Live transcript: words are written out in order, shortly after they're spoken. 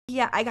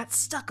Yeah, I got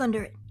stuck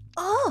under it.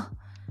 Oh!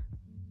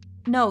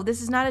 No,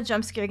 this is not a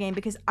jump scare game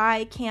because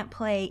I can't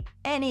play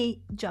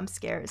any jump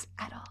scares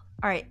at all.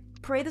 Alright,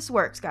 pray this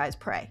works, guys.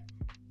 Pray.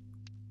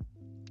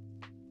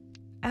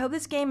 I hope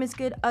this game is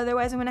good,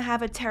 otherwise I'm gonna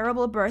have a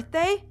terrible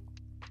birthday.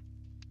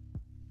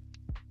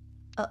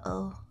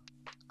 Uh-oh.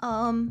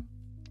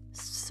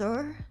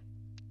 Sir?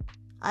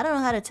 I don't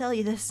know how to tell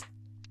you this.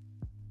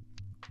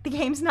 The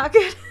game's not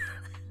good.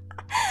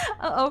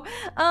 Uh-oh.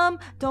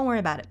 Don't worry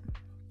about it.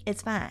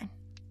 It's fine.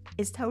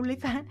 It's totally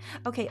fine.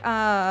 Okay,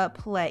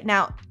 play.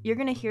 Now, you're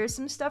gonna hear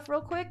some stuff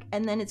real quick,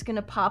 and then it's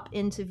gonna pop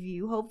into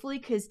view, hopefully,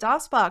 because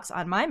DOSBox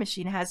on my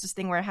machine has this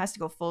thing where it has to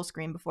go full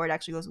screen before it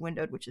actually goes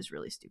windowed, which is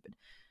really stupid.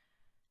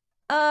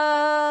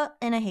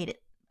 And I hate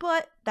it.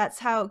 But that's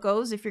how it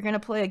goes if you're gonna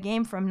play a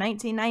game from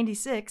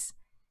 1996.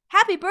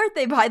 Happy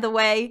birthday, by the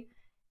way!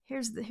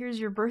 Here's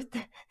your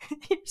birthday.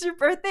 Here's your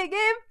birthday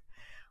game?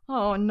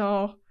 Oh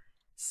no.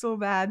 So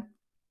bad.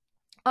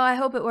 Oh, I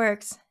hope it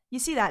works. You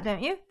see that,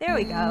 don't you? There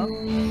we go.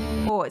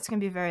 Oh, it's gonna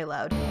be very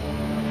loud.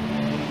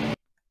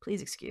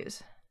 Please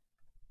excuse.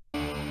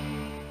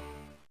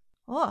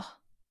 Oh,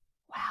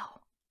 wow.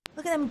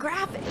 Look at them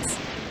graphics.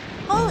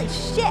 Holy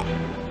shit!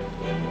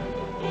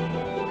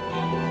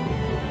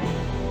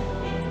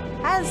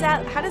 How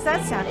does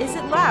that sound? Is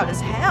it loud as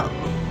hell?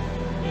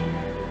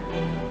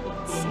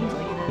 It seems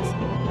like it is.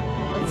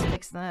 Let's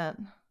fix that.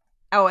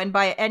 Oh, and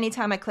by any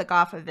time I click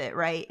off of it,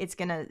 right, it's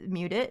gonna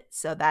mute it,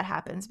 so that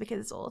happens because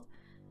it's old.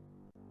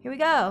 Here we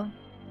go.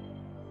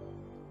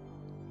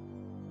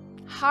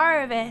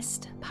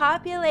 Harvest.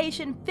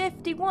 Population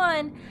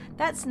 51.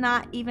 That's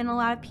not even a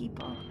lot of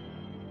people.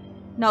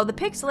 No, the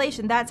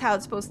pixelation, that's how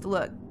it's supposed to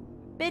look.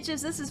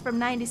 Bitches, this is from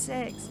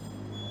 96.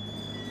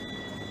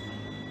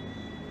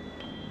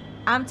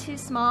 I'm too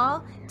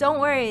small. Don't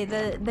worry,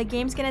 the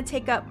game's gonna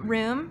take up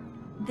room.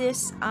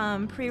 This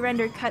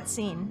pre-rendered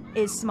cutscene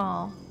is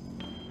small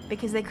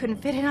because they couldn't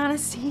fit it on a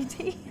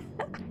CD.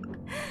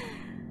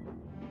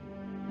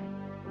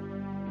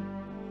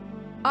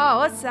 Oh,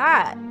 what's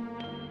that?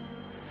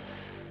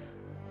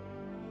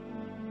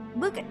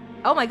 Look at,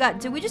 oh my god,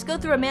 did we just go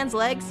through a man's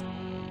legs?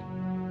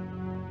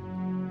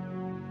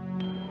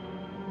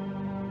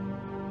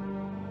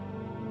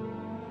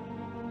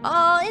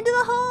 Oh, into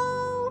the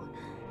hole!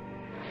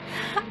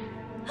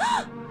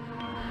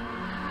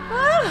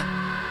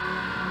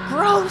 Ah,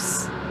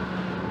 gross!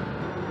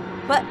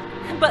 But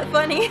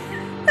funny.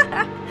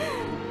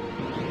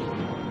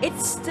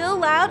 It's still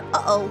loud.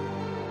 Uh-oh.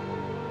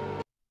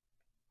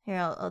 Here,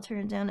 I'll turn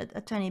it down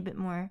a tiny bit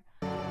more.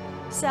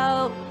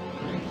 So,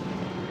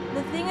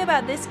 the thing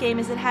about this game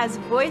is it has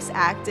voice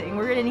acting.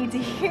 We're gonna need to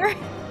hear it.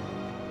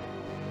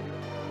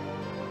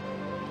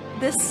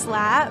 This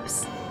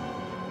slaps.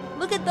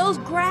 Look at those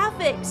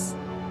graphics!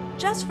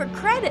 Just for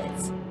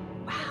credits!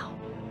 Wow.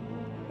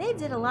 They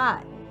did a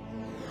lot.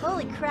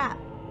 Holy crap.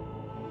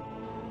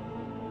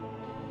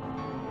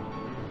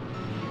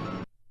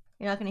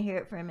 You're not gonna hear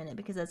it for a minute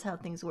because that's how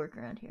things work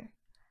around here.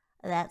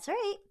 That's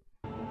right.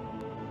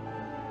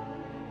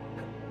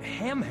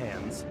 Ham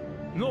hands?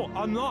 No,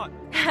 I'm not.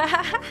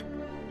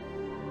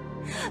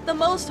 The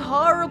most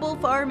horrible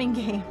farming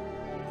game.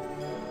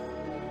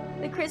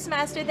 The Chris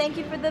Master, thank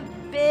you for the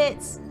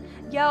bits.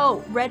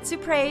 Yo, Red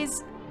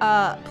Supre's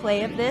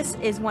play of this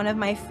is one of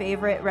my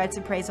favorite Red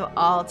Supres of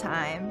all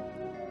time.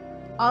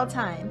 All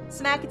time.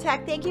 Smack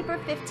Attack, thank you for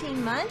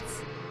 15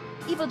 months.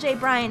 Evil J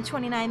Brian,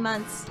 29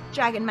 months.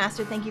 Dragon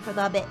Master, thank you for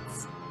the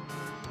bits.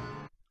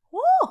 Woo!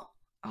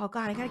 Oh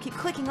god, I gotta keep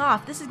clicking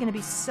off. This is gonna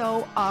be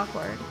so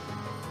awkward.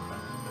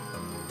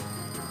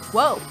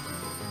 Whoa!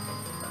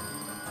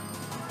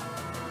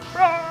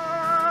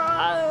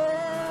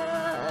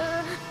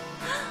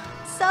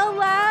 So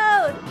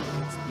loud!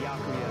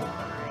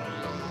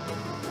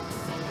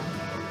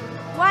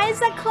 Why is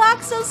that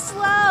clock so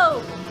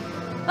slow?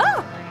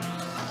 Oh!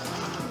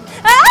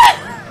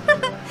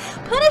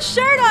 Ah! Put a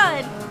shirt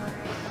on!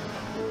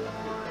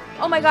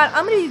 Oh my god,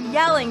 I'm gonna be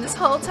yelling this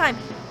whole time.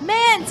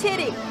 Man,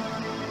 titty!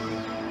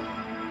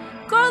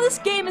 Girl, this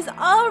game is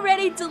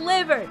already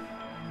delivered!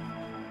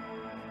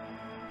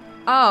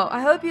 Oh,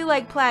 I hope you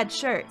like plaid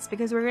shirts,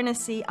 because we're gonna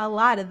see a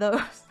lot of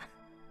those.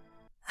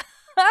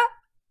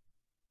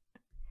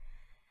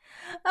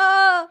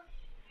 Oh,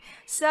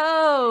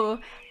 so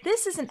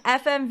this is an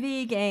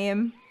FMV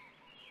game.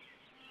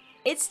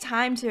 It's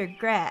time to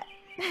regret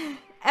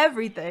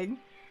everything.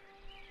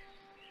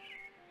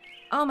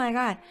 Oh my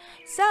god.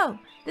 So,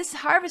 this is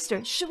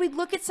Harvester. Should we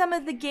look at some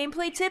of the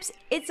gameplay tips?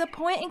 It's a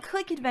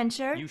point-and-click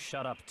adventure. You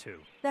shut up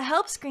too. The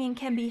help screen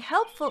can be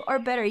helpful, or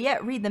better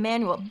yet, read the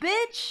manual.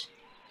 Bitch!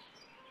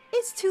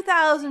 It's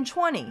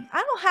 2020.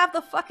 I don't have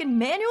the fucking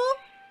manual.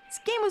 This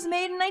game was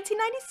made in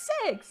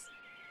 1996.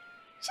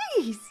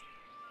 Jeez.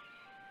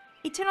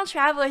 Eternal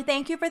Traveler,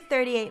 thank you for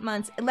 38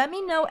 months. Let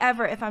me know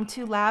ever if I'm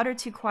too loud or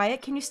too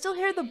quiet. Can you still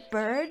hear the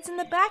birds in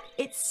the back?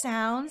 It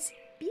sounds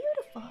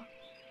beautiful.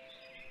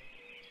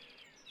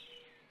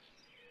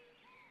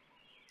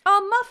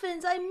 Oh,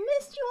 Muffins, I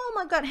missed you. Oh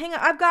my god, hang on.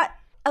 I've got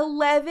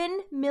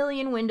 11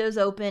 million windows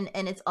open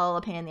and it's all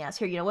a pain in the ass.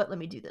 Here, you know what? Let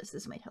me do this.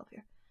 This might help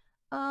here.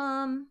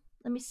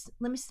 Let me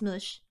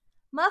smush.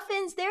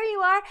 Muffins, there you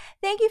are.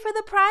 Thank you for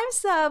the Prime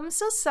sub. I'm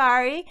so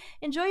sorry.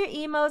 Enjoy your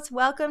emotes.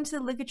 Welcome to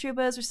the Luca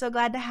Troopas. We're so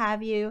glad to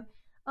have you.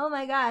 Oh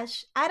my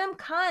gosh. Adam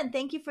Khan,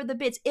 thank you for the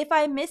bits. If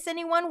I miss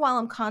anyone while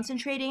I'm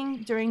concentrating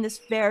during this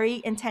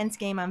very intense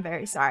game, I'm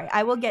very sorry.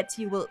 I will get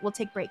to you. We'll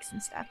take breaks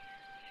and stuff.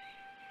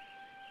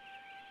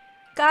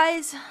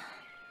 Guys,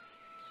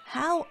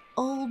 how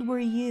old were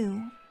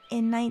you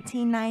in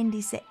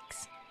 1996?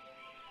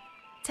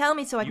 Tell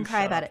me so I can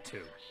cry about it.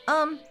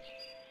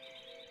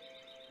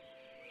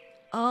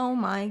 Oh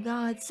my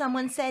god,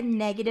 someone said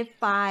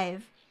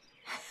 -5.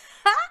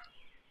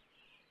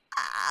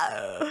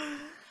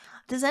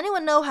 Does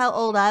anyone know how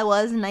old I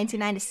was in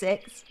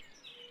 1996?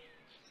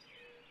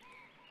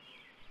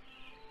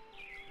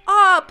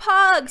 Oh,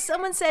 Pug!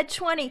 Someone said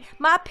 20.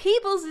 My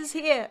peoples is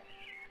here.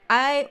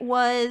 I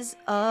was,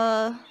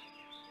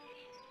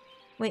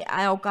 wait,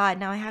 oh god,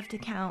 now I have to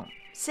count.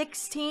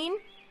 16?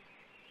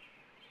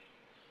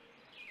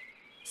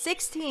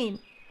 16.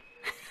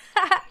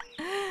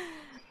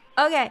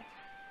 Okay.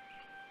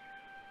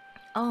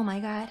 Oh my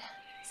god.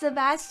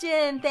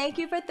 Sebastian, thank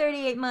you for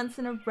 38 months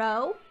in a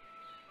row.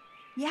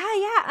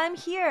 Yeah, I'm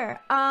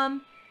here.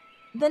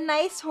 The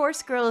nice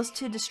horse girl is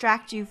to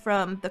distract you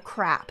from the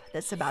crap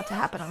that's about to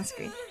happen on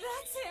screen.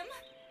 That's him.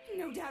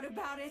 No doubt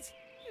about it.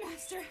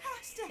 Master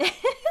has to have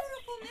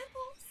beautiful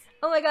nipples.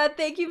 Oh my god,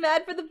 thank you,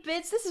 Mad, for the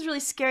bits. This is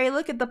really scary.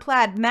 Look at the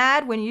plaid.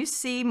 Mad, when you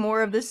see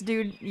more of this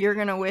dude, you're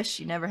gonna wish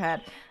you never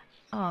had.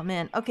 Oh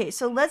man. Okay,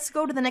 so let's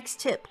go to the next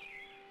tip.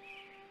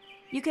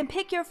 You can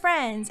pick your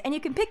friends, and you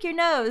can pick your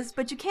nose,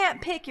 but you can't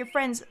pick your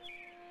friends.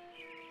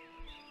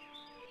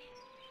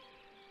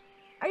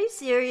 Are you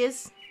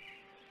serious?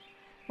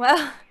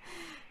 Well,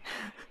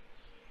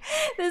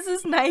 this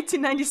is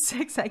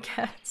 1996, I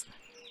guess.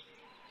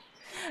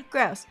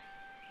 Gross.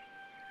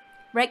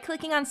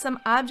 Right-clicking on some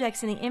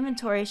objects in the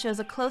inventory shows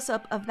a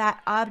close-up of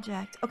that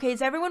object. Okay,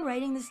 is everyone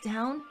writing this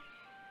down?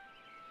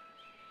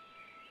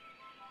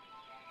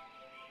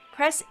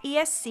 Press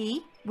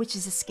ESC, which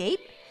is escape,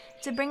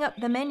 to bring up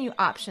the menu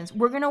options.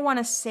 We're going to want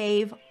to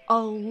save a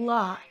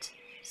lot.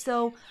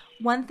 So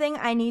one thing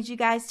I need you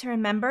guys to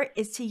remember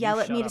is to yell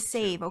at me to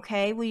save,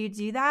 okay? Will you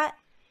do that?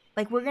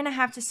 Like, we're going to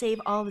have to save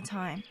all the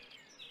time.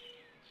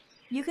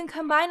 You can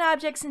combine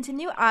objects into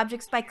new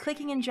objects by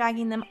clicking and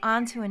dragging them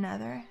onto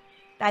another.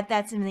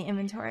 That's in the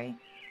inventory.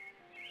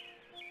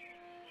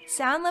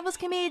 Sound levels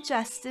can be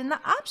adjusted in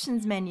the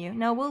options menu.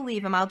 No, we'll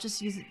leave them. I'll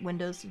just use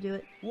Windows to do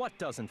it. What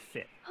doesn't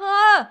fit?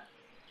 Huh?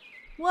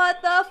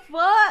 What the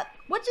fuck?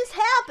 What just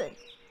happened?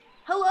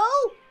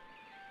 Hello?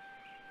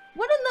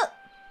 What in the...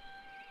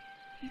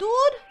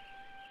 Dude?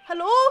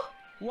 Hello?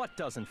 What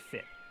doesn't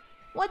fit?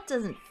 What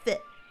doesn't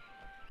fit?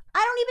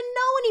 I don't even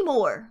know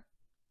anymore.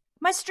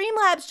 My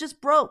Streamlabs just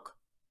broke.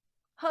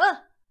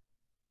 Huh?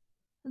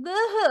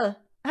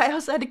 I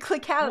also had to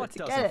click out what to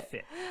get it.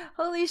 Fit?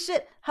 Holy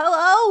shit.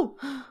 Hello?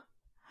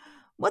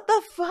 What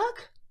the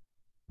fuck?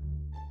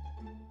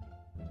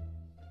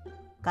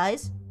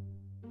 Guys?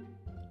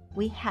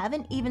 We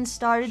haven't even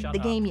started the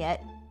game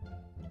yet,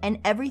 and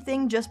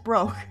everything just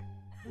broke.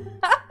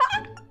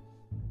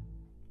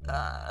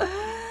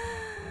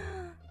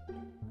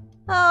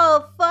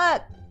 Oh,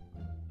 fuck.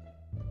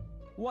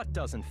 What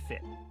doesn't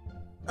fit?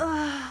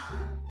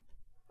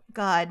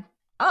 God.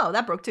 Oh,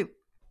 that broke too.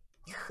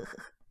 Man,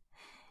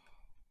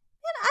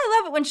 I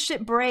love it when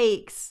shit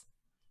breaks.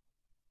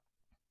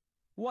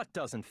 What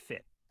doesn't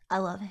fit? I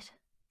love it.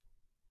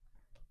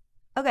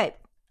 Okay.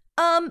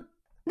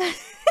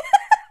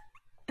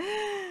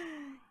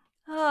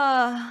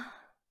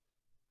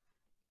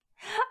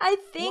 I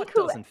think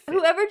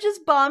whoever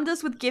just bombed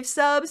us with gift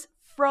subs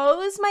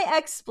froze my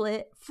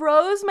XSplit,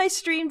 froze my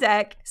Stream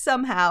Deck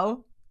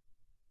somehow.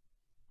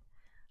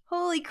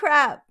 Holy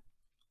crap.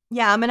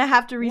 Yeah, I'm gonna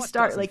have to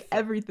restart like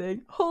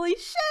everything. Holy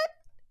shit.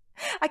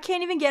 I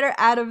can't even get her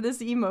out of this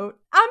emote.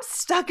 I'm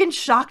stuck in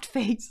shocked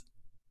face.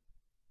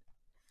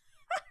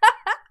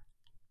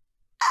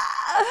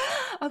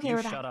 Okay,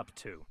 we're back. Shut up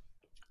too.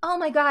 Oh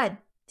my god.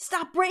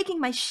 Stop breaking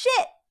my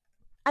shit.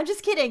 I'm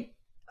just kidding.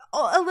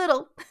 Oh, a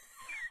little.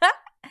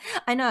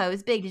 I know, it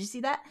was big. Did you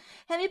see that?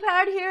 Hemi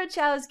Powered Hero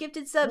Chow has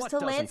gifted subs to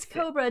Lance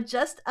Cobra,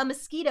 Just a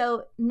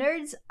Mosquito,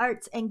 Nerds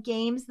Arts and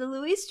Games, the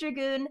Luis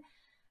Dragoon,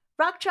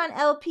 Rocktron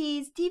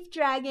LPs, Deep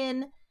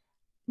Dragon,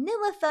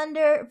 Nilla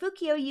Thunder,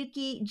 Fukio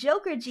Yuki,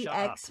 Joker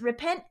GX,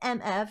 Repent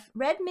MF,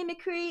 Red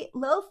Mimicry,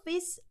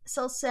 Lofis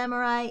Soul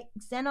Samurai,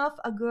 Xenoff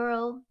a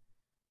Girl,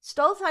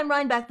 Stoltheim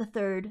Rhineback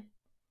III,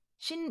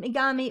 Shin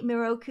Megami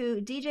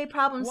Miroku, DJ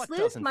Problem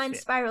Sleuth, Mind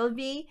Spiral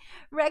V,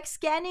 Rex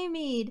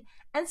Ganymede,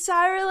 and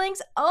Cyrelinks.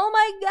 Oh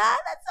my god,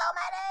 that's so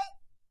many!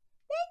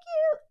 Thank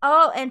you!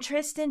 Oh, and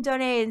Tristan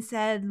donated and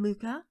said,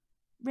 Luca,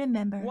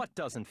 remember what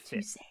doesn't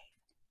fit to save.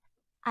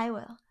 I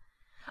will.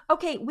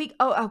 Okay,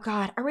 oh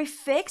god, are we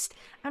fixed?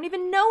 I don't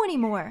even know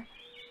anymore.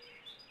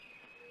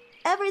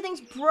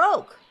 Everything's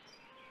broke.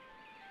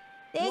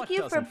 Thank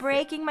you for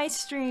breaking my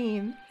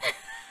stream.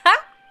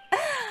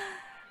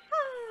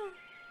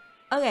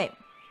 Okay.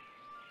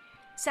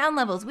 Sound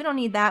levels, we don't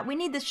need that. We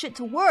need this shit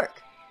to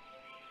work.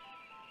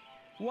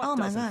 What Oh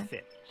my doesn't god.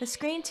 fit? The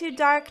screen too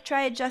dark.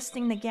 Try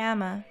adjusting the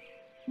gamma.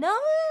 No,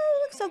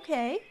 it looks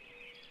okay.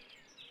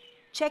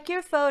 Check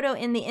your photo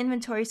in the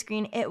inventory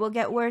screen. It will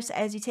get worse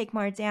as you take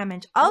more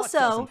damage. What Also,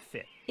 doesn't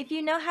fit? if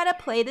you know how to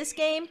play this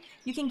game,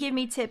 you can give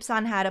me tips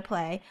on how to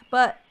play.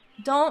 But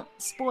don't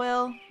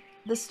spoil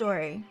the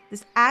story.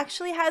 This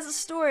actually has a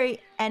story,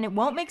 and it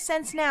won't make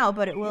sense now,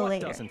 but it will What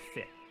later. doesn't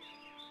fit?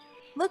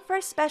 Look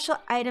for special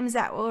items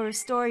that will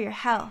restore your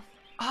health.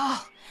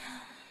 Oh.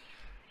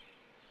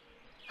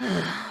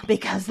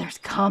 Because there's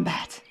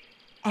combat.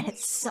 And it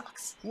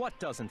sucks. What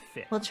doesn't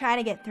fit? We'll try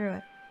to get through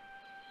it.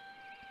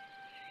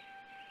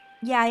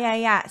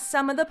 Yeah.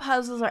 Some of the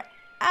puzzles are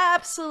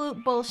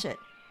absolute bullshit.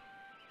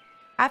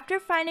 After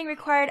finding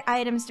required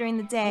items during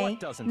the day,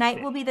 What doesn't night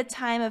fit? will be the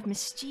time of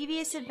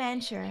mischievous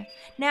adventure.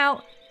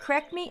 Now,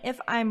 correct me if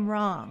I'm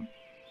wrong,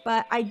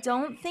 but I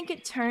don't think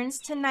it turns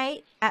to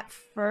night at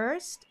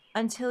first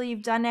until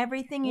you've done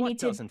everything you What need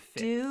to doesn't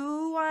fit?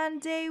 do on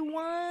day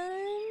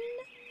 1.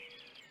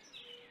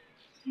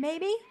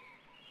 Maybe?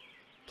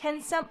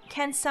 Can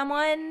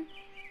someone...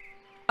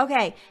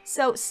 Okay,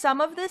 so some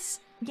of this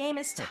game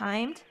is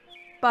timed,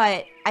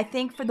 but I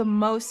think for the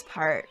most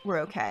part,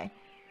 we're okay.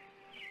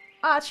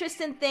 Ah,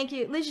 Tristan, thank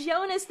you.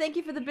 Legionis, thank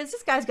you for the business.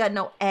 This guy's got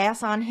no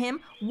ass on him.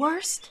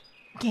 Worst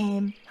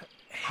game.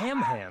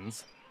 Ham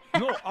hands?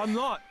 No, I'm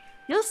not.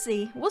 You'll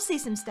see. We'll see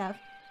some stuff.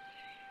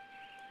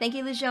 Thank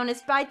you,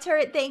 Legionis. Bye,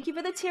 Turret. Thank you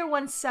for the tier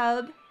 1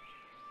 sub.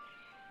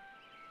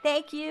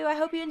 Thank you. I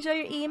hope you enjoy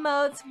your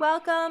emotes.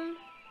 Welcome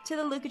to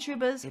the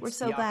Lucatrubas. We're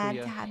so glad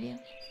to have you.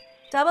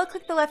 Double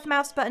click the left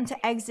mouse button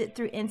to exit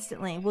through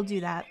instantly. We'll do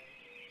that.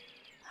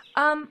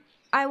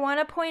 I want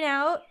to point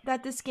out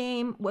that this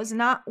game was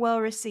not well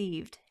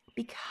received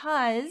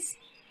because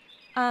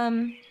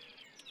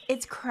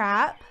it's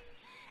crap.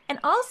 And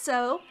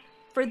also,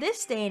 for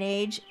this day and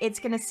age, it's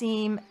going to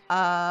seem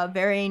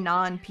very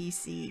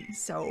non-PC.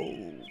 So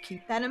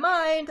keep that in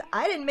mind.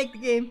 I didn't make the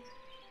game.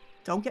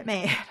 Don't get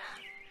mad.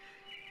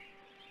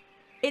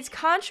 It's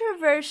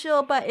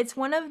controversial, but it's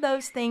one of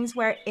those things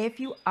where if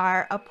you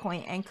are a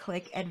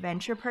point-and-click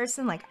adventure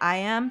person like I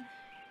am,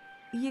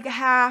 you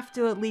have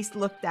to at least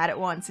look at it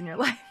once in your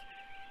life.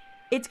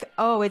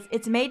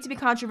 It's made to be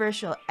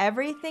controversial.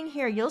 Everything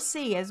here you'll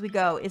see as we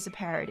go is a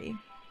parody.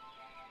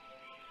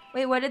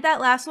 Wait, what did that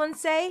last one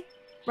say?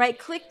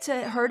 Right-click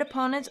to hurt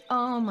opponents?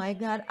 Oh my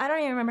god, I don't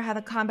even remember how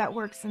the combat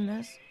works in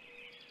this.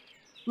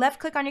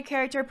 Left-click on your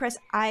character, press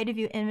I to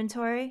view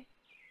inventory.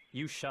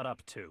 You shut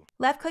up too.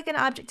 Left-click an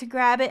object to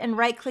grab it and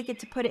right-click it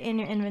to put it in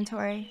your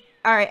inventory.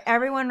 Alright,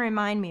 everyone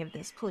remind me of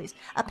this, please.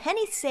 A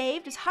penny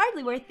saved is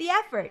hardly worth the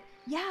effort.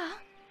 Yeah,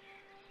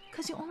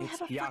 because you only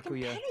have a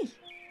fucking penny.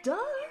 Duh.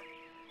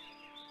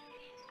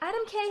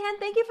 Adam Cahan,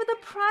 thank you for the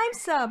Prime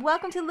sub.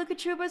 Welcome to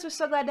Lucatrubas. We're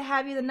so glad to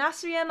have you. The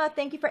Nasriema,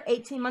 thank you for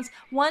 18 months.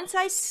 Once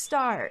I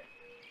start,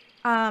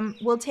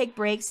 we'll take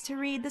breaks to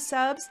read the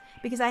subs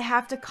because I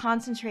have to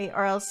concentrate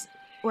or else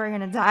we're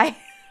gonna die.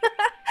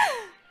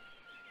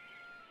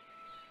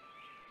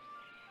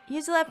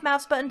 Use the left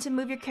mouse button to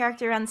move your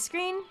character around the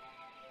screen.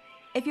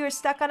 If you are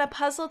stuck on a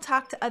puzzle,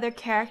 talk to other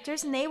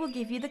characters and they will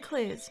give you the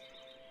clues.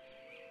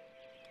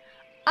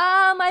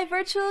 My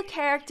virtual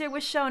character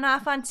was shown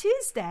off on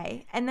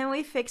Tuesday, and then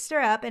we fixed her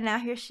up, and now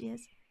here she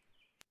is.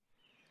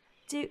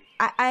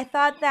 I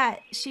thought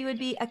that she would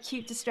be a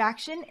cute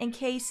distraction in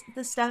case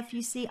the stuff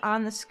you see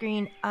on the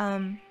screen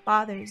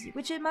bothers you,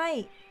 which it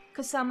might,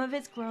 because some of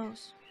it's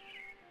gross.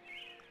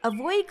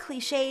 Avoid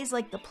cliches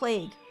like the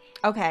plague.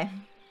 Okay.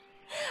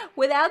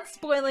 Without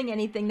spoiling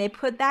anything, they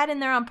put that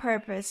in there on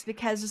purpose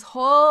because this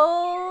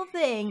whole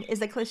thing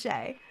is a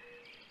cliche.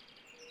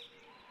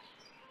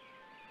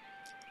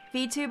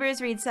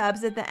 VTubers read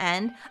subs at the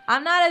end.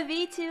 I'm not a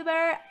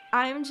VTuber.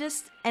 I'm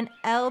just an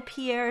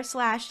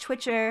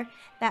LPer/Twitcher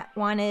that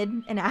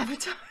wanted an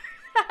avatar.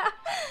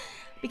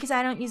 Because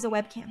I don't use a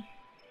webcam.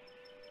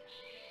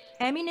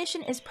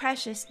 Ammunition is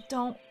precious.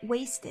 Don't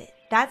waste it.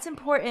 That's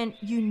important.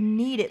 You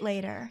need it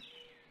later.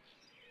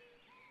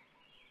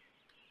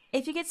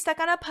 If you get stuck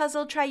on a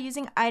puzzle, try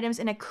using items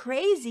in a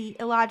crazy,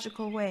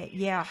 illogical way.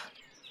 Yeah.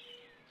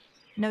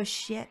 No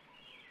shit.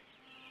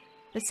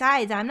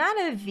 Besides, I'm not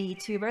a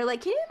VTuber.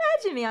 Like, can you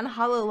imagine me on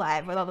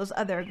HoloLive with all those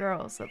other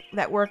girls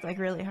that work, like,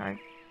 really hard?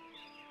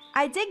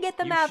 I did get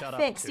the map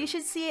fixed. You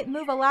should see it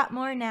move a lot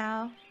more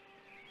now.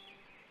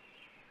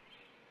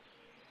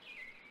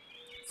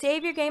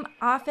 Save your game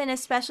often,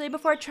 especially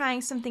before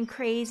trying something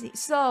crazy.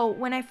 So,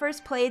 when I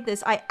first played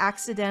this, I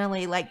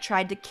accidentally, like,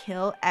 tried to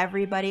kill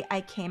everybody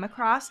I came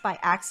across by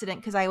accident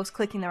because I was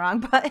clicking the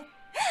wrong button.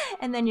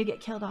 And then you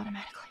get killed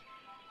automatically.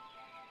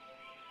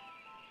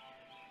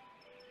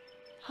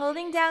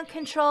 Holding down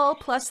control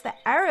plus the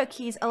arrow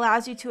keys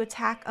allows you to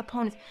attack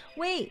opponents.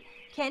 Wait,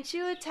 can't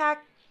you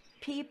attack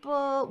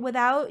people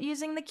without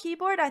using the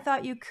keyboard? I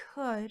thought you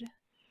could.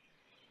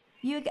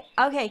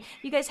 Okay,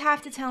 you guys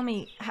have to tell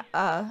me,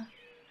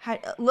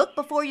 look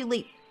before you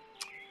leap.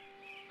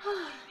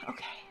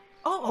 Okay.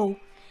 Uh-oh.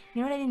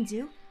 You know what I didn't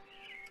do?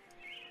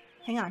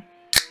 Hang on.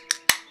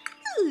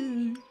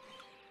 Ooh.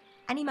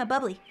 I need my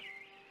bubbly.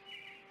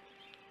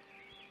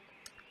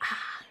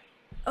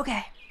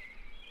 Okay.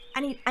 I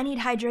need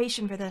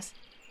hydration for this.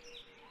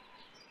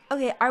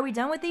 Okay, are we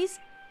done with these?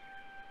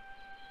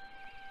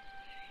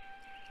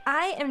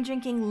 I am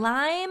drinking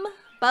lime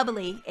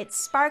bubbly. It's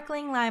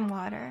sparkling lime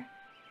water.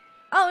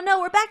 Oh no,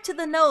 we're back to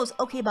the nose.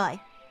 Okay,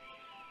 bye.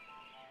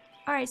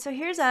 Alright, so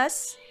here's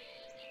us.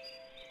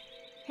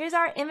 Here's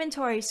our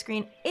inventory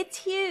screen.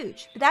 It's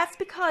huge, but that's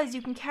because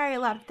you can carry a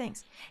lot of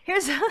things.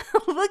 Here's,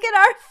 look at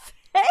our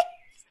face.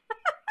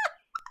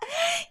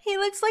 He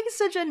looks like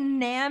such a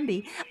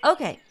namby.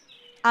 Okay,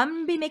 I'm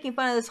gonna be making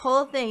fun of this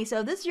whole thing, so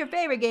if this is your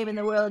favorite game in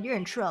the world, you're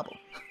in trouble.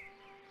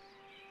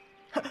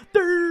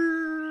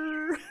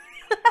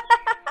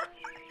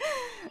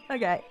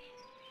 Okay.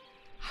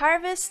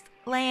 Harvest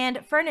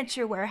Land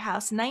Furniture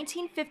Warehouse,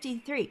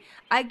 1953.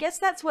 I guess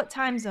that's what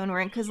time zone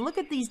we're in, because look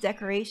at these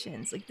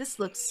decorations. Like, this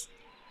looks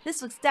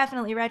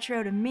definitely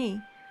retro to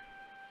me.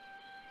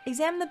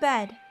 Examine the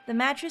bed. The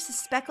mattress is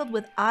speckled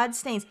with odd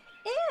stains.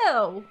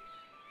 Ew!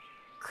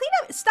 Clean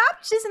up.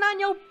 Stop jizzing on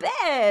your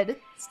bed.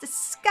 It's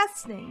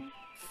disgusting.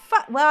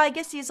 Well, I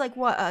guess he's like,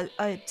 what,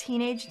 a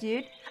teenage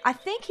dude? I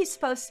think he's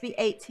supposed to be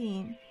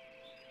 18.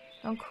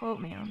 Don't quote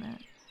me on that.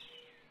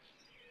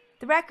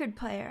 The record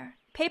player.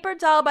 Paper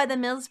Doll by the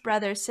Mills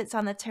Brothers sits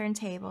on the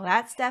turntable.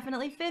 That's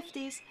definitely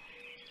 50s.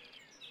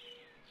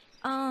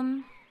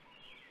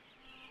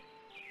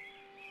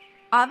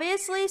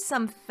 Obviously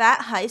some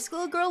fat high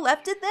school girl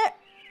left it there.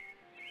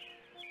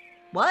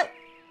 What?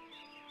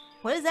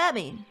 What does that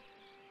mean?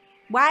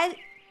 Why?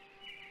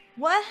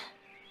 What?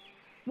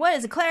 What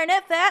is a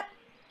clarinet fat?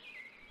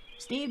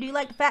 Steve, do you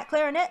like the fat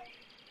clarinet?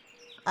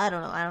 I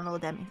don't know. I don't know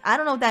what that means. I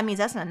don't know what that means.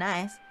 That's not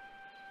nice.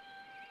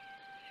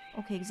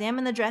 Okay,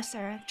 examine the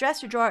dresser. The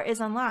dresser drawer is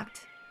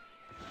unlocked.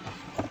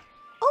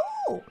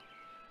 Oh!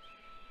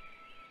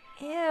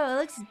 Ew, it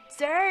looks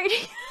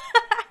dirty.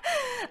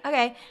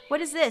 Okay, what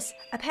is this?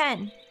 A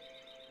pen.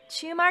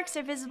 Chew marks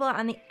are visible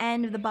on the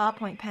end of the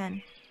ballpoint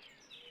pen.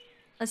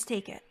 Let's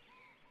take it.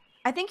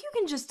 I think you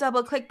can just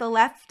double click the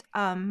left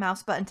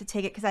mouse button to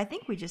take it, because I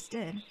think we just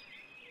did.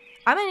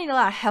 I'm gonna need a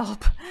lot of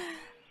help.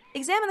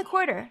 Examine the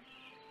quarter.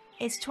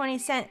 It's 25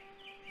 cent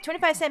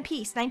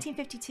piece,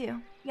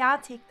 1952. Yeah,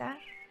 I'll take that.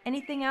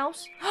 Anything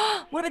else?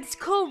 What about these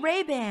cool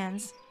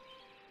Ray-Bans?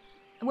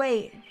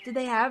 Wait, did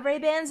they have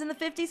Ray-Bans in the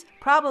 50s?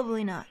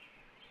 Probably not.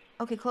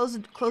 Okay, close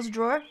the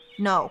drawer.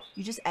 No,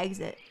 you just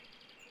exit.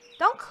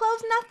 Don't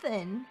close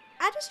nothing.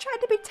 I just tried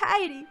to be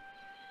tidy.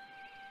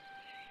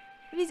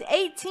 If he's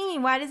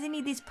 18, why does he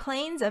need these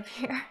planes up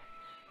here?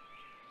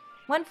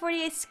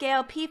 1/48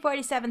 scale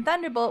P-47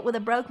 Thunderbolt with a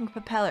broken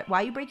propeller.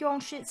 Why you break your own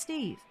shit,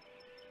 Steve?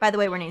 By the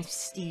way, we're named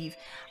Steve.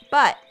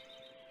 But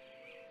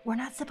we're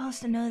not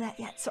supposed to know that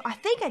yet, so I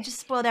think I just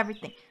spoiled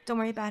everything. Don't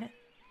worry about it.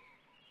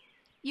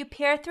 You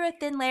peer through a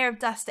thin layer of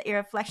dust at your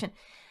reflection.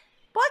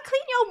 Boy,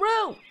 clean your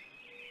room!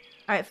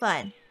 Alright,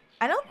 fine.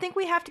 I don't think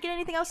we have to get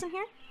anything else in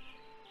here.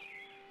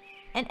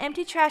 An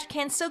empty trash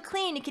can so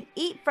clean you can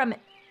eat from it.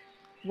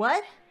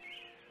 What?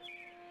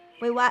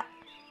 Wait, what?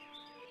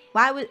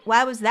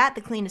 Why was that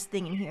the cleanest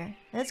thing in here?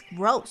 That's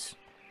gross.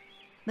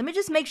 Let me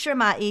just make sure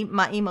my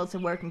emotes are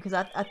working, because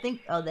I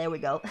think... Oh, there we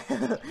go.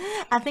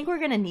 I think we're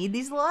going to need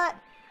these a lot.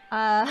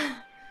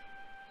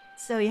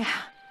 So, yeah.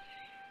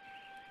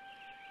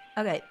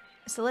 Okay,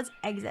 so let's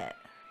exit.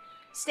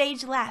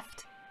 Stage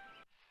left.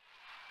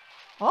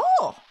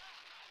 Oh!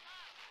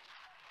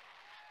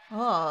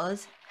 Oh,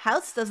 this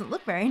house doesn't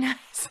look very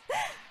nice.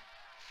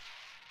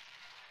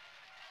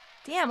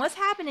 Damn, what's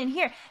happening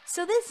here?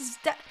 So this is...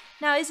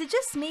 Now, is it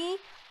just me,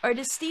 or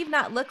does Steve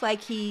not look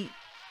like he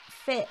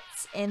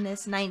fits in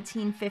this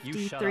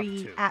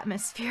 1953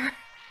 atmosphere?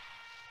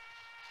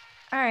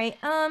 Alright,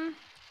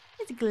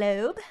 it's a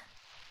globe.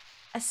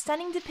 A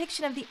stunning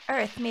depiction of the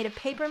Earth made of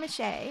paper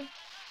mache.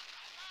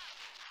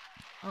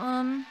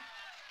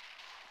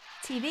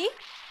 TV?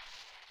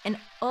 An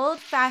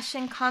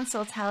old-fashioned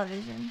console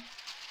television.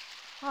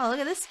 Oh, look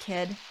at this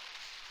kid.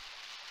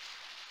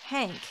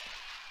 Hank.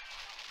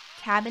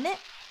 Cabinet.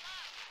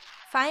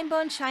 Fine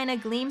bone china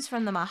gleams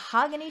from the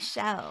mahogany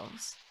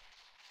shelves.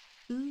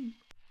 Ooh.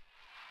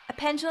 A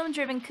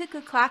pendulum-driven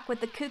cuckoo clock with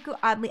the cuckoo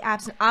oddly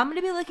absent. I'm going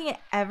to be looking at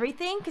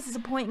everything because it's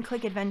a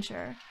point-and-click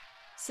adventure.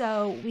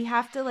 So we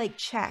have to, like,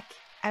 check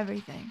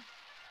everything.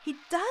 He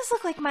does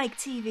look like Mike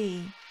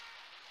TV.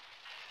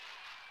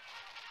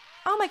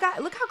 Oh my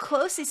god, look how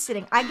close he's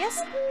sitting. I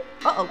guess...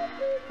 Uh-oh.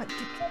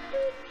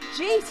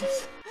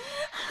 Jesus.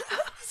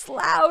 It's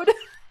loud.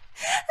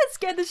 That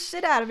scared the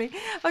shit out of me.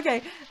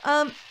 Okay,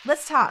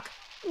 let's talk.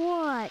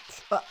 What?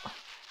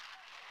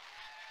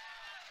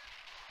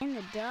 In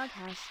the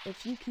doghouse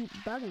if you keep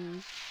bugging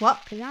me.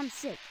 What? Because I'm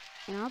sick,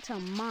 and I'll tell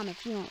Mom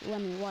if you don't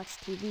let me watch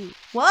TV.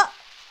 What?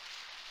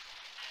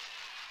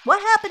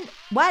 What happened?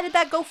 Why did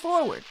that go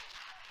forward?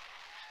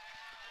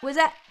 Was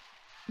that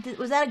a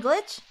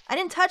glitch? I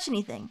didn't touch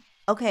anything.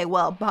 Okay,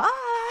 well, bye.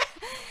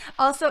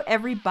 Also,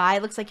 every bye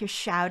looks like you're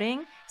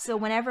shouting. So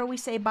whenever we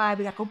say bye,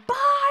 we gotta go,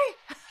 bye!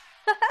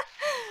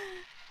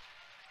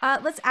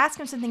 Let's ask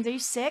him some things. Are you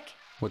sick?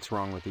 What's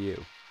wrong with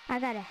you? I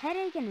got a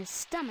headache and a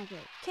stomachache.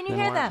 Can you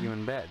hear Why aren't them? you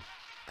in bed?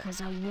 'Cause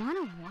I want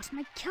to watch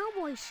my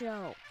cowboy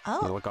show. You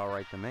Oh. look all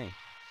right to me.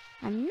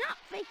 I'm not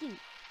faking.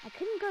 I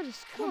couldn't go to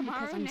school Come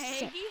because on, I'm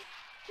sick. Aggie.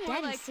 More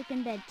Daddy's like, sick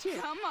in bed too.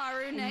 come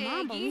on, And Mom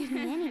Aggie. believes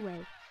me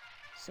anyway.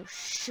 So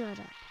shut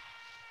up.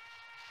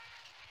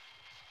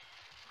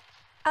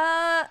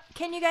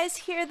 Can you guys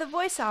hear the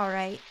voice all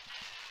right?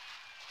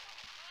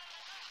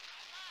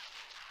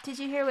 Did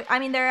you hear what, I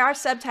mean, there are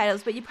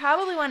subtitles, but you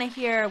probably want to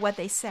hear what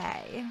they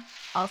say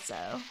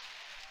also.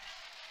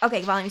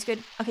 Okay, volume's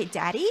good. Okay,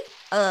 Daddy?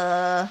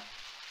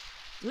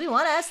 Do we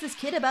want to ask this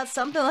kid about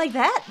something like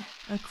that?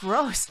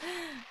 Gross.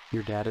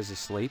 Your dad is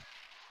asleep?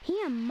 He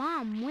and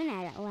Mom went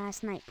at it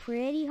last night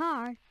pretty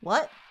hard.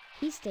 What?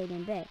 He stayed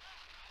in bed.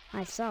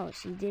 I saw what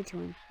she did to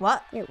him.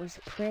 What? It was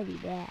pretty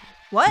bad.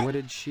 What? What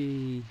did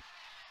she...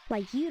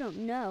 Like you don't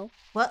know.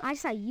 What? I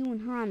saw you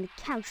and her on the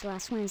couch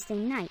last Wednesday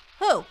night.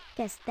 Who?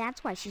 Guess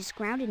that's why she's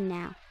grounded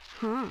now.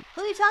 Huh.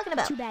 Who are you talking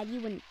about? Too bad you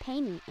wouldn't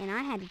pay me and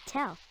I had to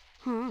tell.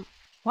 Huh.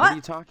 What are you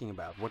What? talking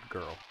about? What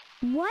girl?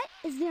 What?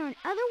 Is there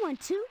another one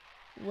too?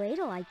 Wait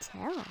till I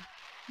tell.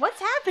 What's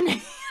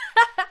happening?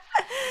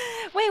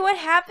 Wait, what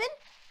happened?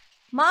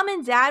 Mom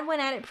and Dad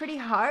went at it pretty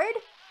hard?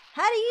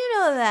 How do you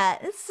know that?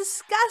 It's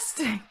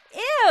disgusting.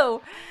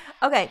 Ew.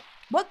 Okay,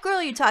 what girl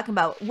are you talking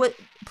about? What?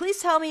 Please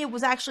tell me it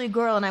was actually a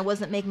girl and I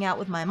wasn't making out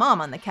with my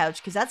mom on the couch,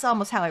 because that's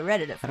almost how I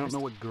read it at first. I don't know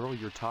what girl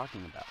you're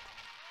talking about.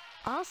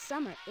 All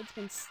summer, it's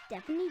been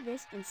Stephanie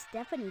this and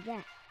Stephanie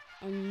that.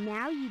 And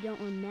now you don't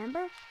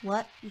remember?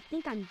 What? You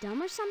think I'm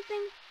dumb or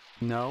something?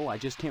 No, I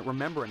just can't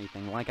remember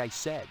anything, like I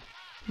said.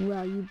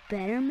 Well, you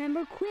better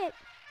remember quick,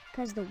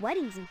 'cause the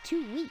wedding's in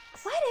 2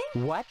 weeks.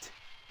 Wedding? What?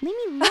 Leave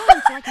me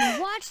alone so I can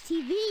watch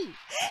TV.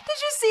 Did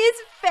you see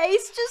his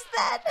face just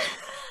then?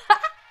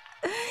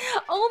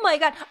 Oh my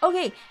god.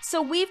 Okay,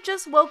 so we've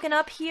just woken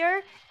up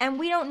here and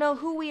we don't know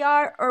who we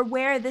are or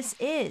where this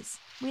is.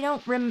 We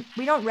don't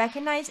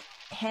recognize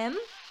him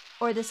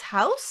or this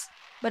house,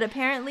 but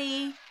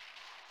apparently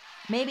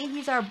maybe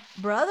he's our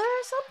brother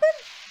or something?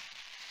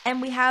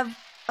 And we have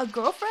a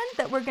girlfriend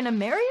that we're gonna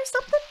marry or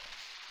something?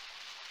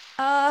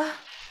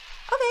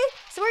 Okay,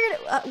 so we're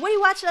gonna, what are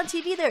you watching on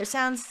TV there?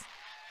 Sounds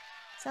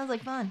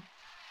like fun.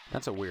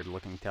 That's a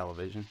weird-looking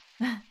television.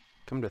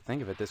 Come to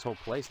think of it, this whole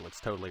place looks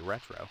totally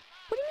retro.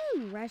 What do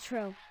you mean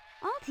retro?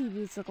 All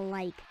TVs look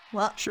alike.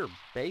 Well, Sure,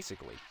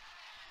 basically.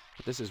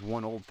 But this is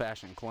one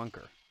old-fashioned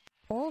clunker.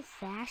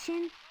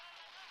 Old-fashioned?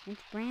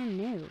 It's brand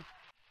new.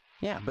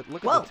 Yeah, but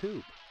look Whoa. at the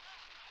tube.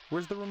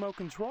 Where's the remote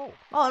control?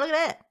 oh, look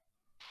at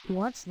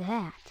What's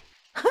that?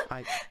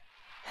 I... that.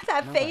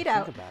 That now fade that I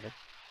out. think about it,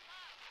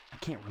 I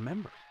can't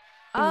remember.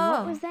 And Oh.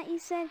 what was that you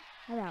said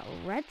about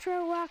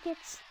retro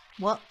rockets?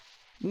 Well,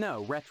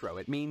 No, retro.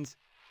 It means...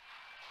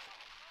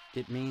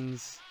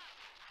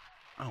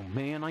 Oh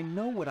man, I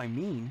know what I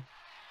mean.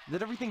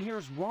 That everything here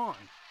is wrong.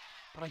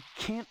 But I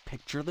can't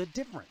picture the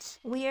difference.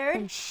 Then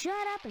weird. shut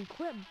up and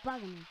quit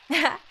bugging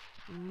me.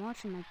 I'm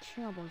watching my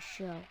cowboy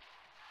show.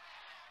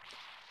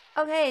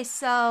 Okay,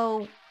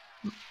 so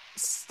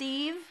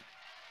Steve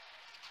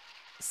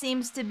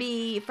seems to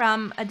be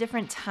from a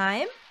different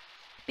time,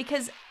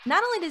 because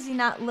not only does he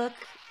not look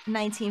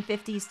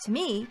 1950s to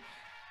me,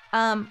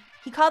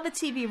 he called the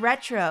TV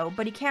retro,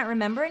 but he can't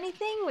remember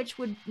anything, which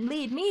would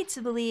lead me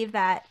to believe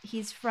that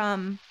he's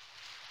from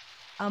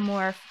a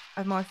more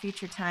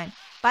future time.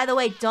 By the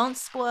way, don't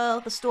spoil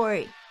the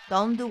story.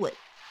 Don't do it.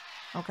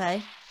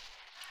 Okay?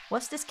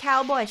 What's this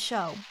cowboy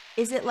show?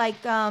 Is it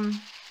like the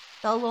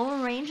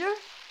Lone Ranger?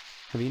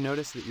 Have you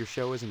noticed that your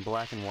show is in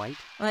black and white?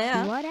 Oh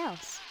yeah. What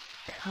else?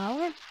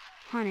 Color?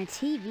 On a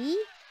TV?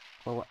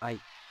 Well, I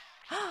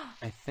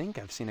think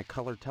I've seen a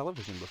colored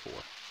television before.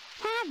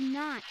 Have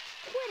not.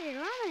 Quit it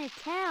or I'm gonna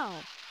tell.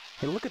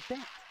 Hey, look at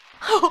that.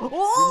 Your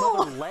Oh!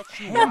 mother lets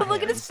you Yeah, watch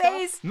look at it his and stuff?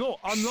 face. No,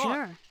 I'm not.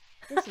 Sure.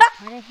 This is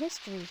part of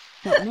history.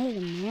 What made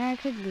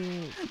America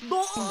great. And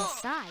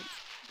besides,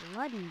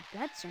 blood and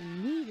guts are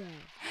needed.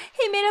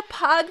 He made a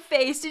pog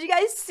face. Did you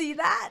guys see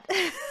that?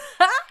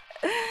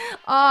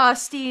 Aw,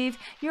 Steve,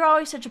 you're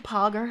always such a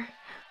pogger.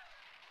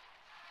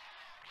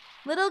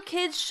 Little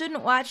kids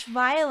shouldn't watch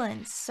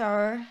violence,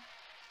 sir.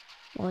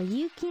 Well,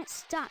 you can't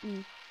stop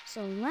me,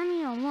 so let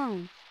me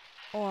alone.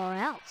 Or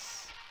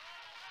else.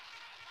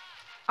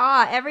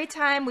 Ah, every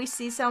time we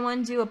see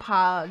someone do a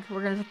pog,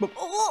 we're gonna say,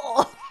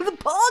 oh, the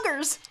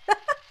poggers.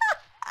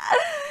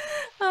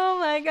 Oh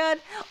my god.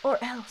 Or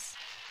else.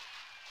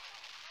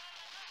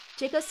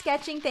 Jaco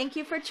Sketching, thank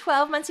you for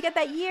 12 months. You got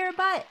that year,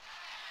 but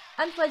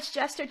Unfledged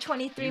Jester,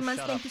 23 You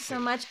months. shut Thank up, you so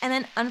too. much. And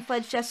then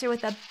Unfledged Jester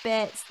with the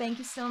bits. Thank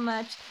you so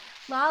much.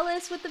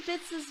 Lawless with the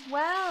bits as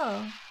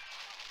well.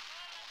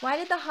 Why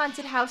did the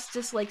haunted house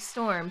dislike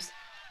storms?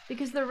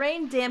 Because the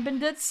rain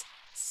dampened its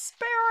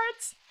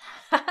spirits.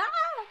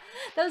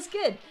 That was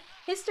good.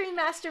 History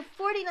Master,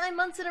 49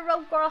 months in a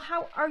row, girl.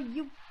 How are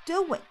you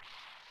doing?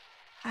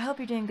 I hope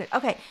you're doing good.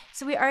 Okay,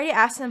 so we already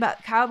asked him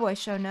about Cowboy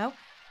Show, no?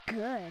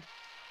 Good.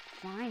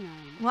 Finally.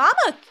 Well, I'm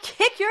gonna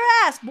kick your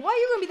ass, boy.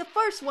 You're gonna be the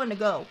first one to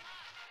go.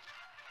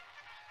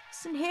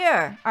 Listen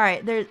here. All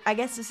right, there. I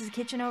guess this is the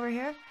kitchen over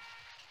here.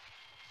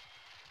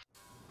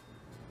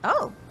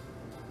 Oh.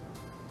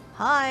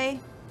 Hi.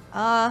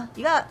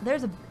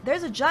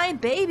 There's a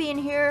giant baby in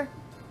here.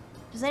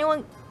 Does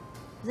anyone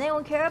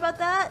care about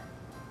that?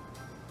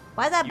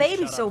 Why is that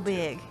baby so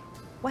big?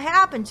 What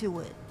happened to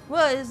it?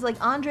 Well, it's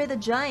like Andre the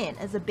Giant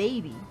as a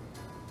baby.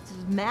 This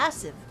is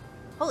massive.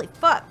 Holy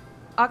fuck.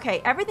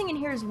 Okay, everything in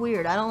here is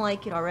weird. I don't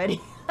like it already.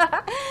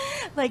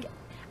 Like,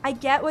 I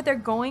get what they're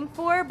going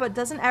for, but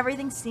doesn't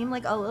everything seem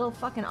like a little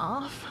fucking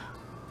off?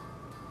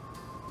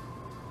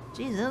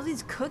 Jeez, those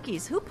these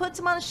cookies. Who puts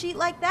them on a sheet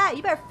like that?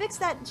 You better fix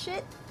that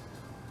shit.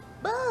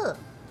 Ugh.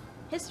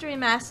 History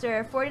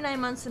Master,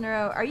 49 months in a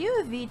row. Are you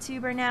a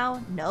VTuber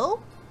now?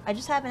 No, I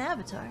just have an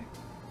avatar.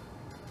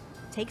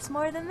 Takes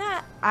more than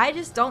that. I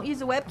just don't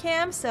use a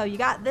webcam, so you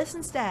got this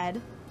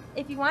instead.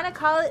 If you want to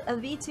call it a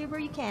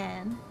VTuber, you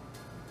can.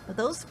 But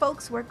those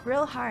folks work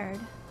real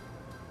hard.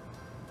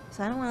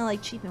 So I don't want to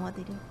like cheapen what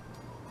they do.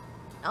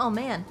 Oh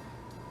man.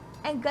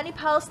 And Gunny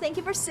Pulse, thank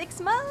you for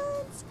 6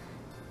 months.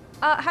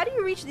 How do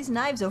you reach these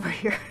knives over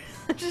here?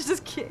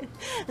 Just kidding.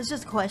 It's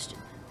just a question.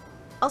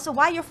 Also,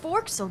 why are your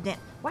forks so damn?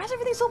 Why is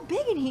everything so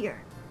big in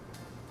here?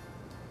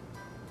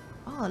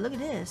 Oh, look at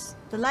this.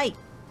 The light.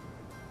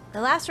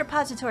 The last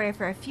repository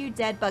for a few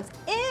dead bugs.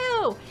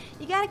 Ew!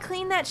 You gotta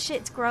clean that shit.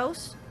 It's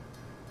gross.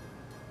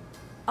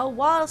 A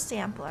wall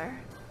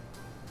sampler.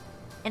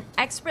 An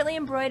expertly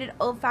embroidered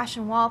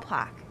old-fashioned wall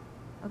plaque.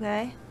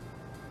 Okay.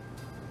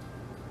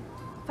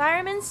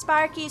 Fireman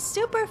Sparky's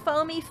super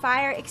foamy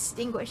fire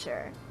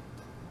extinguisher.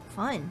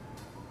 Fun.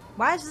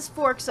 Why is this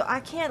fork so I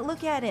can't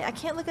look at it? I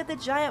can't look at the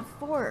giant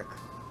fork.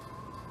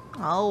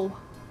 Oh.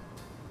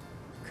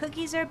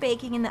 Cookies are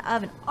baking in the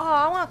oven. Oh,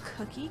 I want a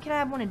cookie. Can I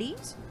have one of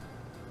these?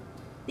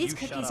 These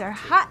cookies are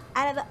hot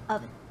out of the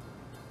oven.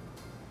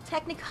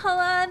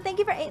 Technicolor, thank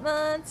you for 8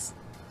 months.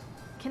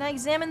 Can I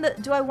examine the...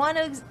 Do I want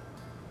to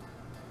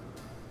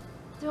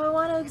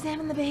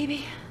examine the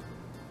baby?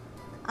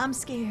 I'm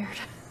scared.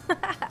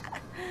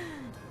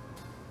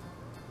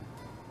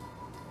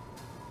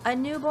 A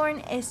newborn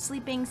is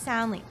sleeping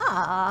soundly.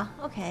 Ah,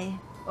 okay.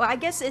 Well, I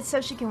guess it's so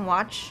she can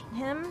watch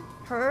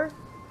her,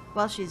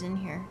 while she's in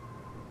here.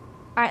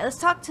 Alright, let's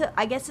talk to...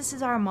 I guess this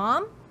is our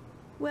mom?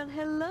 Well,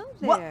 hello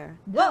there.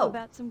 Whoa. How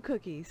about some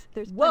cookies?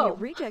 There's plenty of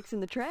rejects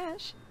in the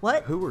trash.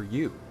 What? Who are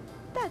you?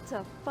 That's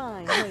a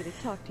fine way to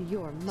talk to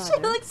your mother.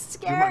 She looks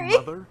scary. You're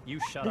my mother?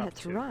 You shut up,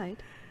 That's too. right.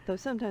 Though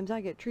sometimes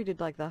I get treated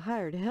like the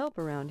hired help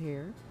around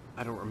here.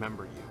 I don't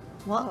remember you.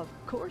 What? Of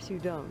course you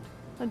don't.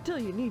 Until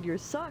you need your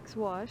socks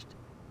washed.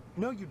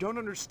 No, you don't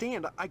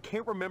understand. I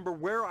can't remember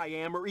where I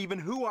am or even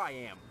who I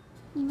am.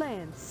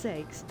 Land's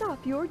sake,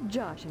 stop your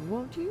joshing,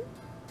 won't you?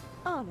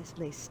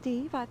 Honestly,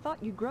 Steve, I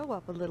thought you'd grow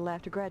up a little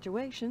after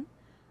graduation.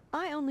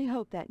 I only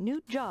hope that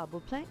new job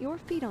will plant your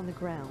feet on the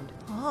ground.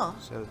 Oh.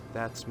 So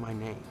that's my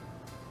name.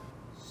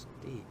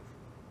 Steve.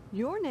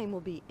 Your name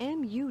will be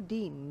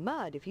M.U.D.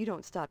 Mud if you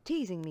don't stop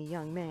teasing me,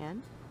 young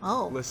man.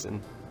 Oh.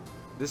 Listen,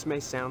 this may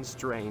sound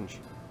strange,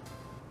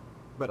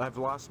 but I've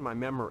lost my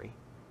memory.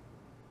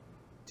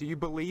 Do you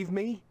believe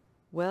me?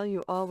 Well,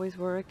 you always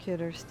were a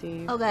kidder,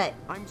 Steve. Okay.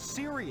 I'm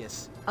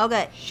serious.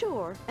 Okay.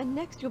 Sure, and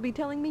next you'll be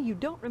telling me you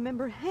don't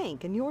remember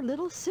Hank and your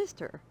little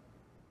sister.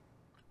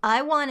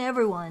 I want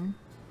everyone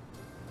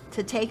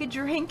to take a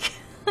drink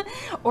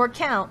or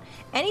count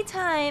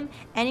anytime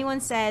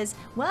anyone says,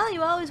 well,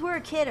 you always were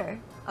a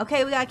kidder.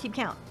 Okay, we gotta keep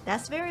count.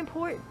 That's very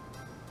important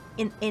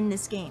in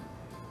this game.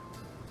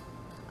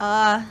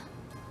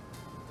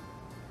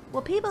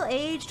 Well, people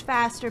aged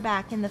faster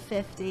back in the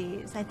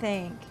 50s, I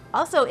think.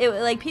 Also,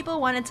 like people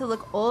wanted to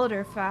look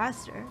older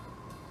faster.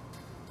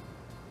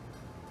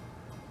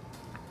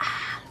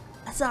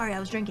 Sorry, I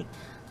was drinking.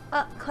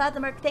 Cloud the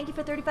Merc, thank you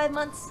for 35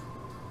 months.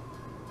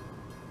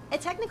 A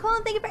Technical,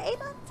 thank you for 8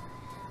 months.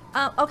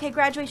 Okay,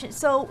 graduation.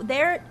 So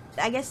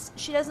I guess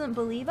she doesn't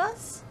believe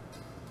us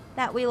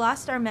that we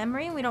lost our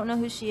memory and we don't know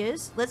who she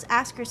is. Let's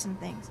ask her some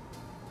things.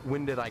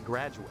 When did I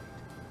graduate?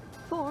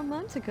 4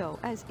 months ago,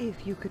 as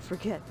if you could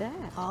forget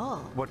that.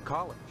 Oh. What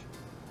college?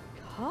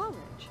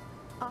 College?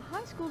 A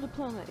high school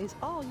diploma is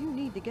all you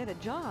need to get a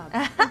job.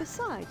 And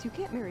besides, you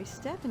can't marry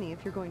Stephanie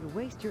if you're going to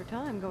waste your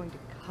time going to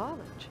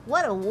college.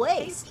 What a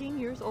waste. 18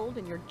 years old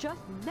and you're just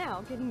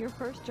now getting your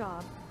first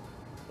job.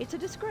 It's a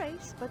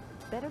disgrace, but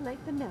better late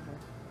than never.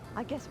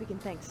 I guess we can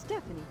thank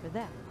Stephanie for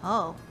that.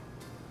 Oh.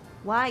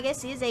 Well, I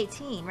guess he is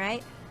 18,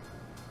 right?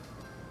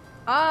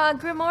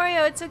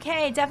 Grimorio, it's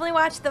okay. Definitely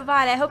watch the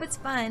VOD. I hope it's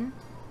fun.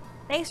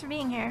 Thanks for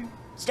being here.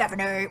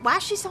 Stephanie, why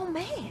is she so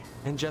mad?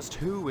 And just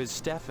who is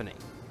Stephanie?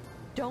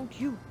 Don't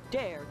you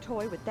dare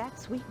toy with that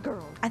sweet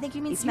girl. I think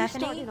you mean If you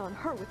Stephanie. started on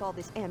her with all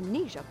this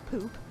amnesia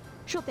poop,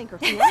 she'll think her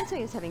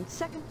fiancé is having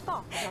second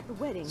thoughts about the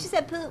wedding. She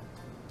said poop.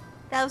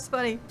 That was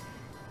funny.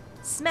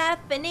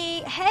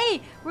 Smethany.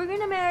 Hey, we're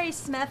gonna marry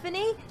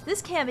Smethany?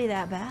 This can't be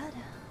that bad.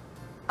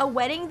 A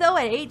wedding, though,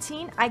 at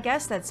 18? I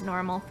guess that's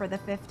normal for the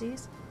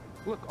 50s.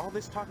 Look, all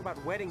this talk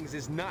about weddings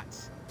is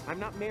nuts. I'm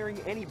not marrying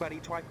anybody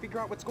till I figure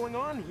out what's going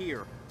on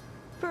here.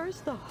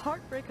 First the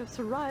heartbreak of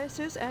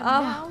psoriasis, and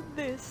now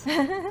this.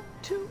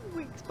 2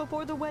 weeks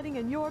before the wedding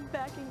and you're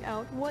backing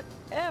out.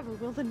 Whatever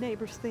will the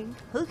neighbors think?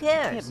 Who I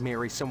cares? can't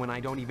marry someone I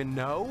don't even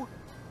know.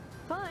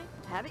 Fine,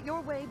 have it your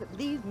way, but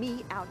leave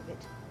me out of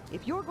it.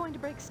 If you're going to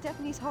break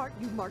Stephanie's heart,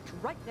 you march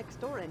right next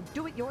door and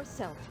do it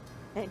yourself.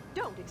 And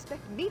don't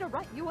expect me to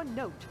write you a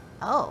note.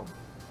 Oh.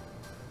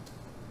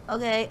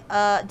 Okay,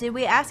 did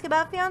we ask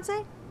about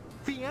fiance?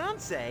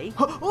 Fiance?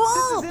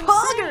 Whoa, This is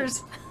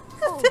poggers!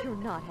 Oh, you're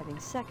not having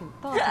second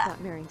thoughts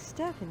about marrying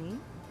Stephanie.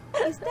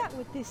 Is that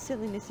what this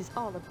silliness is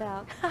all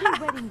about?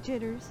 Pre-wedding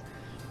jitters?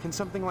 Can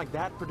something like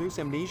that produce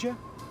amnesia?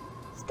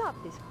 Stop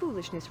this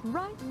foolishness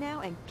right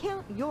now and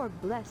count your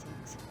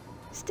blessings.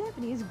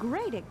 Stephanie is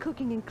great at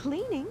cooking and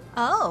cleaning.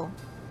 Oh.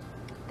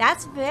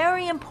 That's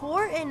very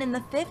important in the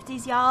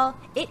 50s, y'all.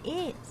 It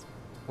is.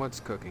 What's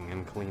cooking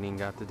and cleaning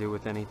got to do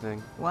with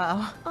anything?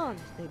 Wow.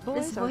 Honestly, This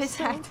boys are voice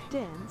so acting.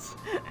 dense.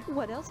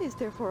 What else is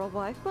there for a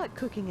wife but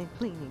cooking and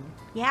cleaning?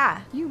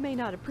 Yeah. You may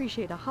not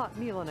appreciate a hot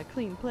meal on a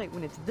clean plate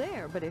when it's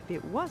there, but if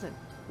it wasn't,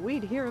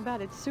 we'd hear about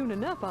it soon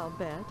enough, I'll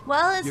bet.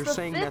 Well, it's You're the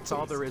saying 50s. that's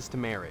all there is to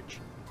marriage?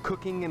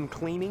 Cooking and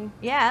cleaning?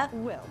 Yeah.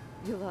 Well,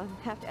 you'll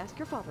have to ask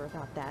your father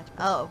about that.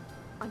 But Oh.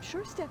 I'm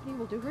sure Stephanie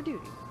will do her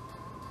duty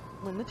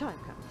when the time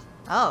comes.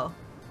 Oh.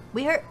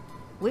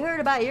 We heard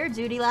about your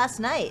duty last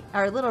night.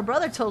 Our little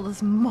brother told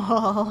us,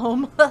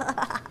 Mom.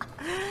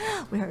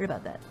 We heard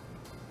about that.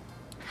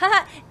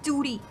 Haha,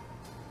 duty.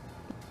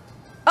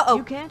 Uh-oh.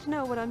 You can't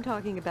know what I'm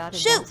talking about,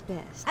 and Shoot! that's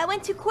best. I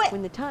went too quick.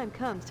 When the time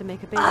comes to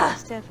make a baby with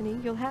Stephanie,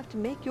 you'll have to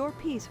make your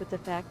peace with the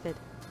fact that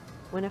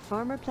when a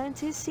farmer plants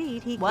his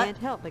seed, he What? can't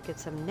help but get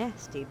some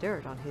nasty dirt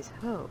on his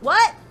hoe.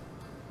 What?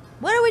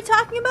 What are we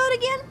talking about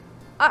again?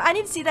 I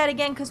need to see that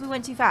again because we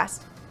went too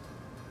fast.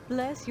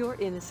 Bless your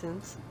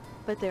innocence.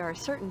 But there are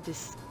certain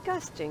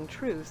disgusting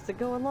truths that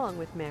go along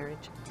with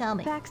marriage. Tell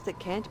me. Facts that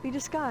can't be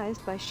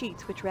disguised by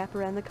sheets which wrap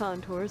around the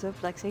contours of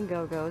flexing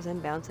go-go's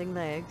and bouncing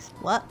legs.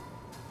 What?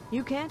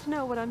 You can't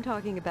know what I'm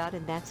talking about,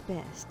 and that's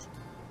best.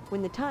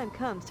 When the time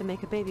comes to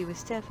make a baby with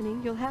Stephanie,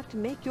 you'll have to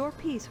make your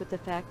peace with the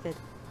fact that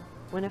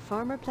when a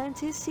farmer plants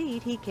his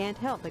seed, he can't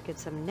help but get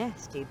some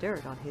nasty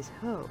dirt on his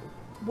hoe.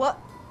 What?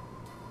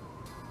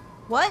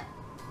 What?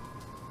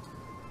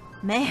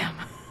 Ma'am.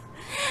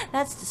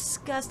 That's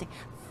disgusting.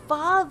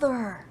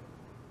 Father.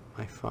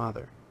 My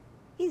father.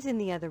 He's in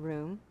the other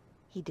room.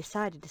 He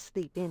decided to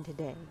sleep in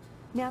today.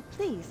 Now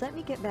please, let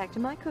me get back to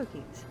my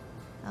cookies.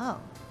 Oh.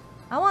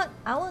 I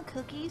want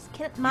cookies.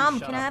 Mom,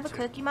 shut can I up, have a too.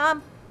 cookie,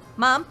 Mom?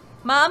 Mom?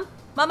 Mama?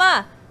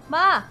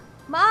 Mom,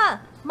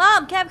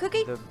 can I have a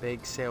cookie? The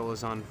bake sale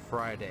is on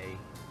Friday,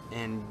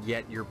 and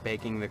yet you're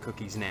baking the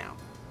cookies now.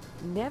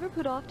 Never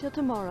put off till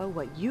tomorrow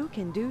what you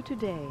can do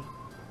today.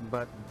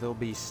 But they'll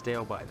be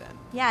stale by then.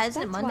 Yeah, isn't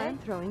it That's why Monday? I'm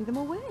throwing them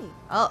away.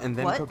 Oh, And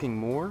then what? cooking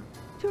more?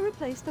 To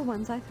replace the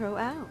ones I throw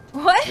out.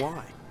 What?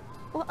 Why?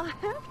 Well, I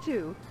have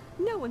to.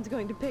 No one's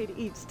going to pay to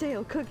eat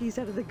stale cookies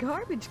out of the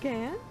garbage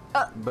can.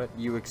 But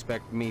you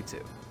expect me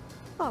to.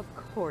 Of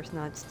course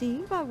not,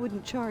 Steve. I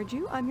wouldn't charge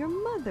you. I'm your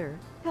mother.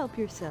 Help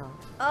yourself.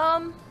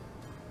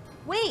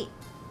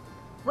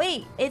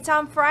 Wait, it's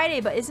on Friday,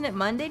 but isn't it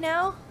Monday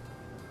now?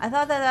 I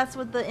thought that's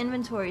what the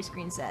inventory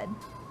screen said.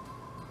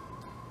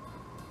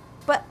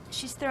 But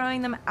she's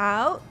throwing them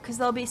out because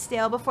they'll be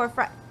stale before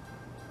Friday.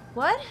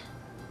 What?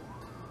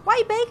 Why are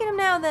you baking them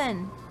now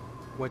then?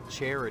 What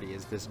charity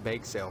is this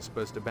bake sale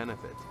supposed to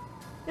benefit?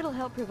 It'll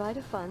help provide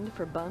a fund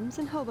for bums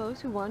and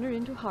hobos who wander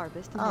into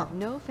harvest and Oh. have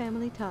no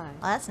family ties.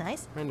 Oh, that's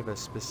nice. Kind of a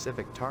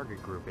specific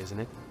target group, isn't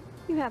it?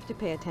 You have to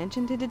pay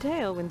attention to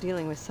detail when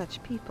dealing with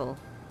such people.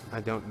 I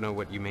don't know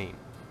what you mean.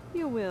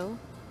 You will.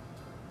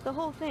 The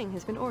whole thing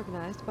has been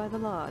organized by the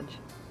lodge.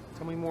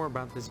 Tell me more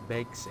about this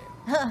bake sale.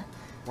 Huh.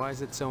 Why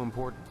is it so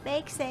important?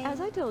 Bake sale.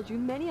 As I told you,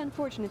 many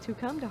unfortunates who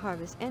come to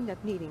harvest end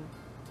up needing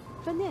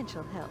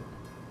financial help.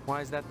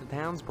 Why is that the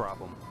town's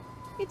problem?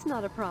 It's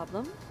not a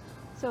problem,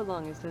 so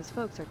long as those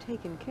folks are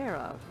taken care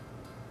of.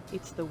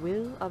 It's the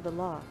will of the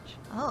lodge.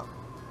 Oh.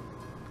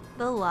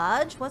 The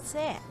lodge? What's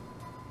that?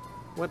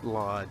 What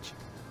lodge?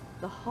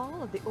 The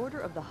Hall of the Order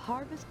of the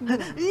Harvest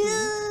Moon.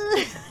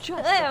 Ew,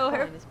 Just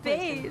her the finest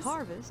place in face.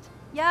 Harvest,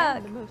 Yuck.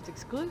 and the most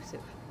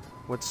exclusive.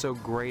 What's so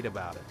great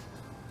about it?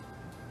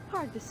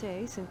 Hard to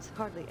say since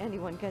hardly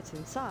anyone gets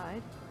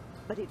inside,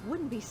 but it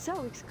wouldn't be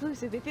so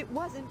exclusive if it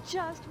wasn't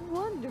just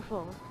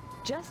wonderful.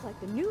 Just like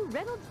the new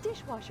Reynolds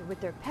dishwasher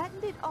with their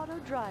patented auto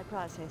dry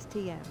process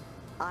TM.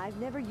 I've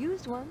never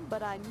used one,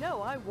 but I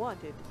know I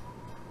want it.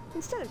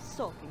 Instead of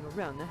sulking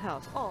around the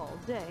house all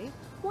day,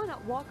 why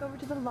not walk over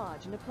to the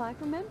lodge and apply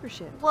for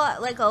membership?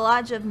 What, like a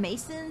lodge of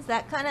masons?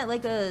 That kind of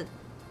like a...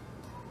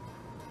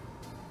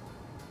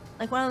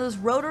 like one of those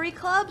Rotary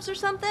clubs or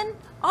something?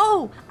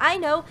 Oh, I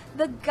know.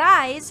 The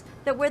guys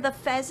that wear the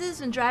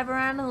fezzes and drive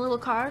around in the little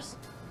cars.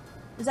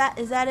 Is that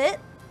it?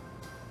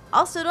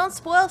 Also, don't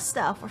spoil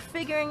stuff. We're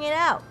figuring it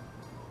out.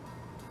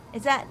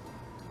 Is that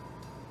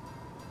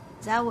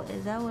what it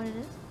is?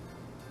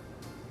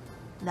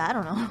 I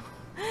don't know.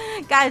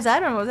 Guys, I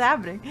don't know what's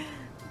happening.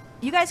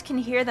 You guys can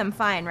hear them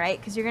fine, right?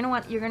 Because you're gonna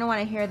want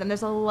to hear them.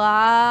 There's a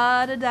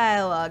lot of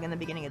dialogue in the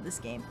beginning of this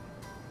game.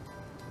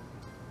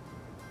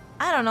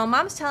 I don't know.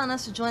 Mom's telling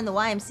us to join the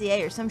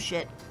YMCA or some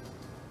shit.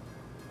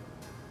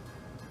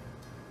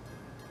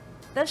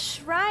 The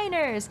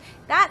Shriners.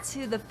 That's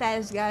who the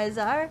Fez guys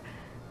are.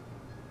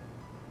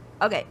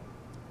 Okay.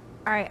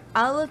 Alright,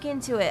 I'll look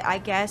into it, I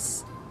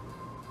guess.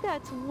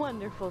 That's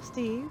wonderful,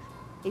 Steve.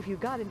 If you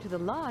got into the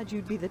lodge,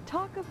 you'd be the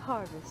talk of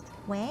Harvest.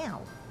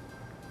 Wow.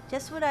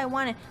 Just what I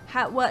wanted.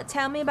 What?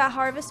 Tell me about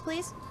Harvest,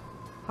 please.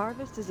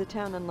 Harvest is a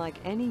town unlike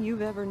any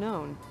you've ever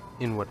known.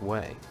 In what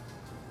way?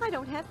 I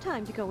don't have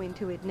time to go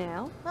into it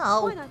now.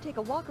 Oh. Why not take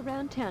a walk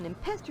around town and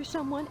pester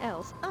someone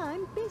else?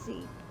 I'm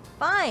busy.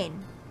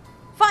 Fine.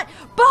 Fine.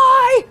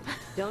 Bye!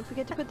 Don't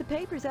forget to put the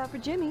papers out for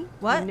Jimmy.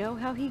 What? You know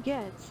how he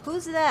gets.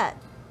 Who's that?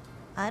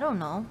 I don't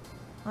know.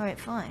 Alright,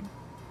 fine.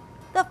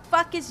 The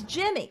fuck is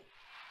Jimmy?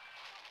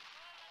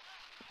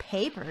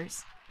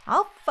 Papers?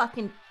 I'll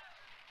fucking...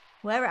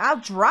 Whoever... I'll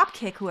drop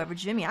kick whoever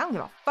Jimmy. I don't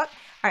give a fuck.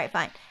 Alright,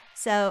 fine.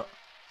 So...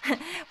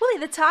 we'll be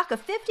the talk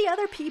of 50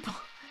 other people.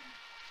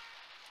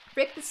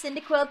 Rick the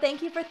Cyndaquil,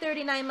 thank you for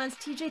 39 months.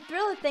 TJ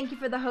Thriller, thank you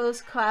for the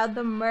host. Cloud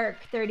the Merc,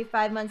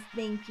 35 months.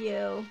 Thank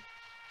you.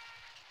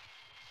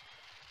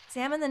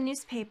 Examine the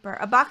newspaper.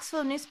 A box full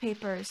of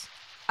newspapers.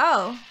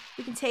 Oh,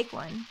 we can take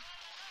one.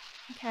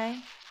 Okay.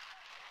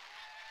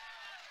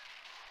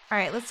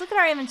 Alright, let's look at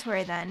our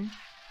inventory then.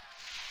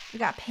 We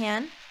got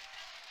pen.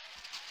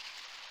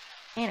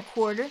 And a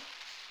quarter.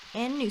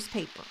 And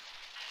newspaper.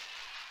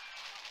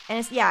 And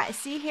it's, yeah,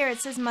 see here it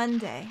says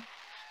Monday.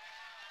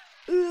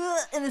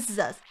 And this is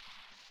us.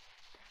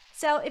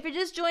 So if you're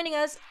just joining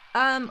us,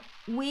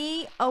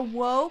 we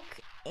awoke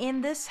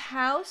in this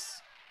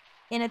house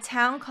in a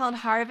town called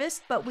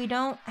Harvest, but we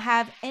don't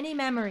have any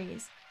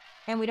memories.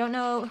 And we don't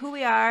know who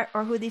we are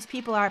or who these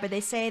people are, but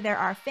they say they're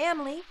our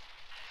family.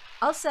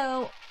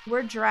 Also,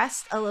 we're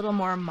dressed a little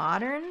more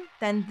modern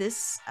than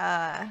this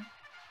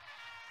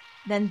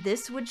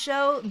would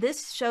show.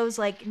 This shows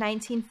like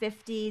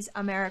 1950s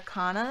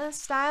Americana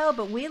style,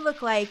 but we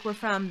look like we're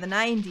from the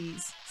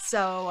 90s.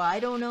 So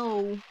I don't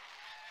know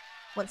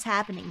what's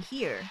happening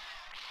here.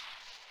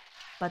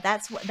 But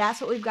that's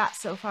what we've got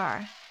so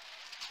far.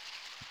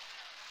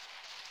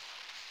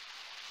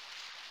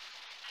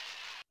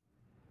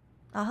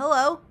 Oh,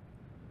 hello.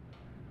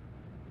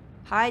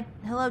 Hi,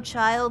 hello,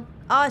 child.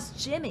 Oh, it's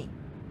Jimmy.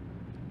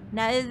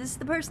 Now, is this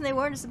the person they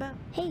warned us about?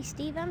 Hey,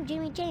 Steve, I'm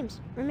Jimmy James.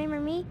 Remember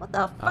me? What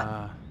the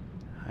fuck?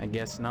 I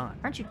guess not.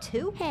 Aren't you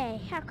two? Hey,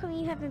 how come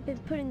you haven't been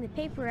putting the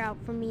paper out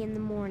for me in the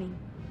morning?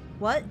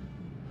 What?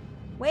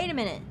 Wait a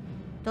minute.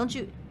 Don't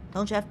you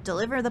have to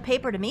deliver the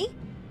paper to me?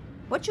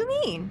 What you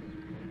mean?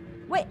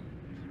 Wait.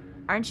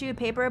 Aren't you a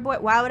paper boy?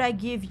 Why would I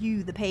give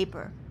you the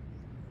paper?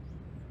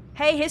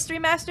 Hey, History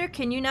Master,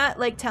 can you not,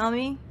 like, tell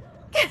me?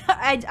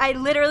 I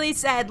literally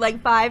said,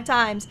 like, 5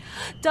 times,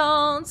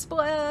 don't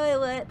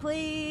spoil it,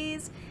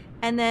 please.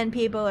 And then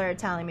people are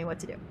telling me what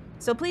to do.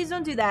 So please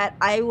don't do that.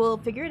 I will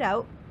figure it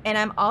out. And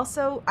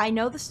I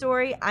know the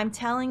story. I'm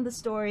telling the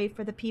story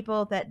for the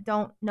people that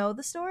don't know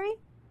the story.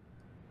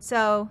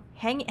 So,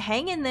 hang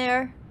in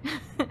there.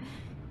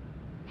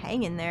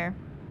 Hang in there.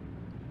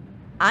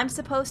 I'm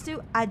supposed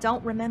to. I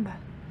don't remember.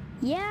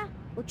 Yeah?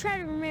 Well, try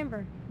to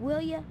remember, will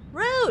ya?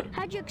 Rude!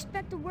 How'd you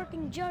expect a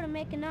working Joe to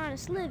make an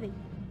honest living?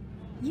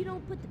 You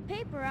don't put the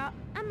paper out,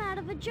 I'm out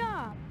of a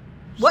job.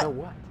 What? So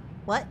what?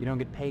 What? You don't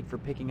get paid for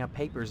picking up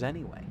papers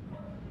anyway.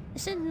 The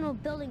Sentinel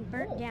building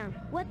burnt down.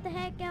 What the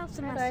heck else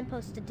am I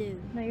supposed to do?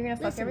 No, you're gonna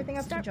fuck Listen, everything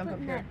up start and jump up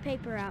putting here. that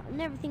paper out,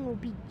 and everything will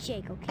be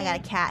Jake, okay? I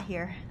got a cat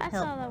here. That's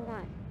Help. all I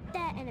want.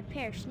 That and a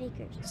pair of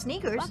sneakers.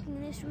 Sneakers?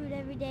 Walking this route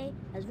every day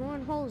has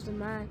worn holes in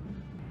mine.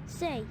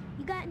 Say,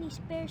 you got any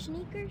spare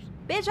sneakers?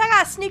 Bitch, I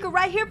got a sneaker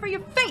right here for your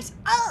face.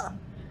 Ugh!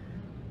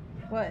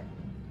 What?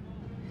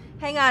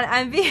 Hang on,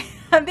 I'm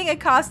being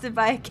accosted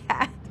by a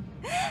cat.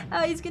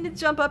 Oh, he's gonna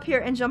jump up here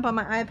and jump on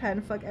my iPad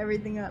and fuck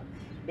everything up.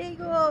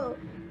 Bagel!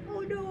 Oh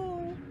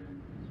no!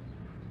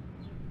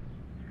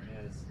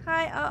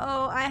 Hi,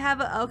 uh-oh, I have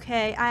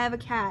a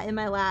cat in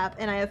my lap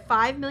and I have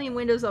 5 million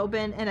windows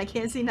open and I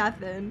can't see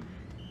nothing.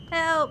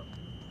 Help!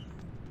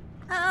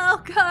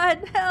 Oh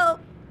god, help!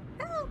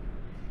 Help!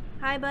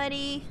 Hi,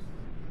 buddy.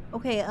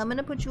 Okay, I'm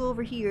gonna put you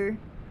over here.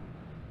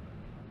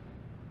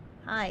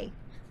 Hi.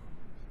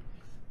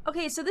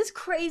 Okay, so this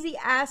crazy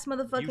ass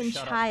motherfucking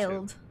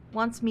child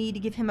wants me to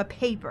give him a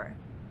paper.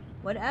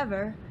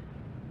 Whatever.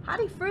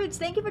 Hottie Fruits,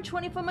 thank you for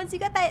 24 months. You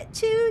got that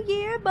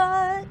 2-year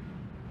butt.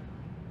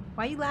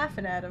 Why are you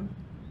laughing at him?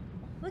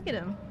 Look at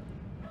him.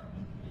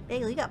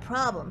 Bagel, you got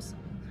problems.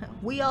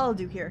 We all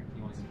do here.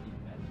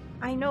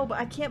 I know, but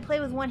I can't play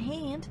with one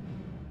hand.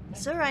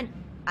 Sir,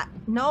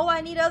 no,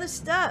 I need other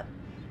stuff.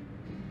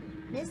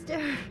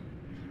 Mister,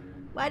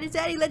 why does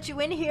Daddy let you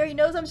in here? He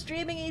knows I'm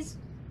streaming.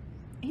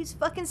 He's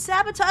fucking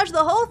sabotaged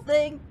the whole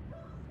thing.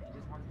 He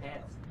just wants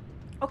pets.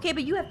 Okay,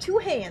 but you have 2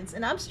 hands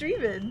and I'm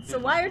streaming. So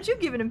why aren't you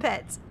giving him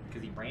pets?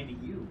 Because he branded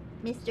you.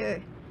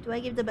 Mister, do I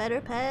give the better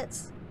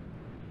pets?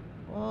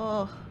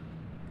 Oh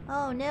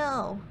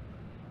no.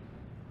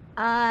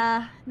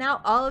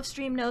 Now all of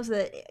stream knows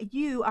that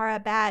you are a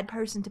bad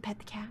person to pet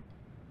the cat.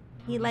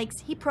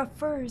 He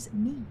prefers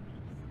me.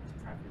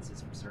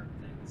 Preferences for certain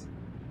things.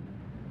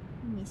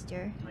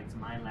 Mister. He likes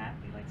my lap,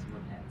 he likes your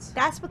pets.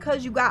 That's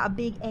because you got a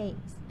big ass.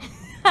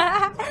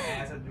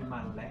 Ass would be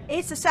my leg.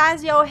 It's the size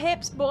of your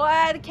hips,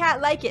 boy. The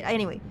cat like it.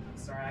 Anyway.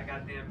 Sorry, I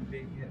got damn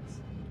big hips.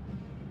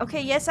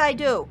 Okay, yes I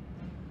do.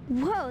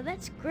 Whoa,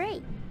 that's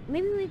great.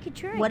 Maybe we could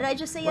try. What did I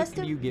just say yes What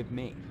to? can you give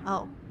me?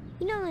 Oh,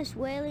 You know Miss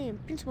Whaley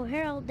and Principal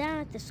Harold down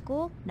at the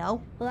school?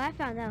 no. Well, I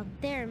found out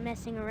they're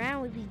messing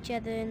around with each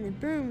other in the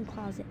broom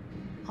closet.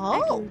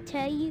 I Oh, can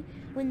tell you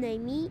when they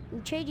meet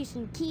and trade you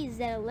some keys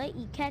that'll let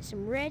you catch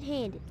them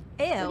red-handed.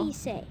 What do you ew.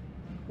 say?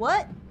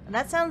 What?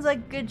 That sounds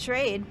like good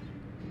trade.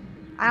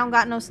 I don't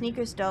got no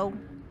sneakers though.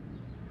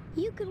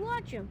 You could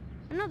watch them.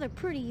 I know they're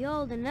pretty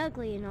old and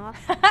ugly and all,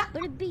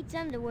 but it beats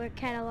underwear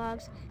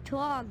catalogs to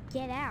all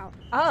get out.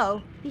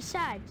 Oh,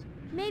 Besides,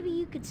 maybe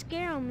you could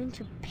scare them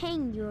into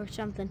paying you or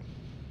something.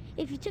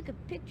 If you took a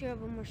picture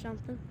of them or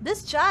something.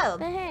 this child.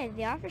 But hey,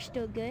 the offer's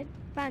still good.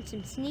 Find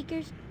some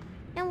sneakers,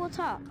 and we'll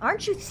talk.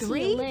 Aren't you See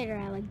 3? you later,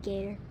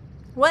 alligator.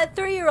 What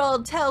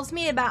 3-year-old tells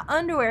me about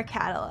underwear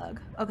catalog?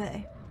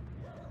 Okay.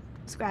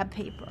 Let's grab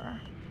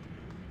paper.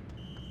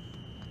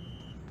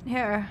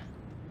 Here.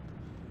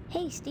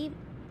 Hey, Steve,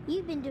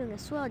 you've been doing a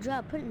swell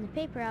job putting the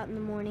paper out in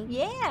the morning.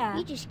 Yeah.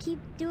 You just keep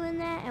doing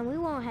that, and we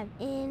won't have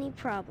any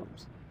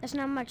problems. That's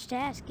not much to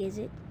ask, is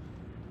it?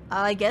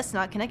 I guess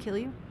not. Can I kill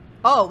you?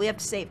 Oh, we have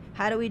to save.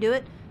 How do we do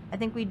it? I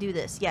think we do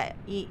this. Yeah.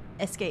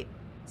 Escape.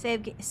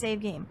 Save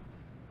game.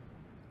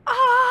 Ah!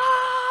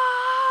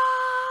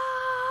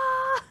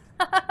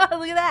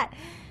 Look at that.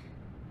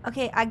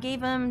 Okay, I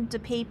gave him the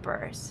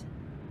papers.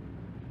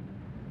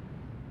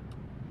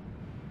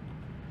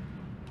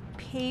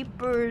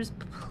 Papers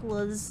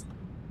plus.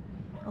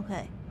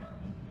 Okay.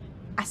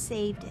 I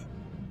saved it.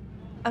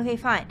 Okay,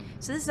 fine.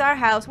 So this is our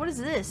house. What is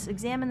this?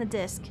 Examine the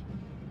disc.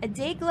 A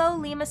Dayglow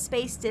Lima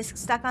space disc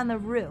stuck on the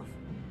roof.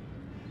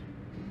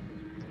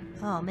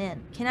 Oh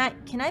man, can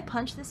I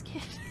punch this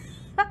kid?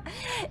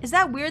 Is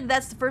that weird?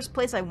 That's the first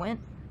place I went.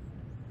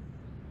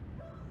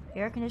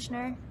 Air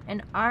conditioner,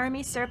 an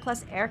army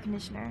surplus air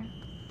conditioner.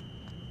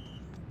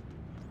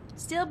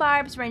 Steel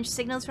barbs range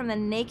signals from the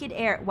naked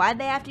air. Why'd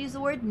they have to use the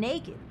word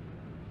naked?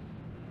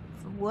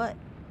 For what?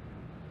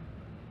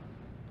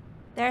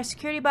 There are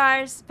security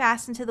bars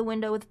fastened to the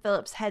window with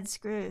Phillips head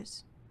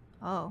screws.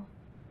 Oh.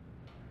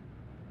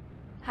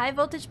 High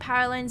voltage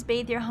power lines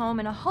bathe your home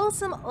in a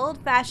wholesome,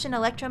 old-fashioned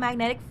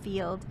electromagnetic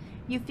field.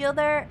 You feel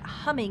their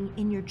humming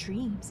in your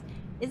dreams.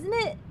 Isn't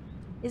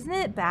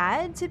it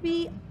bad to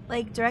be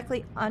like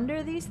directly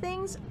under these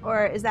things,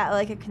 or is that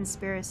like a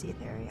conspiracy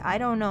theory? I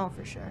don't know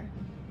for sure.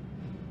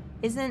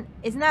 Isn't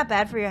that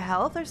bad for your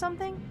health or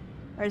something?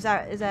 Or is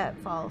that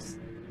false?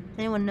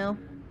 Anyone know?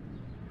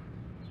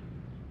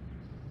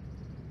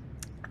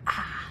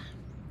 Ah,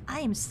 I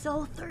am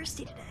so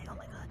thirsty today. Oh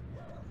my god.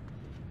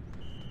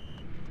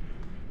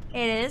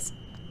 It is.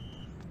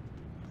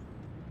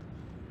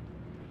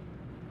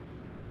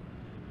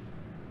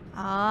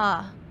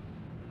 Ah.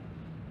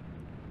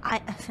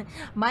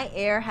 My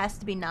air has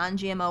to be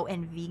non-GMO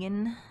and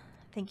vegan.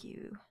 Thank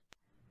you.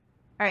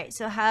 All right,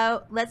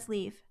 so let's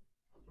leave.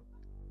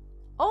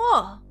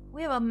 Oh,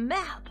 we have a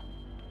map.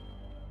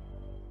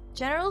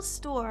 General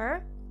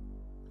store,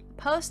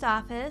 post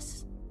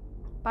office,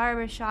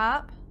 barber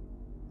shop,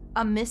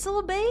 a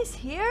missile base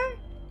here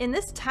in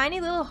this tiny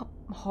little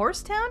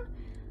horse town?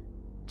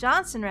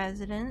 Johnson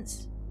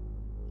residence,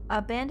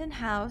 abandoned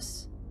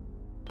house,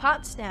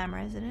 Potsdam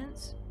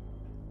residence,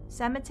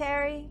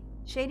 cemetery,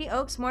 Shady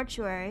Oaks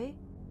mortuary,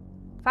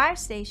 fire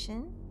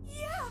station,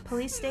 Yeah.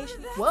 police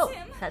station. That's Whoa,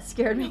 him. that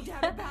scared No me.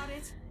 doubt about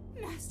it.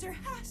 Master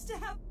has to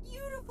have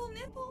beautiful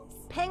nipples.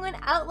 Penguin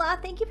Outlaw,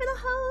 thank you for the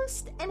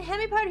host. And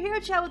Hemipart Hero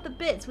Chat with the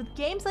bits. With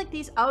games like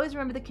these, always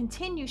remember the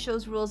continue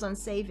shows rules on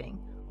saving.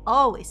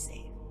 Always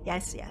save.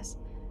 Yes, yes.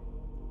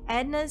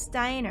 Edna's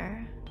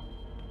Diner,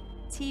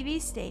 TV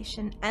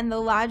station, and the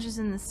lodges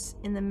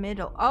in the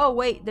middle. Oh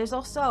wait, there's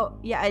also,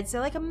 yeah, it's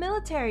like a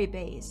military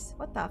base.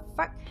 What the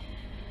fuck?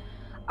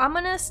 I'm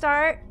gonna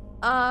start.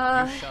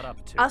 You shut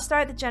up too. I'll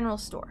start at the general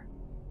store.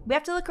 We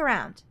have to look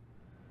around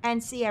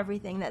and see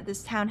everything that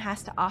this town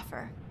has to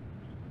offer.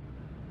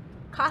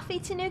 Coffee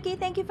Tanuki,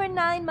 thank you for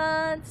 9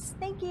 months.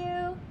 Thank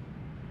you.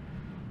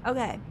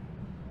 Okay.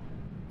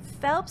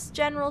 Phelps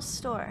General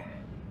Store.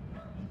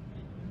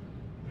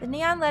 The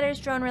neon letters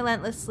drone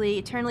relentlessly,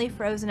 eternally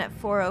frozen at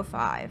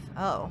 4:05.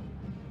 Oh.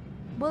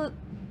 Well,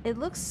 it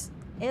looks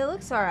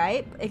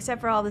alright, except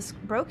for all this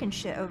broken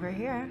shit over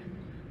here.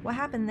 What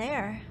happened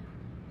there?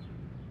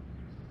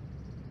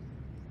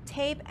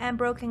 Tape and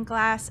broken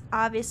glass,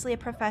 obviously a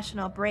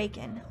professional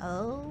break-in.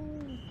 Oh,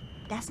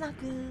 that's not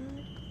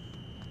good.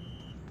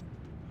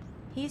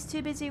 He's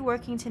too busy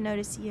working to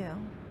notice you.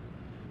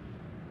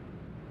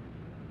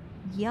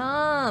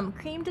 Yum!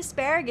 Creamed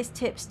asparagus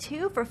tips,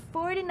 2 for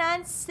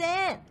 49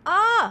 cents.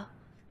 Ah!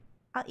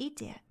 I'll eat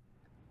that.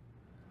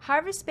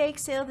 Harvest Bake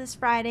Sale this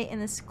Friday in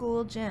the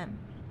school gym.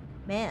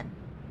 Man.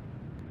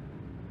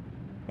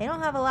 They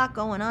don't have a lot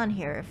going on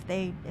here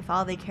if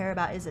all they care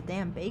about is a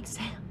damn bake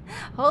sale.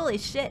 Holy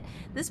shit.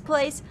 This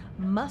place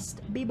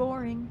must be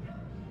boring.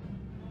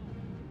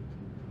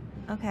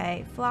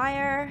 Okay,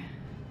 flyer.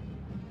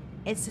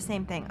 It's the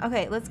same thing.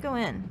 Okay, let's go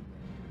in.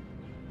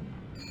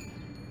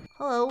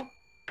 Hello.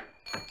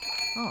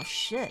 Oh,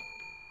 shit.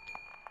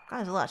 God,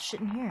 there's a lot of shit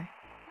in here.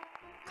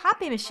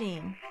 Copy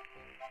machine.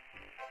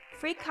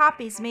 Free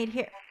copies made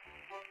here.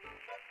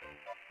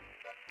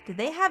 Did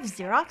they have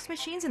Xerox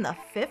machines in the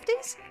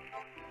 50s?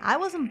 I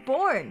wasn't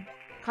born,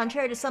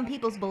 contrary to some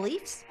people's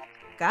beliefs.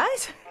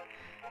 Guys?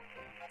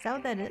 Is that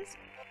what that is?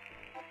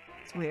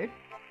 It's weird.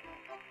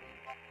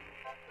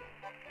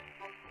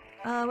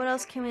 What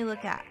else can we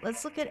look at?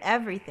 Let's look at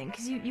everything,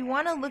 because you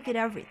want to look at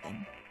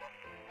everything.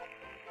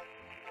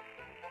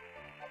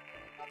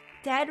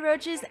 Dead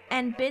roaches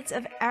and bits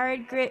of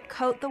arid grit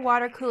coat the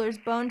water coolers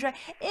bone dry.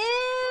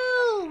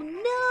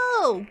 Ew!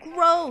 No!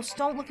 Gross!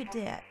 Don't look at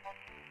that.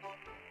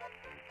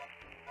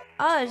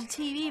 Oh, there's a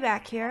TV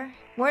back here.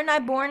 Weren't I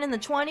born in the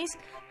 20s?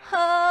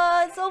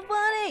 Oh, it's so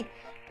funny!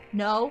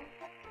 No.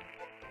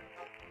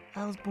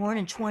 I was born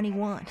in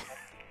 21.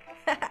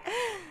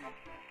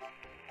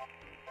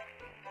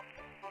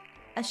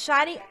 A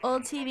shoddy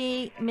old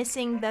TV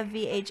missing the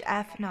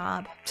VHF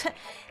knob. Man,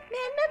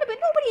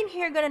 nobody in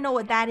here gonna know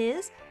what that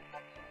is.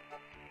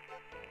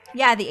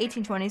 Yeah, the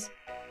 1820s.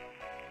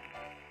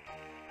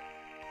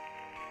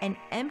 An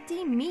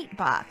empty meat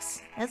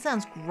box. That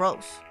sounds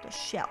gross. The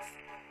shelf.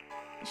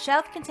 The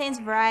shelf contains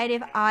a variety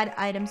of odd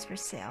items for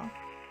sale.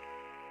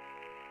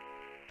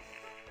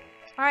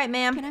 Alright,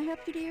 ma'am. Can I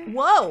help you, dear?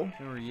 Whoa!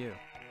 Who are you?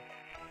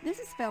 This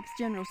is Phelps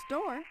General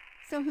Store,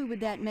 so who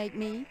would that make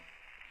me?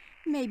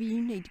 Maybe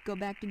you need to go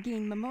back to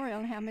Gein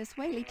Memorial and have Miss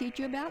Whaley teach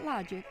you about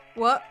logic.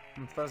 What?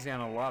 I'm fuzzy on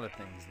a lot of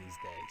things these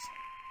days.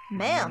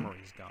 Ma'am. My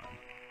memory's gone.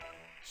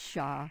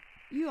 Pshaw,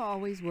 you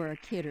always were a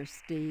kidder,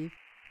 Steve.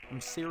 I'm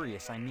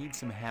serious. I need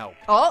some help.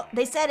 Oh,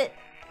 they said it.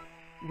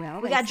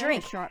 Well, We they got say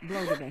drink. a sharp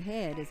blow to the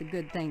head is a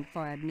good thing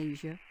for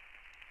amnesia.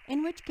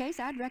 In which case,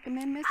 I'd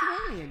recommend Miss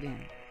Whaley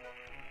again.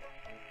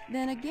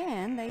 Then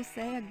again, they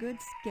say a good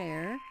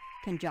scare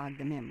can jog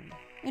the memory.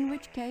 In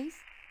which case,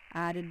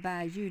 I'd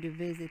advise you to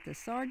visit the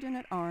Sergeant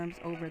at Arms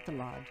over at the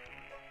lodge.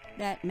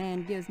 That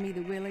man gives me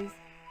the willies.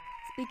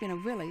 Speaking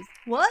of willies,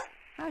 What?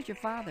 how's your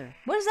father?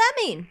 What does that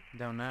mean?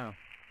 Don't know.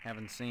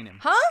 Haven't seen him.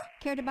 Huh?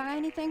 Care to buy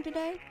anything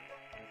today?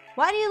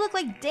 Why do you look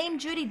like Dame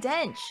Judi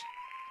Dench?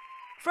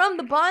 From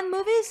the Bond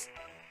movies?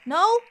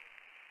 No?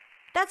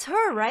 That's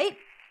her, right?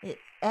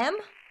 M?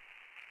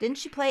 Didn't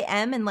she play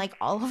M in like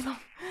all of them?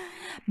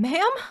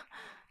 Ma'am?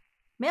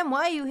 Ma'am,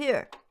 why are you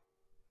here?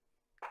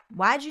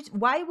 Why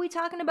are we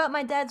talking about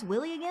my dad's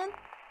Willie again?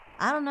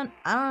 I don't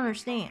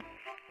understand.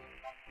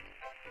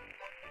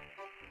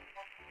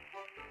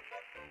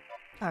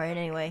 Alright,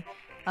 anyway.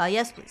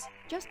 Yes, please.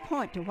 Just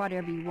point to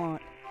whatever you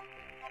want.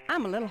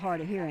 I'm a little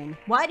hard of hearing.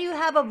 Why do you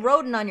have a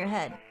rodent on your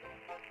head?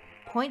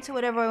 Point to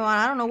whatever I want.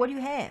 I don't know. What do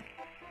you have?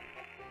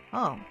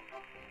 Oh.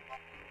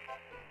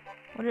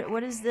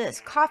 What is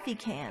this? Coffee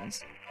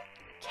cans.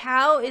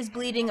 Cow is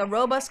bleeding a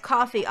robust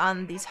coffee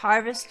on these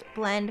Harvest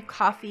Blend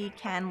coffee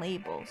can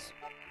labels.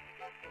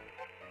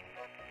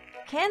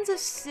 Cans of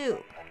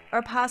soup.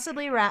 Or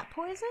possibly rat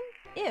poison?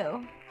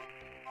 Ew.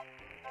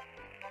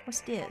 What's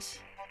this?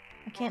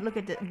 I can't look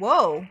at this.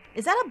 Whoa.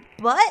 Is that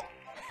a butt?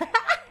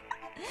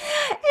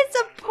 It's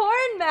a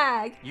porn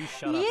mag. You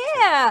shut up.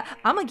 Yeah.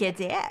 I'm gonna get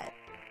that.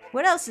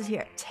 What else is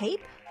here?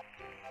 Tape?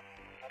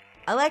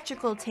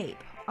 Electrical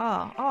tape.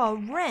 Oh, a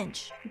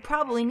wrench. You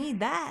probably need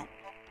that.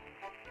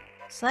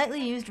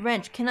 Slightly used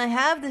wrench. Can I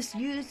have this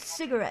used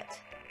cigarette?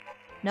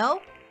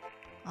 No?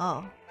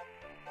 Oh.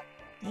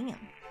 Damn.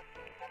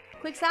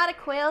 Quixotic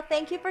Quail,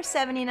 thank you for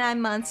 79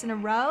 months in a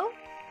row.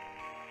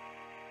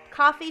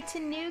 Coffee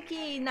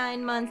Tanuki,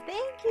 9 months.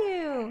 Thank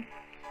you.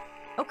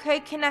 Okay,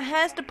 can I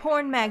has the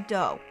porn mag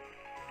dough?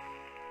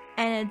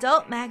 An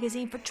adult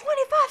magazine for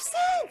 25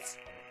 cents.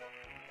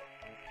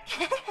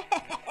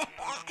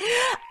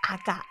 I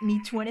got me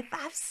 25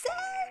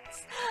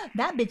 cents.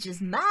 That bitch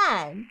is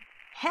mine.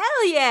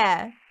 Hell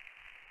yeah.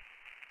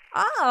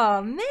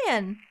 Oh,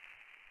 man.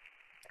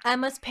 I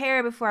must pay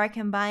her before I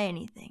can buy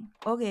anything.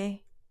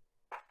 Okay.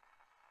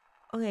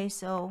 Okay,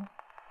 so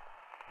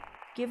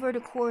give her the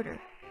quarter.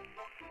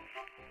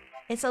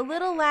 It's a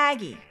little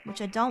laggy,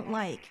 which I don't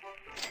like.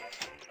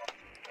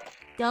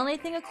 The only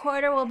thing a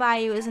quarter will buy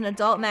you is an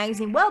adult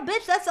magazine. Well,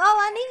 bitch, that's all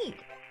I need.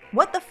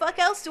 What the fuck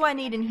else do I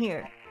need in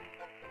here?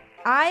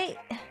 My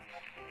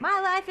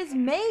life is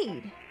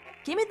made.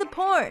 Give me the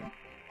porn.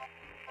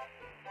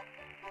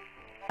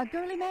 A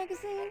girly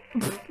magazine?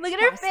 Look at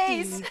her Why,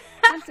 face. Steve,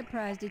 I'm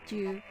surprised at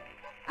you.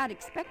 I'd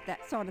expect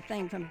that sort of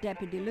thing from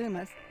Deputy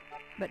Loomis,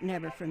 but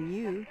never from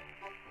you.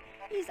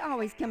 He's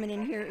always coming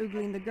in here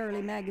oogling the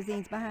girly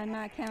magazines behind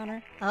my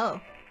counter.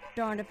 Oh.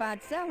 Darned if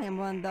I'd sell him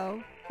one,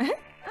 though.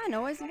 I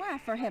know his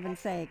wife, for heaven's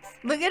sakes.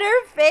 Look at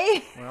her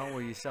face. Well,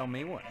 will you sell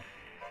me one?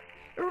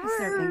 I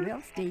certainly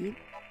will, Steve.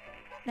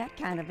 That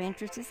kind of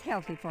interest is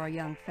healthy for a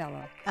young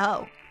fellow.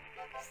 Oh.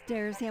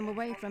 Steers him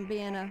away from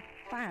being a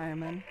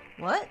fireman.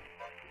 What?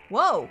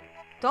 Whoa.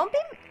 Don't be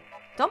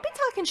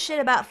talking shit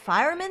about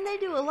firemen. They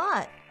do a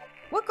lot.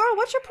 What, girl,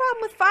 what's your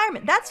problem with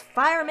firemen? That's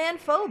fireman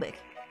phobic.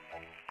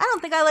 I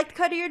don't think I like the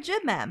cut of your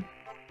jib, ma'am.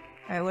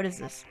 Alright, what is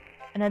this?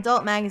 An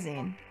adult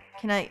magazine.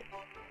 Can I...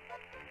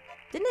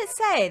 Didn't it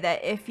say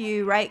that if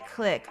you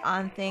right-click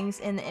on things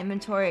in the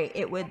inventory,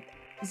 it would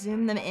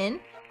zoom them in?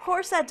 Of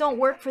course that don't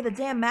work for the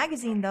damn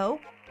magazine, though.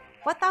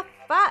 What the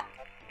fuck?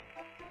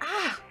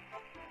 Ah!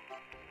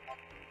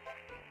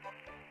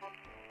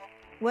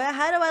 Well,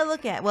 how do I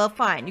look at it? Well,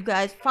 fine, you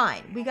guys,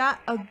 fine. We got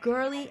a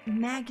girly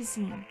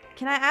magazine.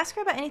 Can I ask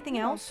her about anything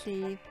Hello, else?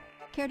 Steve.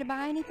 Care to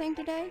buy anything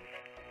today?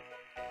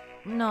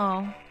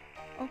 No.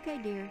 Okay,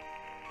 dear.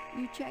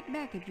 You check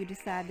back if you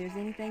decide there's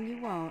anything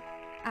you want.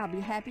 I'll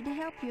be happy to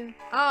help you.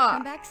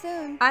 Come Oh, back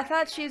soon. I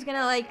thought she was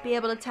gonna, like, be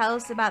able to tell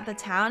us about the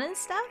town and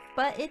stuff,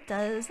 but it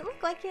doesn't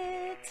look like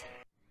it.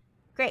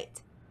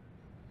 Great.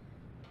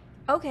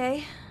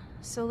 Okay,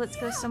 so let's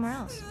go somewhere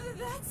else.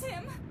 That's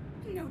him.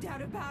 No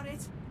doubt about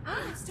it.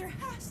 Master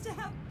has to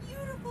have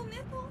beautiful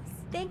nipples.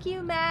 Thank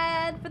you,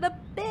 Mad, for the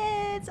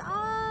bits.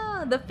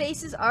 Ah, the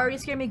faces already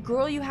scared me.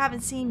 Girl, you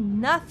haven't seen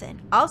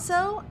nothing.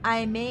 Also,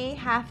 I may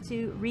have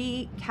to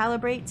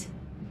recalibrate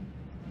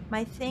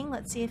my thing.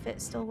 Let's see if it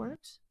still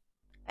works.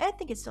 I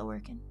think it's still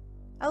working.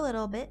 A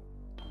little bit.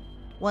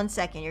 1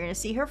 second. You're going to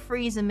see her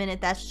freeze a minute.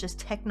 That's just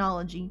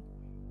technology.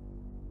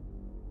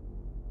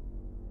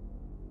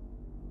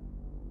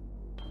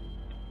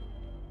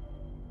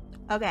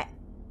 Okay.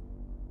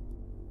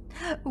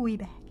 We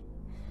back.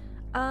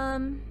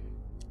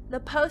 The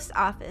post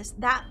office.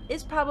 That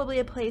is probably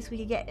a place we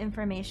could get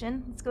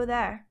information. Let's go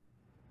there.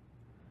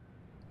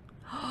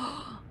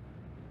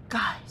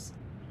 Guys.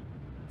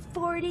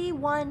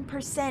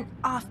 41%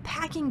 off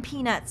packing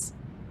peanuts.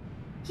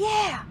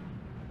 Yeah!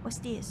 What's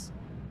this?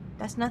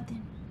 That's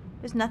nothing.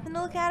 There's nothing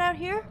to look at out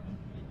here?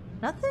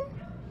 Nothing?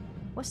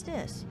 What's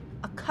this?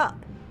 A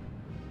cup.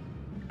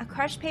 A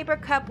crushed paper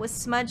cup with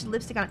smudged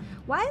lipstick on it.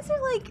 Why is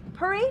there like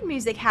parade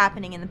music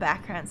happening in the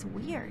background? It's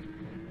weird.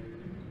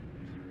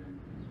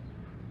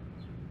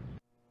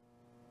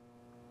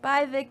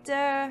 Bye,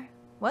 Victor.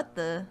 What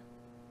the?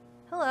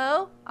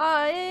 Hello?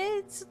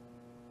 It's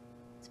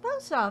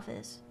post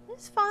office.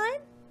 It's fine.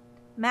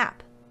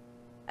 Map.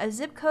 A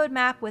zip code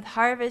map with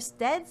Harvest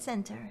Dead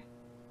Center.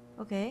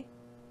 Okay.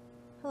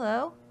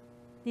 Hello?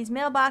 These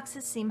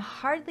mailboxes seem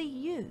hardly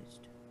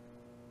used.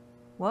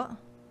 What?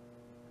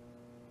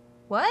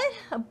 What?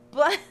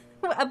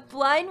 A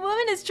blind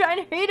woman is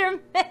trying to read her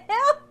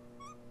mail?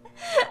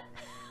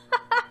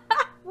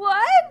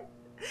 What?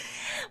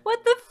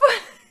 What the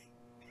fuck?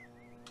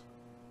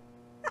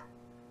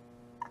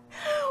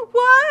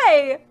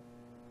 Why?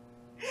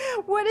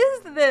 What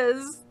is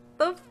this?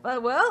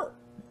 Well,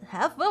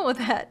 have fun with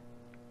that.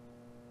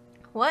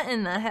 What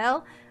in the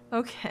hell?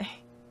 Okay.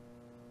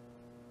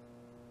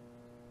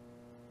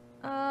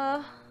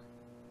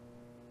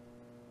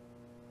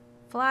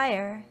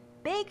 Flyer.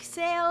 Bake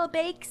sale,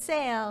 bake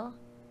sale.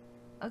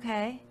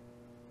 Okay.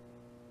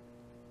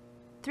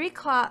 3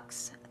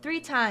 clocks, 3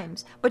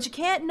 times. But you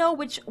can't know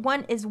which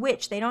one is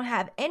which. They don't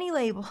have any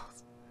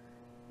labels.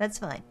 That's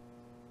fine.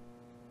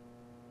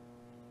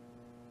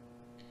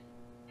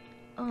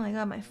 Oh my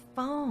god, my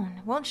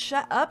phone won't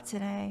shut up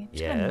today. I'm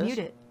just gonna mute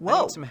it. I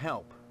Whoa. need some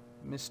help,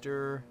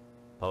 Mr.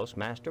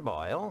 Postmaster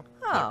Boyle.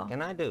 Oh. What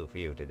can I do for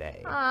you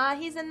today? Ah,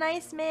 he's a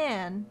nice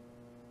man.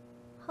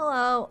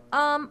 Hello.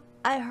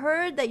 I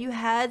heard that you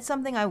had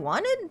something I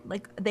wanted.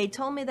 Like, they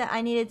told me that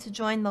I needed to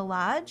join the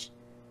lodge.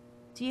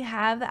 Do you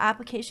have the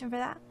application for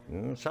that?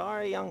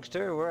 Sorry,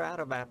 youngster. We're out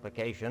of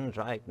applications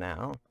right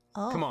now.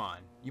 Oh. Come on,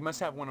 you must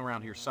have one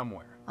around here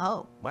somewhere.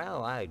 Oh.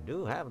 Well, I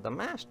do have the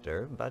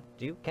master, but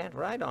you can't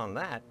write on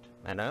that.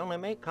 And I only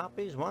make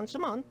copies once a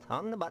month,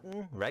 on the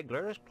button,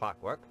 regular as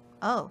clockwork.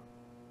 Oh.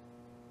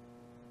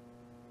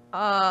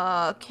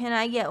 Can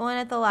I get one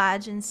at the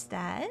lodge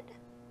instead?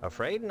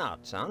 Afraid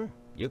not, son.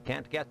 You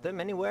can't get them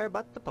anywhere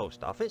but the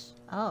post office.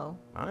 Oh.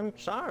 I'm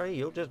sorry,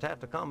 you'll just have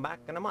to come back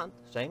in a month,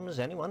 same as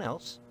anyone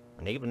else.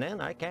 And even then,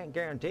 I can't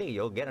guarantee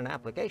you'll get an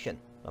application.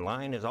 The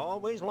line is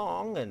always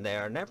long, and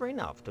there are never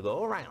enough to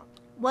go around.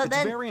 Well, It's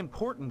then. very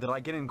important that I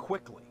get in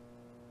quickly.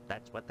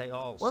 That's what they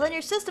all say. Well, then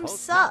your system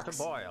Postmaster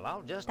sucks. Boyle,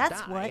 I'll just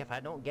That's die what. if I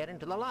don't get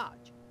into the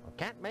lodge. I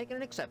can't make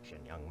an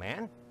exception, young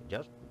man. It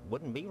just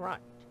wouldn't be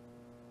right.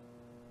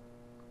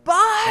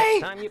 Bye!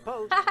 Next time you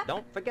post,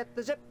 don't forget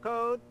the zip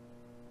code.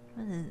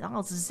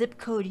 I'll zip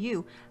code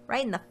you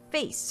right in the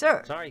face,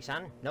 sir. Sorry,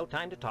 son. No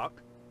time to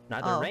talk.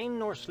 Neither Oh. rain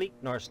nor sleet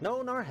nor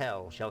snow nor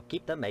hell shall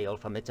keep the mail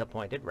from its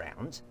appointed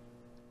rounds.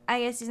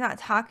 I guess he's not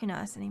talking to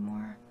us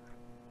anymore.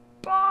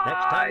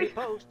 Next time you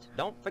post,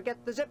 don't forget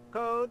the zip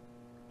code.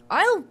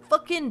 I'll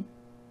fucking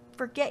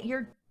forget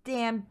your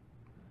damn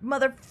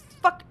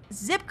motherfuck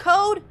zip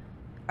code.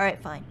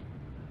 Alright, fine.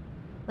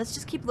 Let's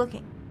just keep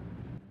looking.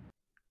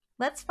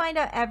 Let's find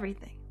out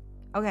everything.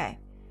 Okay.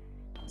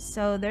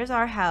 So there's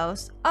our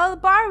house. Oh, the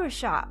barber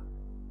shop.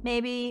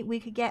 Maybe we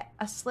could get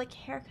a slick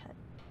haircut.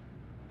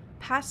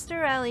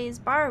 Pastorelli's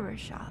barber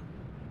shop.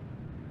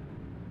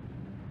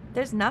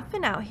 There's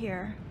nothing out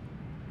here.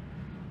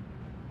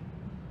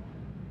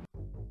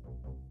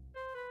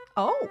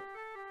 Oh.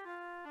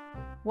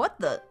 What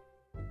the?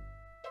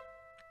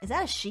 Is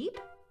that a sheep?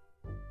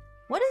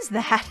 What is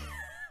that?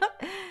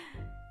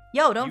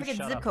 Yo, don't You forget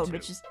the shut zip up, code, too.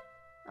 bitches.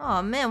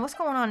 Oh man, what's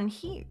going on in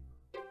here?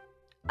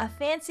 A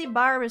fancy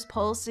barber's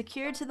pole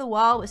secured to the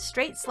wall with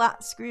straight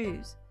slot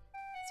screws.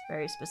 It's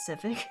very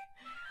specific.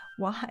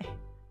 Why?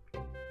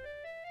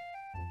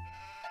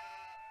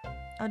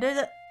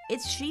 Oh,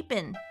 it's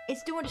sheeping.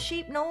 It's doing a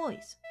sheep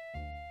noise.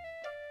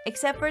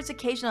 Except for its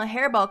occasional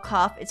hairball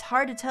cough, it's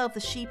hard to tell if the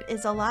sheep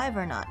is alive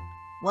or not.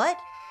 What?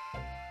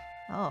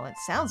 Oh, it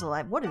sounds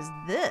alive. What is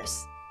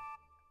this?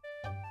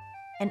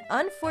 An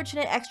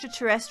unfortunate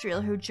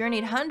extraterrestrial who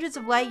journeyed hundreds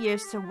of light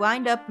years to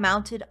wind up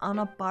mounted on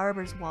a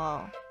barber's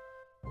wall.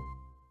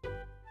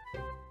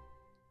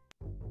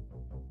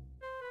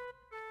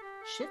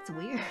 Shit's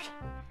weird.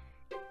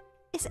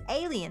 It's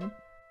alien.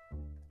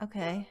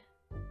 Okay.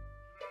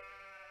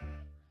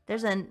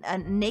 There's a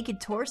naked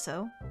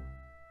torso.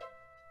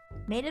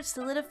 Made of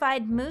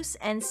solidified mousse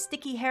and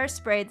sticky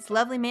hairspray, this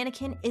lovely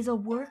mannequin is a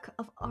work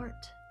of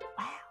art.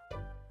 Wow.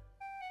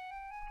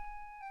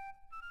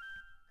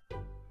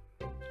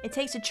 It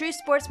takes a true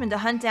sportsman to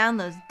hunt down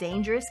those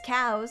dangerous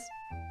cows.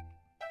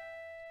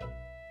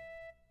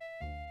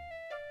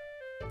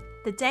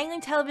 The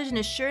dangling television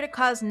is sure to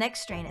cause neck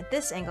strain at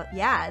this angle.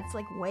 Yeah, it's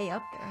like way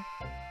up there.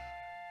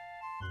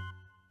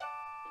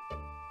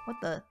 What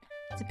the?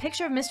 It's a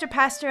picture of Mr.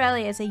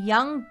 Pastorelli as a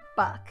young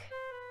buck.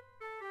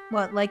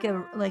 What, like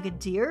a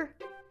deer?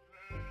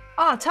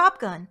 Ah, Top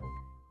Gun.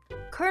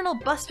 Colonel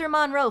Buster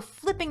Monroe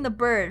flipping the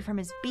bird from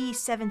his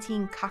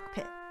B-17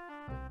 cockpit.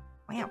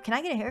 Wow, can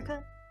I get a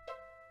haircut?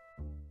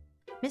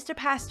 Mr.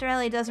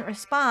 Pastorelli doesn't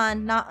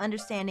respond, not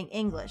understanding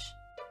English.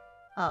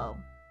 Oh.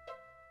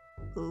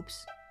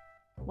 Oops.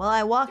 Well,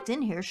 I walked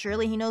in here.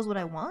 Surely he knows what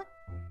I want?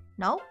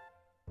 No?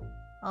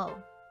 Oh.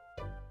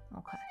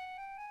 Okay.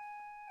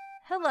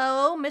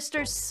 Hello,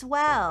 Mr.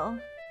 Swell.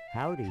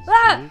 Howdy, Steve.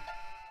 Ah!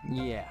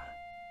 Yeah.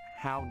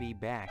 Howdy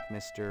back,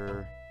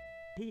 Mr.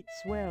 Pete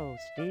Swell,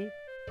 Steve.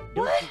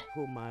 Don't What? you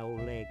pull my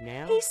old leg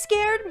now. He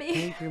scared me.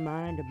 Change your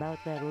mind about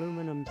that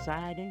aluminum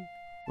siding?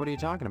 What are you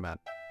talking about?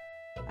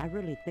 I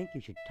really think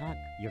you should talk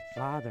your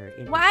father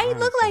into Why you buying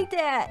look some. like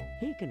that?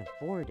 He can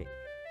afford it.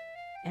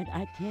 And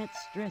I can't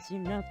stress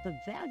enough the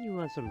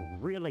value of some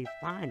really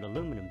fine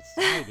aluminum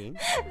siding.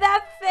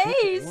 That Keep it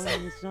face. warm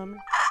in the summer,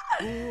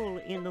 cool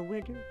in the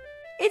winter.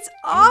 It's And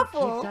it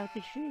awful. keeps out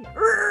the sheep.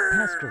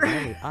 Pastor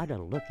Riley ought to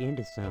look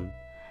into some,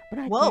 but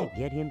I Whoa. can't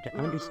get him to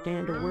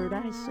understand a word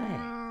I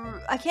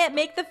say. I can't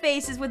make the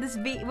faces with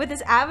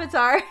his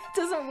avatar. It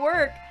doesn't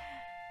work.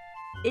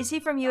 Is he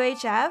from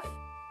UHF?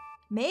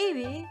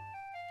 Maybe.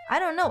 I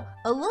don't know.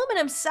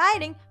 Aluminum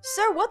siding?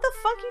 Sir, what the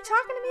fuck are you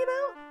talking to me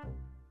about?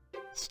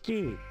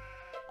 Steve,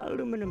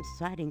 aluminum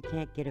siding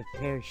can't get a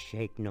fair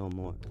shake no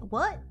more.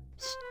 What?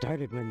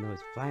 Started when those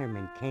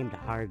firemen came to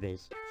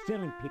harvest,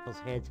 filling people's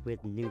heads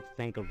with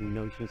newfangled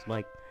notions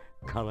like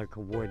color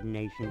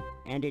coordination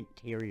and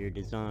interior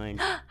design.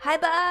 Hi,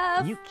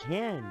 Bob. You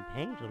can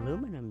paint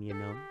aluminum, you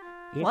know,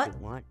 if What? you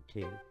want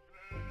to.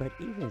 But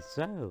even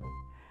so,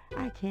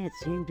 I can't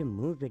seem to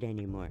move it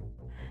anymore.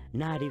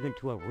 Not even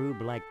to a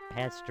rube like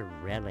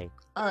Pastorelli.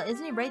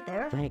 Isn't he right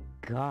there? Thank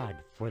God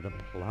for the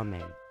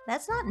plumbing.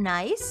 That's not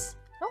nice.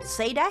 Don't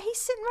say that. He's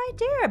sitting right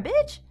there,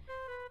 bitch.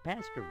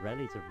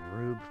 Pastorelli's a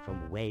rube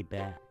from way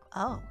back.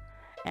 Oh.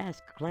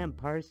 Ask Clem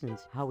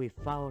Parsons how he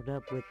followed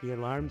up with the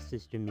alarm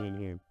system in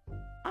here.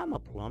 I'm a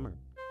plumber.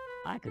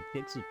 I could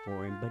fix it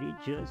for him, but he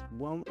just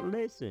won't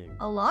listen.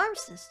 Alarm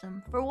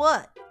system? For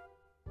what?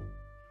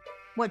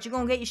 What, you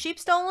gonna get your sheep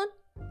stolen?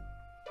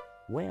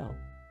 Well,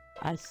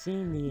 I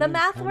seen The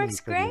math incoming works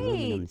for the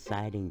aluminum great.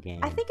 siding game.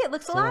 I think it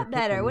looks a So I lot took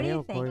better. What do you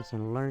nail think? course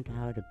and learned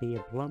how to be a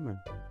plumber.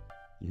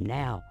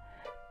 Now,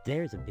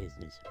 there's a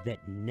business that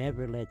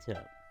never lets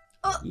up.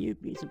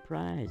 You'd be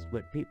surprised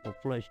what people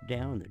flush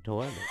down the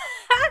toilet.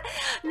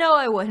 No,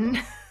 I wouldn't.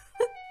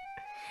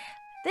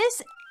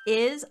 This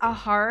is a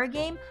horror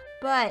game,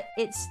 but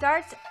it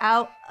starts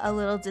out a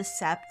little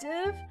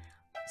deceptive.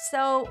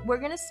 So we're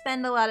going to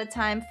spend a lot of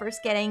time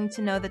first getting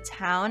to know the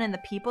town and the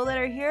people that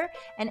are here,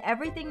 and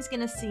everything's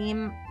going to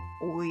seem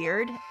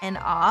weird and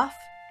off,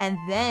 and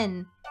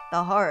then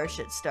the horror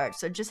shit starts.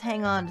 So just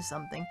hang on to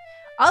something.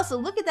 Also,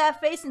 look at that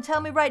face and tell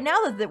me right now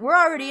that we're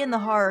already in the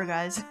horror,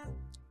 guys.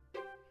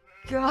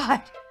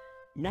 God.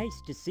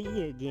 Nice to see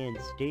you again,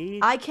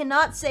 Steve. I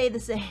cannot say the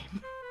same.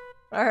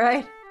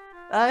 Alright?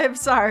 I'm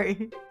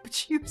sorry,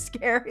 but you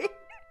scary.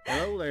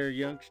 Hello there,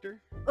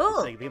 youngster.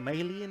 Ooh. Say, them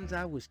aliens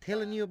I was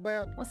telling you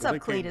about? What's Well,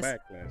 up, they came Cletus? back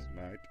last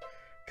night.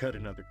 Cut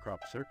another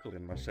crop circle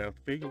in my south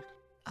field.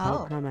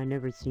 How come I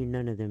never seen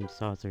none of them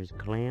saucers,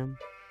 Clem?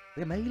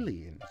 Them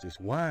aliens is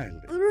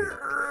wild.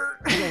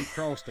 You don't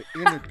cross the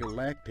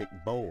intergalactic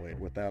void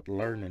without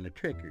learning a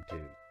trick or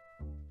two.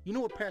 You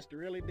know what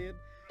Pastorelli did?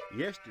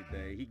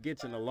 Yesterday, he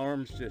gets an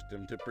alarm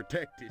system to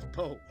protect his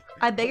pole.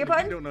 I beg your Only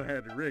pardon? He don't know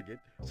how to rig it,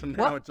 so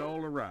now What? it's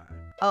all awry.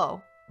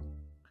 Oh.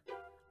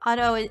 I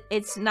know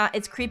it's not,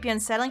 it's creepy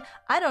unsettling.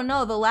 I don't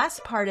know, the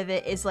last part of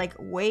it is like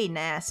way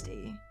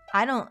nasty.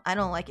 I don't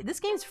like it.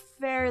 This game's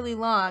fairly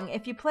long.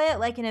 If you play it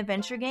like an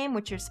adventure game,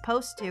 which you're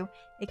supposed to,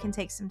 it can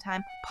take some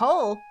time.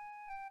 Pole?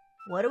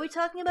 What are we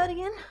talking about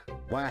again?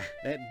 Why,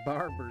 that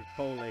barber's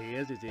pole of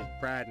his is his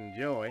pride and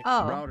joy.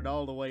 Oh. Brought it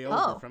all the way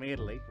over from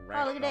Italy.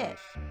 Oh, look at that.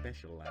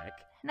 Special like.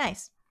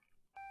 Nice.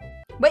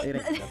 Wait. It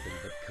ain't nothing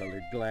but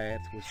colored glass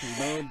with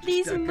some bugs.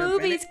 These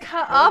movies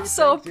cut off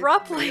so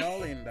abruptly.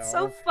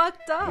 So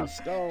fucked up.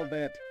 Installed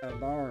that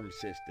alarm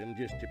system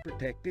just to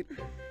protect it.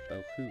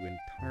 Though who in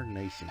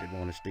tarnation would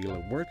want to steal a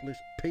worthless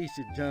piece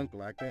of junk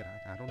like that?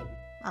 I don't know.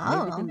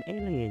 Maybe some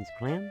aliens,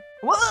 Clem.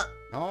 What?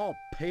 Oh,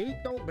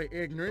 Pete, don't be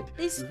ignorant.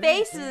 These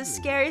space is the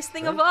scariest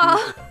thing of all.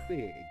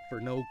 Big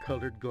for no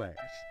colored glass.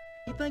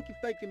 You think if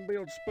they can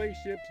build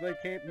spaceships, they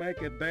can't make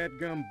a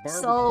dadgum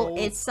barber So pole?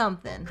 it's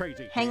something.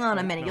 Crazy. Hang on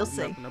a minute, you'll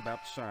see. Nothing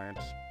about science.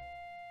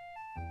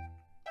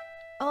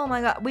 Oh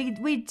my god,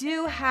 we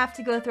do have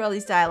to go through all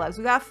these dialogues.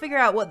 We gotta figure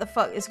out what the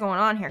fuck is going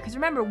on here. Because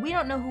remember, we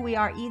don't know who we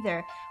are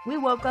either. We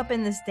woke up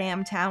in this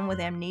damn town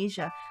with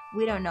amnesia.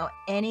 We don't know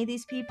any of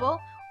these people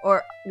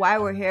or why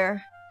we're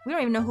here. We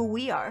don't even know who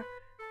we are.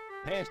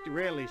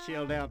 Pastorelli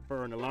shelled out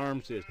for an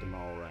alarm system,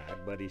 all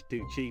right, but he's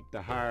too cheap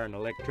to hire an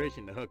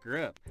electrician to hook her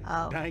up.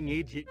 Oh. Dang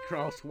idiot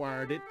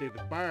cross-wired it to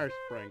the fire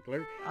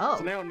sprinkler. Oh.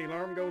 So now when the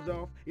alarm goes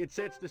off, it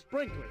sets the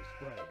sprinkler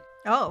spraying.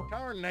 Oh.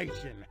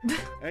 Tarnation.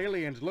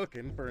 Aliens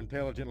looking for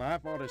intelligent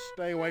life ought to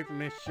stay away from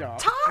this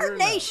shop.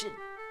 Tarnation!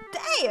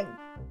 Dang!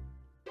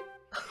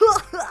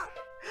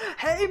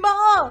 Hey,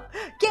 Ma!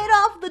 Get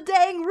off the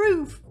dang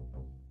roof!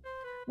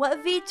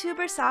 What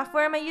VTuber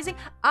software am I using?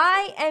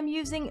 I am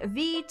using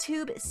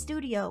VTube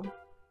Studio.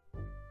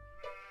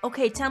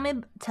 Okay, tell me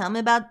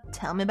about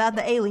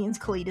the aliens,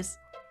 Cletus.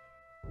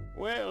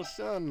 Well,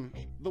 son,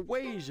 the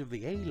ways of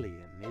the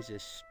alien is a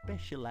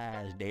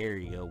specialized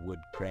area of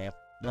woodcraft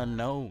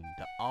unknown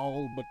to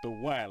all but the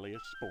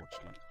wiliest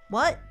sportsmen.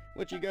 What?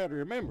 What you gotta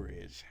remember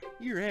is,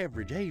 your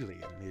average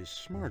alien is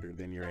smarter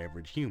than your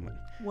average human.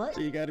 What?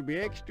 So you gotta be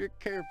extra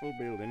careful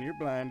building your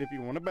blind if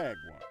you want to bag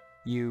one.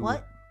 You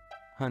What?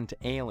 hunt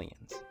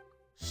aliens.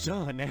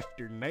 Son,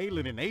 after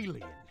nailing an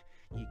alien,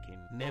 you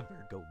can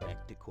never go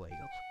back to quail.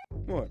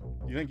 What?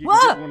 You think you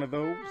can get one of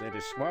those at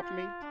a swap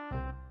meet?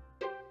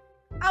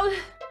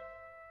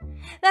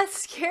 That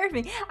scared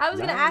me. I was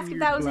gonna ask if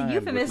that was a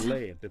euphemism.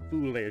 Lead to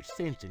fool their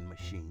sensing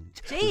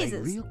machines.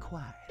 Jesus. Lay real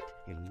quiet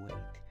and wait.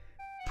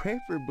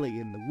 Preferably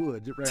in the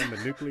woods around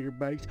the nuclear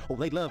base. Oh,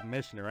 they love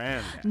messing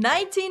around.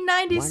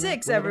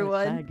 1996,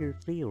 everyone. Outside your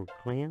field,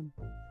 Clem.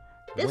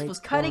 This Wait was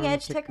for cutting 'em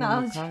edge to come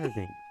technology.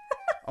 carving.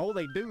 Oh,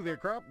 they do their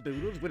crop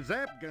doodles with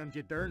zap guns,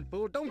 you darn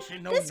fool. Don't you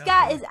know This nothing?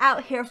 guy is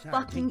out here Besides,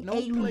 fucking ain't no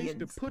place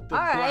aliens. to put the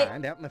Alright.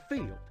 blind out in the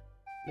field.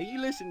 Now,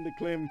 you listen to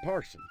Clem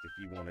Parsons if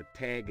you want to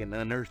tag an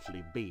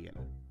unearthly being.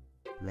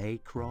 They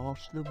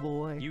cross the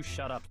void. You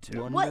shut up,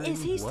 too. What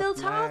is he still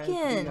what lies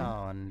talking?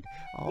 Beyond,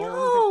 all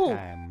Yo. the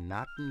time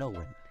not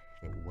knowing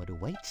that what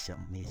awaits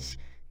them is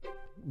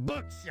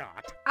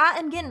buckshot. I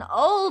am getting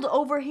old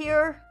over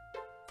here.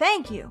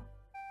 Thank you.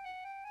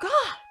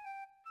 God.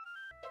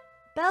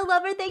 Bell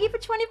Lover, thank you for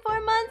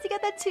 24 months. You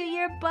got that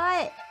 2-year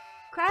butt.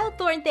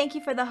 Cryothorn, thank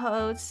you for the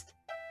host.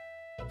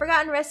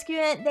 Forgotten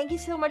Rescuant, thank you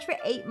so much for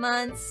 8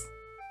 months.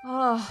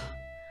 Oh,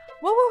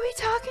 what were we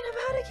talking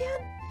about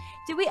again?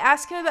 Did we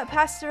ask him about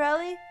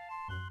Pastorelli?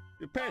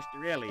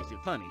 Pastorelli's a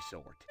funny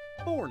sort.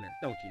 Foreigner,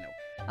 don't you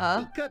know?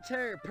 He cuts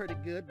hair pretty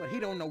good, but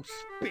he don't know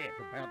spit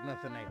about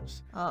nothing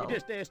else. Oh. You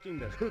just ask him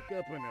to hook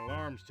up an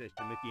alarm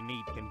system if you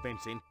need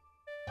convincing.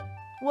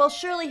 Well,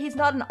 surely he's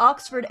not an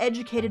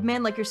Oxford-educated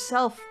man like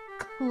yourself,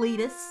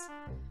 Cletus.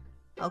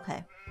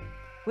 Okay.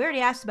 We already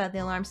asked about the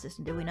alarm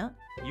system, did we not?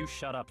 You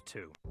shut up,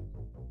 too.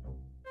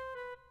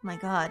 My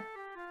god.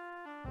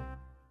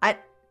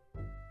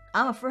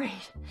 I'm afraid.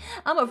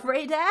 I'm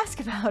afraid to ask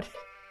about it.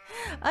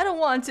 I don't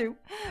want to.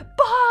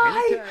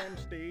 Bye! Anytime,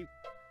 Steve.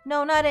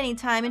 No, not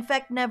anytime. In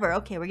fact, never.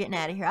 Okay, we're getting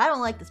out of here. I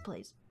don't like this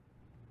place.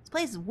 This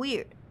place is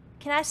weird.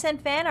 Can I send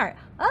fan art?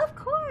 Of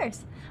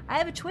course. I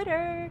have a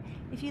Twitter,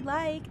 if you'd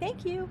like.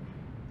 Thank you.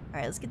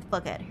 Alright, let's get the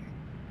fuck out of here.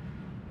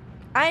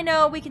 I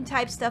know we can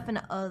type stuff in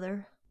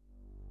other.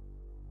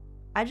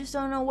 I just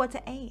don't know what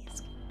to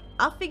ask.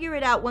 I'll figure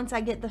it out once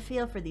I get the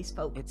feel for these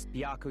folks. It's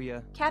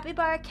Byakuya.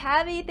 Capybara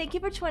Cabby, thank you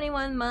for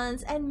 21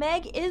 months. And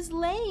Meg is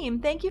lame.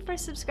 Thank you for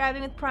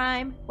subscribing with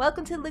Prime.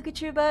 Welcome to Luca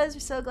True Buzz. We're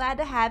so glad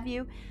to have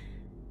you.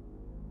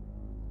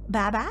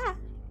 Bye-bye.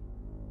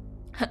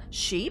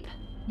 Sheep?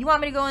 You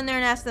want me to go in there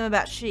and ask them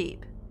about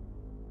sheep?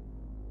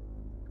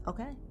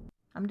 Okay.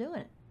 I'm doing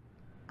it.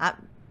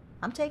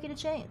 I'm taking a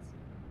chance.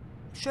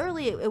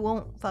 Surely it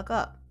won't fuck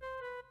up.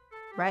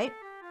 Right?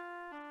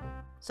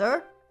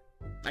 Sir?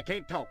 I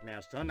can't talk now,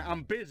 son.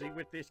 I'm busy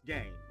with this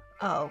game.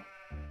 Oh.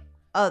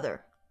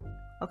 Other.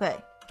 Okay.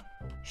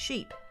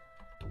 Sheep.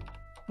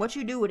 What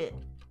you do with it?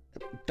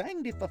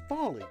 Danged if I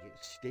follow you,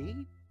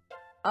 Steve.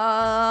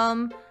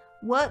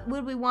 What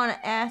would we want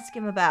to ask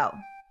him about?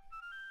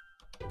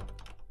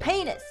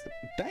 Penis!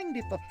 Danged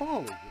if I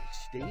follow you,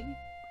 Steve.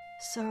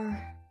 Sir,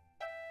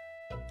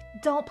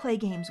 don't play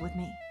games with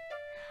me.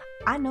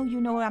 I know you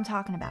know what I'm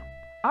talking about.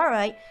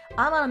 Alright,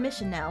 I'm on a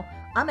mission now.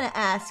 I'm gonna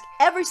ask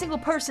every single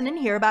person in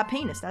here about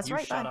penis. That's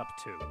right, You shut bud. up,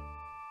 too.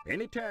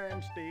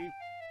 Anytime, Steve.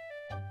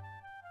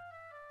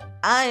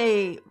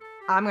 I'm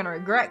gonna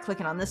regret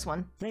clicking on this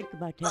one. Think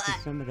about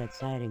taking some of that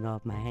siding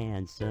off my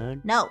hands,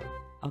 son. No.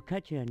 I'll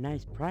cut you a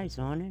nice price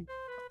on it.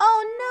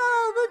 Oh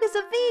no, Luca's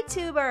a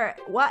VTuber.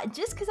 What?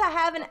 Just because I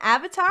have an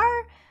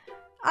avatar?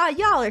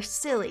 Y'all are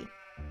silly.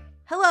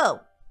 Hello.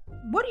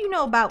 What do you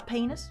know about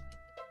penis?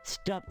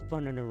 Stop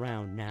funning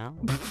around now.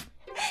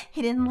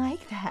 He didn't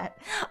like that.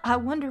 I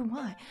wonder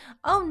why.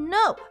 Oh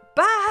no.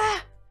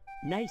 Bye.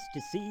 Nice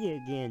to see you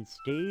again,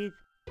 Steve.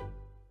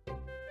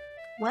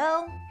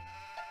 Well,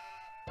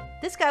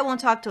 this guy won't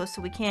talk to us,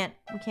 so we can't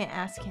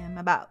ask him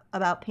about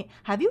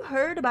Have you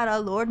heard about our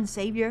Lord and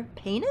Savior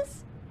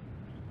penis?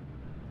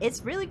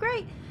 It's really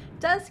great.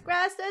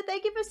 Duskgraster,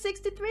 thank you for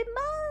 63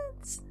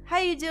 months. How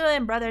you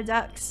doing, brother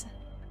ducks?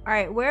 All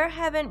right, where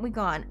haven't we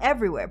gone?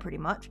 Everywhere, pretty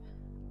much.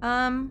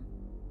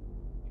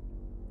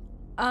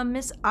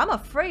 Miss, I'm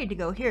afraid to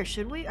go here.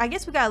 Should we? I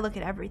guess we gotta look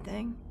at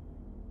everything.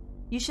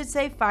 You should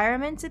say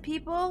fireman to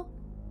people.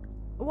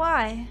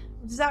 Why?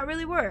 Does that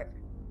really work?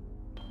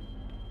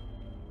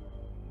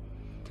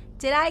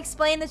 Did I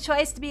explain the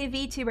choice to be a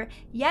VTuber?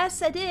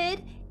 Yes, I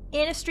did.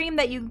 In a stream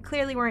that you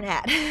clearly weren't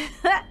at.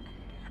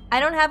 I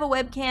don't have a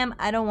webcam.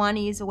 I don't want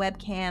to use a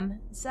webcam.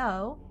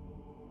 So,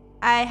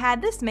 I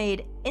had this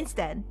made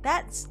instead.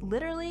 That's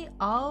literally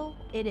all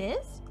it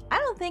is. I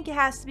don't think it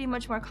has to be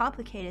much more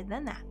complicated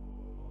than that.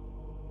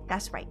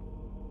 That's right.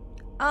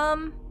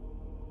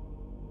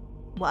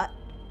 What?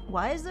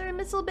 Why is there a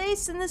missile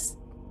base in this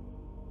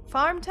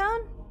farm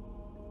town?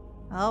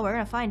 Oh, we're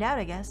gonna find out,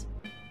 I guess.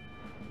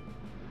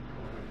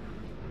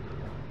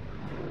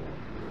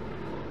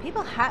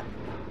 People have...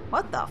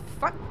 What the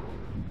fuck?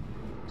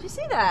 Did you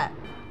see that?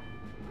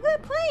 Look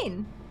at that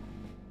plane.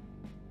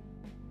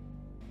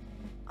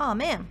 Oh,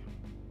 man.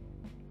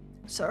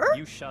 Sir?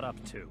 You shut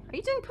up, too. Are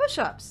you doing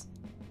push-ups?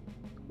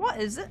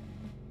 What is it?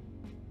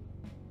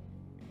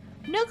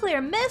 Nuclear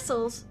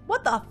missiles?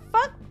 What the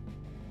fuck?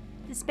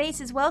 This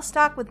base is well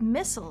stocked with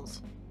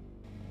missiles.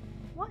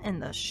 What in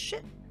the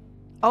shit?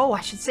 Oh, I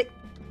should say...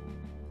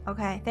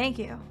 Okay, thank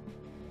you.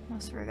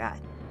 Almost forgot.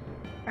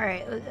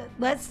 Alright,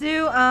 let's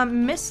do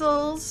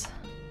missiles.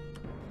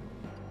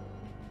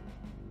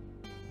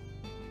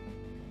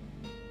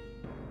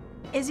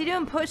 Is he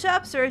doing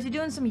push-ups or is he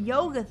doing some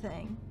yoga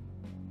thing?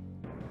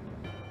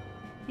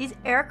 These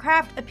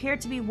aircraft appear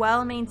to be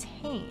well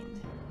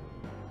maintained.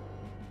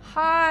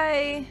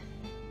 Hi.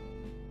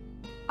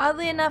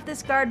 Oddly enough,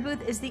 this guard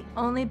booth is the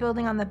only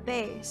building on the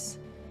base.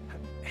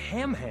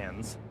 Ham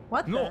hands?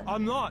 What the? No,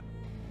 I'm not.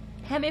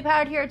 Hemi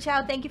Powered Hero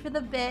Chow, thank you for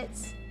the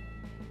bits.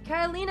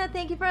 Carolina,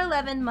 thank you for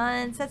 11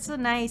 months. That's so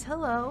nice.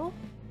 Hello.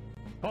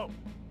 Oh,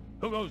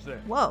 who goes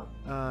there? Whoa.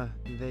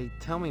 They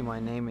tell me my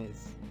name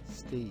is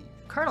Steve.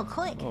 Colonel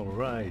Clink. All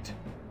right.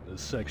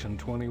 This is Section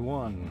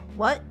 21.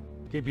 What?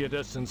 Keep your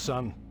distance,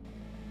 son.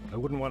 I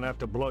wouldn't want to have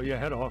to blow your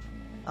head off.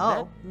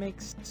 Oh. That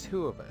makes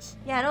two of us.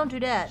 Yeah, don't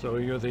do that. So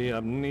you're the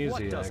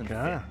amnesiac,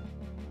 huh? fit?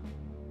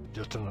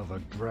 Just another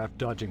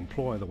draft-dodging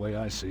ploy the way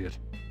I see it.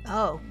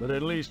 Oh. But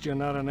at least you're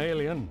not an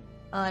alien.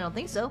 I don't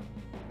think so.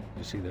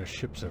 You see their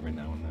ships every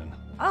now and then.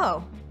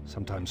 Oh.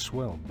 Sometimes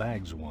Swell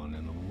bags one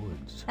in the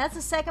woods. That's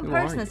the second Who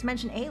are person you? that's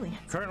mentioned aliens.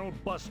 Colonel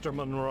Buster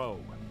Monroe,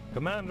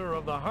 commander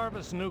of the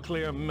Harvest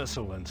Nuclear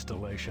Missile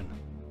Installation,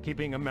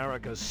 keeping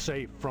America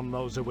safe from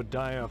those who would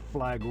dye our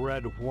flag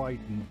red,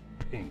 white, and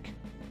pink.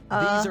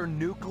 These are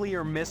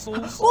nuclear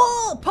missiles?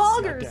 Whoa,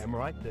 poggers! Damn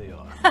right they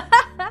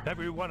are.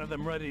 Every one of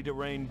them ready to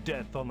rain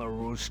death on the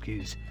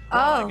Ruskies.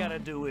 All I gotta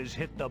do is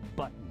hit the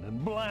button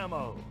and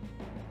blammo!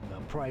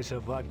 The price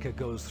of vodka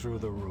goes through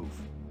the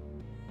roof.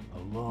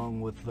 Along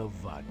with the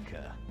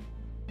vodka.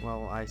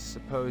 Well, I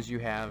suppose you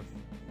have,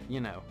 you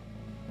know,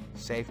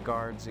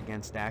 safeguards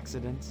against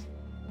accidents?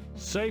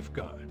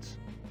 Safeguards?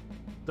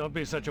 Don't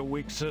be such a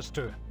weak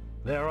sister.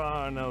 There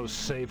are no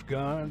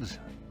safeguards.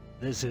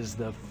 This is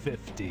the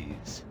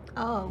 50s.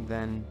 Oh.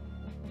 Then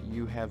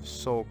you have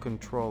sole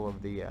control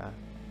of the,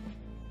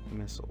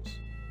 missiles.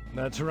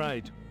 That's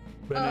right.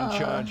 Been in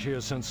charge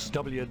here since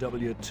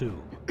WW2.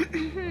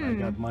 I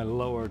got my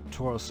lower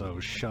torso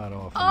shot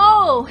off.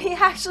 Oh, he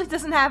actually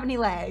doesn't have any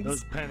legs.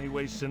 Those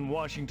pantywaists in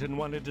Washington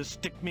wanted to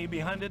stick me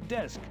behind a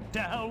desk. To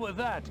hell with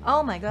that.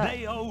 Oh my god.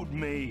 They owed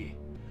me.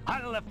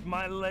 I left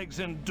my legs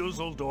in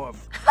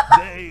Dusseldorf.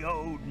 They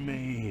owed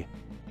me.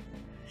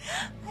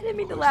 I didn't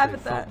mean to laugh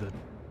at They that. felt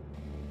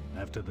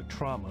after the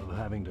trauma of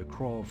having to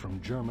crawl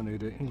from Germany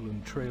to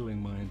England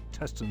trailing my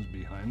intestines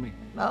behind me.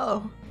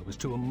 Oh. I was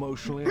too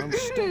emotionally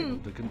unstable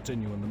to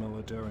continue in the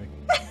military.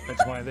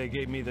 That's why they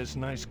gave me this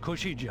nice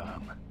cushy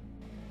job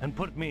and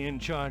put me in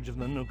charge of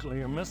the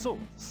nuclear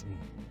missiles.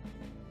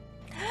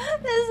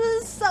 This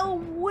is so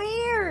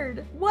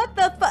weird. What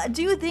the fuck?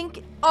 Do you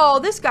think... Oh,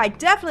 this guy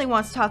definitely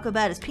wants to talk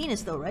about his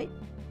penis though, right?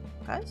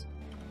 Guys?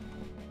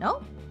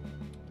 No?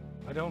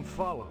 I don't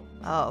follow.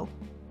 Oh.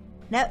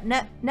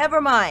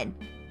 Never mind.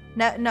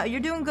 No, you're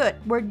doing good.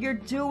 You're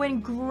doing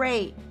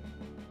great.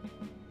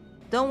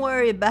 Don't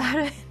worry about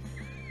it.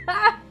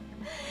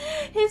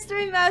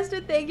 History Master,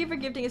 thank you for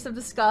gifting us up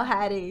to Skull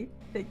Hattie.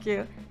 Thank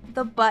you.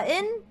 The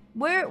button?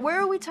 Where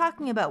are we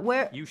talking about?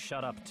 Where? You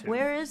shut up too.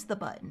 Where is the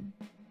button?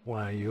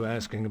 Why are you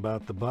asking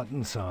about the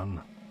button,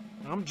 son?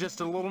 I'm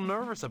just a little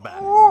nervous about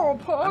it. Oh, I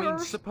mean, Potter.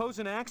 suppose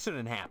an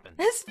accident happened.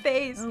 His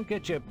face. Don't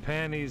get your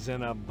panties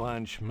in a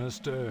bunch,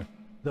 mister.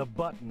 The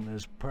button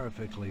is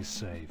perfectly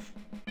safe.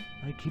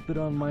 I keep it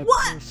on my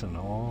person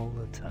all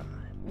the time.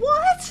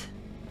 What?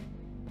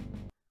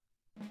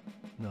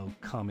 No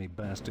commie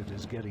bastard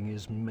is getting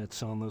his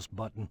mitts on this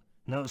button.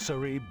 No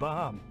siree,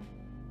 Bob.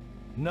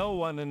 No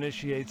one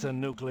initiates a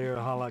nuclear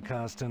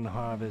holocaust in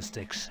Harvest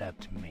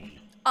except me.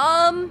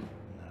 Now,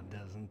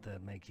 doesn't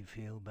that make you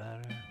feel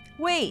better?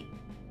 Wait.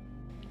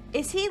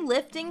 Is he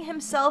lifting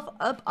himself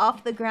up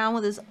off the ground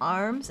with his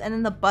arms and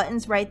then the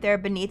button's right there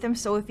beneath him,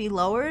 so if he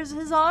lowers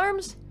his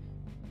arms?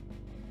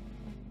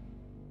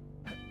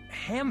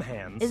 Ham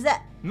hands? Is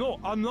that... No,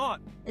 I'm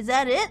not. Is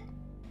that it?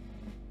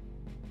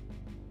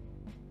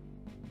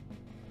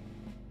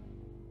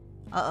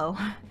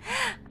 Uh-oh.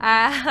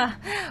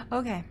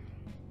 Okay.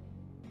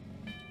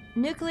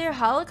 Nuclear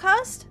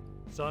holocaust?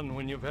 Son,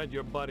 when you've had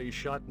your body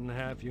shot in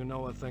half, you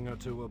know a thing or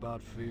two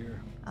about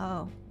fear.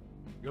 Oh.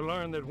 You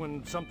learn that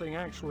when something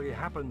actually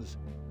happens,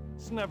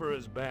 it's never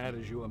as bad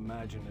as you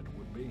imagine it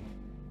would be.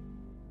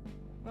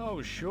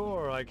 Oh,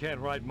 sure, I can't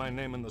write my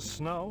name in the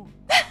snow.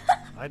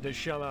 I had to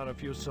shell out a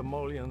few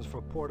simoleons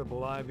for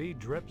portable IV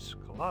drips,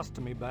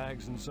 colostomy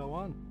bags, and so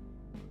on.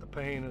 The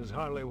pain is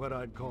hardly what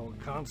I'd call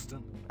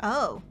constant.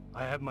 Oh.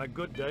 I have my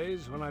good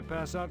days when I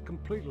pass out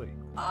completely.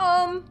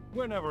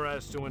 We're never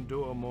asked to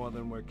endure more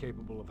than we're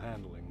capable of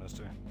handling,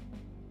 mister.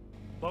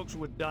 Folks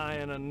would die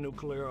in a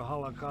nuclear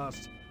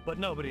holocaust, but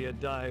nobody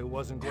would die who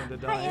wasn't going to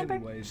die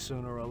anyway,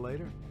 sooner or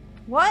later.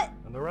 What?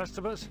 And the rest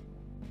of us?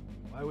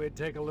 Why, we'd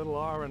take a little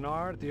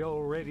R&R at the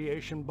old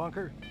radiation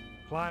bunker,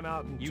 climb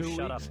out in 2 weeks,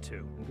 shut up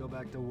too. and go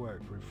back to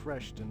work,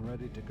 refreshed and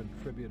ready to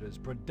contribute as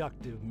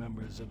productive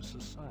members of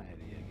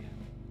society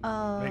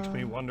again. Makes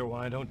me wonder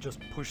why I don't just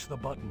push the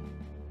button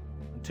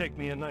and take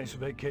me a nice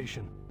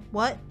vacation.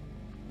 What?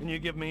 Can you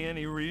give me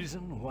any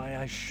reason why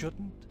I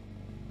shouldn't?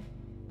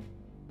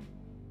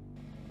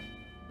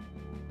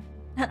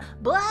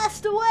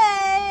 Blast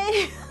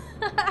away!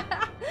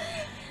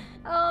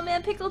 Oh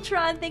man,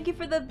 Pickletron, thank you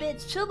for the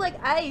bits. Chilled like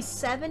ice,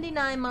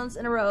 79 months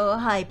in a row,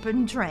 hype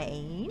and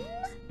train.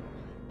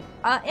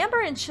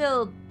 Amber and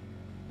Chilled,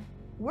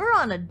 we're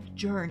on a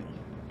journey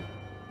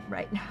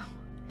right now.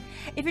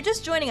 If you're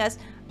just joining us,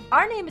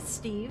 our name is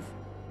Steve.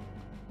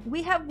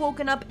 We have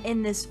woken up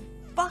in this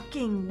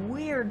fucking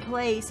weird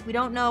place. We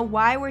don't know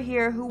why we're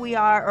here, who we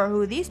are, or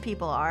who these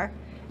people are.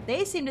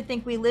 They seem to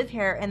think we live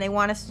here and they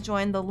want us to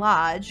join the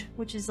lodge,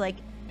 which is like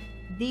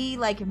the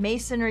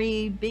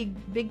masonry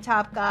big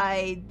top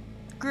guy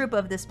group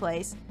of this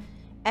place.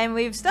 And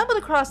we've stumbled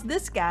across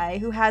this guy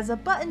who has a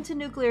button to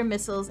nuclear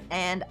missiles,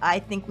 and I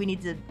think we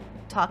need to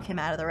talk him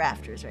out of the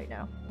rafters right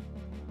now.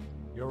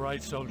 You're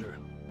right, soldier.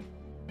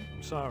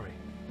 I'm sorry.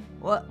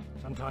 What?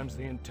 Sometimes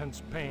the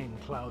intense pain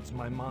clouds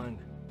my mind.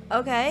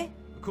 Okay.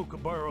 The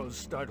kookaburras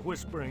start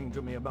whispering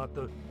to me about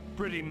the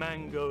pretty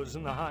mangoes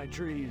in the high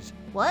trees.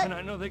 What? And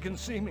I know they can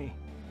see me.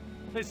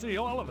 They see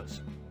all of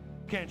us.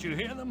 Can't you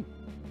hear them?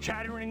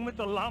 Chattering with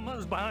the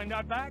llamas behind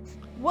our backs?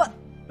 What?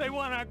 They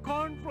want our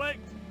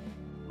cornflakes,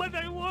 but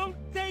they won't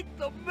take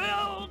the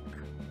milk!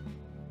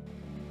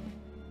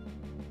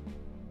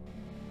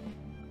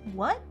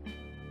 What?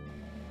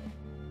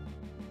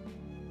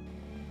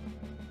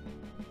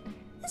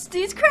 This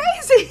dude's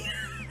crazy!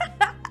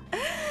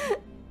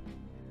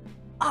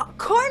 Oh,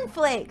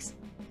 cornflakes!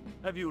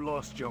 Have you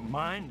lost your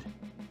mind?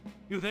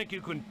 You think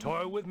you can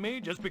toy with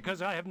me just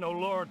because I have no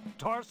lower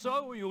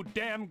torso, you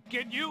damn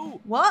kid, you?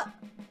 What?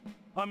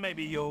 Or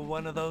maybe you're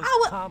one of those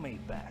commie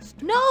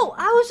bastards. No,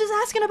 I was just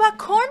asking about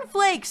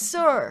cornflakes,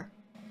 sir.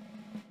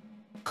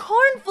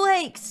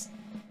 Cornflakes!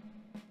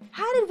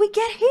 How did we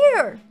get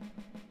here?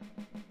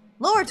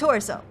 Lower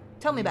torso.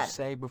 Tell me about it. You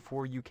say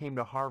before you came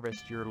to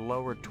Harvest, your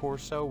lower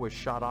torso was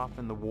shot off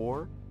in the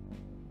war?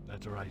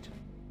 That's right.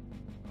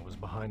 I was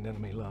behind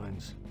enemy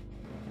lines.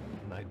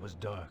 The night was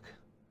dark.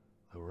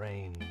 The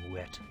rain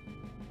wet.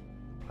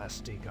 The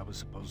plastique I was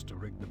supposed to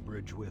rig the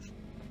bridge with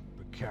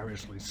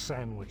precariously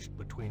sandwiched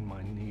between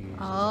my knees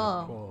as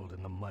I crawled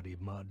in the muddy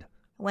mud.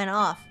 Went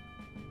off.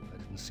 I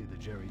didn't see the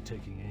Jerry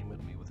taking aim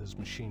at me with his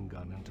machine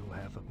gun until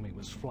half of me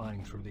was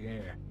flying through the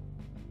air.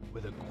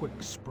 With a quick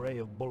spray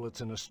of bullets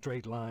in a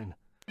straight line,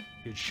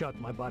 he'd shot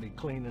my body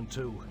clean in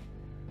two.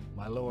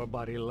 My lower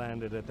body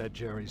landed at that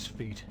Jerry's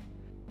feet.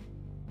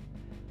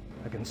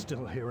 I can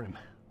still hear him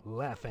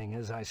laughing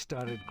as I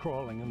started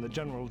crawling in the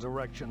general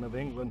direction of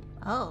England.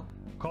 Oh.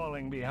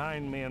 Calling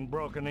behind me in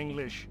broken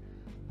English,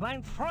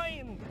 "My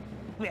friend,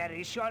 where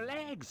is your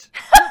legs?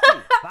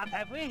 What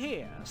have we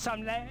here?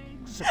 Some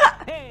legs?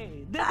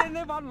 Hey, did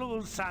anyone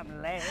lose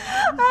some legs?"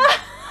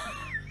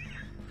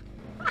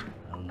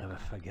 I'll never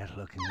forget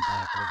looking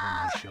back over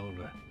my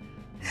shoulder.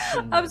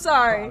 I'm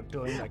sorry.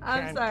 Doing the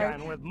I'm sorry.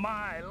 can with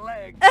my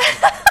legs.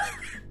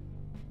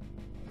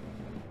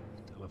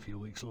 Till a few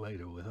weeks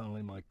later, with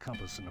only my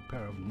compass and a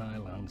pair of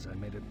nylons, I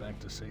made it back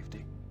to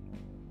safety.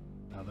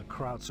 Now the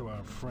Krauts are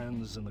our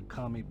friends and the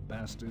commie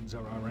bastards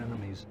are our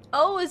enemies.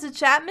 Oh, is the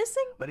chat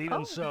missing? But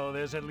even so,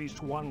 there's at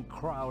least one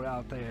Kraut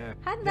out there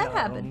How did that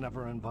happen? I'll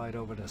never invite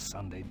over to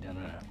Sunday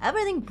dinner.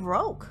 Everything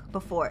broke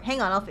before.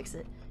 Hang on, I'll fix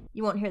it.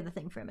 You won't hear the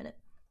thing for a minute.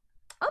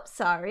 I'm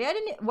sorry, I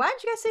didn't. Why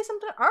didn't you guys say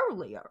something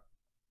earlier?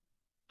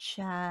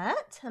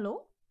 Chat,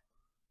 hello?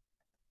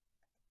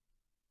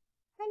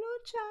 Hello,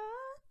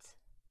 chat.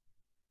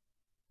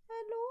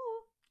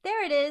 Hello.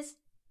 There it is.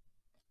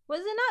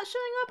 Was it not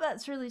showing up?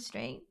 That's really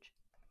strange.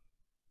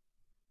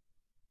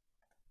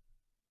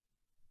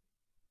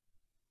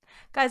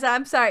 Guys,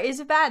 I'm sorry.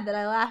 It's bad that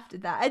I laughed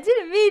at that. I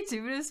didn't mean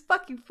to, but it was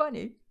fucking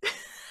funny.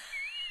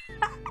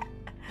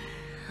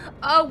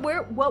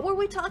 What were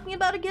we talking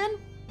about again?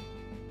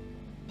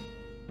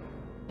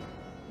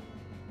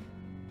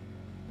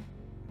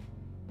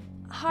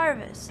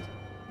 Harvest.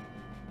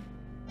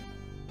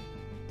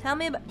 Tell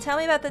me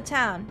about the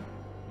town.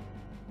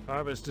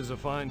 Harvest is a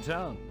fine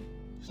town,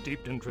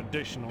 steeped in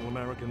traditional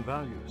American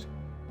values.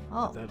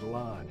 Oh. But that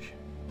lodge,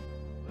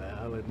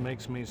 well, it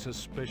makes me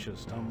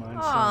suspicious, don't mind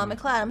Aw, saying.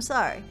 McLeod, I'm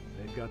sorry.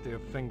 They've got their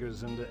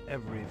fingers into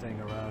everything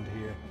around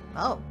here.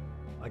 Oh.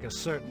 Like a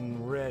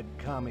certain red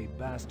commie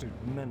bastard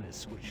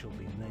menace which shall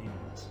be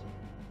nameless.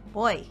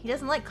 Boy, he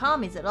doesn't like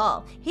commies at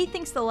all. He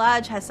thinks the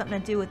lodge has something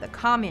to do with the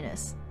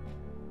communists.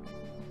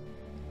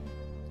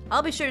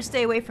 I'll be sure to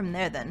stay away from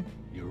there then.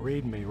 You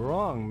read me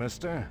wrong,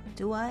 mister.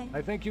 Do I?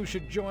 I think you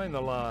should join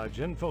the lodge,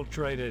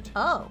 infiltrate it.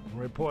 Oh. And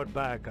report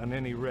back on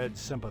any red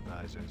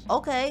sympathizers.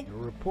 Okay. Your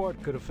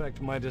report could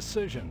affect my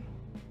decision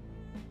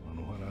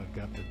on what I've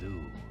got to do.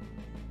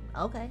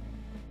 Okay.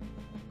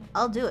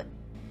 I'll do it.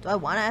 Do I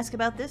want to ask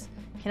about this?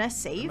 Can I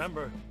save?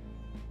 Remember,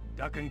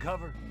 duck and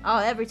cover. Oh,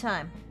 every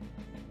time.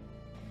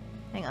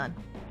 Hang on.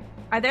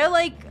 Are there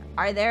like,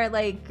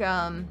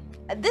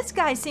 this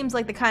guy seems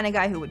like the kind of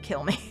guy who would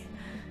kill me.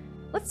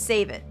 Let's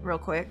save it real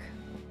quick.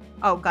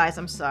 Oh, guys,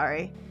 I'm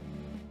sorry.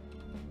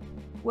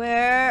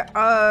 Where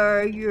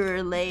are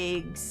your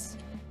legs?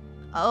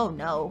 Oh,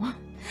 no.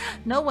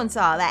 No one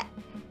saw that.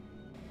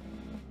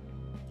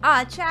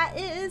 Ah, chat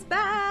is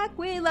back.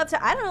 We love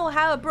to. I don't know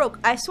how it broke.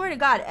 I swear to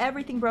God,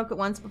 everything broke at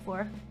once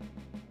before.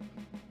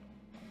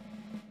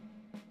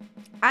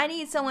 I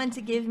need someone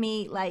to give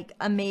me, like,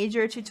 a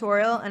major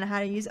tutorial on how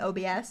to use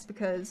OBS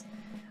because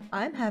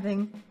I'm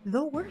having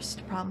the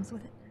worst problems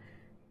with it.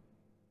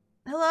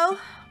 Hello?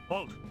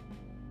 Halt!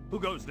 Who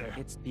goes there?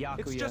 It's Byakuya.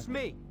 It's just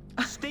me,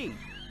 Steve.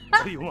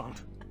 What do you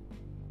want?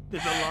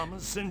 Did the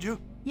llamas send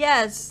you?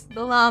 Yes,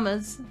 the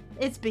llamas.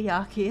 It's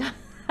Byakuya.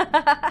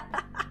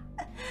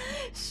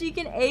 She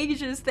can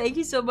ages. Thank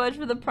you so much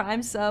for the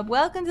Prime sub.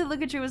 Welcome to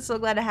Look at You. We're so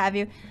glad to have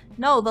you.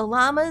 No, the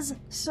llamas,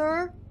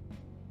 sir?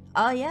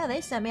 Oh, yeah, they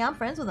sent me. I'm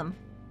friends with them.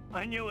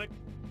 I knew it.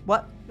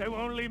 What? They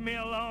won't leave me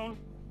alone.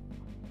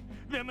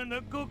 Them and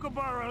the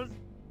kookaburras.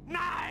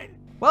 9!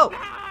 Whoa.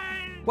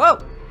 9! Whoa.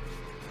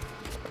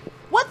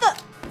 What the?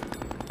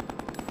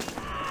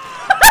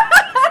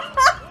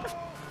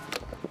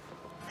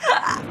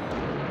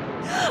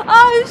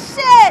 Oh,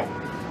 shit.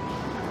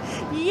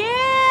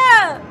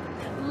 Yeah.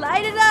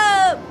 Light it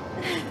up.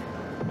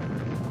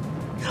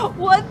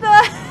 What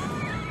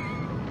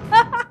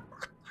the?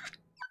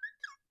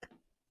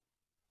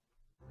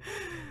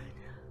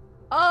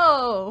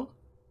 Oh,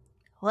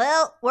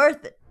 well,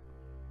 worth it.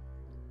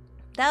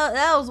 That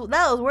was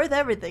worth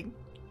everything.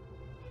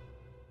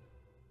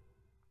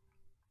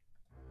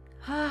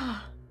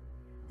 That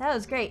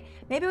was great.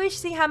 Maybe we should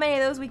see how many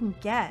of those we can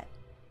get.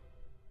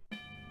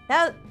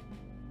 That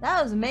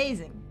was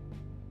amazing.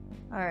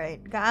 All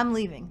right, I'm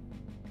leaving.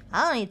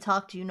 I don't need to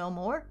talk to you no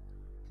more.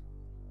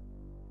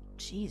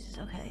 Jesus.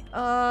 Okay.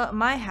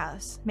 My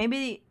house.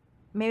 Maybe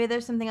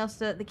there's something else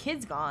to. The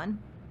kid's gone.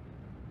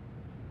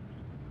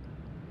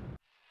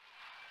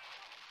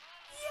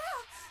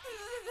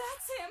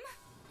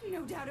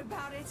 No doubt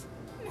about it.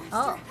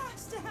 Master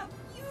has to have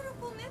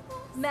beautiful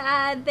nipples.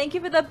 Man, thank you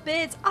for the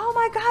bits. Oh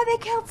my God, they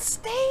killed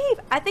Steve.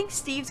 I think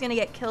Steve's gonna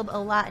get killed a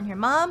lot in here.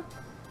 Mom?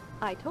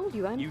 I told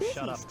you I'm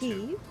busy,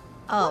 Steve.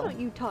 Oh. Why don't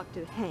you talk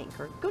to Hank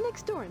or go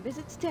next door and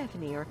visit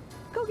Stephanie or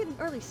go get an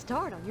early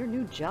start on your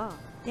new job?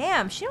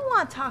 Damn, she don't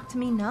want to talk to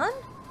me none.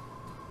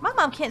 My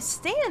mom can't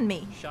stand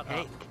me. Shut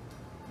up.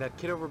 That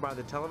kid over by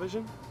the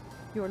television?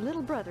 Your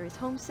little brother is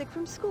homesick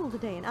from school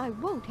today, and I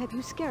won't have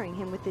you scaring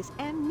him with this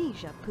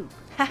amnesia poop.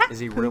 Is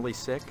he really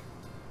sick?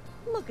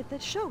 Look at the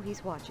show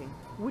he's watching.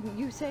 Wouldn't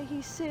you say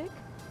he's sick?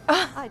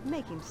 I'd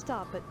make him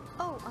stop, but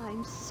oh,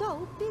 I'm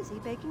so busy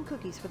baking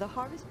cookies for the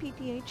Harvest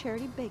PTA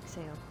charity bake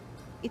sale.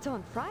 It's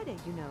on Friday,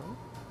 you know.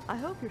 I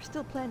hope you're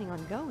still planning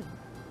on going.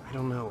 I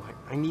don't know.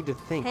 I need to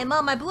think. Hey,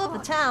 Mom, I blew up the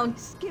town.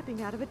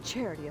 Skipping out of a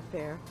charity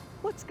affair.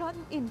 What's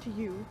gotten into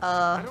you?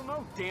 I don't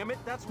know, damn it.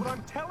 That's what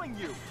I'm telling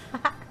you.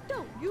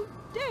 Don't you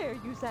dare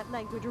use that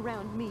language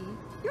around me.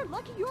 You're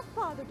lucky your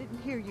father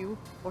didn't hear you.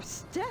 Or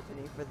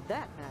Stephanie, for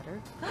that matter.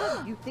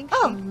 What do you think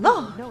she'd do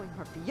knowing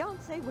her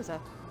fiancé was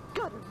a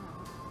gutter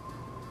mouth?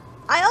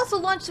 I also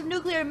launched some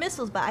nuclear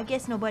missiles, but I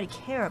guess nobody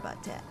care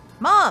about that.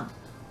 Mom!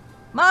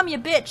 Mom, you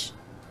bitch!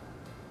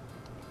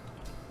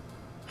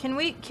 Can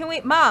we,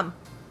 Mom!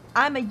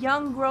 I'm a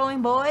young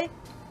growing boy.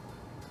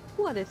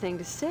 What a thing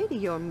to say to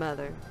your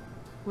mother.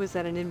 Was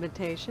that an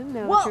invitation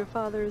now Whoa. that your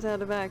father is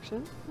out of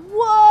action?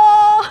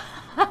 Whoa!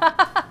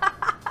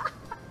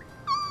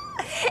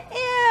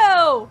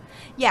 Ew!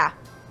 Yeah.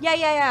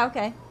 Yeah,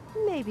 okay.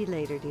 Maybe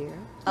later, dear.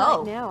 Oh.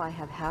 Right now I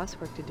have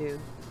housework to do.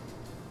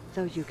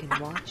 Though you can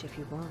watch if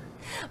you want.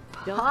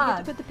 Don't Pog. forget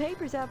to put the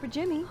papers out for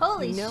Jimmy.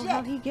 Holy you know shit.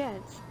 how he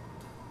gets.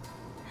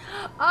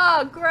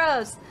 Oh,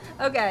 gross.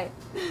 Okay.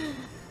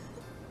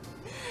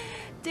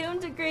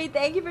 Doomed Degree,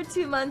 thank you for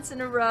 2 months in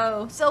a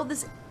row. So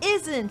this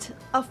isn't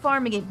a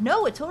farming game.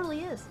 No, it totally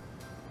is.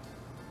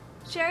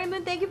 Sherry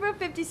Moon, thank you for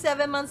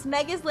 57 months.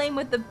 Meg is lame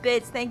with the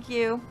bits, thank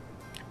you.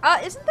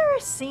 Isn't there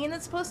a scene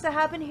that's supposed to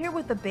happen here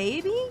with the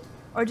baby?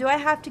 Or do I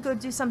have to go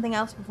do something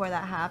else before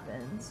that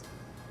happens?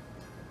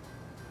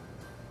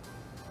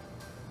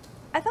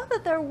 I thought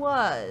that there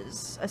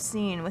was a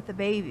scene with the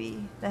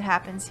baby that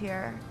happens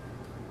here.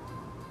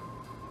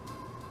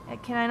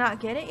 Can I not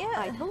get it yet?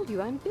 I told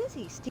you I'm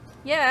busy, Steve.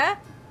 Yeah?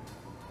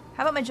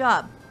 How about my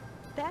job?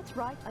 That's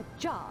right, a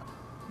job.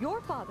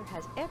 Your father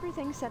has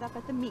everything set up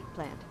at the meat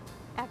plant.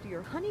 After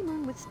your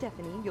honeymoon with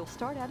Stephanie, you'll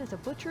start out as a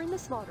butcher in the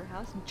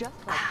slaughterhouse just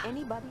like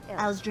anybody else.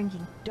 I was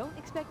drinking. Don't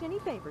expect any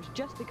favors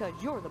just because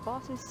you're the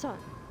boss's son.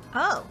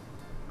 Oh.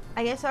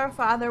 I guess our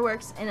father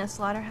works in a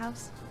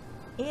slaughterhouse.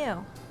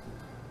 Ew.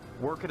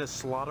 Work at a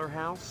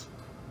slaughterhouse?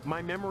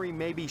 My memory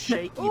may be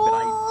shaky, but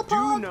I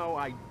do know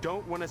I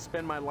don't want to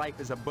spend my life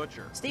as a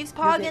butcher. Steve's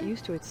You'll get pogging.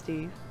 used to it,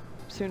 Steve.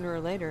 Sooner or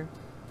later,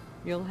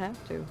 you'll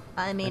have to.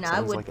 I mean, That I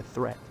sounds would. like a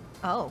threat.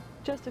 Oh.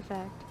 Just a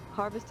fact.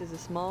 Harvest is a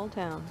small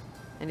town,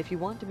 and if you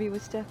want to be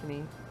with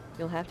Stephanie,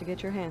 you'll have to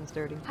get your hands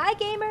dirty. Hi,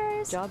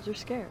 gamers. Jobs are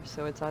scarce,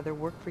 so it's either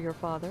work for your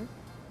father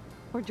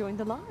or join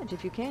the lodge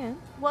if you can.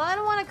 Well, I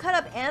don't want to cut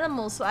up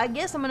animals, so I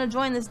guess I'm gonna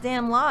join this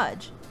damn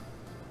lodge.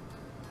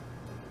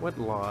 What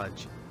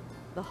lodge?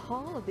 The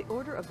Hall of the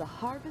Order of the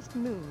Harvest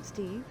Moon,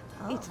 Steve.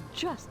 Oh. It's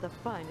just the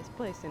finest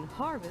place in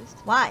Harvest.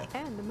 Why?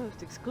 And the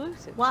most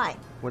exclusive. Why?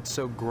 What's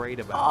so great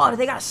about Oh, it? do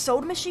they got a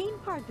soda machine?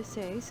 Hard to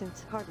say,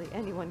 since hardly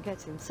anyone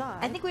gets inside.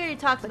 I think we already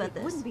talked but about it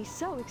this. wouldn't be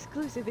so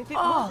exclusive if it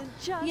Oh, wasn't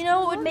just you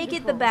know what would make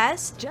it the wonderful.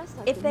 best? Just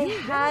like If the they new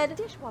had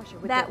Reynolds dishwasher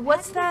with that- their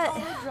what's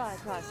patented that? auto-dry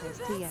process,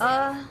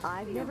 TM.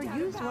 I've never No doubt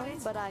used about one,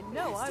 it. but I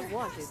know I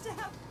want it.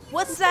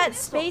 What's that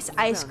space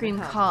ice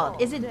cream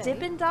called? Is it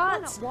Dippin'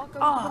 Dots?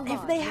 Oh,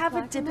 if they have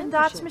a Dippin'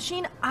 Dots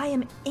machine, I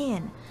am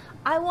in.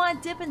 I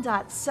want Dippin'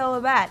 Dots so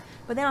bad,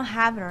 but they don't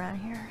have it around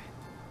here.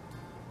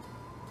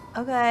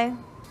 Okay.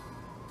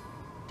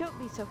 Don't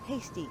be so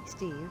hasty,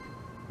 Steve.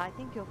 I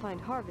think you'll find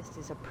Harvest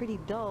is a pretty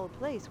dull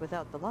place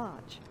without the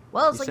lodge.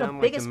 Well, it's You like the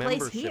sound biggest like a place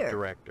membership here.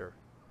 director.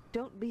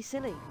 Don't be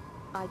silly.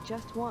 I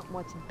just want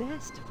what's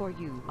best for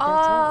you. Oh,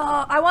 That's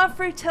all. I want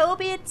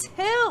Fruitopia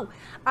too.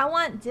 I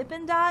want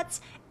Dippin'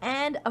 Dots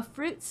and a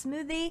fruit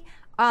smoothie.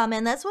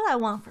 And that's what I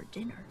want for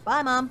dinner.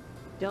 Bye, Mom.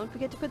 Don't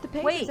forget to put the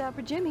papers Wait, out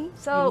for Jimmy.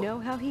 so- you know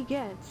how he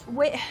gets.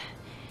 Wait,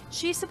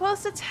 she's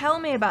supposed to tell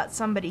me about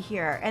somebody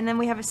here, and then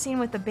we have a scene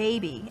with the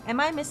baby. Am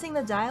I missing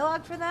the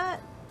dialogue for that?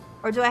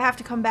 Or do I have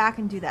to come back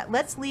and do that?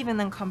 Let's leave and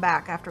then come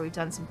back after we've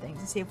done some things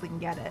and see if we can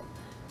get it.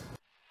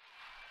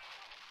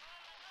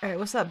 Alright,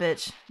 what's up,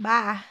 bitch?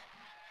 Bye.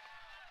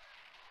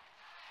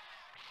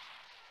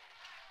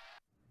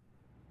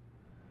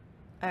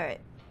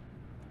 Alright.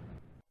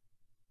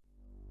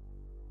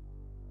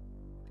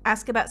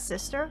 Ask about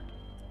sister?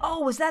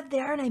 Oh, was that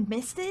there and I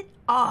missed it?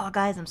 Oh,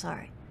 guys, I'm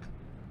sorry.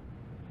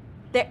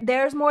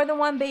 There's more than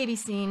one baby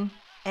scene.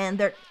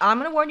 And I'm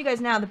going to warn you guys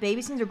now, the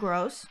baby scenes are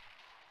gross.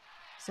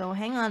 So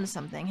hang on to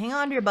something. Hang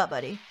on to your butt,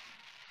 buddy.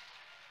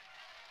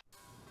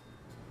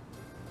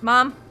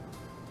 Mom,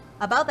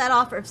 about that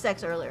offer of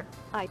sex earlier.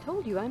 I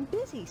told you I'm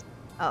busy.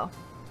 Oh.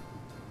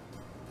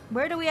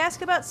 Where do we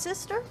ask about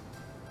sister?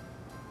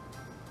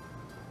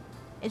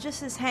 It just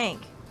says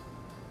Hank.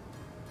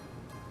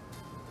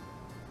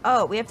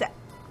 Oh, we have to...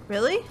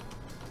 Really?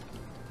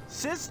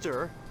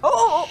 Sister?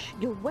 Oh! Shh,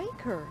 you'll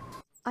wake her.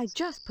 I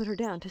just put her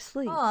down to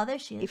sleep. Oh, there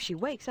she is. If she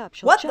wakes up,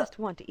 she'll What just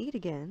want to eat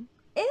again.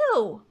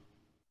 Ew!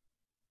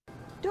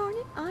 Darn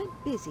it, I'm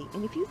busy,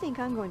 and if you think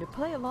I'm going to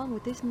play along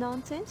with this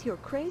nonsense, you're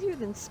crazier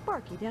than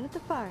Sparky down at the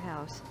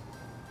firehouse.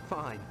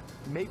 Fine.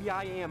 Maybe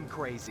I am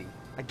crazy.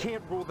 I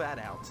can't rule that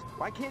out.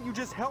 Why can't you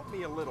just help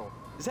me a little?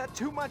 Is that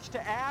too much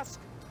to ask?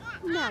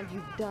 Now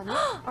you've done it.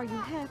 Are you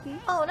happy?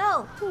 Oh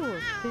no! Poor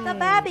thing. The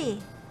babby!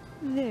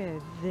 There,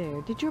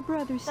 there. Did your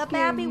brother scare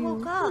babby you?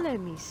 woke up. Let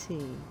me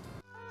see.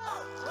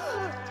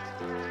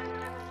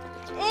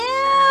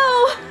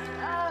 Ew!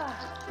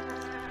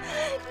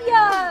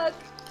 Yuck!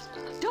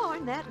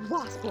 Darn that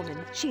wasp woman.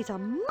 She's a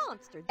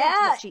monster. That's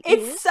Yeah, what she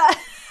is.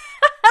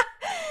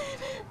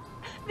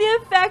 The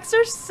effects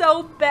are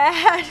so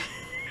bad.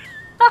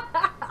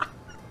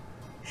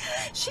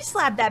 She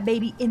slapped that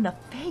baby in the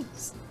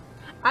face.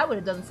 I would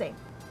have done the same.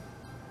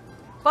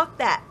 Fuck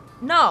that.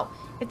 No.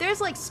 If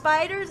there's like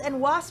spiders and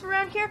wasps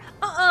around here,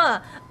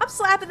 I'm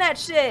slapping that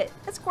shit.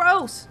 That's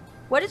gross.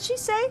 What did she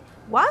say?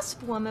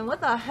 Wasp woman?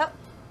 What the hell?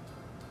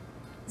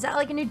 Is that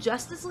like a new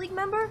Justice League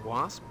member?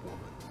 Wasp woman?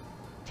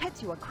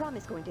 Tetsuya Crumb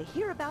is going to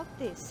hear about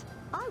this.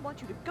 I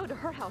want you to go to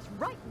her house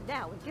right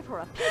now and give her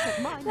a piece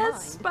of my mind. That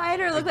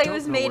spider looked like it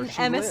was made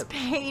in MS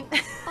Paint.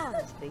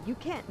 Honestly, you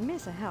can't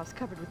miss a house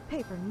covered with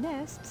paper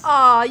nests.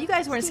 Aw, you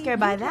guys weren't Steve, scared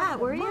by you that, can't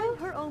were you? mind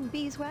her own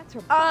beeswax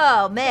or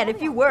Oh man,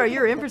 if you were, Get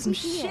you're in the for some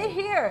PTA shit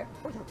here.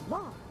 Or the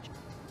lodge.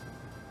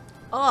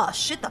 Oh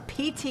shit, the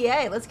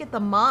PTA. Let's get the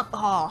mom.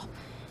 Oh,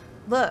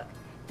 look,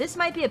 this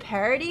might be a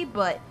parody,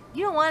 but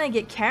you don't want to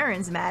get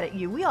Karens mad at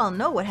you. We all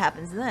know what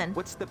happens then.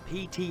 What's the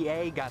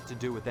PTA got to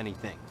do with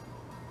anything?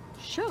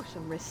 Show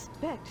some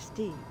respect,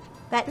 Steve.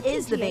 That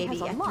is the PTA baby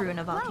has a I lot threw in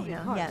a of flower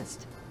volcano. harvest.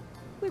 Yes.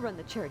 We run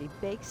the charity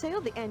bake sale,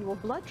 the annual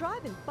blood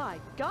drive, and by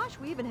gosh,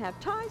 we even have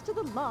ties to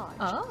the lodge.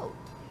 Oh.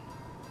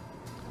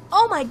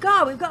 Oh my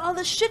god, we've got all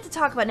this shit to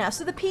talk about now.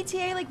 So the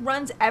PTA like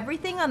runs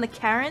everything on the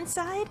Karen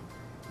side?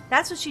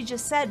 That's what she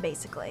just said,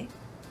 basically.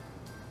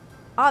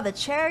 Oh, the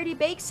charity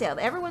bake sale.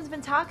 Everyone's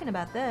been talking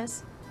about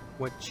this.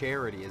 What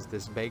charity is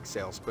this bake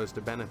sale supposed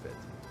to benefit?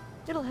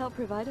 It'll help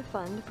provide a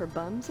fund for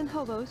bums and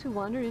hobos who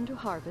wander into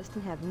harvest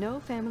and have no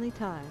family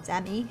ties. Is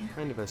that me?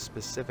 Kind of a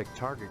specific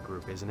target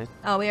group, isn't it?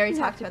 Oh, we already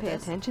talked You about have to pay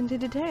this. attention to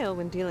detail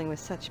when dealing with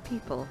such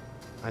people.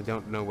 I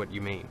don't know what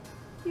you mean.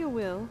 You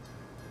will.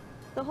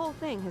 The whole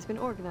thing has been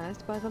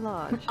organized by the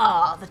lodge.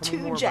 Ah, the Tell me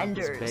two more about this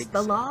genders. bake The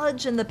sale.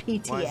 lodge and the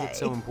PTA. Why is it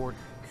so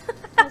important?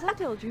 As I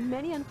told you,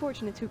 many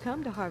unfortunates who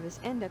come to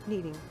harvest end up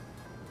needing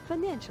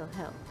financial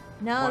help.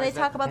 No, Why they is that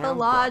talk the about the town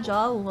lodge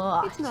problem? a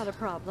lot. It's not a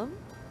problem,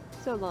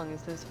 so long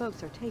as those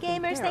folks are taken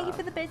Gamers, care thank you of.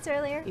 for the bits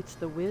earlier. It's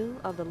the will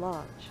of the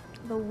lodge.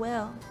 The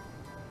will.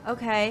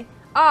 Okay.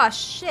 Ah,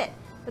 shit.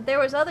 But there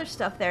was other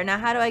stuff there. Now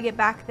how do I get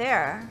back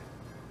there?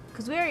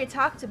 Because we already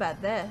talked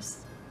about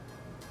this.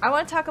 I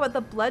want to talk about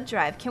the blood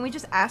drive. Can we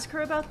just ask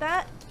her about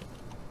that?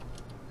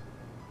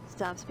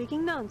 Stop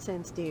speaking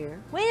nonsense, dear.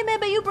 Wait a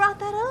minute, but you brought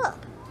that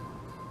up.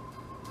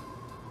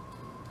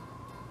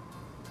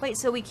 Wait,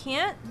 so we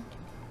can't?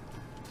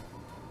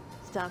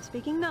 Stop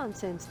speaking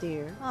nonsense,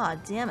 dear. Aw,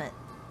 damn it.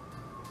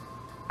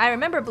 I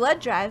remember blood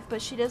drive,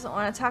 but she doesn't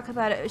want to talk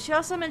about it. She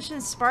also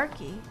mentioned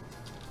Sparky.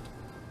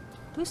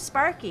 Who's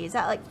Sparky? Is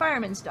that like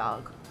Fireman's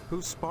dog?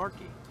 Who's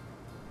Sparky?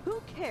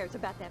 Who cares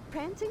about that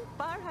prancing,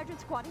 fire hydrant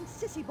squatting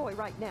sissy boy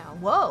right now?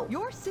 Whoa.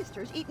 Your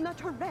sister's eating a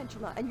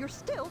tarantula and you're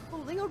still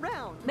fooling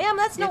around. Ma'am,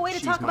 that's no If way to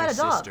she's talk my about a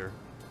dog. sister.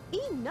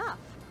 Enough.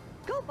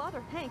 Go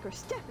bother Hank or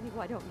Stephanie,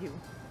 why don't you?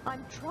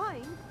 I'm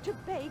trying to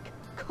bake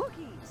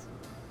cookies.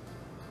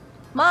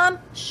 Mom,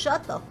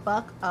 shut the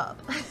fuck up.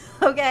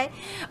 Okay?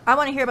 I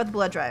want to hear about the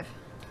blood drive.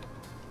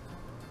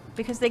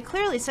 Because they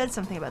clearly said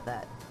something about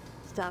that.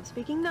 Stop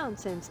speaking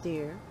nonsense,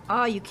 dear.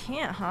 Oh, you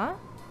can't, huh?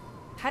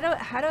 How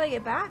do I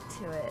get back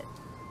to it?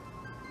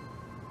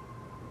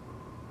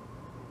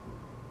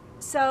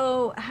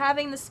 So,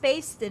 having the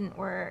space didn't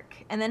work,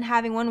 and then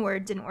having one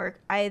word didn't work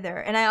either.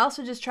 And I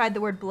also just tried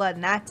the word blood,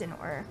 and that didn't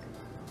work.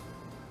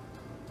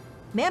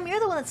 Ma'am,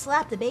 you're the one that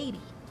slapped the baby.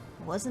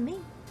 It wasn't me.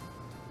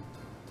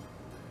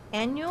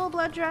 Annual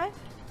blood drive?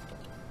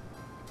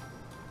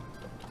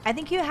 I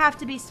think you have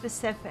to be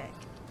specific.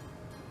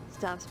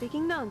 Stop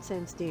speaking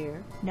nonsense,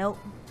 dear. Nope.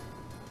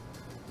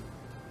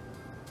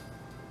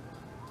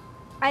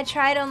 I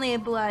tried only a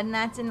blood and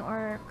that didn't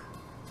work.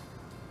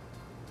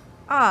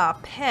 Aw,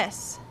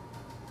 piss.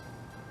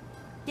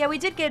 Yeah, we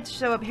did get to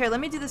show up here. Let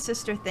me do the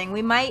sister thing.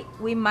 We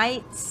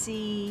might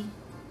see...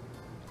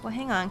 Well,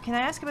 hang on. Can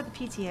I ask about the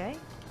PTA?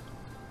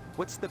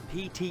 What's the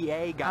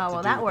PTA got Oh,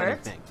 well, to that do with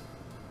worked. anything?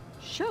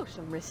 Show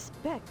some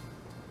respect.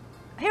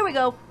 Here we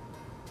go.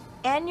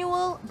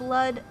 Annual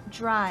blood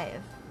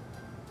drive.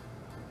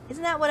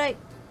 Isn't that what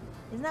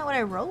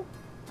I wrote?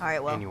 All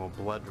right, well. Annual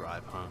blood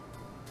drive, huh?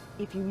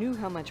 If you knew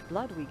how much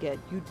blood we get,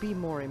 you'd be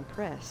more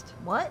impressed.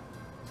 What?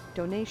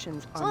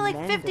 Donations There's are only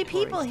like 50 mandatory,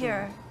 people Steve.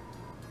 here.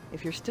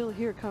 If you're still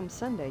here come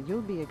Sunday,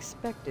 you'll be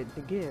expected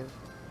to give.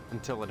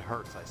 Until it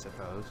hurts, I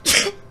suppose.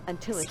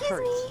 Until it Excuse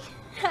hurts.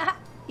 me.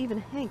 Even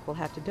Hank will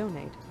have to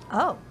donate.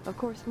 Oh. Of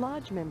course,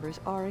 lodge members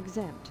are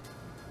exempt.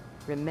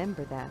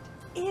 Remember that.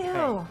 Ew.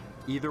 Hey,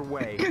 either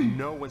way,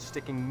 no one's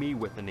sticking me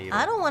with a needle.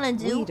 I don't want to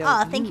do... We don't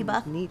Aw, thank you, use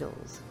Buff.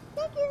 needles.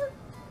 Thank you.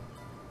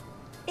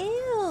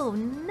 Ew,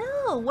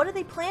 no. What are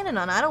they planning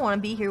on? I don't want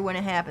to be here when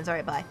it happens. All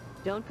right, bye.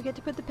 Don't forget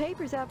to put the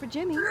papers out for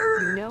Jimmy.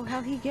 You know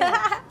how he gets.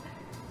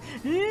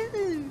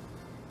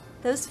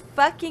 Those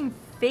fucking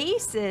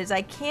faces.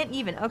 I can't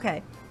even.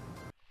 Okay.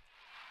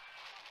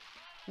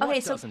 What Okay,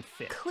 so doesn't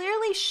fit?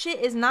 clearly shit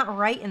is not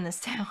right in this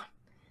town.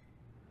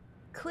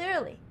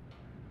 Clearly.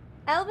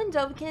 Elvin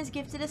Dovkin has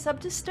gifted us up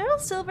to Sterl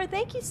Silver.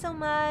 Thank you so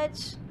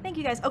much. Thank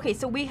you guys. Okay,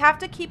 so we have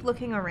to keep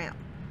looking around.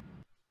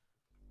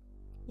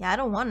 Yeah, I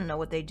don't want to know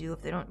what they do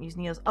if they don't use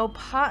needles. Oh,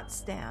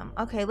 Potsdam.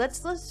 Okay, let's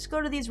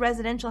go to these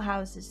residential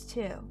houses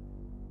too.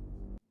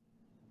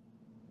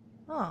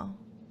 Oh,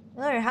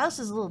 well, their house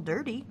is a little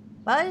dirty,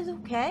 but it's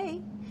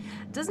okay.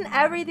 Doesn't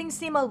everything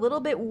seem a little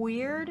bit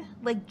weird?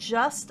 Like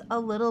just a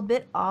little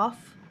bit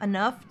off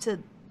enough to,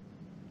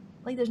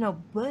 like there's no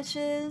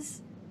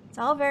bushes. It's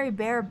all very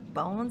bare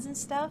bones and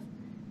stuff.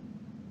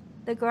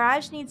 The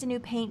garage needs a new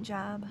paint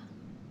job.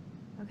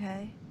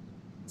 Okay.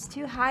 It's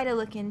too high to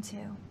look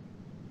into.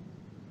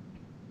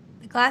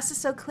 Glass is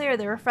so clear,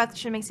 the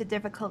reflection makes it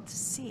difficult to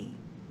see.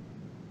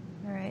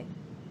 Alright.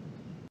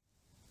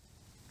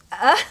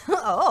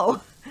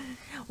 Oh.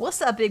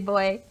 What's up, big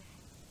boy?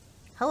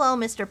 Hello,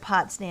 Mr.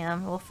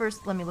 Potsdam. Well,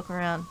 first, let me look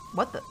around.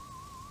 What the?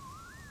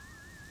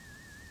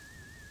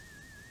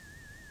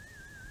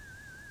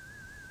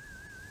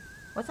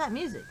 What's that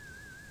music?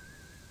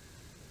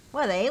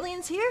 What, are the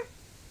aliens here?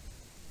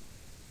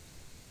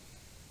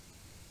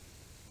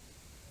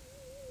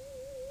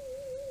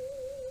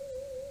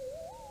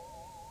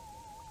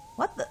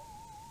 What the?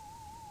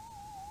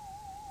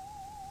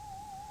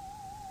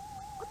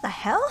 What the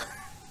hell?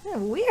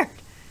 Weird.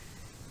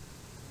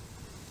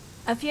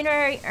 A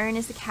funerary urn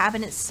is the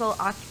cabinet's sole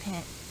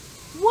occupant.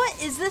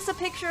 What is this a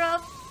picture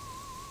of?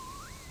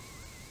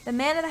 The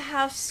man of the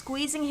house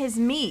squeezing his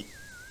meat.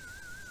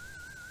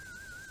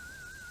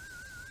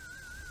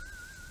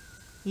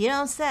 You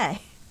don't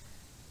say.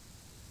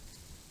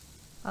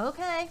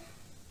 Okay.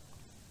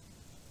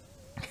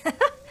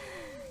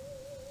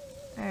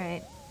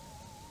 Alright.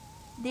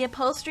 The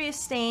upholstery is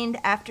stained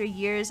after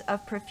years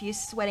of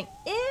profuse sweating.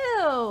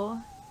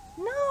 Ew!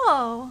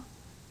 No!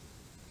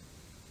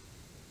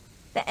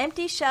 The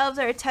empty shelves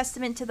are a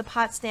testament to the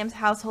Potsdam's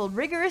household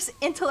rigorous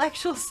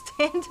intellectual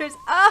standards.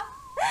 Ah!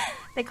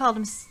 They called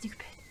him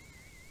stupid.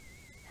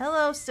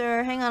 Hello,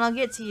 sir. Hang on, I'll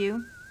get to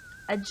you.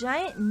 A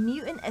giant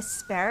mutant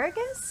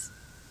asparagus?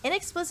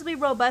 Inexplicably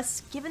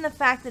robust, given the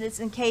fact that it's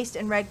encased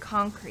in red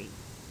concrete.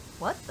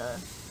 What the?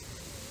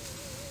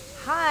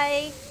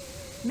 Hi,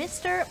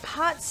 Mr.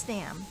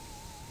 Potsdam.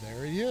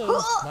 There he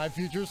is, my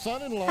future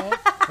son-in-law.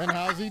 And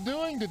how's he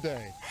doing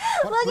today?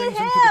 What Look brings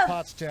at him to the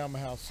Potsdam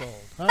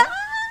household?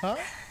 Huh?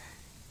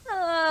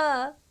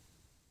 Huh?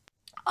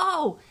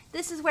 Oh,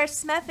 this is where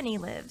Smephany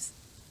lives.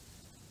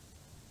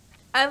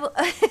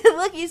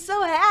 Look, he's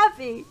so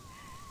happy.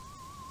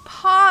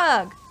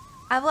 Pog.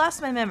 I've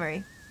lost my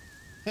memory.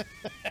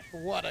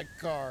 What a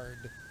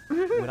card.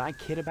 Would I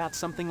kid about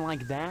something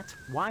like that?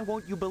 Why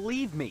won't you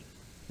believe me?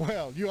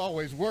 Well, you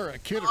always were a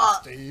kidder,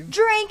 Steve.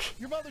 Drink!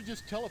 Your mother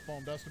just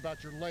telephoned us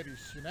about your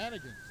latest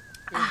shenanigans.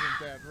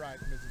 Isn't that right,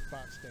 Mrs.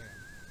 Potsdam?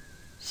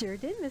 Sure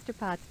did, Mr.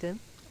 Potsdam.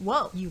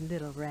 Whoa. You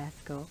little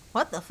rascal.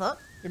 What the fuck?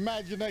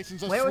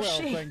 Imagination's a Where was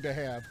swell she? thing to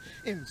have,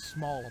 in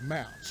small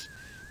amounts.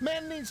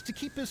 Man needs to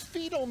keep his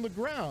feet on the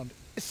ground,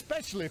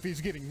 especially if he's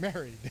getting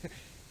married.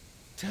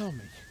 Tell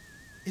me,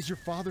 is your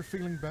father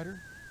feeling better?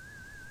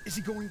 Is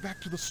he going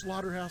back to the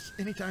slaughterhouse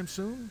anytime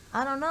soon?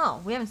 I don't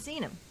know. We haven't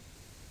seen him.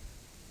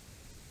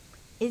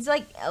 He's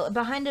like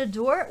behind a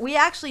door. We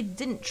actually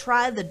didn't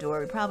try the door.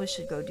 We probably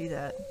should go do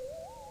that.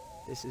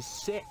 This is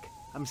sick.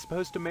 I'm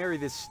supposed to marry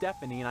this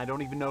Stephanie and I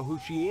don't even know who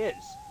she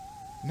is.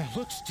 Now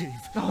look, Steve,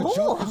 a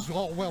joke is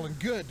all well and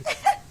good,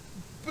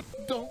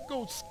 but don't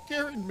go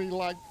scaring me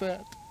like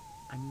that.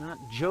 I'm not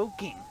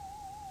joking.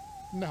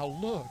 Now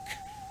look,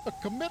 a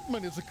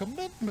commitment is a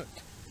commitment.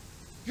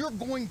 You're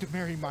going to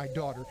marry my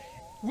daughter.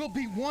 We'll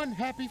be one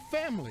happy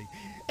family,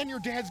 and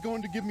your dad's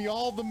going to give me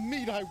all the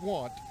meat I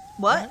want.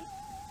 What?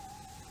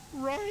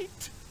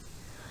 Right?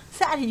 Is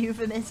that a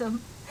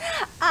euphemism?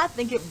 I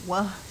think it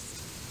was.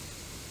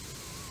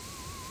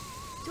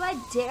 Do I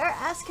dare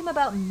ask him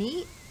about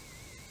meat?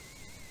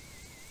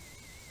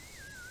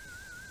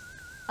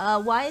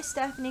 Why is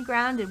Stephanie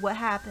grounded? What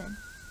happened?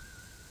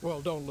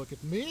 Well, don't look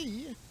at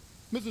me.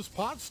 Mrs.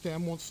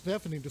 Potsdam wants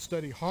Stephanie to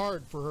study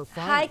hard for her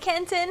finals. Hi,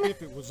 Kenton.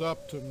 If it was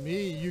up to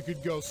me, you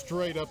could go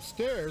straight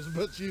upstairs,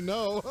 but you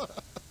know,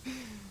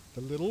 the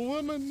little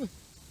woman,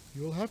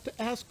 you'll have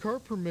to ask her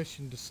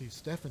permission to see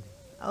Stephanie.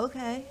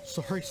 Okay.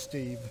 Sorry,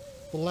 Steve.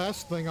 The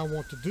last thing I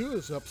want to do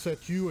is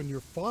upset you and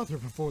your father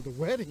before the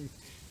wedding.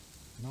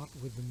 Not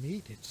with the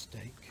meat at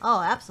stake.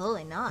 Oh,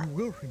 absolutely not. You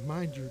will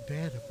remind your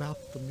dad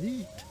about the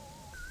meat.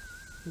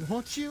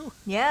 Won't you?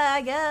 Yeah,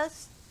 I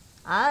guess.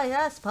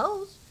 I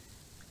suppose.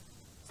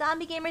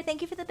 Zombie Gamer,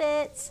 thank you for the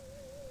bits.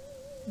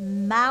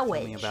 Tell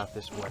me about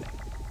this wedding.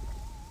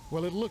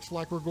 Well, it looks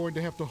like we're going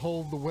to have to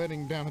hold the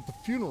wedding down at the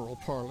funeral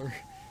parlor.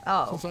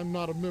 Oh. Since I'm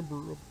not a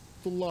member of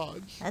the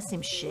lodge. That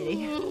seems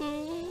shitty.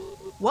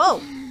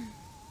 Whoa!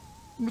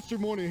 Mr.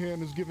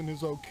 Moynihan has given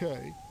his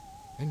okay.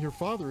 And your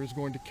father is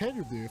going to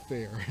cater the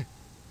affair.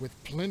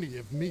 With plenty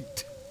of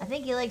meat. I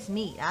think he likes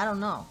meat. I don't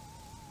know.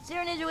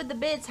 Zero Ninja with the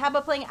bits. How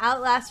about playing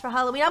Outlast for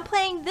Halloween? I'm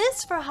playing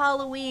this for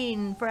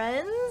Halloween,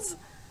 friends.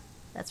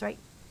 That's right.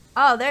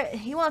 Oh, there.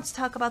 He wants to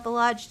talk about the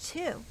lodge,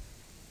 too.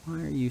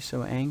 Why are you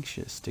so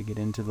anxious to get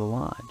into the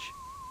lodge?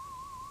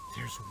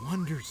 There's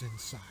wonders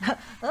inside.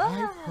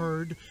 I've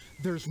heard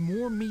there's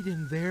more meat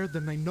in there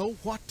than they know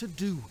what to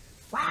do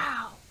with.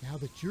 Wow. Now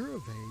that you're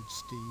of age,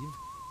 Steve,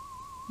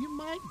 you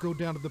might go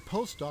down to the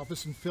post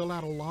office and fill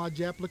out a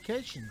lodge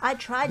application. I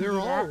tried to do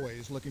that. They're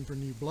always looking for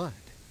new blood.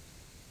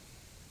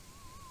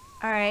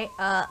 Alright,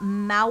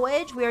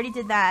 Mowage, we already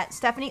did that.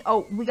 Stephanie,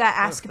 oh, we gotta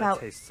ask about...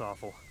 That tastes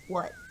awful.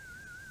 What?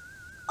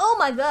 Oh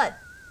my god!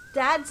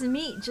 Dad's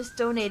Meat just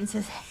donated and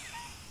says...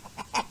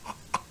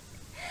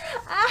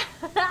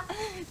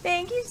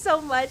 Thank you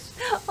so much.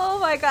 Oh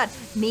my god.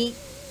 Meat.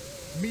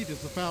 Meat is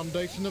the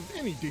foundation of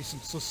any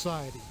decent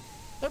society.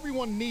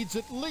 Everyone needs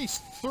at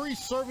least 3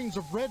 servings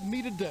of red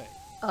meat a day.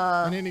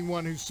 And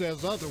anyone who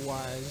says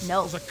otherwise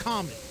is a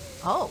commie.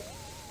 Oh.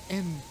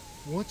 And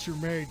once you're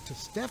married to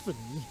Stephanie,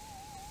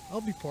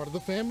 I'll be part of the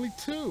family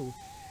too.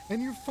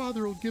 And your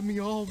father will give me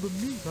all the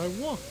meat I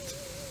want.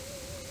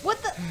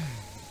 What the?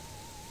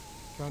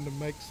 Kind of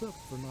makes up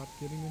for not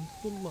getting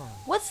into the lodge.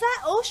 What's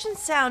that ocean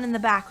sound in the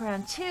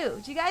background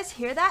too? Do you guys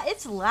hear that?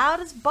 It's loud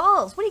as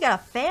balls. What, do you got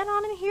a fan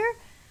on in here?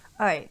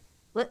 All right.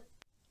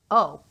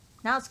 Oh,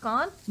 now it's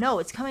gone? No,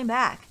 it's coming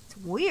back. It's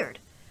weird.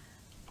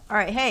 All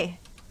right, hey.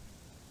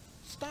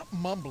 Stop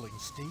mumbling,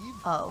 Steve.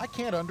 Oh. I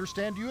can't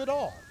understand you at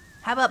all.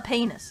 How about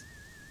penis?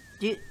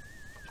 Do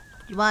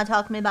you want to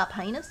talk to me about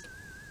penis?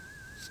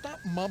 Stop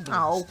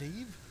mumbling,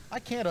 Steve. I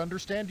can't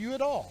understand you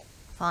at all.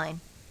 Fine.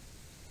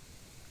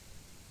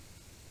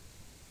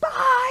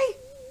 Bye!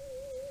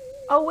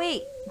 Oh,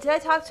 wait. Did I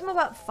talk to him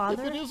about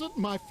father? If it isn't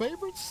my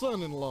favorite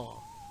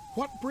son-in-law,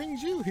 what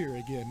brings you here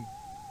again?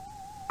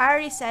 I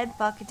already said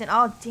fuck it.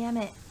 Oh, damn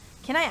it.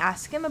 Can I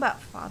ask him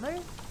about father?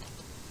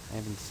 I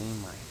haven't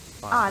seen my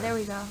father. Ah, there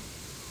we go.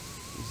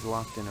 He's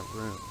locked in a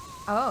room.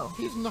 Oh.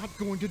 He's not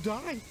going to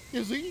die,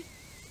 is he?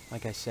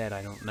 Like I said,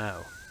 I don't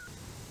know.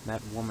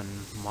 That woman,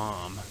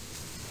 Mom,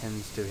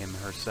 tends to him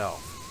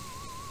herself.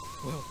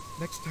 Well,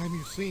 next time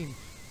you see him,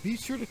 be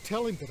sure to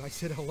tell him that I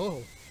said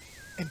hello.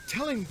 And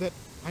tell him that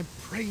I'm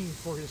praying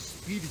for his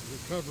speedy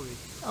recovery.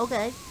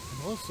 Okay.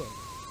 And also,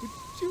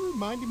 would you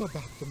remind him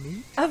about the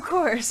meat? Of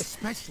course.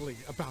 Especially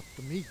about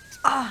the meat.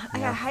 Ah, I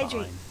gotta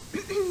hydrate.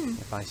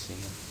 If I see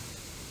him.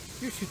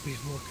 You should be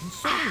more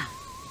concerned.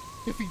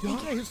 If he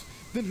dies,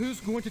 then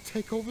who's going to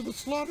take over the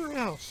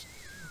slaughterhouse?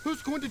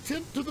 Who's going to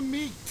tend to the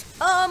meat?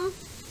 I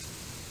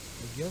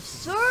guess,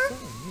 sir?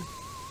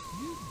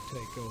 You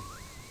take over.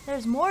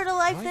 There's more to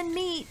life than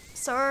meat,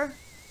 sir.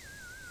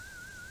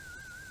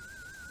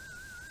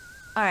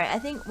 Alright, I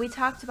think we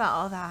talked about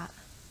all that.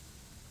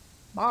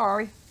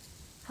 Bye.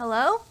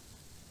 Hello?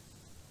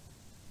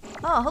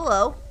 Oh,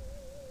 hello.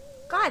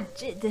 God,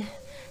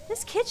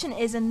 this kitchen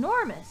is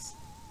enormous.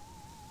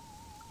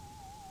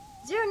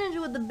 Zero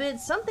Ninja with the bit.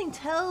 Something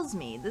tells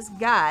me this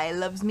guy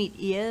loves meat.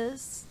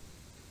 Yes.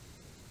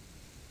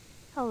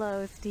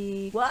 Hello,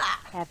 Steve. What?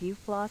 Have you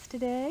flossed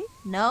today?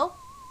 No.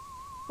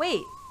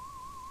 Wait.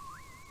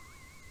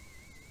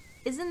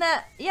 Isn't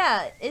that...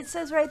 Yeah, it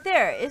says right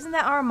there. Isn't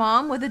that our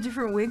mom with a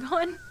different wig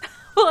on?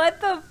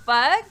 What the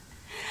fuck?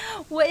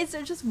 What, is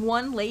there just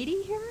one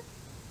lady here?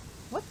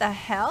 What the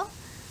hell?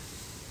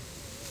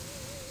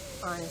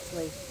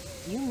 Honestly,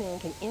 you men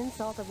can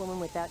insult a woman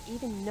without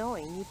even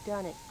knowing you've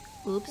done it.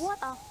 Oops. What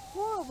a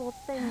horrible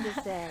thing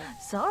to say.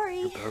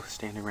 Sorry. You're both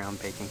standing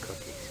around baking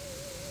cookies.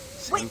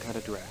 Same kind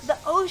of dress. The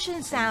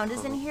ocean sound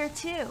is in here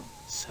too.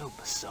 So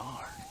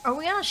bizarre. Are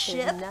we on a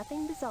ship? There's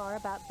nothing bizarre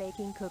about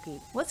baking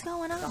cookies. What's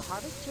going on? The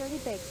Harvest Charity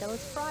Bake Sale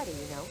is Friday,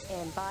 you know,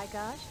 and by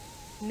gosh,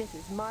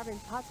 Mrs. Marvin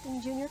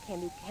Potston Jr. can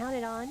be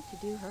counted on to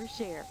do her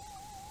share.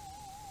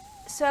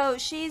 So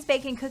she's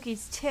baking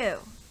cookies too.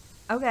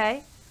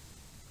 Okay.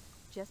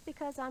 Just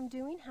because I'm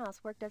doing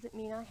housework doesn't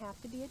mean I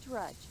have to be a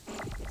drudge.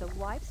 It's a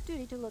wife's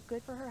duty to look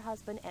good for her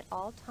husband at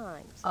all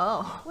times.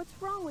 Oh. What's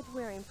wrong with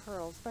wearing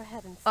pearls, for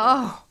heaven's sake?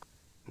 Oh.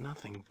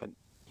 Nothing, but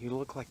you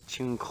look like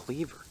June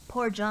Cleaver.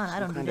 Poor John, I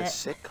don't do that.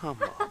 Some kind of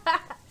sitcom mom.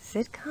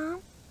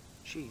 Sitcom?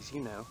 Jeez, you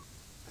know,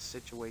 a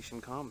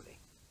situation comedy.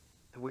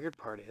 The weird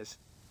part is,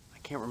 I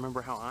can't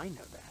remember how I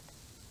know that.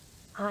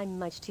 I'm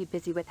much too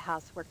busy with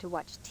housework to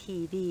watch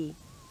TV.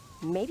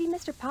 Maybe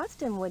Mr.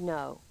 Potsdam would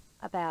know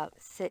about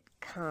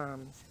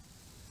sitcoms.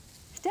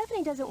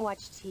 Stephanie doesn't watch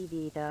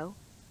TV, though.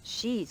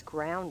 She's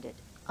grounded.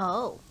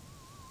 Oh.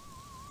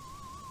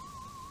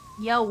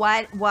 Yo,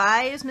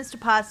 why is Mr.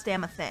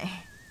 Potsdam a thing?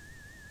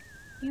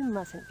 You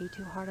mustn't be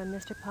too hard on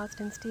Mr.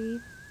 Potsdam,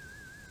 Steve.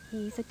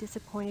 He's a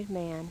disappointed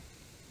man.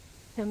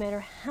 No matter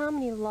how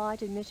many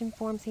lodge admission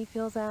forms he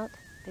fills out,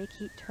 they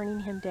keep turning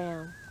him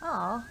down.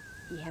 Aw.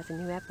 He has a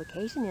new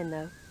application in,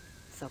 though,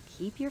 so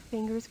keep your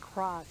fingers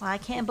crossed. Well, I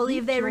can't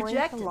believe they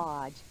rejected the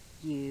lodge.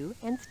 You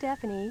and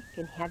Stephanie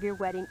can have your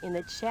wedding in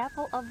the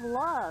Chapel of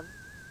Love,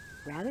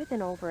 rather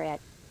than over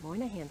at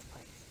Moynihan's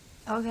place.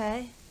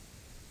 Okay.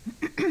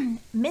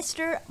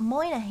 Mr.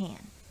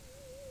 Moynihan.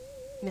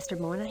 Mr.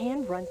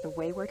 Moynihan runs the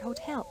Wayward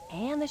Hotel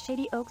and the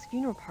Shady Oaks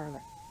Funeral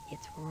Parlor.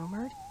 It's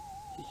rumored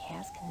he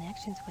has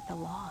connections with the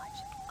lodge.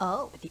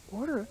 Oh. But the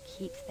order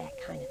keeps that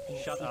kind of thing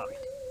secret. Up.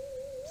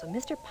 So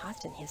Mr.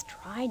 Poston has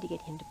tried to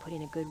get him to put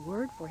in a good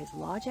word for his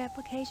lodge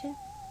application.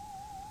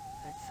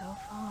 But so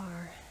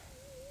far...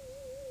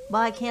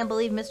 Well, I can't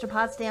believe Mr.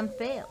 Potsdam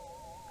failed.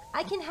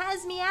 I can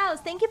has me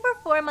out. Thank you for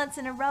 4 months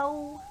in a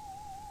row.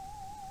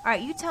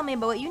 Alright, you tell me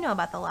about what you know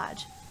about the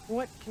lodge.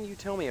 What can you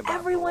tell me about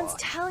Everyone's the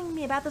lodge? telling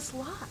me about this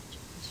lodge.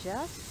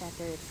 Just that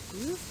they're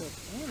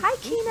exclusive and Hi,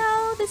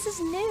 Kino. This is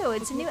new.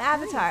 It's a new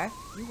avatar.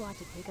 You want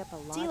to pick up a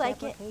lodge Do you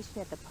like it?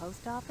 application at the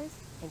post office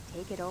and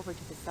take it over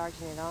to the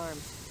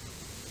sergeant-at-arms.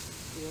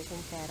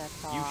 Isn't that a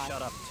thought? You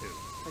shut up, too.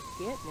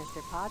 Forget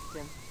Mr.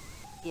 Potsdam.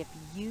 If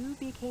you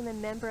became a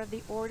member of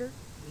the order,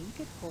 we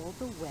could hold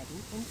the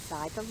wedding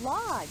inside the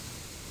lodge.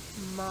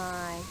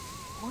 My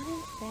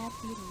Wouldn't that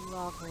be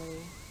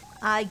lovely?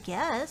 I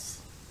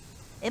guess.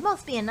 It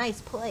must be a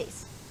nice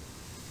place.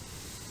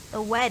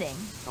 The wedding.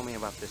 Tell me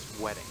about this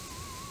wedding.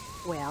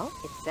 Well,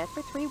 it's set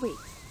for 3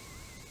 weeks.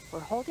 We're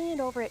holding it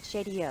over at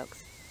Shady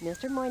Oaks,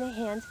 Mr.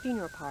 Moynihan's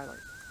funeral parlor.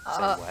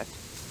 Say what?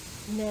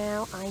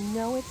 Now, I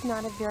know it's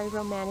not a very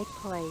romantic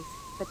place,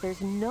 but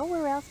there's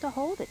nowhere else to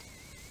hold it.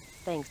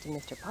 Thanks to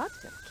Mr.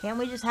 Potsdam. Can't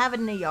we just have it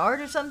in a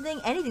yard or something?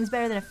 Anything's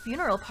better than a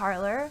funeral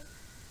parlor.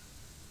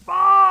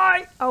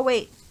 Bye! Oh,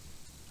 wait.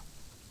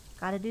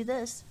 Gotta do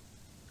this.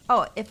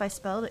 Oh, if I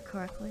spelled it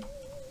correctly.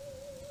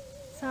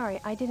 Sorry,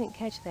 I didn't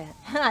catch that.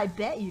 I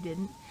bet you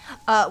didn't.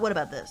 What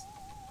about this?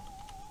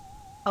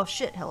 Oh,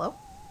 shit, hello?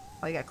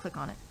 Oh, you gotta click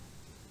on it.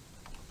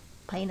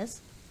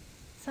 Penis.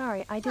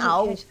 Sorry, I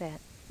didn't catch that.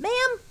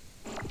 Ma'am!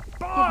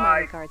 Give my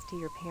regards to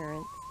your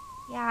parents.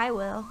 Yeah, I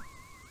will.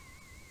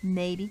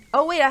 Maybe.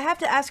 Oh, wait, I have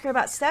to ask her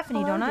about Stephanie,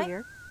 Hello, don't I?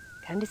 dear.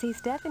 Come to see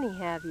Stephanie,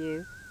 have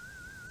you?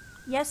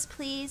 Yes,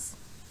 please.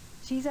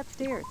 She's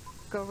upstairs.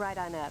 Go right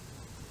on up.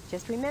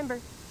 Just remember,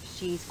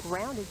 she's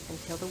grounded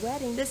until the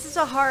wedding. This is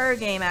a horror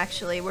game,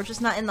 actually. We're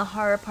just not in the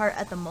horror part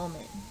at the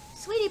moment.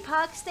 Sweetie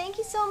Pucks, thank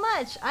you so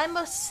much. I'm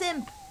a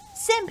simp.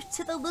 Simp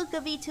to the Luca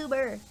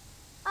VTuber.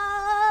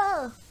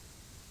 Oh!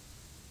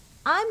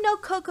 I'm no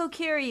Coco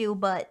Kiryu,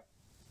 but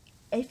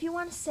if you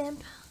want to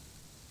simp,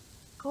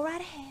 go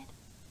right ahead.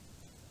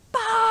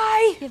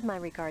 Bye! Give my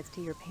regards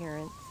to your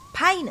parents.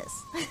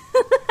 Penis.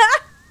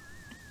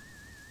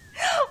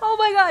 Oh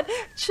my god,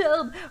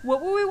 chilled.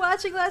 What were we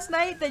watching last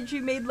night that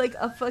you made like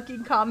a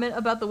fucking comment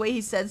about the way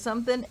he said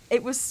something?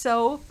 It was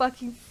so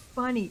fucking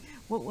funny.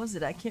 What was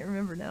it? I can't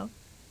remember now.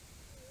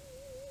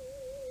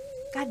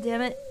 God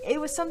damn it. It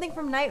was something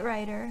from Knight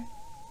Rider.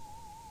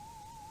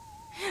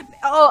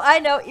 Oh, I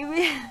know.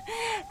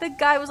 The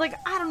guy was like,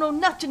 I don't know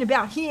nothing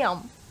about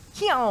him.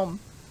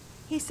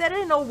 He said it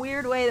in a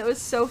weird way that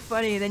was so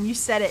funny. Then you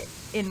said it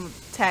in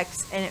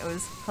text and it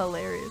was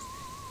hilarious.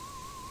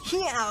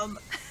 Him.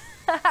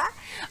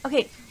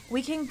 Okay,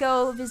 we can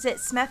go visit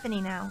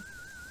Smethany now.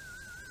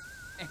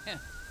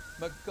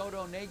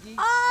 Makoto Negi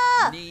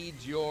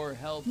needs your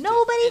help.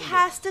 Nobody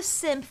has to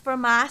simp for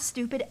my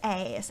stupid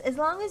ass. As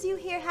long as you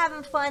here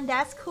having fun,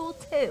 that's cool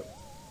too.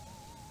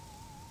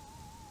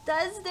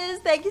 Does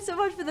this? Thank you so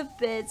much for the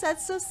bits.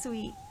 That's so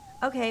sweet.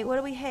 Okay, what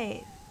do we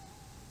have?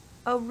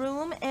 A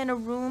room and a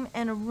room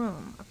and a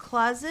room. A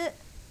closet.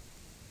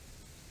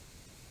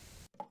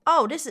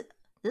 Oh, this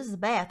is a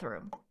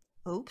bathroom.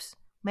 Oops.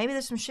 Maybe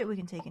there's some shit we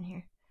can take in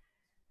here.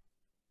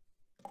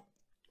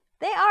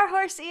 They are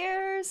horse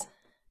ears.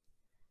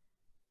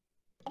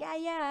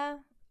 Yeah.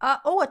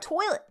 Oh, a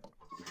toilet.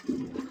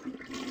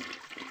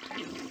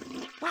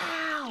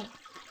 Wow.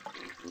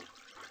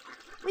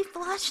 We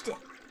flushed it.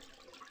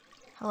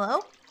 Hello?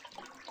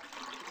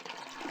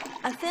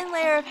 A thin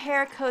layer of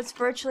hair coats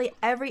virtually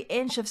every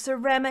inch of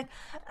ceramic.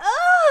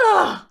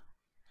 Ugh!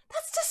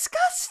 That's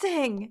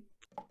disgusting.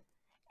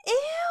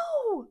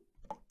 Ew.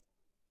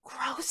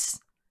 Gross.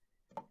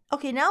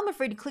 Okay, now I'm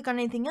afraid to click on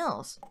anything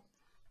else.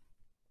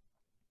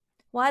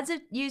 Wads of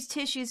used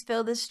tissues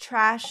fill this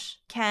trash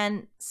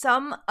can.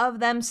 Some of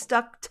them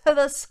stuck to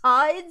the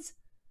sides.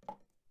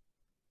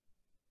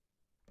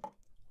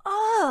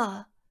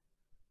 Ugh.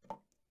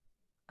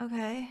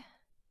 Okay.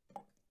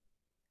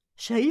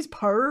 She's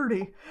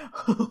purty.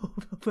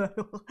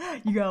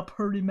 You got a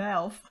purty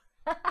mouth.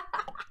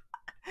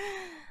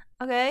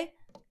 Okay.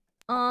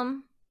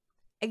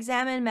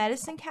 Examine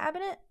medicine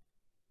cabinet.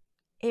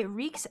 It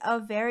reeks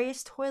of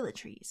various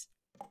toiletries.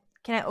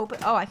 Can I open?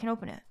 Oh, I can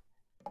open it.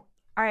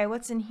 All right,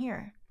 what's in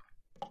here?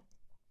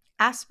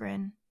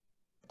 Aspirin.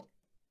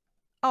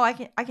 Oh, I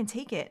can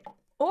take it.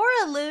 Or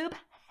a lube.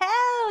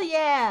 Hell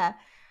yeah.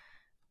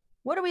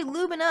 What are we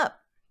lubing up?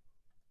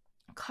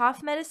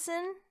 Cough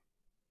medicine.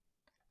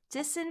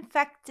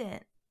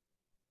 Disinfectant.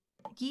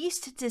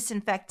 Yeast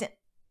disinfectant.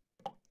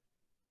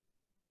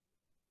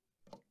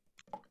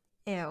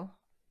 Ew.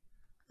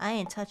 I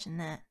ain't touching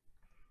that.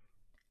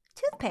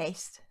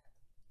 Toothpaste.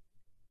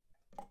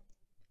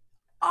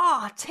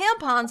 Oh,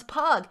 tampons,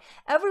 pug.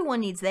 Everyone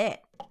needs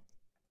that.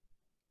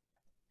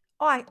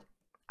 Oh,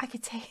 I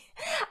could take.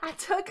 I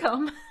took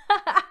them.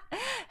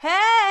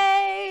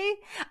 Hey,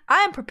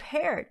 I'm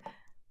prepared.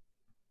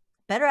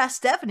 Better ask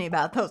Stephanie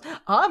about those.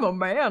 I'm a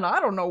man. I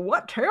don't know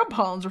what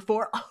tampons are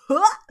for.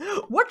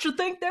 What you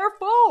think they're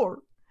for?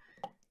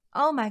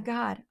 Oh my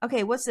god.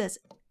 Okay, what's this?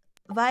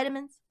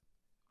 Vitamins.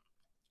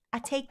 I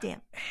take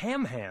them.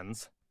 Ham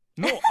hands?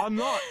 No, I'm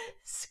not.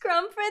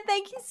 Scrumford,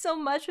 thank you so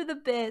much for the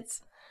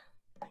bits.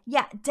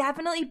 Yeah,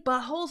 definitely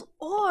buttholes.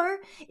 Or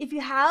if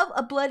you have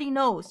a bloody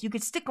nose, you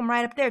could stick them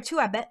right up there too,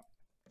 I bet.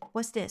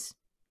 What's this?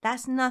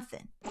 That's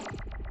nothing.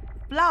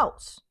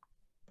 Floss.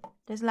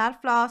 There's a lot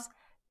of floss.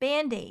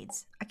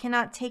 Band-aids. I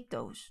cannot take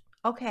those.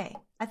 Okay,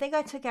 I think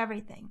I took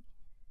everything.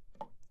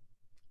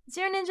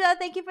 Zero Ninja,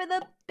 thank you for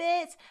the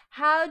bits.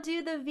 How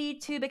do the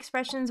VTube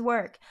expressions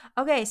work?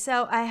 Okay,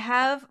 so I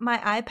have my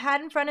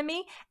iPad in front of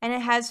me and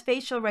it has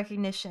facial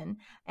recognition.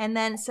 And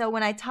then so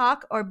when I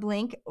talk or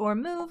blink or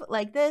move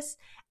like this,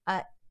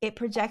 it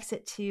projects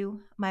it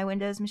to my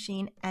Windows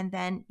machine, and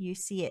then you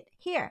see it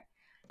here.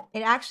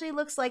 It actually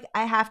looks like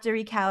I have to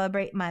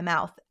recalibrate my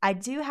mouth. I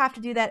do have to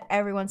do that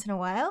every once in a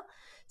while.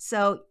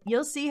 So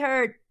you'll see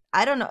her,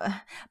 I don't know.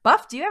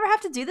 Buff, do you ever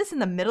have to do this in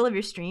the middle of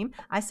your stream?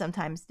 I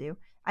sometimes do.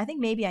 I think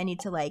maybe I need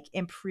to like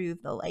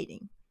improve the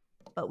lighting,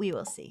 but we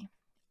will see.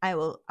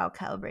 I'll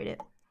calibrate it.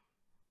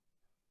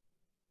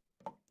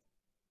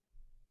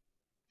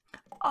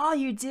 Oh,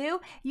 you do?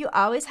 You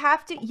always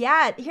have to?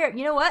 Yeah, here,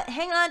 you know what?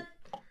 Hang on.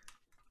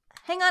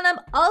 Hang on, I'm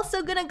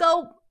also gonna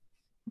go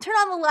turn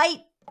on the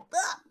light.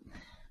 Ugh.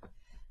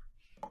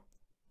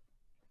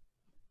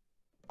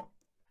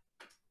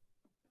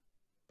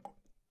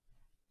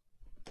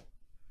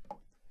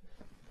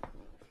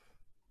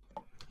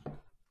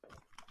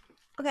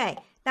 Okay,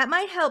 that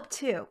might help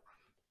too.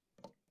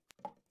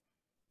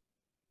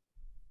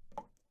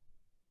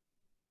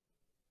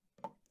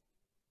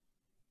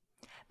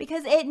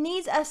 Because it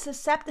needs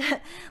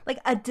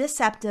a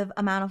deceptive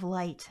amount of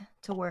light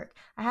to work.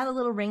 I have a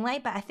little ring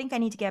light, but I think I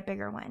need to get a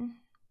bigger one.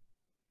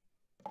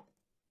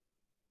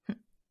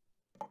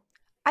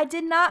 I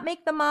did not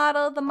make the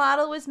model. The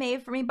model was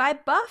made for me by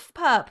Buff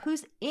Pup,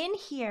 who's in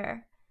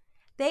here.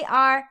 They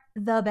are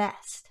the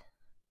best.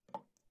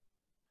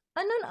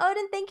 Unknown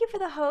Odin, thank you for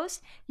the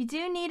host. You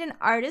do need an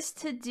artist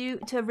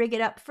to rig it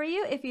up for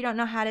you if you don't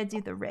know how to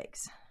do the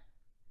rigs.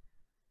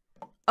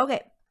 Okay,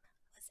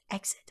 let's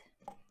exit.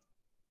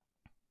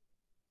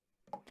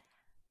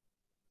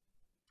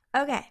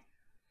 Okay.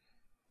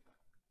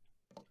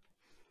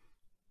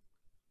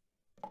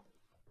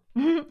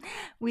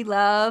 We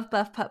love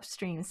Buff Pup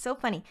streams. So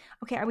funny.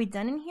 Okay, are we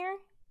done in here?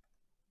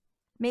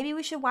 Maybe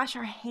we should wash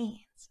our hands.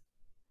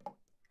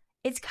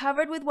 It's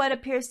covered with what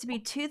appears to be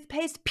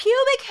toothpaste,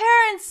 pubic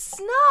hair, and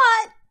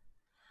snot.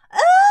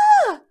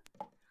 Ugh!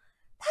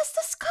 That's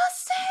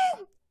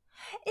disgusting.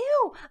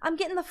 Ew, I'm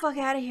getting the fuck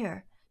out of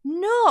here.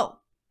 No.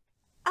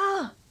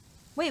 Ah.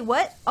 Wait,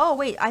 what? Oh,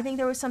 wait, I think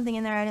there was something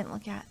in there I didn't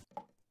look at.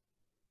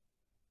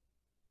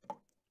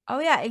 Oh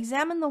yeah,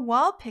 examine the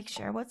wall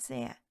picture. What's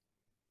that?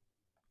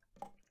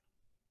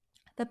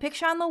 The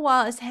picture on the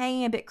wall is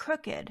hanging a bit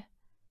crooked.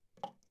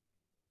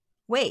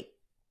 Wait,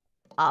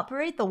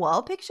 operate the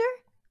wall picture?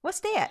 What's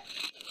that?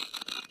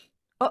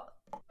 Oh.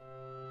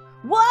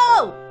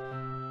 Whoa!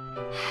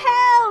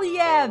 Hell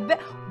yeah!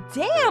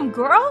 Damn,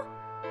 girl!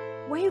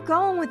 Where you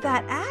going with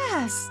that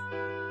ass?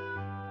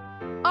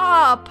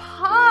 Aw,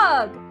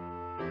 pug!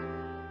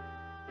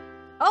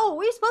 Oh,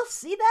 were you supposed to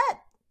see that?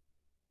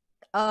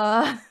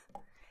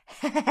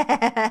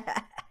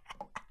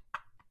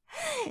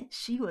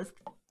 She was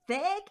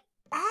thick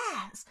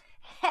ass.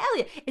 Hell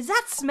yeah. Is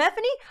that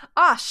Smethany?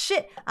 Aw,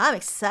 shit. I'm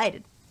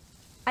excited.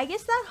 I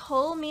guess that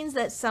hole means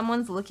that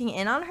someone's looking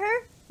in on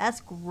her?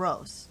 That's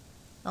gross.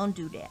 Don't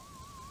do that.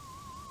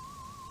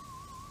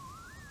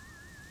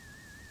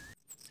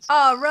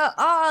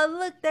 Oh,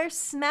 look, there's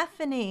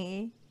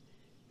Smethany.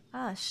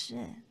 Oh,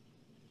 shit.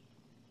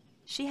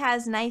 She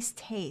has nice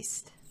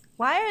taste.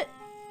 Why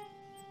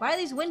are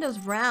these windows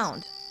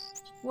round?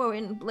 Whoa,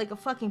 in like a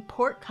fucking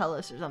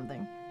portcullis or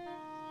something.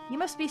 You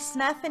must be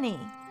Smethany.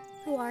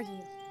 Who are you?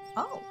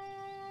 Oh.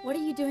 What are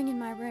you doing in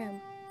my room?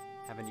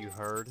 Haven't you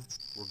heard?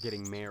 We're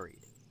getting married.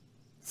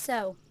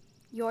 So,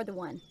 you're the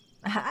one.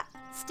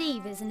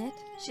 Steve, isn't it?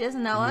 She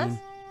doesn't know us?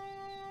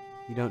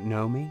 You don't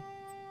know me?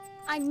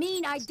 I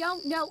mean, I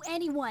don't know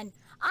anyone.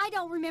 I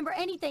don't remember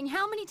anything.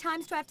 How many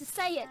times do I have to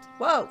say it?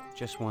 Whoa.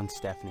 Just one,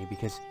 Stephanie,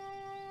 because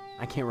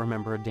I can't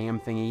remember a damn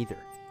thing either.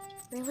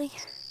 Really?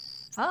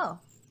 Oh.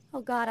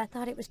 Oh God, I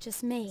thought it was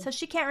just me. So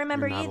she can't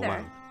remember You're not either.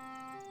 alone.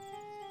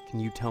 Can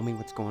you tell me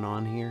what's going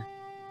on here?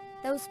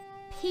 Those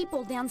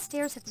people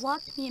downstairs have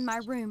locked me in my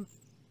room.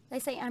 They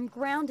say I'm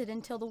grounded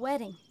until the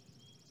wedding.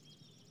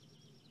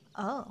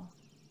 Oh.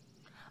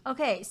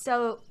 Okay,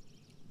 so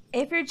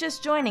if you're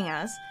just joining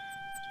us,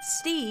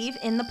 Steve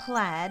in the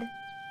plaid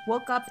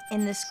woke up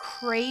in this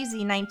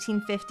crazy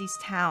 1950s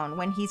town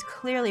when he's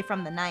clearly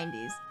from the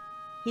 90s.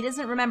 He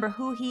doesn't remember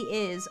who he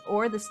is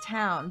or this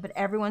town, but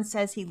everyone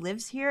says he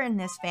lives here and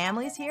his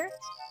family's here.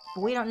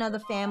 But we don't know the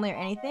family or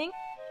anything.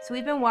 So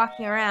we've been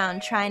walking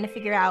around trying to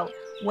figure out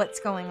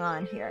what's going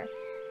on here.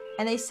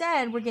 And they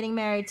said we're getting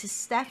married to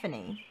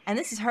Stephanie. And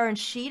this is her, and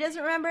she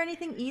doesn't remember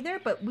anything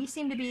either, but we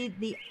seem to be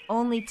the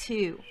only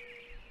two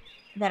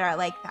that are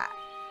like that.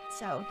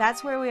 So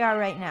that's where we are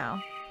right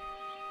now.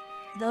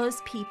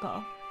 Those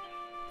people.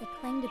 They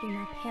claim to be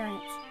my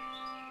parents.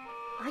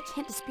 I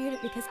can't dispute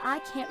it because I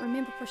can't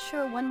remember for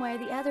sure one way or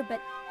the other, but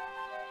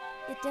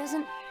it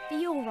doesn't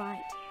feel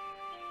right.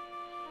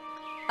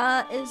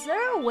 Is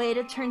there a way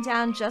to turn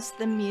down just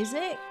the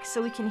music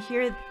so we can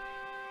hear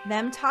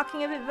them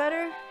talking a bit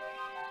better?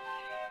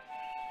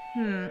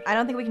 I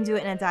don't think we can do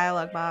it in a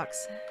dialogue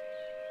box.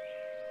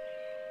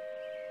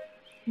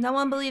 No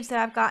one believes that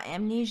I've got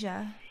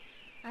amnesia.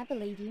 I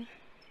believe you.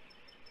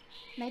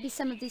 Maybe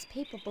some of these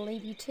people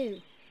believe you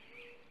too.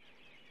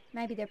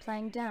 Maybe they're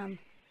playing dumb.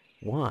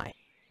 Why?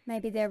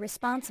 Maybe they're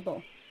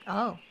responsible.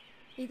 Oh.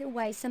 Either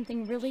way,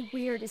 something really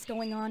weird is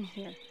going on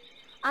here.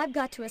 I've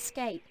got to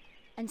escape,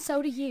 and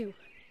so do you.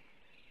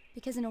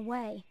 Because in a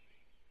way,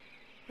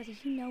 whether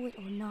you know it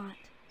or not,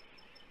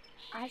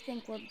 I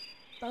think we're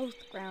both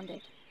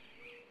grounded.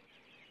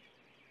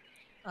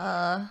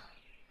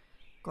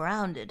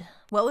 Grounded.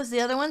 What was the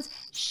other ones?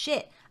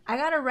 Shit, I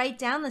gotta write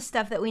down the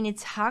stuff that we need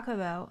to talk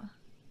about.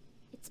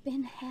 It's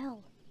been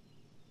hell.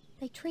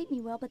 They treat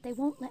me well, but they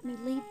won't let me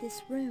leave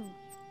this room.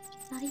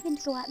 Not even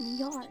to go out in the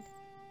yard.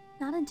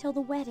 Not until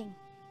the wedding.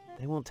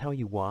 They won't tell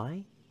you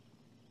why?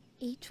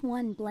 Each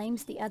one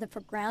blames the other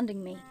for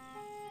grounding me.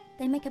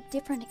 They make up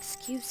different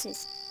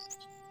excuses.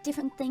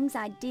 Different things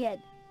I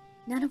did,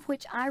 none of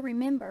which I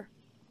remember.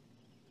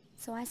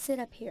 So I sit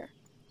up here,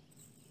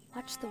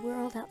 watch the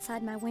world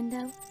outside my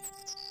window,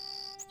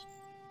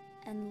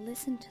 and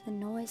listen to the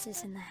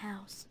noises in the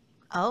house.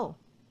 Oh.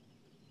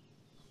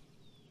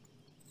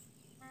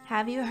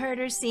 Have you heard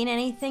or seen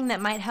anything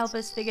that might help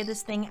us figure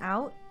this thing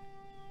out?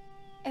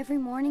 Every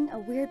morning, a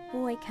weird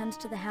boy comes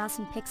to the house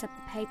and picks up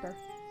the paper.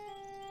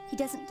 He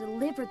doesn't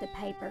deliver the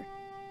paper.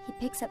 He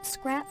picks up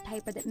scrap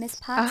paper that Miss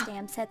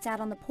Potsdam sets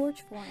out on the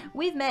porch for him.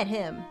 We've met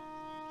him.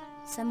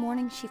 Some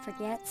mornings she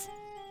forgets,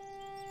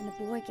 and the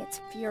boy gets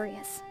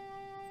furious.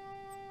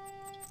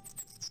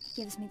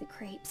 He gives me the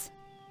creeps.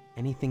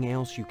 Anything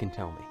else you can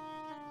tell me?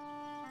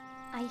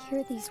 I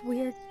hear these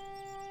weird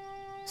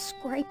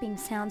scraping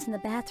sounds in the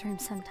bathroom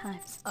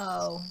sometimes.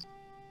 Oh.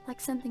 Like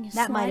something is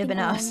that might have sliding been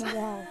us. along the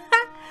wall.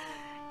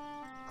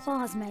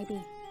 Claws,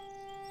 maybe.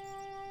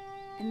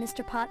 And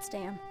Mr.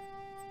 Potsdam.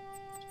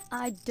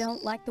 I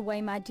don't like the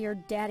way my dear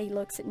daddy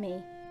looks at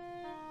me.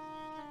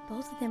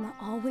 Both of them are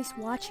always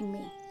watching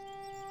me.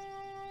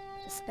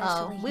 But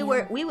especially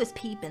him. we was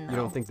peeping though. You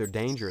don't think they're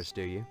dangerous,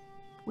 do you?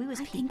 We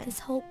was I peeping. think this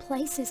whole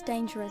place is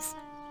dangerous.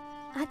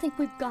 I think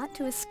we've got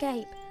to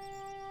escape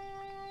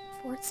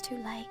before it's too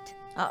late.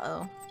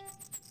 Uh-oh.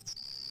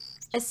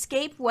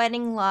 Escape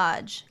Wedding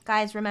Lodge.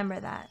 Guys, remember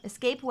that.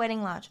 Escape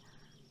Wedding Lodge.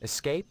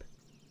 Escape?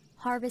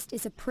 Harvest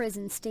is a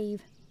prison,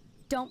 Steve.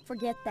 Don't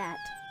forget that.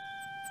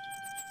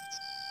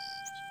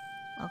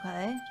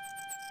 Okay.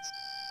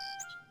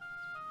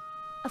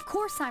 Of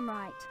course I'm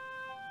right.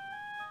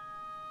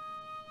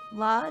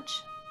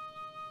 Lodge?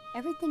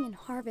 Everything in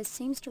Harvest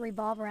seems to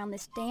revolve around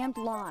this damned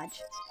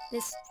lodge.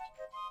 This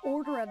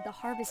Order of the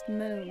Harvest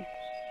Moon.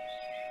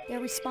 They're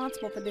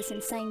responsible for this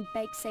insane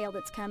bake sale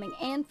that's coming,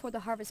 and for the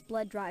Harvest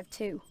Blood Drive,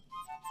 too.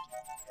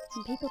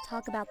 When people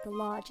talk about the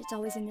lodge, it's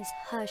always in this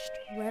hushed,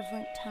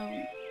 reverent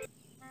tone.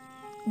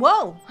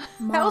 Whoa!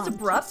 Mom That was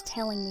abrupt. keeps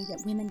telling me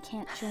that women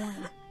can't join,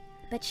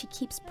 but she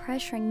keeps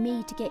pressuring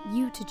me to get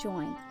you to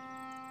join.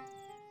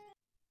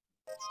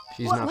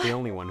 She's not the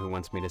only one who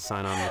wants me to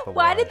sign on with the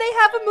Why lodge. did they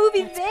have a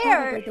movie That's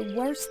there? probably the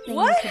worst thing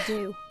What? you could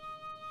do.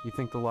 You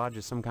think the lodge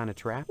is some kind of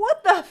trap?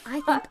 What the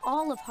I think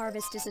all of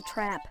Harvest is a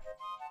trap.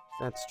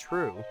 That's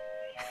true.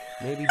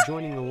 Maybe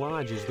joining the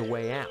lodge is the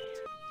way out.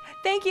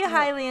 Thank you,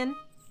 Hylian.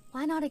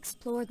 Why not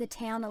explore the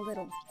town a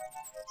little?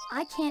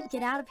 I can't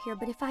get out of here,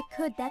 but if I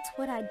could, that's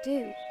what I'd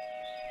do.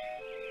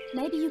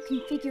 Maybe you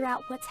can figure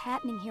out what's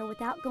happening here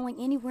without going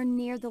anywhere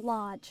near the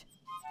lodge.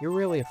 You're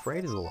really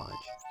afraid of the lodge,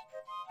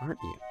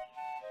 aren't you?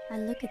 I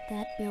look at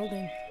that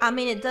building. I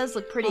mean, it does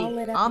look pretty all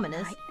lit up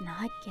ominous. at night, and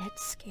I get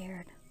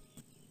scared.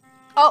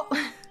 Oh,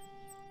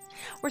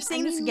 we're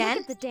seeing this Look again?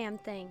 at the damn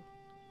thing.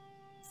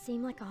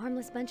 Seem like a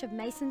harmless bunch of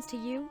Masons to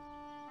you?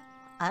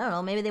 I don't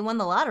know, maybe they won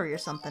the lottery or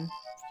something.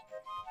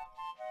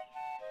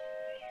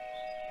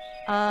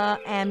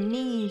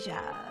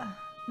 Amnesia.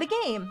 The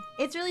game.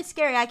 It's really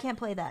scary, I can't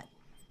play that.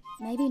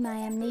 Maybe my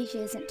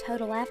amnesia isn't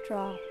total after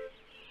all.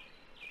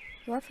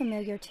 You're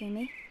familiar to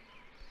me.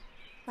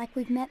 Like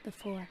we've met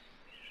before.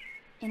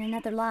 In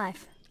another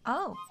life.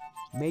 Oh.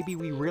 Maybe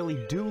we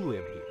really do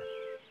live here.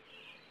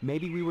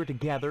 Maybe we were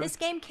together. This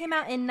game came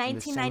out in and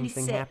the same 1996.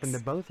 thing happened to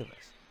both of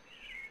us.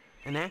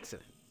 An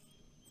accident.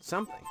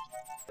 Something.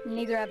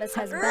 Neither of us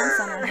has bumps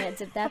on our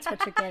heads, if that's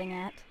what you're getting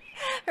at.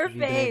 Her Have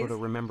you been able face.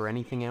 to remember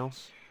anything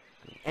else?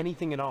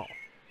 Anything at all?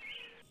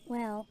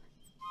 Well,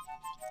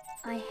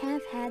 I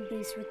have had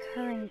these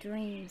recurring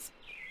dreams.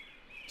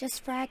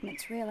 Just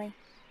fragments, really.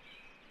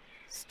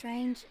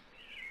 Strange,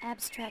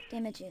 abstract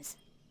images.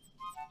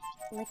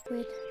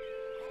 Liquid,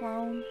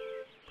 chrome.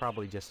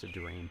 Probably just a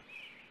dream.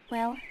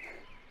 Well,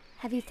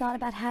 have you thought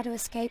about how to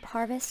escape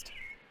Harvest?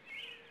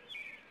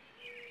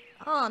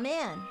 Oh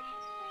man.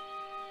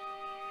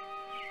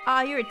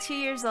 Oh, you were 2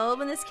 years old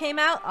when this came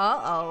out?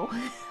 Uh-oh.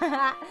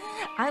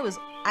 I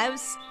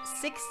was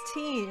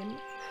 16.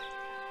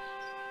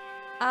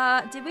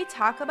 Did we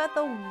talk about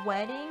the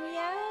wedding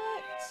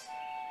yet?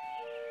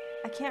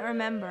 I can't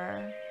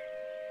remember.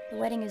 The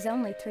wedding is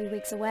only 3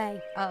 weeks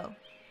away. Oh.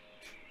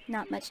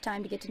 Not much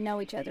time to get to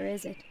know each other,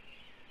 is it?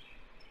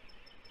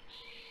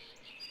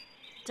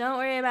 Don't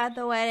worry about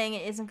the wedding,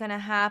 it isn't gonna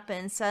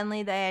happen.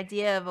 Suddenly the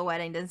idea of a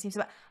wedding doesn't seem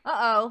so bad.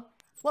 Uh-oh.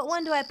 What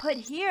one do I put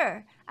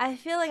here? I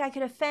feel like I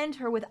could offend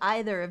her with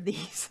either of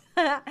these.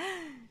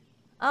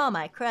 Oh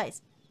my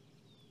Christ.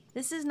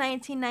 This is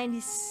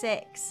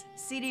 1996.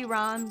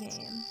 CD-ROM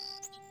game.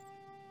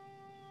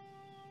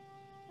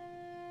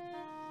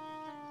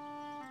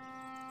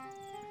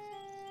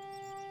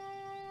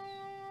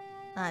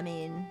 I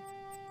mean,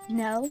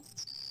 No?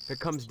 If it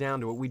comes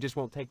down to it, we just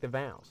won't take the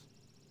vows.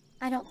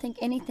 I don't think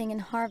anything in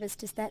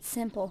Harvest is that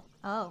simple.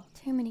 Oh.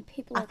 Too many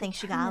people I think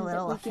she got a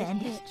little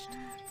offended.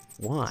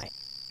 Why?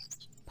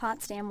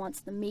 Potsdam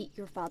wants the meat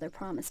your father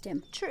promised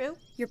him. True.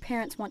 Your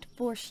parents want to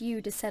force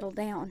you to settle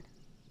down.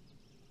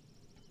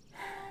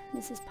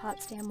 Mrs.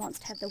 Potsdam wants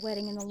to have the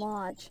wedding in the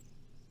lodge.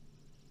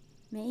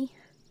 Me?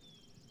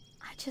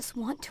 I just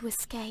want to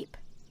escape.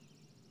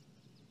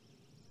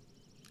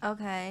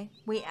 Okay.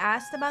 We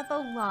asked about the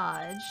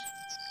lodge.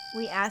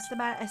 We asked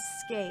about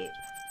escape.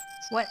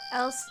 What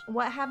else?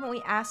 What haven't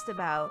we asked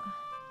about?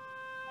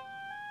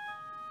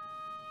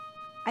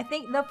 I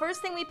think the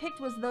first thing we picked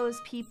was those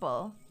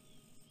people.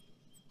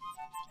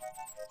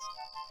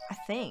 I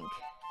think.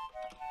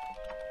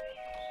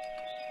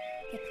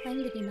 They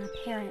claim to be my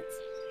parents.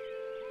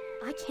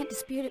 I can't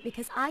dispute it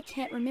because I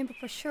can't remember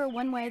for sure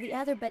one way or the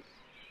other, but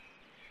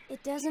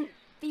it doesn't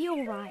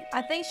feel right.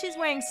 I think she's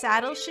wearing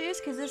saddle shoes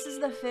because this is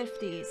the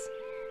 50s.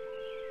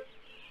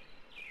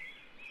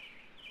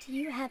 Do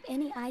you have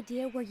any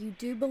idea where you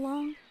do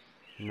belong?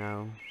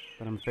 No,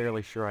 but I'm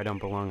fairly sure I don't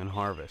belong in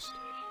Harvest.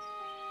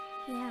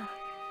 Yeah.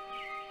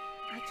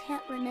 I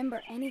can't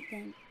remember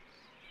anything,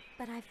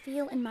 but I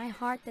feel in my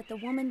heart that the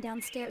woman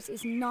downstairs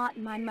is not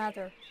my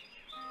mother.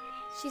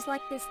 She's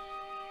like this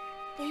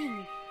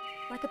thing,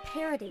 like a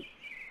parody,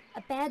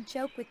 a bad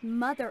joke with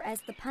mother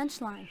as the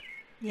punchline.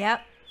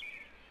 Yep.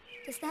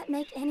 Does that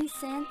make any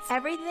sense?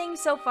 Everything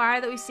so far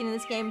that we've seen in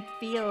this game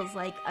feels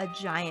like a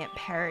giant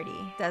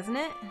parody, doesn't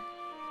it?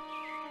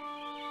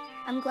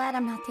 I'm glad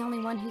I'm not the only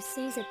one who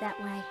sees it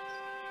that way.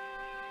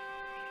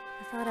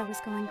 I thought I was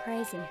going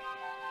crazy.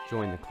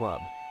 Join the club.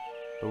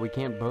 But we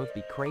can't both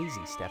be crazy,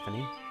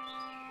 Stephanie.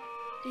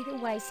 Either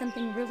way,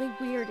 something really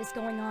weird is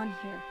going on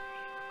here.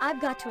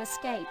 I've got to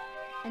escape,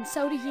 and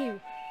so do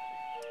you.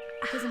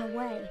 Because in a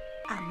way,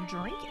 I'm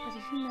drinking.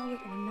 Whether you know it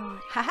or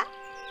not, Haha.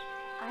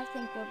 I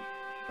think we're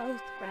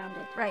both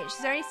grounded. Right,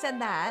 she's already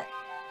said that.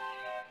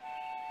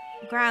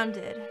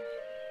 Grounded.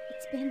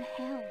 It's been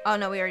hell. Oh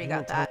no, we already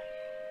got that.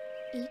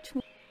 Each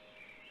one.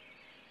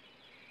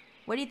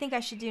 What do you think I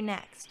should do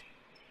next?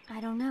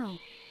 I don't know.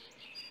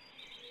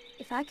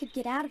 If I could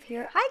get out of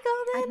here, Hi,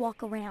 Golden. I'd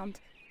walk around,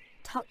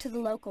 talk to the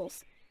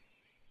locals,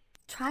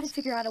 try to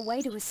figure out a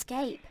way to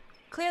escape.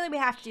 Clearly we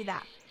have to do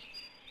that.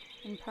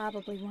 And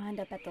probably wind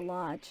up at the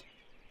lodge.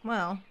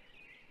 Well,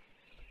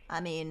 I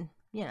mean,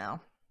 you know,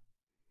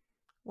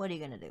 what are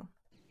you gonna do?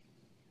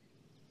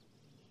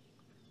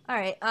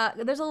 Alright,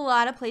 there's a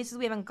lot of places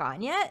we haven't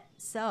gone yet,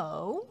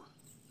 so...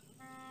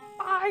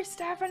 Bye,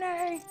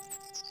 Stephanie!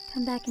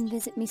 Come back and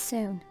visit me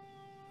soon,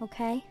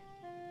 okay?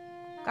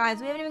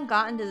 Guys, we haven't even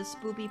gotten to the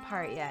spoopy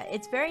part yet.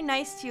 It's very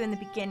nice to you in the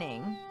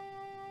beginning.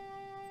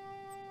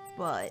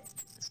 But...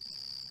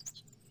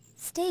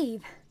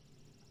 Steve,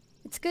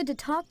 it's good to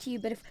talk to you,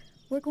 but if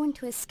we're going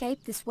to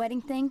escape this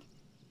wedding thing,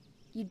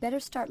 you'd better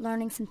start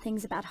learning some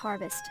things about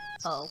Harvest.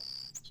 Oh.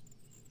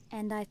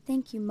 And I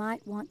think you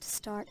might want to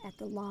start at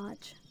the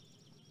lodge.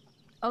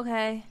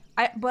 Okay.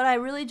 But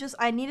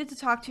I needed to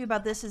talk to you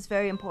about this. Is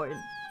very important.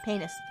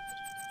 Penis.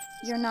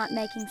 You're not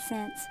making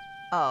sense.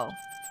 Oh.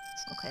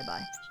 Okay,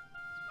 bye.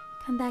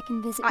 Come back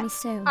and visit me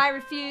soon. I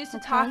refuse to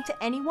talk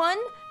to anyone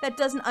that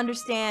doesn't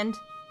understand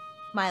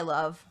my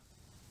love.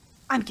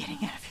 I'm getting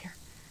out of here.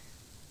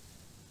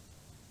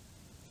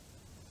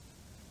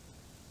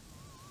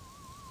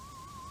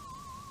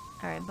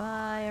 Alright,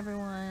 bye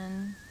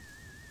everyone.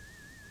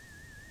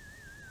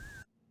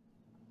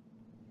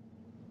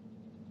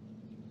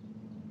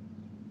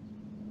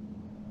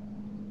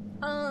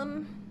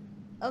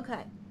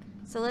 Okay.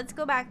 So let's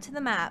go back to the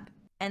map.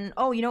 And,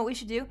 oh, you know what we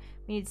should do?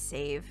 We need to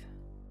save.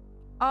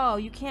 Oh,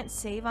 you can't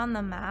save on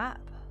the map?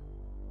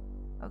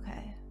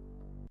 Okay.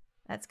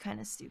 That's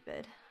kind of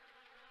stupid.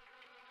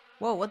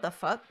 Whoa, what the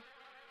fuck?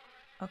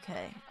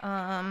 Okay.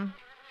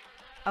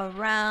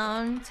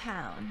 Around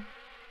town.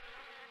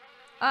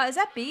 Is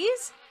that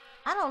bees?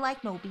 I don't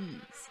like no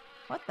bees.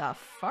 What the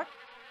fuck?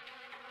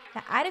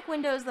 The attic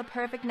window is the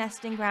perfect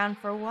nesting ground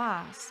for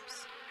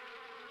wasps.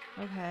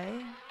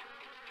 Okay.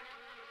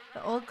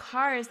 The old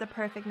car is the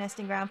perfect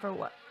nesting ground for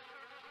what?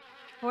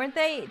 Weren't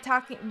they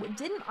talking?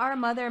 Didn't our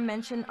mother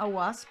mention a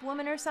wasp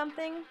woman or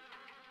something?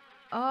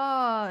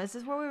 Oh, is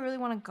this where we really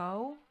want to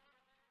go?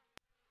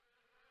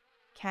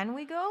 Can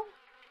we go?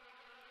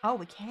 Oh,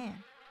 we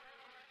can.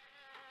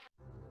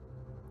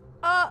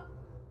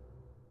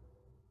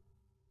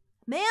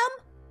 Ma'am?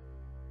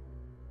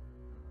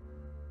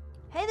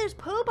 Hey, there's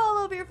poop all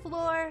over your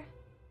floor.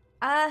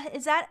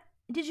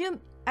 Did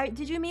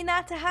you mean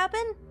that to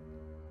happen?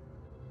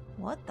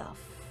 What the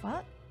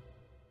fuck?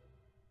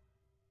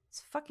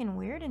 It's fucking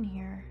weird in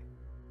here.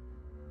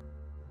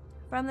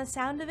 From the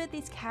sound of it,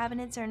 these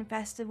cabinets are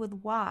infested with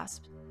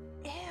wasps.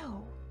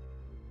 Ew.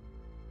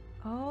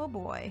 Oh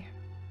boy.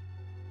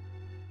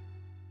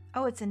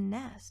 Oh, it's a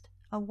nest.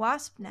 A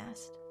wasp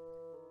nest.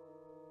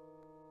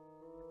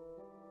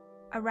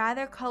 A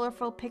rather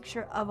colorful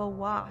picture of a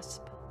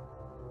wasp.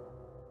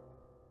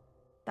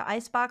 The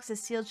icebox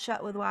is sealed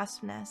shut with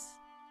wasp nests.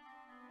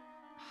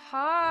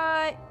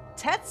 Hi,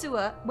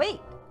 Tetsuya. Wait,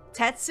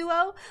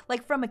 Tetsuo?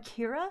 Like from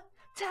Akira?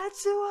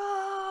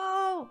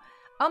 Tetsuo!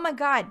 Oh my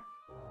god.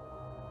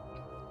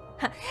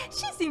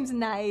 She seems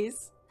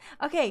nice.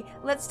 Okay,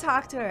 let's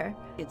talk to her.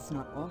 It's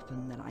not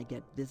often that I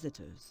get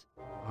visitors.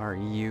 Are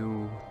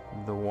you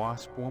the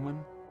wasp woman?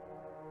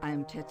 I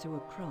am Tetsuo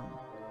Crumb.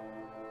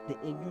 The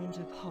ignorant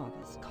of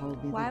harvest call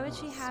me Why the would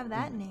she wasp have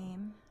that woman.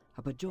 name?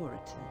 A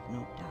pejorative, no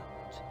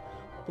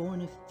doubt.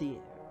 Born of fear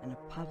and a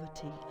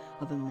poverty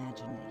of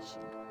imagination.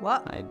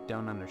 What? I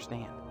don't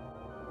understand.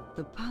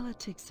 The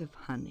politics of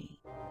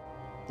honey,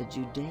 the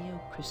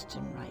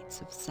Judeo-Christian rites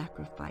of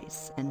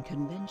sacrifice and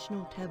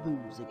conventional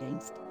taboos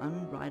against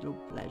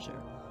unbridled pleasure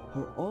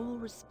are all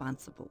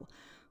responsible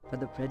for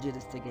the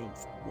prejudice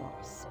against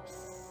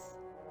wasps.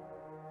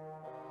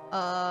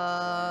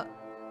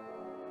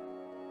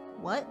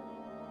 What?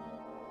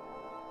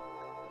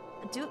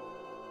 Do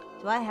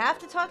I have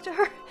to talk to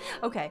her?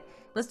 Okay,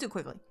 let's do it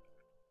quickly.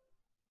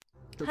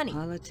 The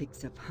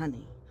politics of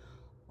honey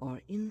are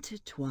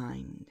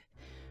intertwined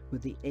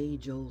with the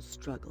age-old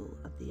struggle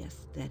of the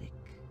aesthetic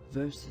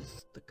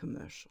versus the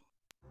commercial.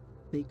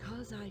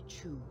 Because I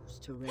choose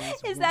to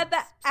raise Is that the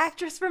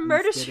actress from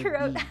Murder, She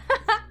Wrote?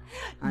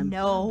 I'm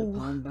No. frowned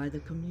upon by the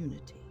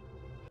community.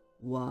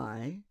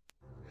 Why?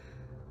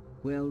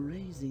 Well,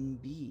 raising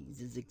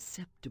bees is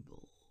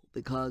acceptable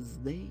because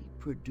they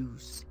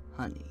produce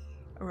honey.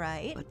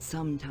 Right. But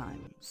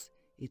sometimes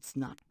it's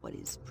not what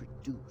is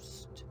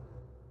produced,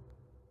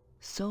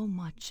 so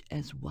much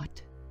as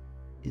what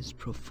is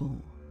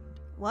performed.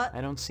 What? I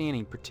don't see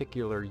any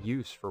particular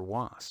use for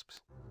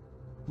wasps.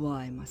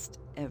 Why must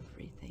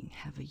everything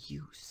have a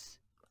use?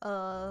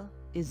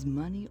 Is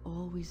money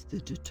always the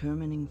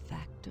determining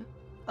factor?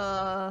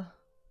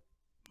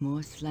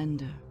 More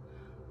slender,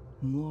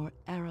 more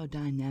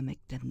aerodynamic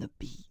than the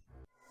bee,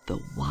 the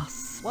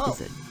wasp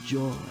is a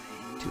joy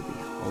to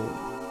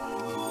behold.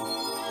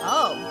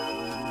 Oh,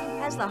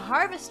 has the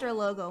Harvester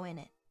logo in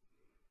it.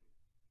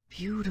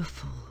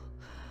 Beautiful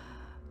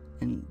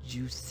and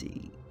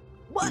juicy.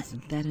 What?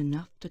 Isn't that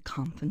enough to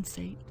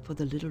compensate for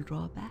the little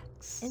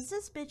drawbacks? Is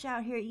this bitch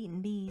out here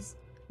eating bees?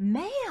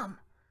 Ma'am,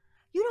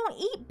 you don't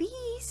eat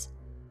bees.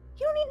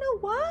 You don't eat no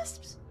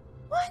wasps.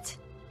 What?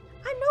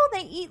 I know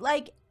they eat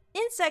like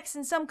insects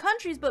in some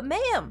countries, but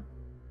ma'am.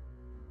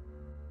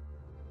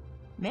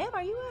 Ma'am,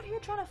 are you out here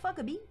trying to fuck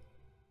a bee?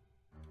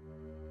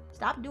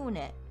 Stop doing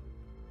that.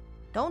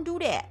 Don't do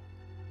that.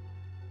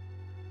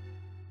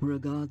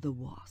 Regard the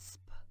wasp.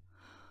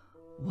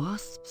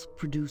 Wasps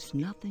produce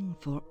nothing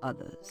for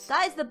others.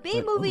 Guys, the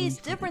bee movie is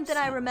different than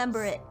I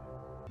remember it.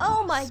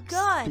 Oh my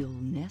god.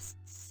 Build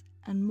nests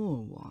and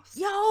more wasps.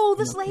 Yo,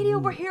 this Nothing lady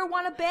over more. here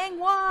wanna bang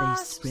They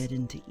wasps. spread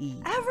into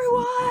eaves.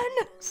 Everyone!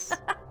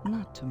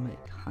 Not to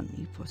make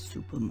honey for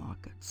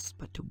supermarkets,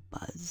 but to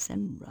buzz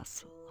and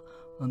rustle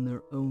on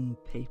their own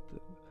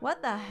paper.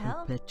 What the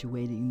hell?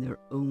 Perpetuating their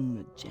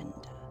own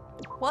agenda.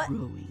 What?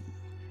 Growing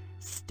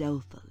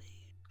stealthily,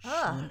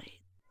 surely.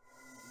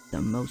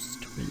 The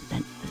most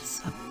relentless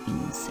of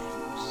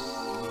insects.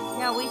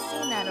 Yeah, we've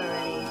seen that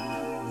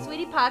already.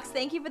 Sweetie Pox,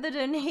 thank you for the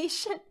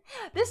donation.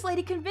 This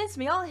lady convinced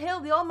me. All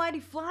hail the almighty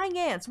flying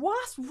ants.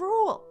 Wasp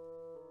rule.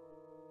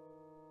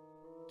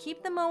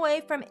 Keep them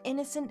away from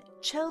innocent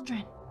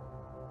children.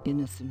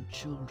 Innocent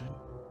children.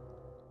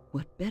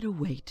 What better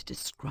way to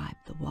describe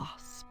the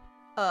wasp?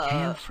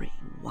 Carefree,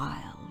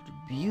 wild,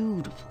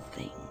 beautiful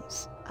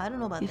things. I don't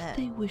know about if that.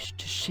 they wish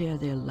to share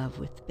their love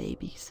with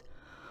babies,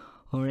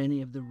 or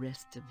any of the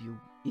rest of you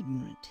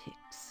ignorant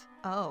hicks.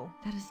 Oh.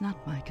 That is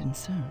not my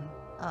concern.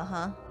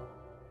 Uh-huh.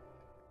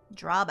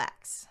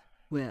 Drawbacks.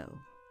 Well,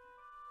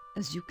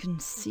 as you can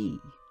see,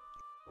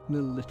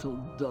 the little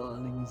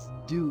darlings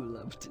do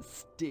love to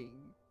sting.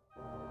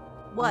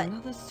 What?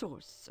 Another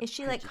source of Is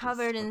she like prejudice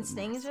covered for in the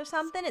stings or masses.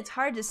 something? It's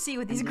hard to see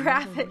with these And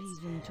another graphics.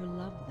 reason to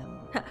love them.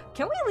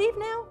 Can we leave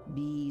now?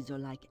 Bees are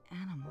like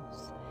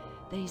animals.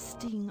 They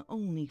sting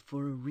only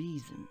for a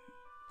reason,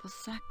 for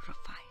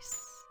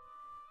sacrifice.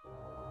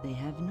 They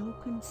have no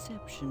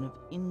conception of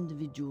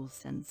individual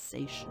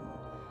sensation,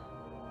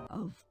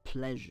 of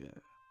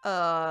pleasure.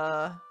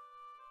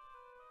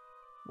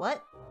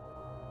 What?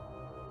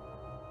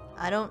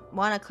 I don't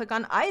want to click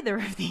on either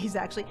of these,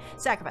 actually.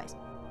 Sacrifice.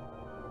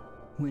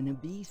 When a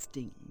bee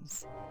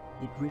stings,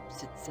 it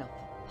rips itself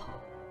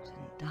apart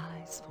and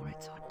dies for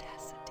its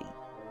audacity.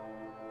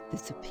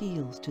 This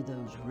appeals to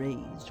those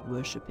raised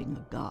worshipping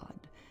a god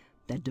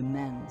that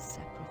demands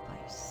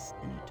sacrifice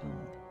and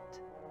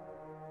atonement.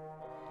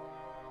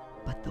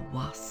 But the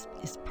wasp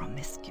is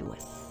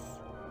promiscuous.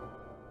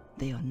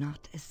 They are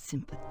not as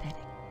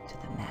sympathetic to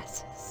the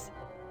masses.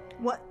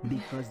 What?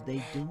 Because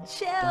they don't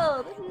Chill.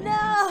 die when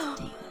No.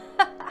 they sting.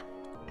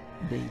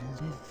 They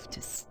live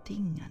to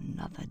sting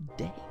another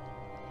day.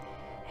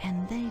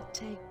 And they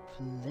take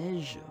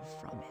pleasure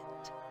from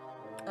it.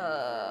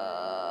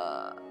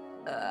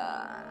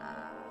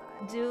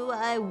 Do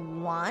I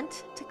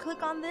want to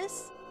click on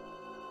this?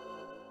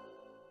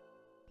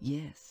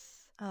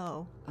 Yes.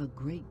 Oh. A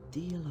great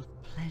deal of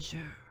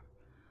pleasure.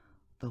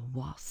 The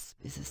wasp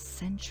is a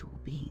sensual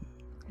being.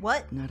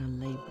 What? Not a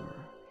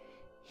laborer.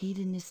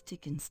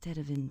 hedonistic instead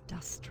of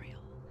industrial.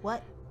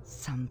 What?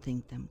 Some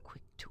think them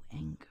quick to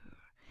anger.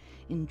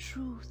 In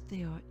truth,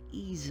 they are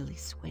easily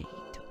swayed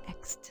to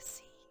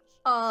ecstasy.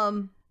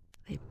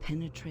 They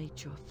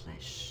penetrate your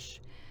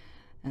flesh,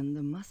 and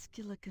the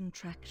muscular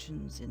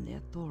contractions in their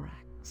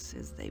thorax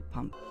as they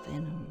pump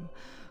venom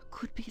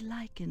could be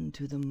likened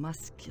to the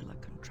muscular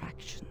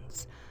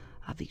contractions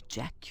of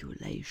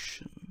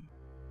ejaculation.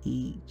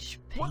 Each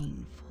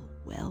painful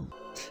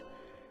welt,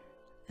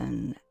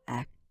 an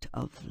act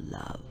of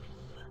love.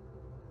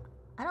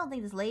 I don't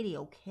think this lady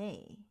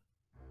okay.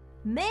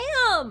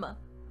 Ma'am!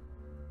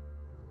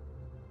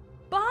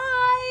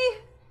 Bye!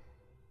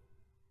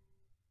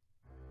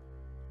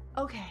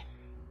 Okay.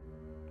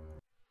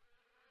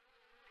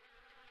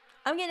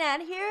 I'm getting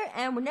out of here,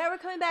 and we're never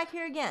coming back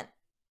here again.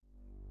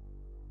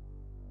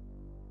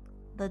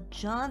 The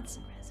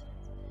Johnson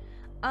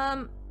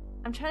residence.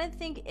 I'm trying to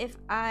think if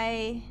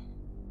I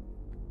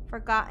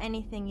forgot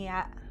anything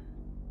yet.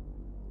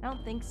 I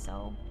don't think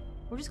so.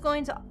 We're just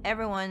going to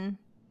everyone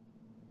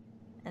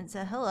and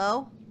say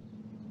hello.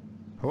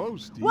 Hello,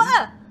 Steve.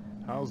 What?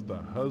 How's the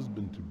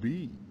husband to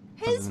be?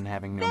 His Other than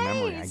having no face.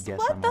 memory, I guess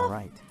What I'm the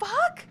alright.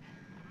 fuck?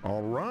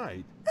 All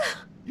right.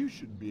 You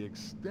should be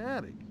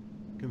ecstatic,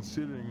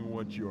 considering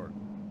what you're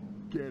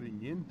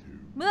getting into.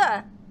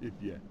 Blah. If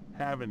you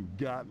haven't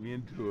gotten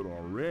into it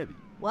already.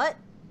 What?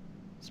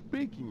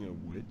 Speaking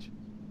of which,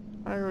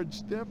 I heard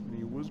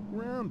Stephanie was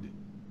grounded.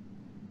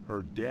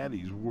 Her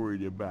daddy's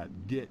worried about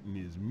getting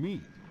his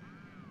meat.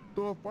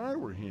 Though if I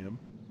were him,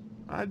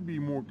 I'd be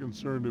more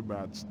concerned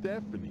about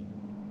Stephanie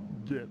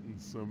getting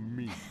some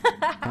meat.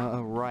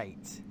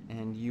 Right.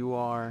 And you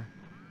are?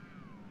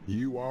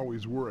 You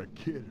always were a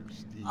kidder,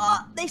 Steve.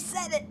 They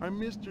said it. I'm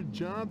Mr.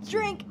 Johnson.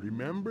 Drink.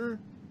 Remember?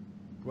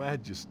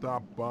 Glad you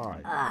stopped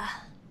by.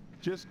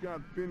 Just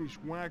got finished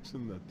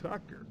waxing the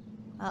tucker.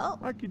 Oh.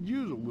 I could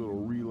use a little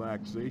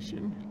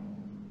relaxation.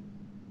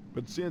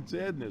 But since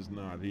Edna's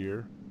not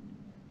here,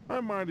 I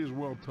might as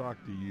well talk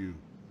to you.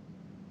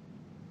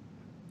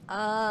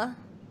 Oh,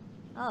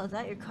 is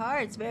that your car?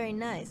 It's very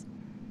nice.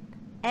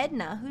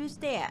 Edna, who's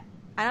that?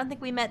 I don't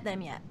think we met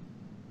them yet.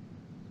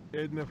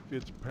 Edna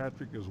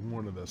Fitzpatrick is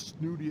one of the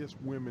snootiest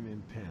women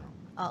in town.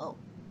 Oh.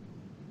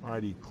 I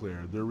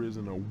declare there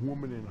isn't a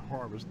woman in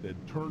Harvest that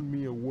turned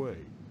me away.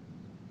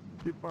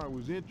 If I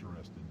was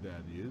interested,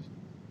 that is.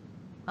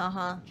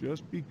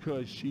 Just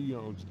because she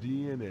owns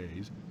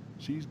DNAs,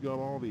 she's got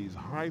all these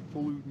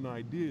highfalutin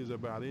ideas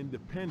about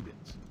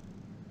independence.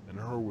 And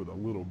her with a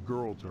little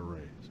girl to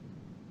raise.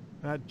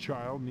 That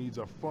child needs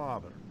a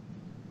father.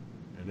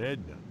 And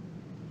Edna,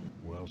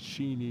 well,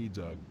 she needs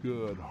a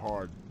good,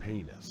 hard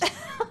penis.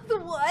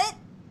 What?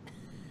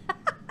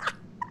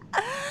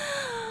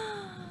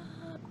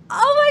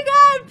 Oh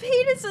my god,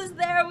 penis is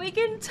there. We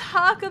can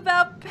talk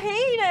about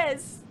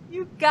penis.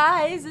 You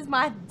guys, as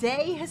my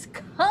day has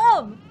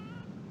come.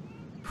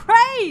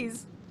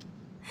 Praise.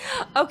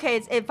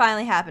 Okay, it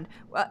finally happened.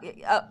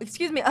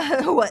 Excuse me,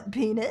 what,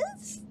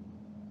 penis?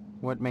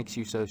 What makes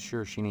you so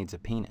sure she needs a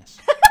penis?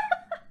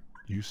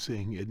 You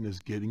saying Edna's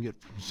getting it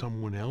from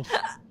someone else?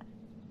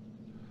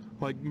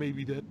 Like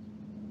maybe that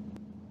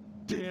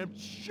damn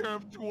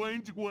Sheriff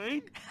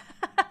Dwayne?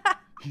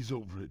 He's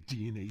over at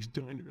DNA's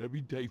diner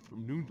every day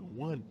from noon to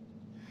 1,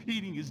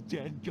 eating his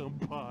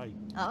dadgum pie.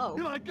 Oh.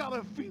 And I got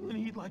a feeling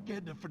he'd like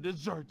Edna for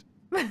dessert.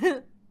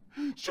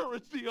 Sure,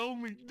 it's the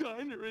only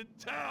diner in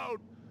town,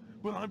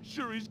 but I'm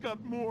sure he's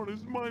got more on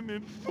his mind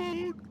than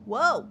food.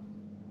 Whoa.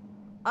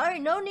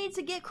 Alright, no need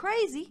to get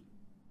crazy.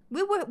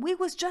 We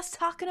was just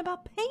talking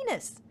about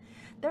penis.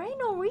 There ain't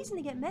no reason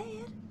to get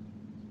mad.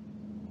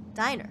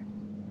 Diner.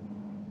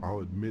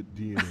 I'll admit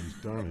DNA's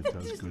diner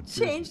does Just good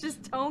changed business,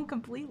 his tone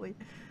completely.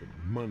 but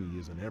money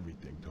isn't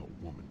everything to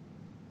a woman.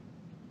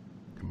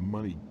 Can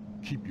money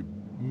keep you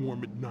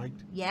warm at night?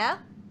 Yeah?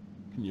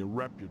 Can you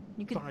wrap your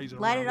You could thighs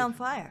light around it on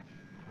fire.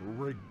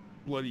 Or rig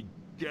bloody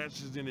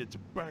gashes in its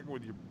back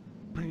with your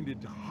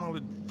painted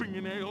hollowed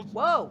fingernails?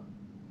 Whoa!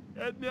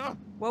 Edna!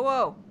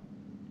 Whoa!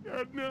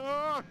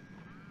 Edna!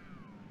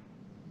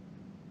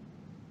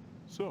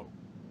 So,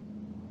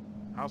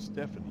 how's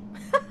Stephanie?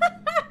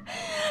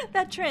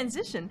 That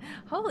transition.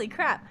 Holy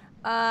crap.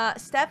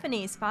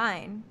 Stephanie's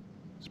fine.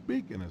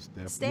 Speaking of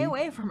Stephanie, Stay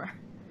away from her.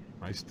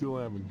 I still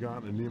haven't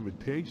gotten an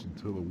invitation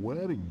to the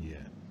wedding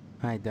yet.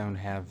 I don't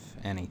have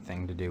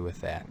anything to do with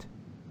that.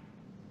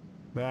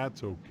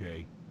 That's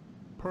okay.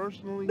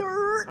 Personally,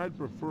 I'd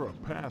prefer a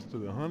pass to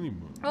the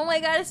honeymoon. Oh my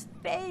god, his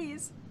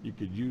face. You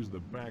could use the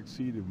back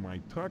seat of my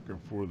Tucker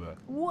for the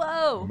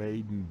Whoa.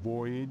 maiden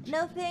voyage.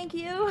 No, thank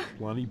you.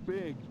 Plenty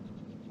big.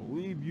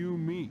 Believe you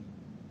me.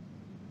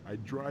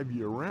 I'd drive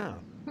you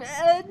around. No.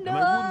 And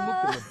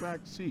I wouldn't look in the back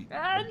seat.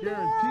 I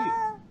guarantee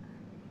it.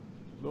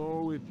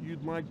 Though if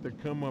you'd like to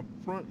come up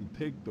front and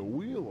take the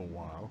wheel a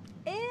while,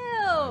 I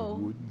Ew.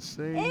 wouldn't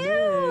say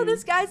Ew, nay.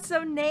 this guy's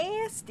so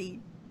nasty.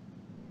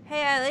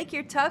 Hey, I like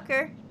your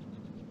Tucker.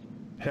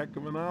 Heck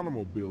of an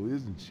automobile,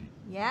 isn't she?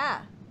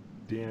 Yeah.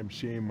 Damn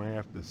shame I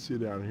have to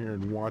sit out here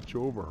and watch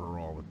over her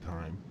all the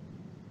time.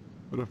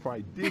 But if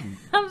I didn't,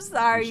 I'm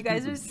sorry, the you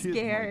guys are stupid kid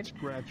scared. might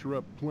scratch her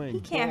up playing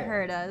He can't ball.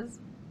 hurt us.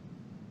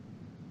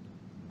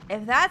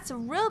 If that's a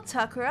real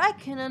Tucker, I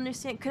can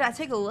understand. Could I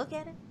take a look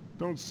at it?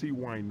 Don't see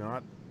why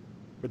not,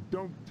 but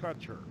don't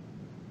touch her.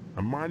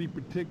 I'm mighty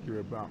particular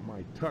about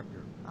my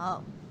Tucker.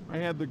 Oh. I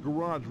had the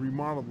garage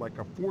remodeled like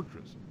a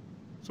fortress,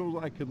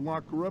 so I could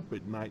lock her up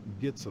at night and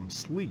get some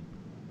sleep.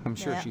 I'm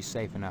sure she's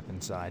safe enough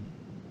inside.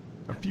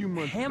 A few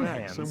months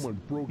back,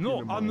 someone broke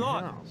into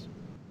my house,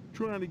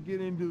 trying to get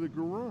into the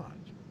garage.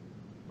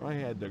 I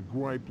had to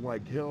gripe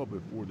like hell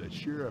before the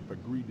sheriff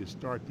agreed to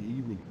start the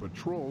evening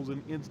patrols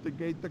and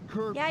instigate the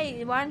curfew.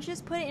 Yeah, why don't you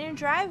just put it in a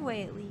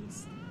driveway at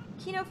least?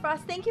 Kino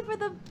Frost, thank you for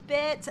the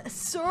bit.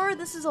 Sir,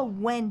 this is a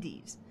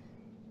Wendy's.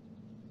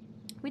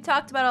 We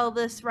talked about all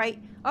this,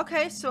 right?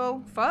 Okay,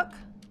 so, fuck.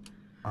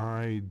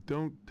 I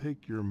don't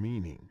take your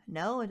meaning.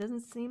 No, it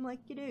doesn't seem like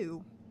you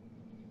do.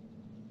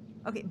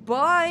 Okay,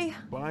 bye.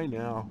 Bye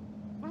now.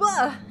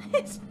 Ugh,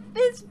 his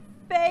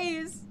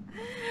face.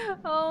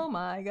 Oh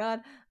my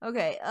god.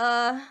 Okay,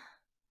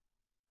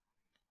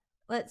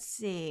 let's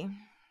see.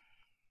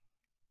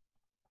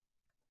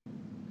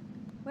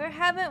 Where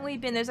haven't we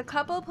been? There's a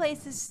couple of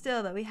places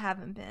still that we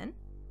haven't been.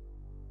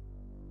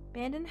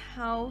 Abandoned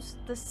house,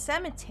 the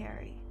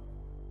cemetery.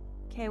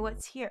 Okay,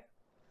 what's here?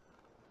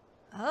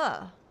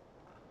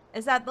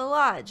 Is that the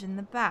lodge in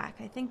the back?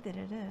 I think that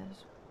it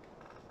is.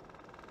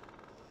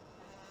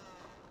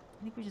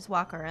 I think we just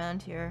walk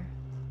around here.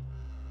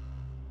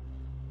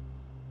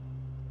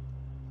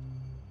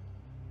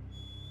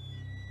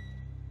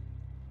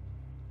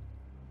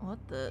 What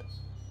the?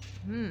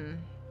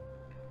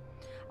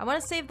 I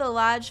want to save the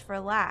lodge for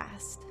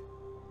last,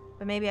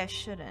 but maybe I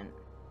shouldn't.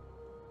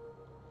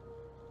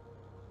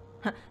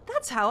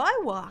 That's how I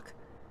walk.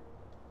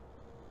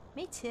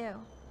 Me too.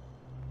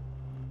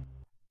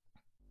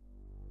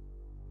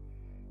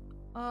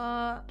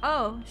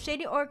 Oh,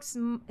 Shady Oaks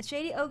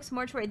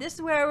Mortuary. This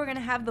is where we're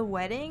gonna have the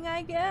wedding,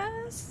 I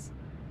guess?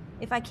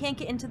 If I can't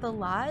get into the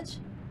lodge?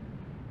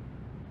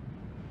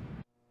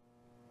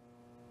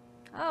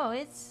 Oh,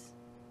 it's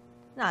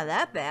not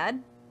that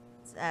bad.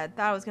 I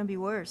thought it was gonna be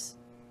worse.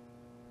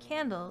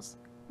 Candles.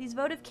 These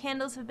votive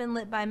candles have been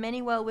lit by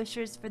many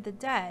well-wishers for the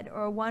dead,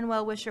 or one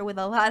well-wisher with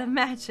a lot of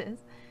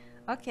matches.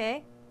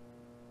 Okay.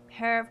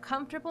 Pair of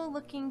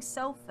comfortable-looking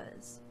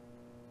sofas.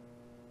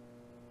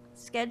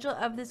 Schedule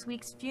of this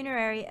week's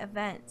funerary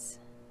events.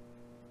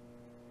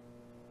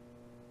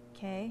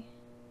 Okay.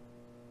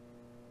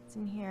 What's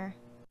in here?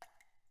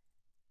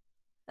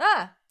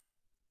 Ah!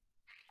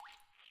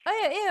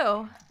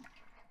 Oh, ew!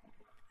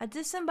 A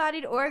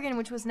disembodied organ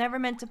which was never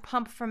meant to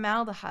pump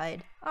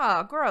formaldehyde.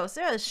 Oh, gross.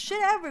 There's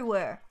shit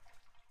everywhere.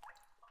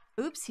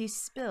 Oops, he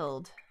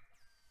spilled.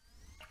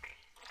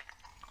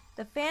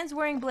 The fans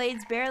wearing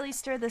blades barely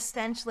stir the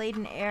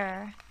stench-laden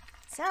air.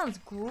 Sounds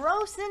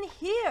gross in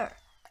here.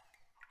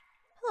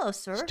 Hello,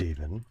 sir.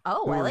 Stephen.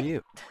 Oh, Who I are like...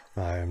 you?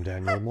 I am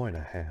Daniel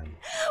Moynihan.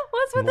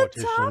 What's with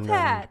the top mortician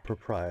hat? and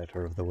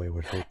proprietor of the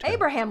Wayward Hotel.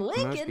 Abraham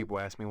Lincoln? Most people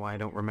ask me why I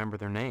don't remember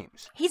their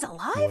names. He's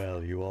alive?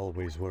 Well, you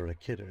always were a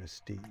kidder,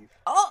 Steve.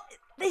 Oh,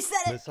 they said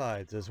it!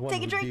 Besides, as one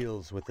Take a who drink.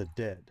 deals with the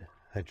dead,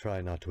 I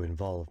try not to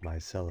involve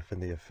myself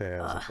in the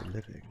affairs of the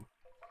living.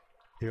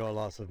 Your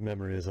loss of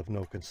memory is of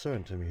no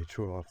concern to me,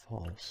 true or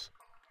false.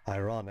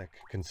 Ironic,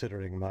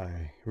 considering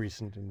my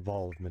recent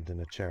involvement in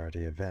a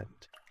charity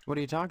event. What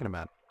are you talking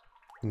about?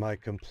 My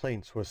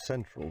complaints were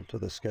central to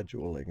the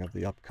scheduling of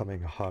the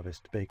upcoming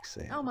Harvest Bake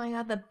Sale. Oh my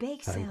god, the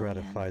bake sale. I'm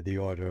gratified the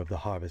Order of the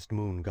Harvest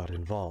Moon got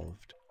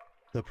involved.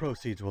 The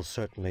proceeds will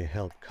certainly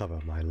help cover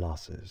my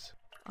losses.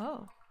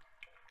 Oh.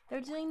 They're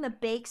doing the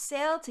bake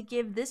sale to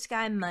give this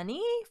guy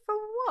money? For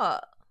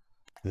what?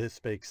 This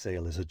bake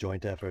sale is a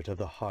joint effort of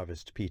the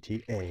Harvest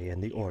PTA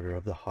and the Order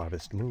of the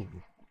Harvest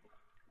Moon.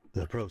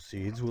 The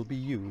proceeds will be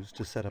used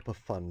to set up a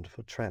fund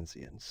for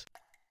transients.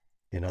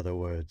 In other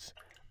words,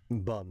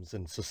 bums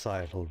and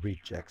societal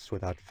rejects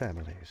without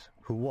families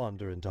who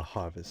wander into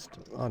Harvest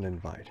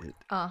uninvited.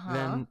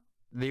 Then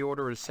the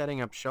Order is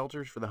setting up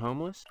shelters for the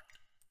homeless?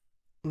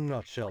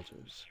 Not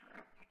shelters.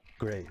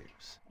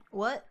 Graves.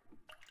 What?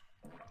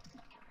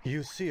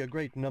 You see a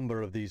great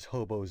number of these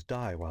hobos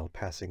die while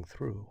passing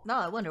through. No,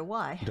 I wonder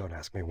why. Don't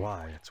ask me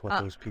why. It's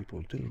what those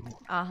people do.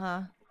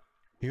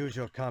 Use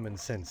your common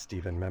sense,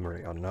 Stephen,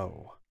 memory or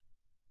no.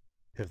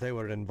 If they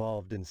were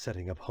involved in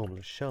setting up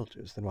homeless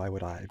shelters, then why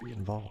would I be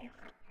involved?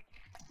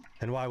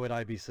 And why would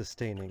I be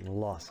sustaining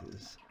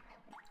losses?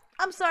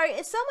 I'm sorry,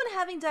 is someone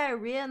having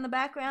diarrhea in the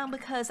background?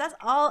 Because that's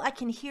all I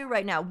can hear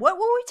right now. What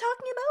were we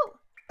talking about?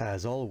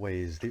 As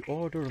always, the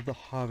Order of the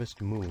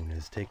Harvest Moon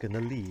has taken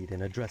the lead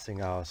in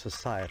addressing our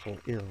societal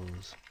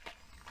ills.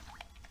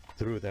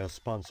 Through their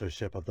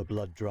sponsorship of the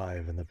blood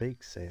drive and the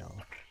bake sale,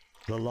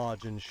 the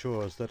lodge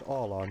ensures that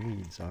all our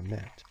needs are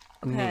met.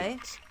 Okay.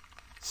 Needs.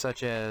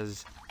 Such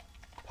as...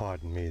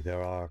 Pardon me,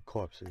 there are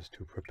corpses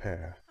to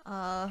prepare.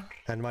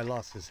 And my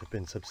losses have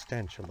been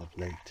substantial of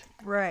late.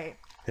 Right.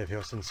 If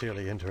you're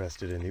sincerely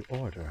interested in the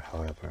Order,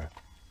 however,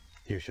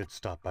 you should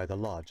stop by the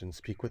lodge and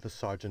speak with the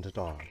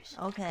Sergeant-at-Arms.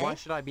 Okay. Why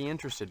should I be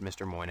interested,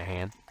 Mr.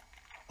 Moynihan?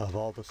 Of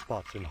all the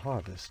spots in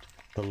Harvest,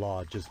 the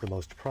lodge is the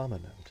most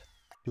prominent,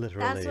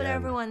 literally That's what and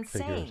everyone's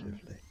saying,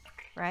 figuratively.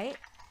 right?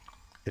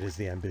 It is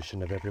the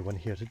ambition of everyone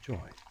here to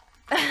join.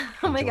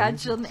 Oh my God,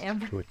 Chilton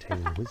Amber. To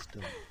attain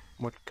wisdom.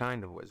 What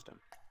kind of wisdom?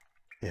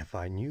 If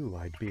I knew,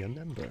 I'd be a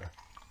member.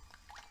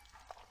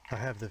 I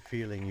have the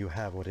feeling you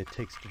have what it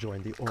takes to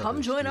join the order.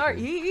 Come join our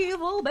Stephen.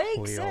 evil bake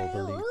We sale.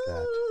 all believe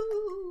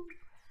that.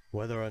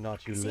 Whether or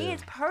not you See, live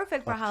it's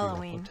perfect for up to your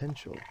Halloween.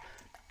 potential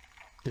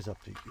is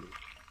up to you.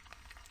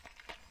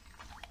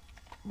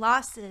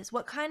 Losses.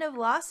 What kind of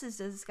losses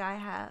does this guy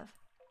have?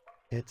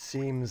 It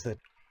seems that,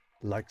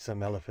 like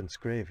some elephant's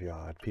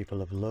graveyard,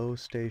 people of low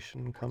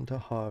station come to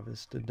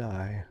Harvest to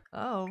die.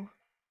 Oh.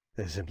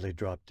 They simply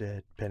drop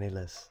dead,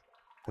 penniless,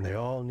 and they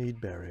all need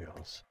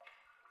burials.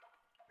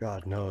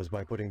 God knows,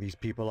 by putting these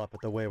people up at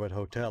the Wayward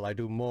Hotel, I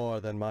do more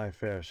than my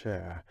fair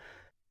share.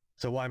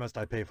 So why must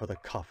I pay for the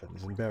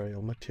coffins and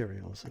burial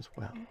materials as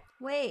well?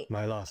 Wait.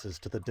 My losses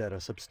to the dead are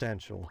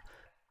substantial.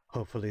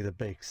 Hopefully the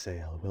bake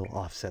sale will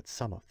offset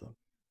some of them.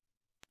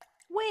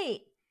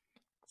 Wait.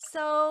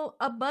 So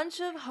a bunch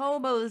of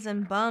hobos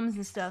and bums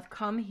and stuff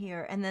come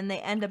here and then they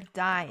end up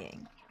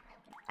dying.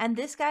 And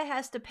this guy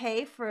has to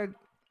pay for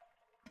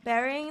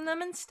burying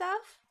them and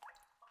stuff?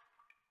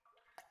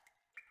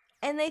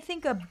 And they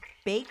think a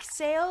bake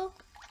sale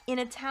in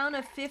a town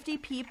of 50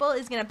 people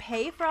is gonna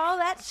pay for all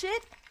that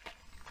shit?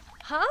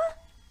 Huh?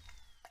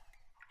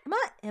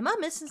 Am I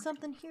missing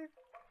something here?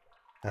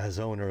 As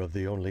owner of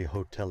the only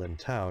hotel in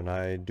town,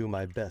 I do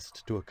my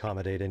best to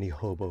accommodate any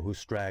hobo who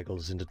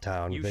straggles into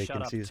town, You shut up,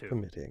 vacancies too.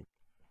 permitting.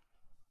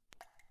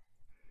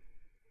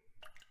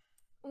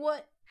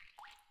 What?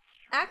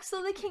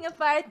 Axel the King of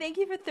Fire, thank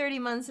you for 30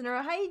 months in a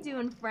row. How you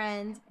doing,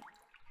 friend?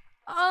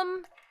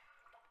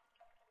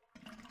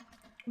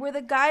 Were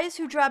the guys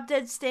who dropped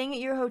dead staying at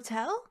your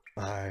hotel?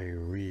 I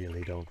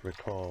really don't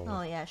recall.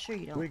 Oh yeah, sure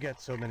you don't. We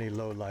get so many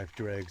low-life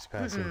dregs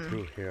passing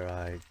through here,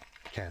 I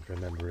can't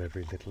remember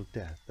every little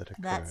death that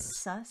occurs.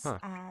 That's sus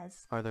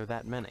as. Are there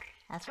that many?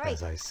 That's right.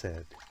 As I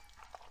said,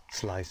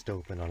 sliced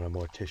open on a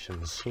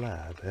mortician's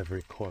slab,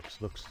 every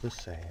corpse looks the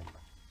same.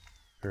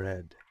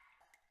 Red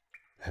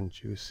and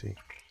juicy.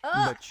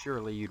 But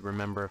surely you'd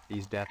remember if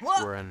these deaths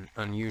were an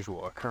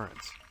unusual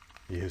occurrence.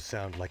 You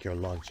sound like you're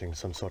launching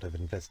some sort of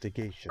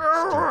investigation.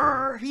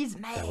 He's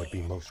mad. That would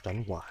be most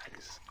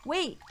unwise.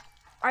 Wait,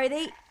 are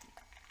they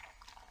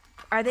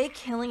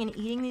killing and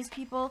eating these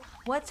people?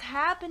 What's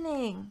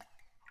happening?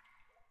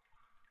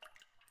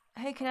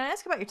 Hey, can I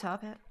ask about your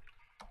top hat?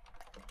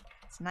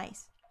 It's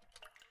nice.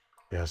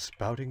 You're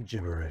spouting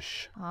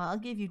gibberish. I'll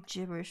give you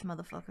gibberish,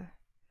 motherfucker.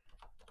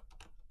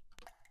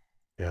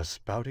 You're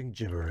spouting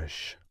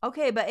gibberish.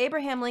 Okay, but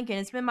Abraham Lincoln,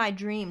 it's been my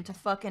dream to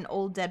fuck an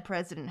old dead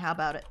president. How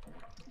about it?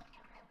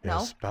 You're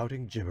No?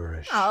 spouting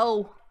gibberish.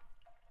 Oh.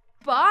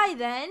 Bye,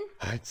 then.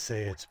 I'd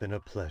say it's been a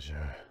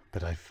pleasure,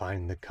 but I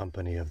find the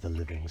company of the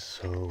living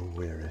so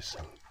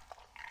wearisome.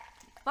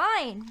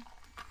 Fine.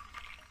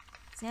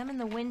 Examine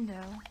the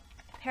window.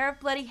 A pair of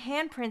bloody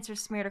handprints are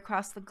smeared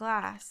across the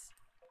glass.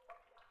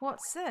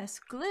 What's this?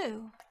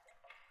 Glue.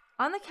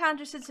 On the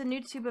counter sits a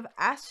new tube of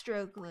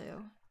astro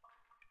glue.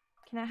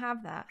 Can I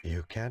have that?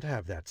 You can't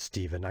have that,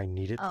 Stephen. I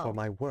need it for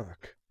my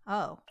work.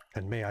 Oh.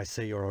 And may I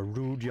say you're a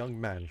rude young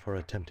man for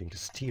attempting to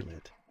steal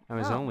it. I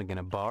was only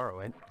gonna borrow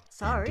it.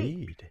 Sorry.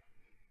 Indeed.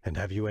 And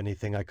have you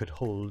anything I could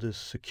hold as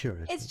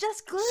security? It's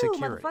just glue,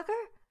 Security.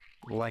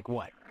 motherfucker. Like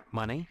what?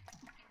 Money?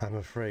 I'm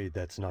afraid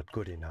that's not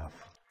good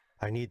enough.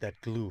 I need that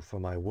glue for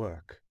my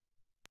work.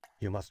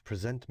 You must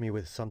present me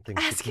with something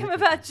Ask him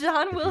significant about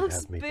John if you'd Wilkes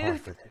have me part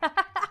Booth. with it.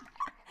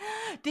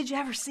 Did you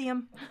ever see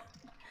him?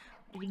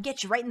 Did he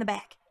get you right in the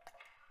back?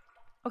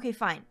 Okay,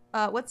 fine.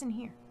 What's in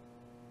here?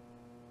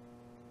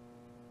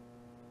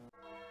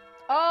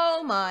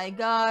 Oh my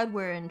god,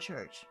 we're in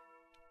church.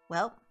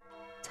 Well,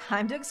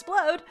 time to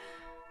explode.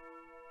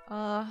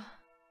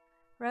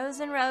 Rows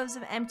and rows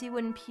of empty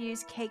wooden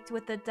pews caked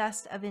with the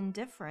dust of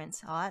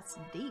indifference. Oh, that's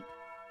deep.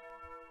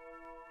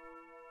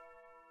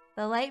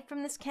 The light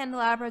from this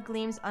candelabra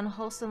gleams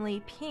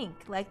unwholesomely pink,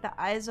 like the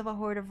eyes of a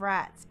horde of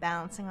rats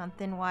balancing on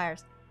thin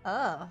wires.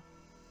 Oh.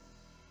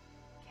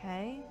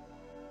 Okay.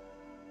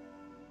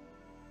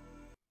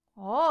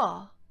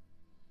 Oh.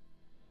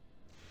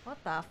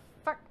 What the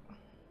fuck?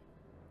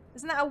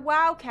 Isn't that a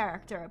WoW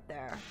character up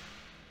there?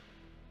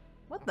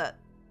 What the?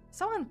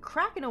 Someone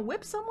cracking a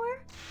whip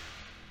somewhere?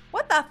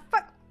 What the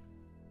fuck?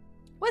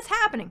 What's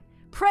happening?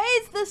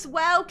 Praise this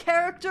WoW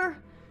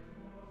character!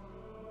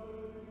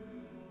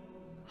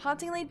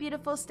 Hauntingly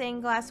beautiful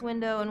stained glass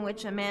window in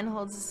which a man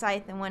holds a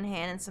scythe in one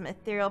hand and some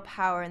ethereal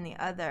power in the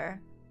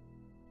other.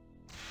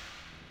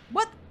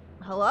 What?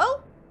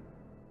 Hello?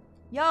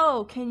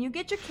 Yo, can you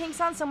get your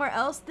kinks on somewhere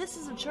else? This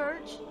is a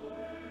church.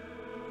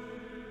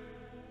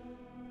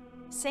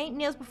 Saint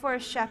kneels before a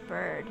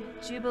shepherd,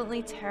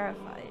 jubilantly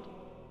terrified.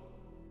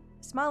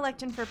 Small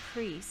lectern for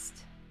priest.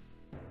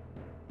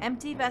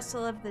 Empty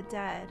vessel of the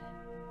dead.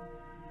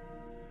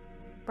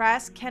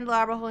 Brass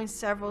candelabra holding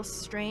several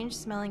strange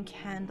smelling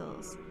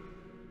candles.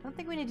 Don't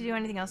think we need to do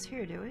anything else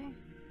here, do we?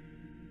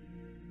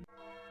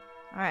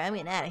 Alright, I'm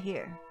getting out of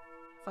here.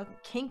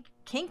 Fucking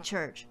kink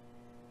church.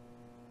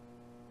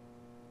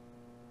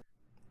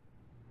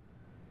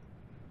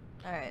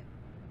 Alright.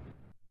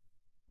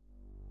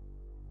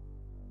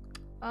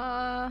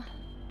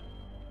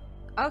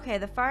 Okay,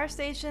 the fire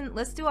station.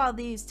 Let's do all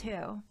these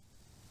too.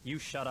 You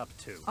shut up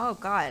too. Oh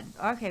god.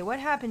 Okay, what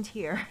happened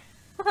here?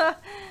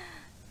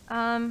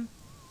 Oh,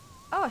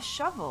 a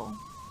shovel.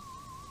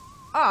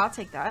 Oh, I'll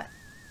take that.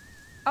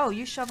 Oh,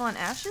 you shovel on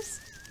ashes?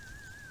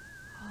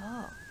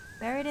 Oh.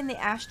 Buried in the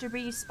ash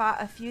debris, you spot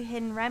a few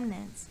hidden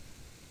remnants.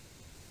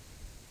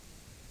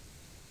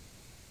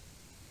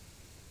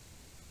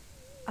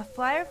 A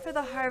flyer for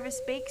the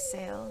harvest bake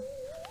sale.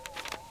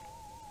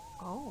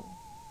 Oh.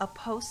 A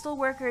postal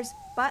worker's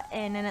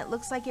button, and it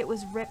looks like it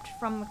was ripped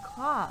from the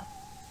cloth.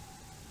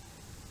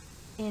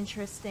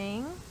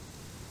 Interesting.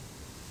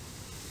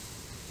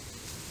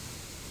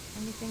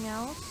 Anything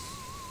else?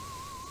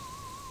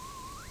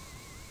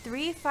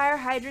 3 fire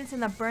hydrants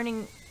in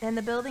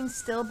the building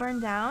still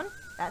burned down?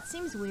 That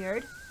seems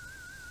weird.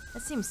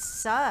 That seems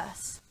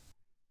sus.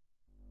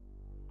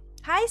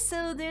 Hi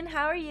Sildun,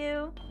 how are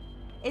you?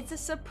 It's a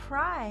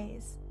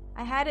surprise.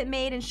 I had it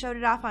made and showed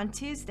it off on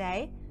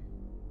Tuesday.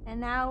 And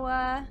now,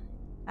 I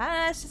don't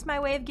know, it's just my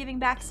way of giving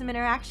back some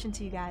interaction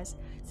to you guys.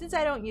 Since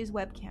I don't use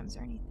webcams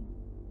or anything.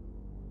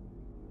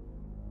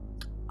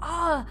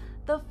 Ah,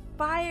 the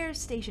fire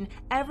station.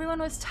 Everyone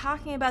was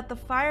talking about the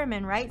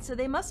firemen, right? So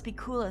they must be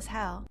cool as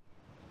hell.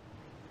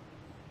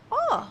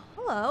 Oh,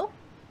 hello.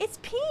 It's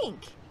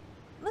pink.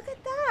 Look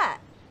at that.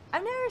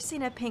 I've never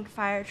seen a pink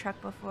fire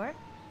truck before.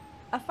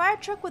 A fire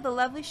truck with a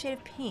lovely shade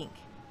of pink.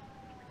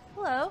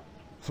 Hello.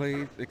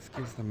 Please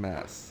excuse the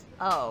mess.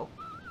 Oh.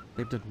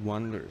 They did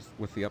wonders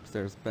with the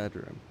upstairs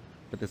bedroom,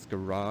 but this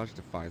garage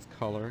defies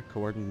color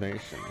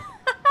coordination.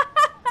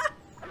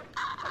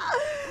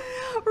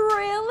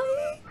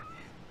 Really?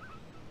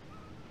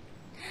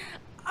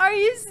 Are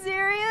you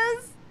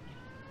serious?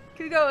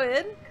 Can we go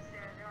in?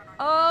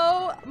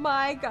 Oh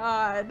my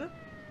god.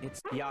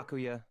 It's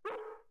Yakuya.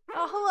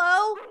 Oh,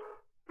 hello.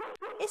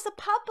 It's a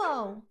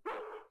puppo.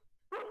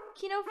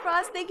 Kino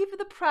Frost, thank you for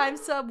the Prime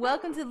sub.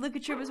 Welcome to Luca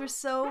Troopers. We're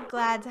so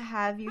glad to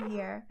have you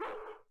here.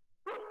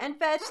 And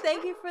Fetch,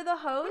 thank you for the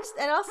host.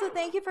 And also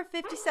thank you for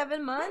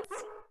 57 months.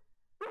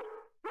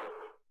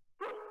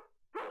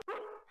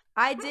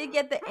 I did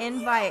get the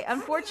invite.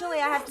 Unfortunately,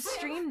 I have to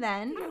stream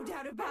then. No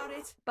doubt about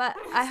it. But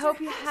I hope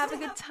you have a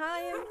good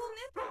time.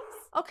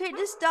 Okay,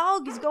 this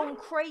dog is going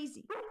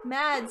crazy.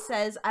 Mad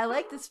says, I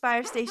like this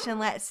fire station.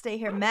 Let's stay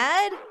here.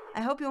 Mad?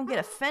 I hope you won't get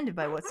offended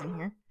by what's in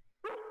here.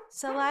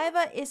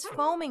 Saliva is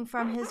foaming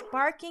from his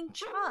barking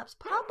chops.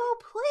 Pablo,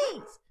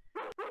 please.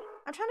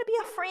 I'm trying to be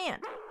a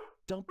friend.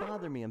 Don't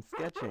bother me, I'm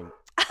sketching.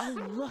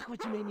 Oh, look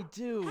what you made me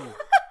do.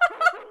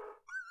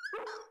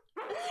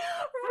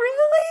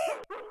 Really?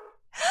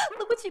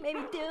 Look what you made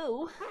me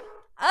do.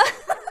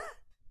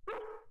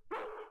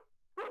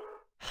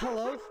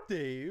 Hello,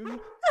 Steve.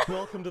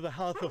 Welcome to the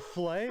House of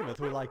Flame, as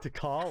we like to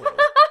call it.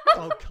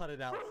 Oh, cut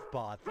it out,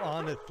 Spots,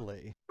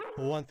 honestly.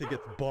 Once he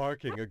gets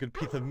barking, a good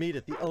piece of meat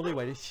is the only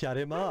way to shut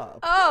him up.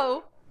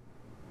 Oh.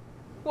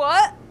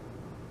 What?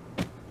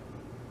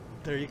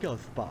 There you go,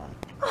 Spot.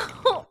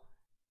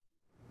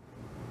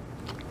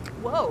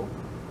 Whoa.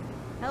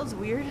 That was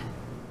weird.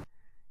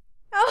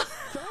 Oh.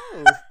 So,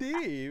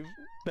 Steve,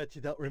 bet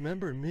you don't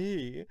remember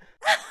me.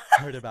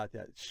 Heard about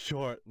that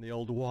short in the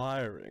old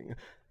wiring.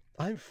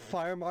 I'm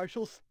Fire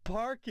Marshal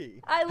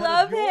Sparky. I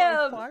love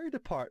him. Fire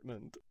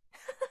department.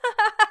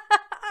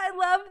 I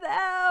love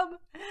them.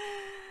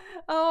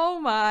 Oh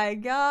my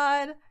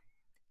god.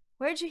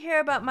 Where'd you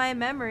hear about my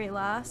memory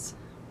loss?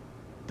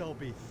 Don't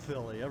be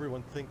silly.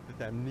 Everyone thinks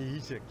that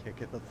amnesia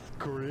kick is a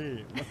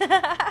scream.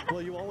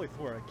 Well, you always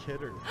were a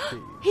kidder,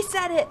 Steve. He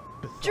said it.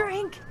 Besides,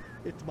 Drink.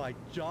 It's my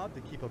job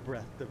to keep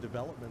abreast of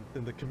developments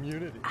in the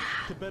community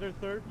to better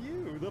serve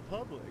you, the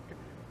public.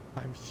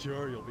 I'm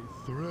sure you'll be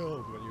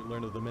thrilled when you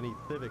learn of the many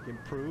civic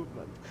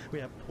improvements we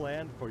have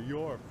planned for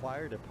your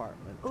fire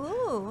department.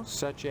 Ooh.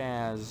 Such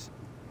as?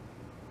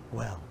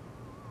 Well,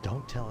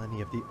 don't tell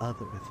any of the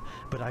others,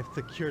 but I've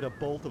secured a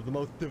bolt of the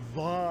most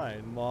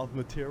divine moth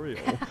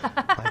material.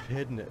 I've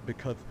hidden it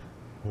because,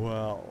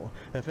 well,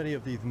 if any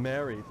of these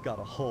Marys got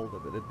a hold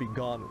of it, it'd be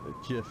gone in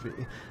a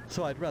jiffy.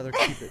 So I'd rather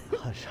keep it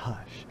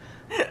hush-hush.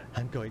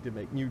 I'm going to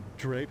make new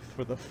drapes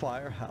for the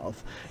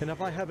firehouse, and if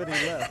I have any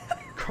left,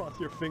 cross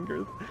your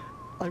fingers,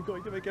 I'm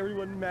going to make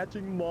everyone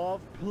matching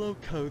mauve pillow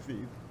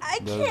cozies. I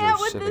Those can't are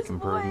with civic this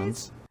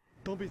improvements. voice.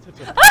 Don't be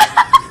such a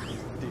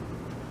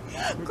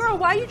Girl,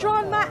 why are you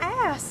drawing my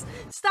ass?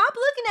 Stop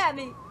looking at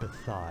me.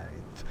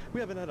 Besides, we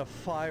haven't had a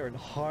fire in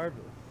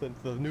Harvest since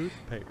the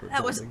newspaper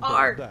That was building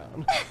art.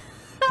 burned down.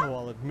 So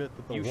I'll admit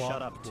that the You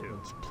shut Wasp up, too.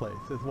 Woman's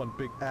place is one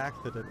big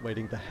accident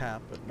waiting to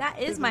happen. That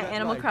is Isn't my that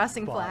Animal right,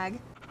 Crossing Spot?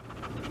 flag.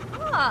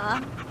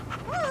 Ah,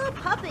 hello,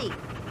 puppy.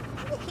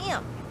 Look at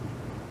him.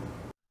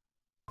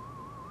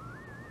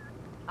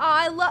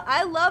 Oh,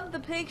 I love the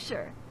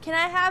picture. Can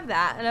I have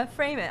that and I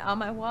frame it on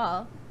my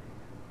wall?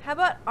 How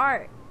about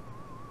art?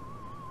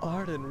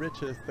 Art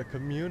enriches the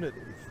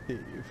community,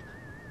 Steve.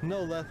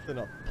 No less than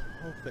a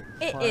whole thing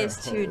It fire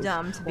is too hose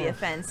dumb to be or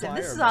offensive.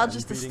 This is all fireman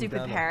just a beating stupid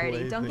down a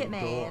parody. Don't get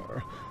blazing mad.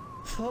 door.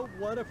 So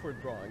what if we're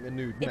drawing a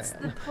nude man? It's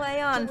the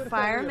play on So what if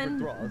firemen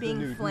everybody ever draws being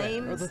a nude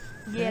flames. Man, or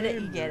the Get it,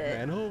 you same get nude it.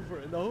 Man over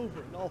and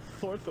over in all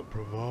sorts of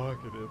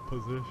provocative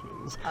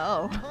positions.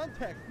 Oh.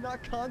 Context,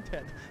 not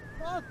content.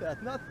 Process,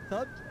 not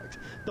subject.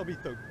 Don't be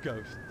so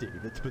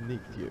ghosty. It's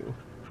beneath you.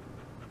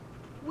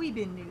 We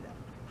been knew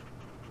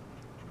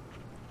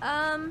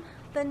that.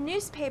 The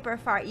newspaper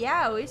fire.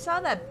 Yeah, we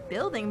saw that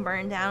building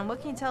burn down.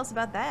 What can you tell us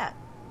about that?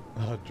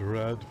 A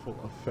dreadful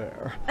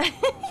affair. He's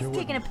You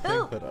taking a wouldn't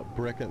poop. think that a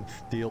brick and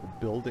steel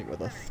building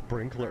with a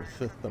sprinkler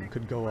system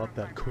could go up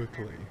that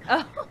quickly.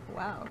 Oh,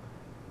 wow.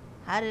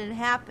 How did it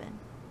happen?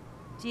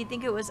 Do you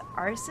think it was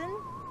arson?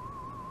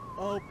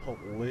 Oh,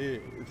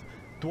 please.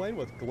 Dwayne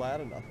was glad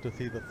enough to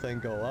see the thing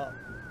go up,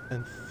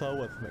 and so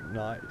was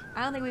McKnight.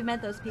 I don't think we've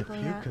met those people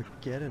If yet. you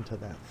could get into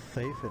that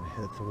safe in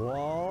his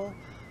wall...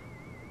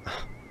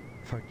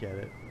 Forget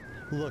it.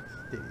 Look,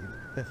 Steve,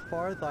 as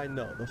far as I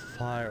know, the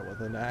fire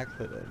was an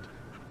accident.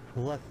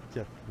 Let's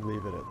just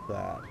leave it at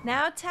that.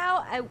 Now,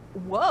 Tao,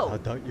 whoa. Now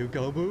don't you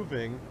go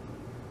moving.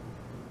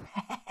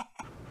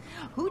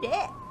 Who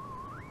did?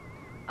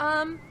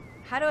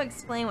 How do I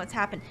explain what's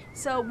happened?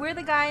 So, we're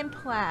the guy in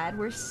plaid.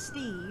 We're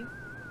Steve.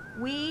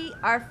 We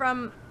are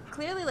from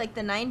clearly like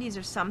the 90s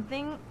or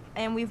something,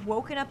 and we've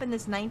woken up in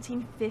this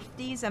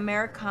 1950s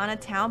Americana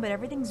town, but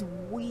everything's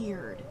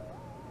weird.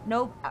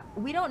 No,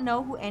 we don't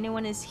know who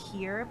anyone is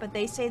here, but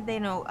they say they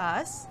know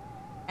us.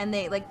 And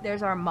they, like,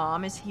 there's our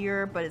mom is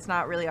here, but it's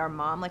not really our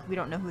mom. Like, we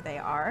don't know who they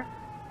are.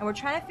 And we're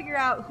trying to figure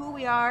out who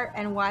we are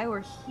and why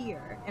we're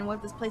here and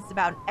what this place is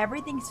about. And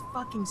everything's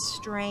fucking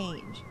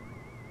strange.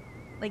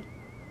 Like,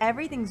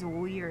 everything's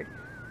weird.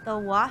 The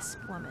wasp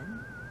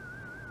woman.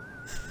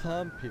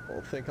 Some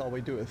people think all we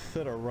do is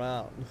sit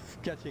around,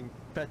 sketching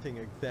fetching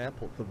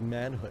examples of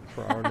manhood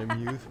for our own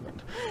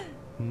amusement.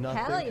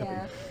 Nothing could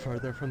be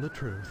further from the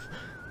truth.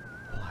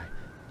 Why,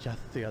 just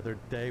the other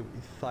day we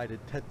cited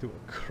Tetsu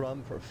a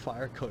crumb for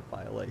fire code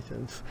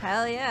violations.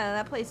 Hell yeah,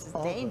 that place is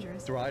All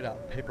dangerous. the dried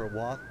out paper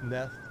wasp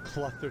nests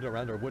clustered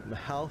around her wooden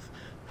house.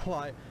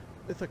 Why,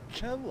 it's a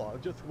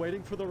chemlog just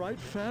waiting for the right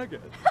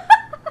faggot.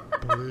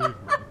 Believe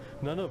me,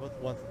 none of us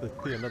wants to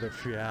see another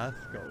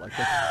fiasco like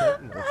the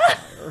Sentinel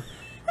fire.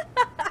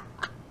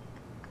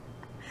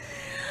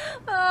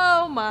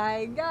 Oh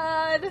my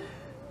god.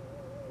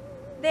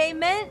 They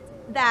meant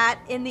that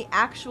in the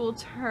actual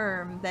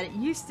term that it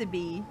used to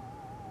be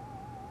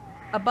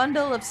a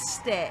bundle of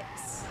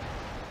sticks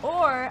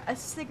or a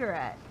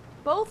cigarette,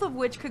 both of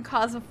which could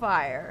cause a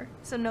fire.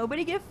 So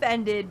nobody get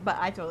offended, but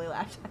I totally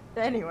laughed at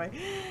it anyway.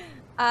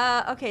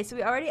 Okay, so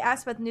we already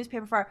asked about the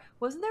newspaper fire.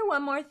 Wasn't there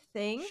one more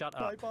thing? Shut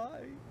up.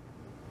 Bye-bye.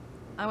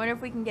 I wonder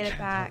if we can get it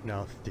back.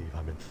 Now, Steve,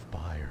 I'm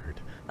inspired.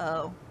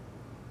 Oh.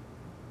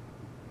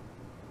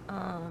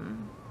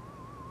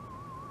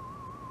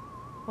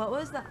 What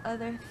was the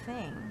other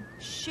thing?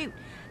 Shoot.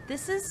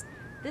 This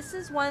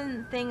is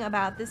one thing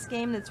about this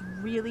game that's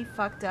really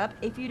fucked up.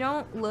 If you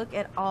don't look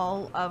at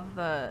all of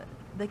the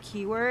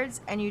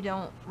keywords and you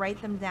don't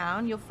write them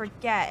down, you'll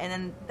forget, and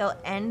then they'll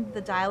end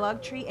the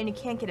dialogue tree and you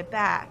can't get it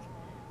back.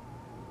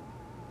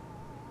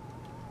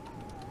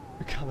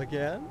 Come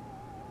again?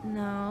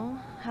 No.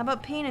 How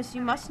about penis?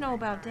 You must know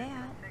about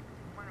that.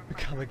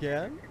 Come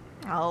again?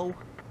 Oh.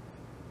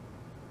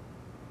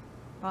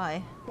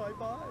 Bye.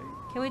 Bye-bye.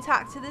 Can we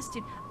talk to this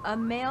dude? A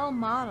male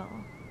model.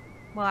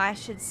 Well, I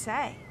should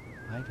say.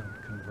 I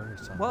don't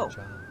converse on Whoa. the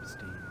job,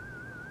 Steve.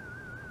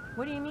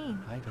 What do you mean?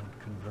 I don't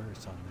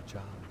converse on the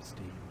job,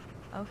 Steve.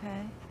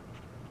 Okay.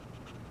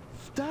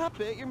 Stop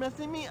it! You're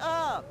messing me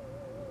up!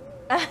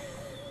 That's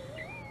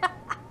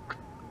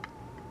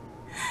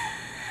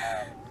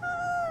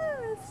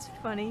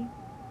funny.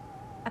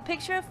 A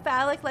picture of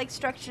phallic-like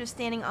structures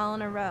standing all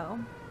in a row.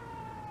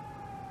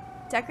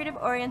 Decorative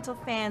oriental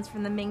fans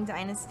from the Ming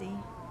Dynasty.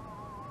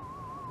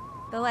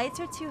 The lights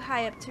are too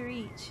high up to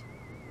reach.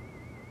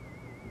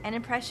 An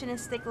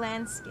impressionistic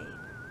landscape.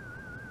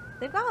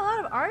 They've got a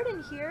lot of art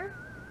in here.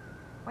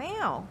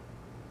 Wow.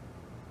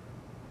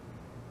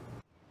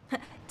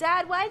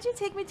 Dad, why'd you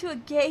take me to a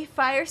gay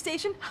fire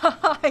station?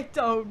 I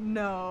don't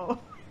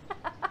know.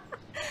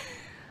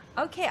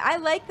 Okay, I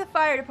like the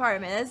fire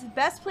department. That's the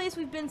best place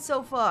we've been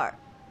so far.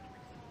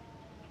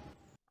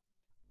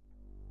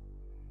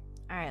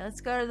 Alright,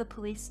 let's go to the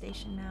police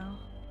station now.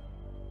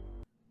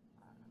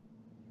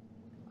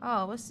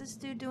 Oh, what's this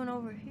dude doing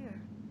over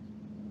here?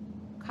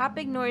 Cop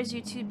ignores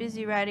you, too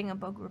busy writing a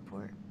bug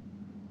report.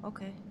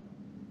 Okay.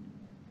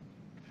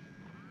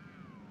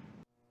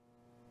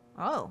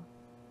 Oh.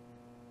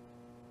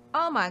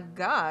 Oh my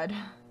god.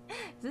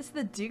 Is this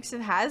the Dukes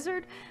of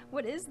Hazzard?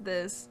 What is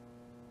this?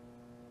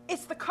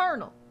 It's the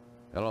Colonel.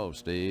 Hello,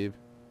 Steve.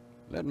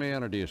 Let me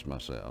introduce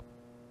myself.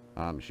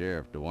 I'm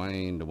Sheriff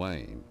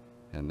Dwayne,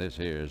 and this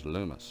here is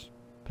Loomis.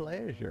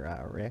 Pleasure,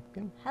 I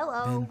reckon.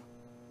 Hello. Ben,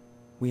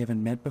 we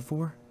haven't met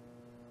before?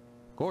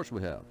 Of course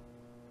we have.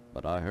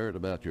 But I heard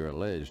about your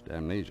alleged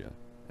amnesia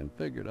and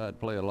figured I'd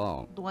play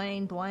along.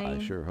 Dwayne. I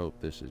sure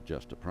hope this is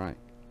just a prank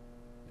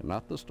and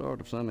not the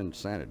start of some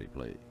insanity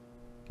plea.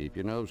 Keep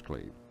your nose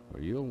clean,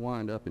 or you'll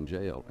wind up in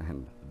jail,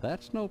 and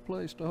that's no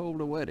place to hold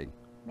a wedding.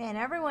 Man,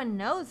 everyone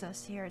knows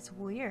us here. It's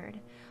weird.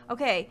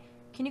 Okay,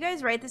 can you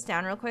guys write this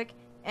down real quick?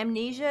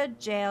 Amnesia,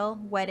 jail,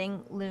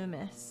 wedding,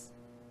 Loomis.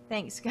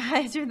 Thanks,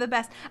 guys. You're the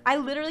best. I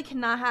literally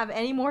cannot have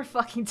any more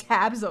fucking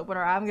tabs open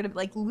or I'm gonna,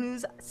 like,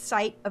 lose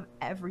sight of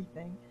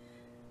everything.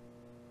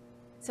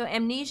 So,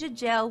 amnesia,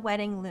 jail,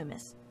 wedding,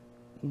 Loomis.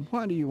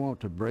 Why do you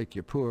want to break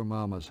your poor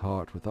mama's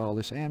heart with all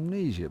this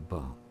amnesia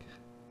bunk?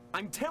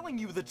 I'm telling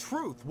you the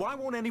truth. Why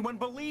won't anyone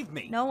believe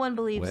me? No one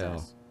believes us.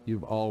 Well,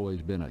 you've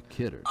always been a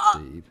kidder,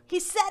 Steve. He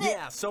said it!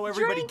 Yeah, so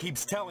everybody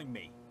keeps telling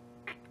me.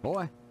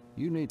 Boy,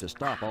 you need to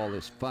stop all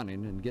this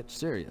funning and get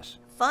serious.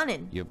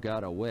 Funning? You've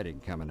got a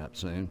wedding coming up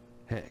soon.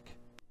 Heck,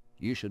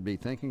 you should be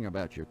thinking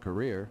about your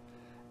career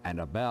and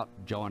about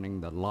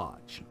joining the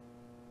lodge.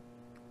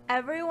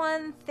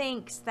 Everyone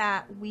thinks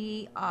that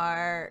we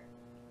are,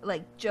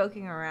 like,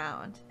 joking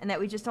around and that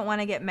we just don't want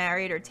to get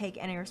married or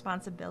take any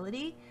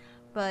responsibility,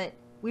 but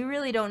we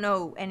really don't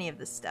know any of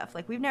this stuff.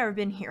 Like, we've never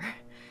been here,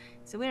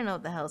 so we don't know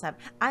what the hell's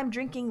happening. I'm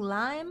drinking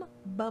lime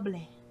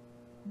bubbly.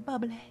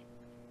 Bubbly.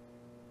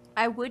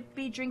 I would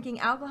be drinking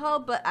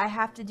alcohol, but I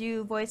have to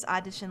do voice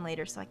audition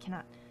later, so I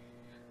cannot.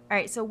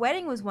 Alright, so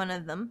wedding was one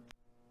of them.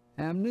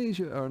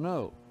 Amnesia or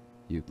no,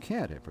 you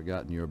can't have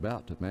forgotten you're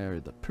about to marry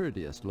the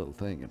prettiest little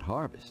thing in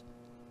Harvest.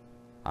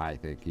 I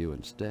think you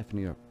and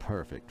Stephanie are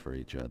perfect for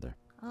each other.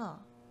 Oh.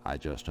 I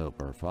just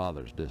hope her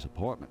father's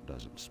disappointment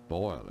doesn't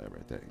spoil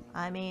everything.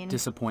 I mean...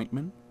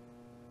 Disappointment?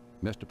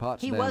 Mr.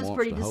 Potsdam wants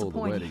to hold the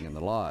wedding in the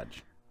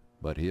lodge,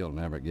 but he'll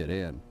never get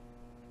in.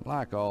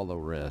 Like all the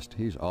rest,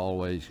 he's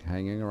always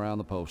hanging around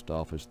the post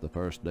office the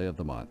first day of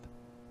the month,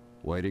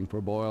 waiting for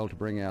Boyle to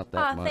bring out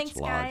that month's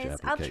lodge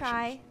applications. I'll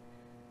try.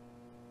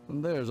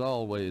 And there's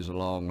always a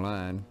long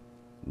line,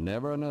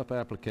 never enough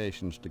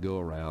applications to go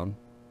around,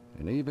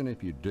 and even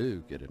if you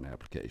do get an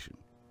application,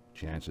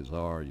 chances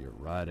are you're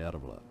right out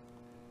of luck.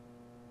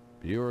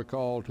 Fewer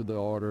called to the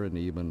order and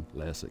even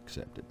less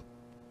accepted.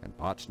 And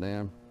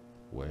Potsdam,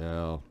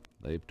 well,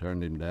 they've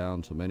turned him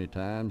down so many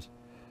times,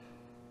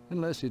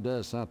 unless he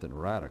does something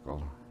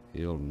radical,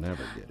 he'll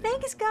never get in.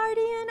 Thanks,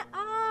 Guardian.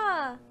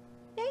 Ah,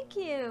 thank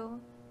you.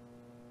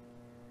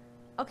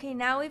 Okay,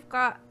 now we've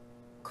got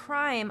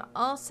crime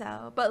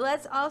also, but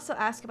let's also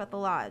ask about the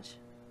lodge.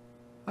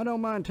 I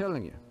don't mind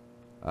telling you,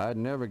 I'd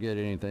never get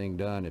anything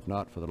done if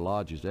not for the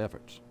lodge's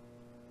efforts.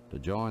 To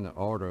join the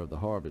Order of the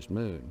Harvest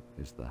Moon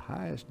is the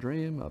highest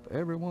dream of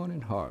everyone in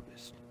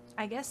Harvest.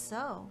 I guess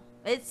so.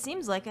 It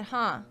seems like it,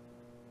 huh?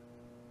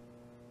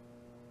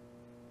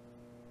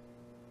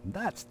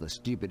 That's the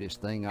stupidest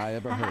thing I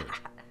ever heard.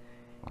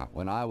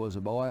 When I was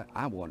a boy,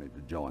 I wanted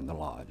to join the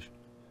lodge.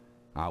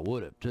 I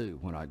would have too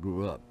when I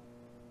grew up.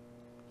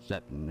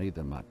 Except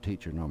neither my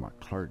teacher nor my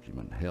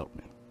clergyman helped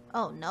me.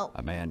 Oh no.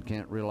 A man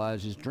can't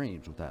realize his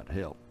dreams without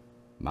help.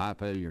 My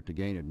failure to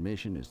gain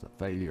admission is the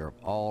failure of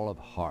all of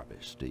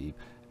Harvest, Steve,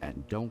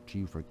 and don't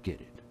you forget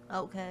it.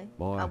 Okay.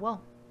 Boy, I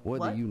won't.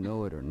 Whether you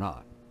know it or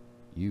not,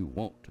 you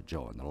want to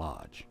join the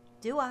lodge.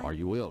 Do I? Or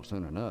you will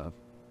soon enough,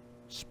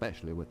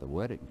 especially with the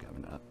wedding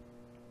coming up.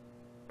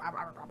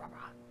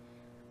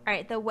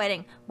 Alright, the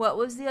wedding. What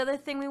was the other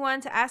thing we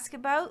wanted to ask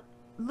about?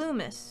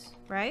 Loomis,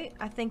 right?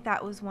 I think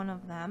that was one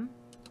of them.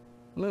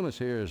 Loomis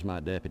here is my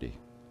deputy.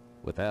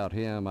 Without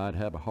him, I'd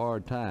have a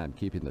hard time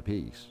keeping the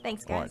peace.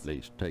 Thanks, guys. Or at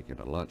least taking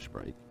a lunch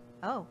break.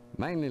 Oh.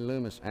 Mainly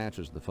Loomis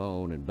answers the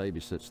phone and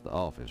babysits the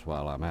office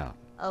while I'm out.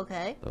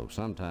 Okay. Though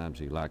sometimes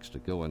he likes to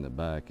go in the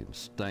back and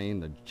stain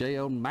the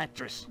jail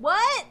mattress.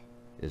 What?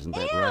 Isn't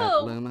that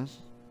right, Loomis?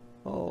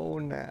 Oh,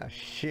 now,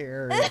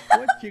 Sheriff,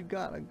 what you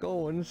gotta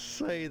go and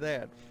say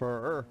that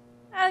for?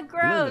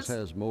 Gross. Loomis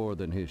has more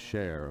than his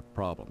share of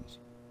problems.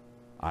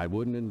 I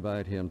wouldn't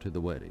invite him to the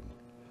wedding.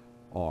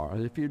 Or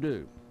if you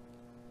do,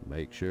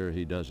 make sure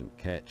he doesn't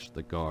catch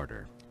the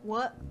garter.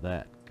 What?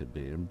 That could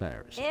be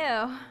embarrassing.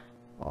 Ew.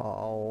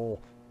 Oh,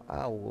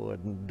 I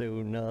wouldn't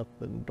do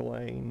nothing,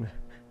 Dwayne.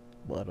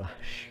 But I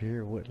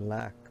sure would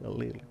like a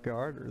little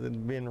garter that's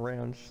been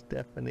around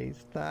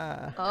Stephanie's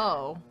thigh.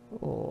 Oh.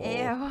 Oh.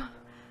 Ew.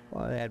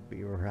 Well, that'd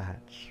be right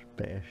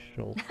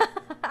special.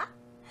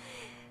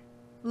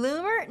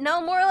 Loomer?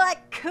 No, more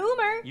like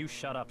Coomer. You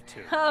shut up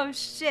too. Oh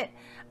shit.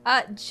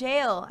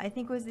 Jail, I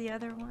think was the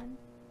other one.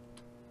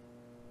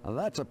 Now,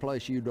 that's a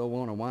place you don't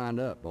want to wind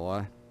up,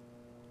 boy.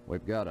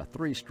 We've got a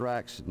 3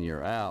 strikes and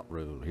you're out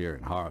rule here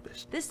in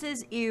Harvest. This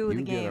is the game.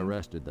 You get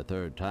arrested the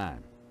 3rd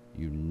time,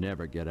 you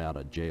never get out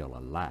of jail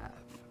alive.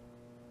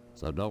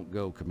 So don't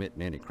go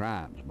committing any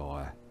crimes,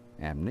 boy.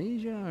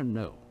 Amnesia or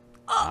no,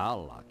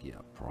 I'll lock you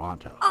up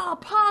pronto. Oh,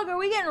 Pog, are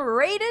we getting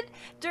raided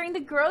during the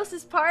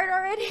grossest part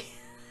already?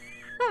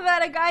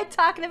 About a guy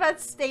talking about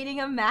staining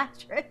a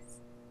mattress.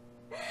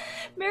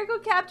 Miracle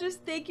Captors,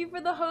 thank you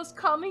for the host.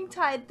 Calming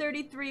Tide,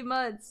 33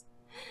 months.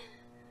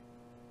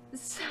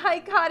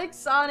 Psychotic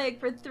Sonic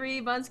for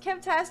 3 months.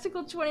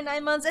 Chemtastical,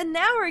 29 months. And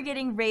now we're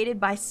getting raided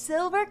by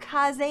Silver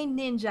Kaze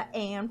Ninja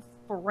and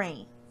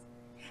friends.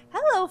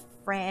 Hello,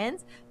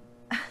 friends.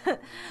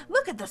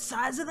 Look at the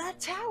size of that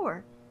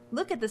tower.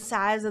 Look at the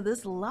size of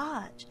this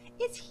lodge.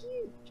 It's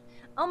huge.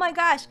 Oh my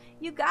gosh,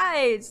 you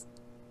guys.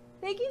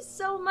 Thank you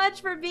so much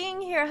for being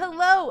here.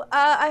 Hello.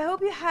 I hope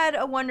you had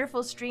a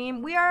wonderful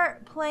stream. We are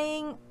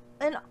playing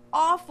an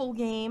awful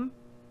game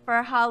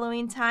for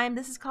Halloween time.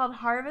 This is called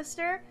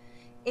Harvester.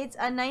 It's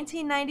a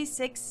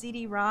 1996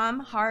 CD-ROM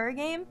horror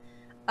game.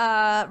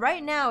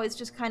 Right now it's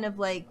just kind of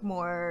like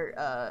more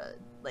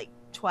like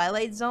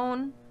Twilight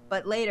Zone,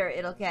 but later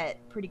it'll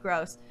get pretty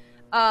gross.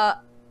 I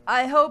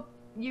hope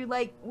you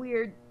like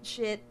weird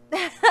shit.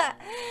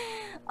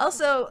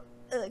 Also,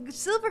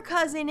 Silver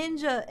Kaze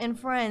Ninja and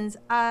friends,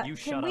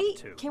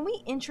 can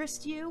we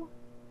interest you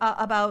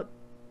about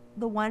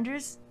the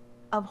wonders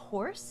of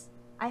horse?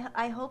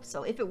 I hope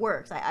so. If it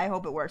works, I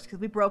hope it works, because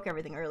we broke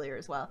everything earlier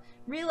as well.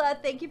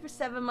 Rila, thank you for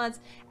 7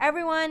 months.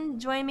 Everyone,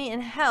 join me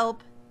and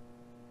help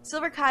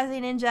Silver Kaze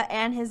Ninja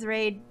and his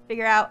raid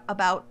figure out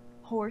about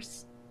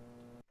horse.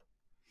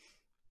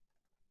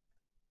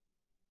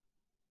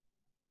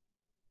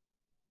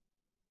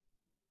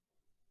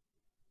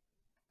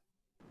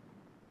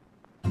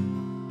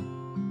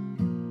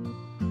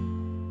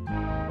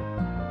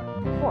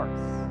 Horse.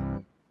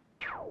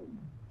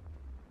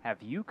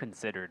 Have you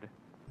considered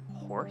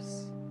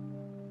horse?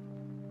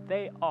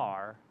 They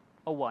are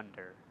a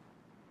wonder.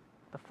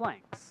 The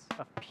flanks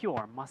of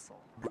pure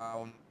muscle.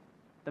 Brown.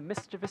 The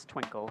mischievous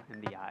twinkle in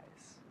the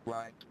eyes.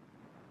 Black.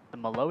 The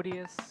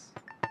melodious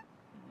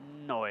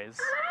noise.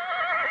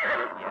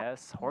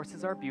 Yes,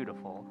 horses are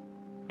beautiful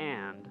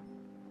and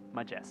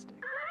majestic.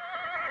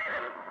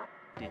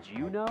 Did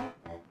you know?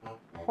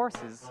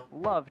 Horses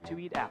love to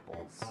eat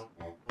apples,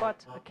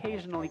 but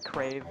occasionally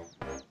crave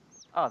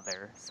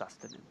other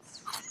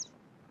sustenance.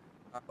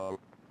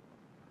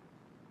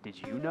 Did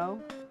you know?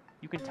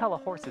 You can tell a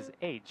horse's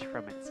age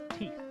from its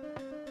teeth.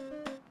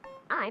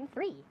 I'm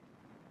 3.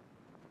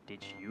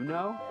 Did you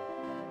know?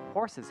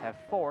 Horses have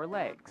 4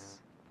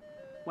 legs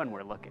when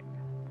we're looking.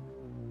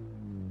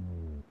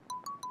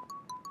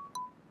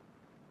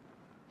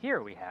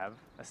 Here we have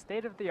a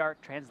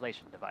state-of-the-art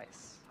translation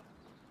device.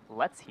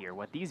 Let's hear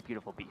what these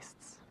beautiful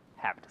beasts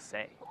have to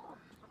say.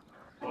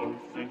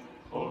 Horses,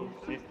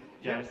 horses,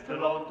 just a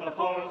lot of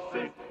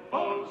horses,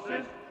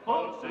 horses,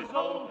 horses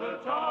all the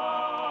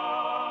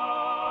time.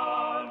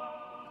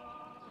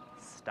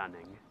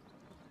 Stunning.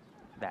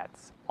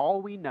 That's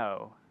all we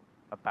know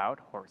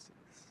about horses.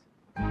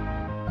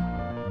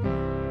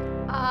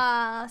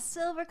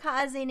 Silver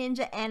Kaze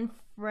Ninja and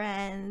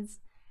friends.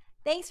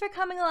 Thanks for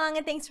coming along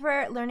and thanks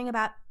for learning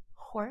about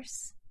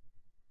horse.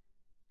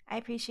 I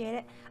appreciate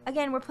it.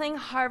 Again, we're playing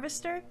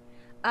Harvester.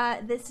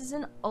 This is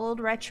an old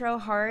retro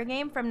horror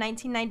game from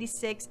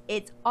 1996.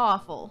 It's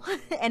awful.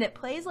 And it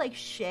plays like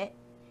shit.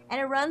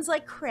 And it runs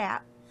like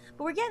crap.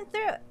 But we're getting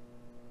through it.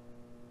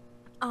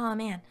 Oh,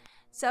 man.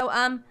 So,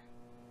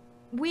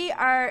 we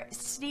are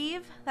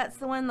Steve. That's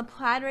the one in the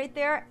plaid right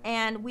there.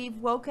 And we've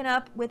woken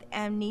up with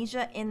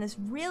amnesia in this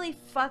really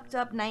fucked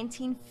up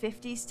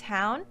 1950s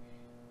town.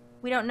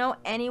 We don't know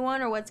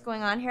anyone or what's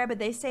going on here, but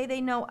they say they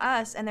know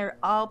us, and they're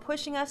all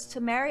pushing us to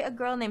marry a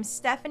girl named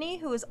Stephanie,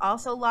 who has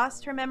also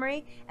lost her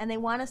memory, and they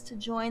want us to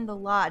join the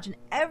lodge. And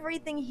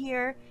everything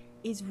here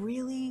is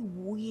really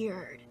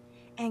weird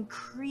and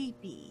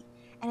creepy,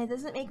 and it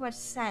doesn't make much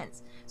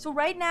sense. So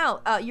right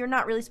now, you're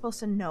not really supposed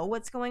to know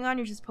what's going on.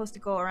 You're just supposed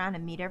to go around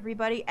and meet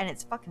everybody, and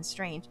it's fucking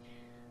strange.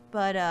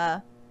 But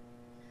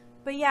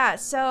yeah,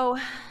 so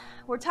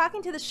we're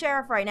talking to the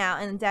sheriff right now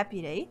and the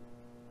deputy.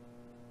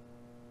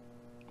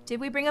 Did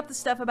we bring up the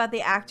stuff about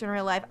the actor in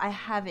real life? I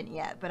haven't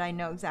yet, but I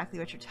know exactly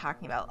what you're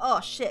talking about. Oh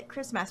shit,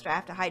 Chris Master, I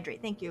have to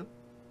hydrate. Thank you.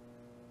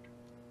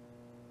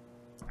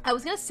 I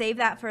was gonna save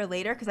that for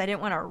later because I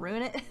didn't want to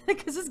ruin it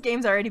because this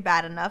game's already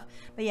bad enough.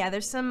 But yeah,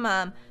 there's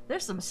some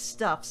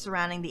stuff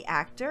surrounding the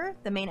actor,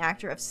 the main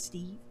actor of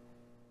Steve.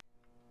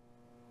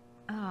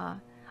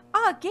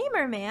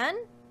 Gamer man.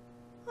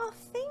 Oh,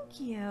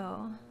 thank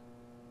you.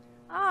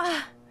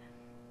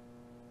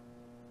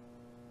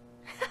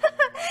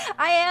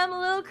 I am a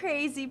little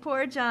crazy,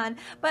 poor John.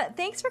 But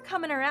thanks for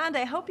coming around.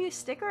 I hope you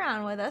stick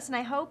around with us, and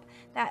I hope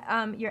that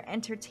you're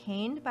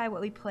entertained by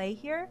what we play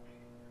here.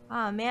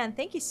 Oh, man,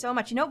 thank you so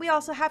much. You know what we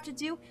also have to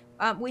do?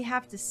 We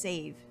have to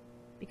save,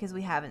 because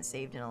we haven't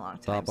saved in a long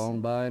time. Stop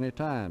on by any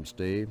time,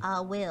 Steve. I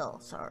will,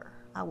 sir.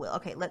 I will.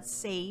 Okay, let's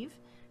save.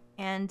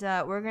 And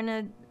we're going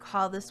to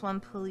call this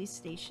one police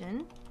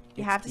station.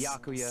 You have to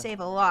save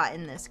a lot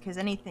in this, because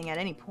anything at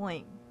any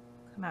point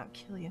come out and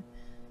kill you.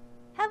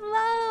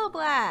 Hello,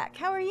 Black.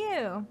 How are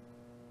you?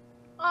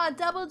 Oh,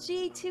 Double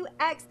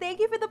G2X. Thank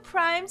you for the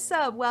Prime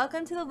sub.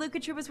 Welcome to the Luca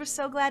Troopers. We're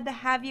so glad to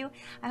have you.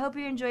 I hope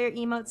you enjoy your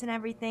emotes and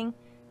everything.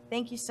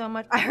 Thank you so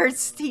much. I heard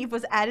Steve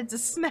was added to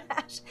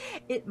Smash.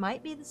 It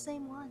might be the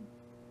same one.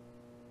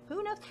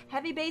 Who knows?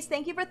 Heavy Bass,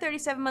 thank you for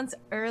 37 months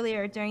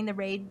earlier during the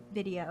raid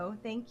video.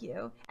 Thank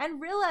you. And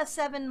Rilla,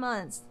 7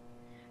 months.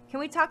 Can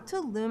we talk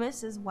to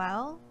Loomis as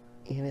well?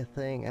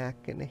 Anything I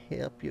can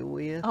help you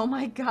with? Oh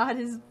my god,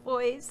 his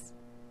voice.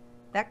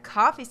 That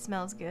coffee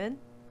smells good.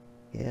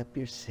 Help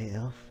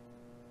yourself.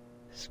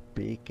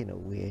 Speaking of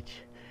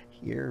which,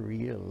 You're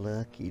real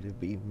lucky to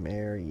be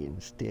marrying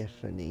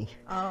Stephanie.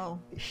 Oh.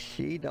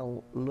 She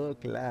don't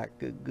look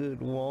like a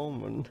good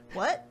woman.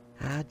 What?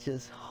 I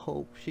just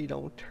hope she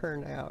don't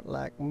turn out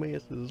like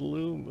Mrs.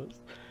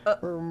 Loomis.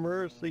 Or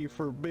mercy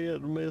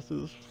forbid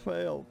Mrs.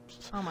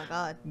 Phelps. Oh my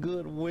God.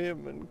 Good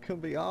women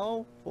can be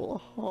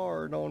awful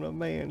hard on a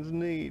man's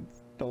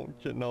needs, don't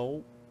you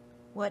know?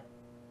 What?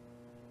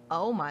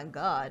 Oh my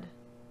God.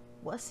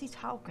 What's he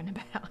talking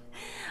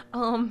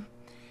about?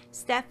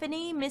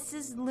 Stephanie,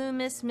 Mrs.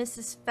 Loomis,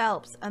 Mrs.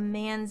 Phelps, a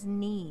man's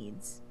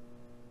needs.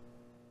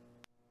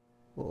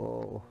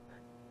 Oh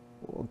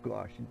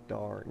gosh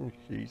darn,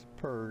 she's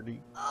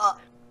purty.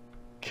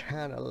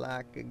 Kinda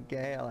like a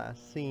gal I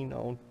seen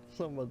on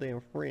some of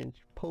them French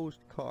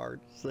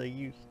postcards they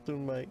used to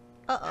make.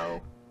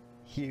 Uh-oh.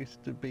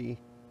 Used to be,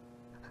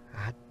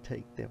 I'd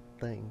take them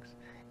things,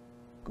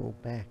 go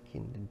back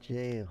into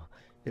jail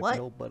if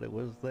nobody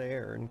was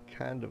there and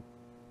kind of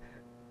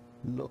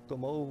look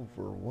them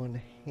over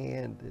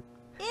one-handed.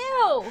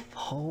 Ew!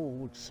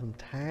 Fold some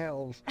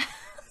towels.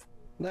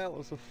 That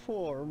was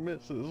for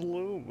Mrs.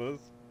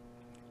 Loomis.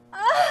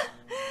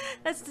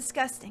 That's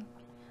disgusting.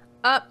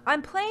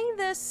 I'm playing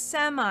this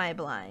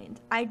semi-blind.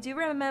 I do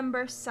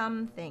remember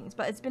some things,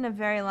 but it's been a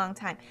very long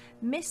time.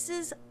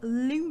 Mrs.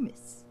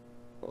 Loomis.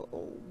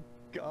 Oh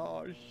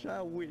gosh,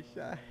 I wish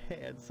I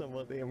had some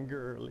of them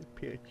girly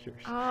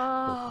pictures.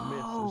 Oh. But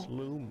Mrs.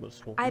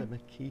 Loomis won't let me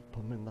keep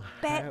them in the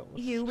Bet house.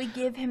 you we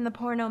give him the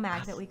porno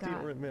mag that we got. I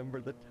still remember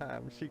the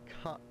time she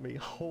caught me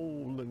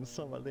holding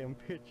some of them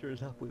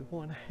pictures up with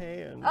one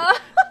hand.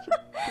 She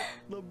took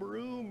the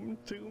broom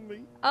to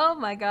me. Oh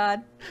my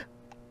God.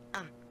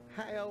 I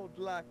howled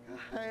like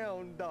a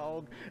hound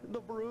dog, the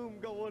broom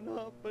going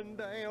up and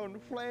down,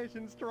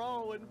 flashing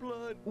straw and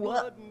blood,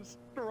 blood and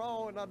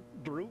straw, and I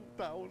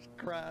was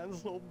crying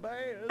so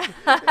bad.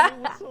 And it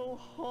was so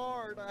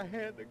hard I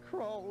had to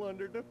crawl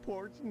under the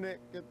porch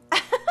naked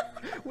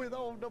with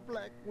all the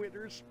black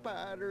winter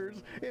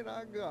spiders, and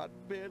I got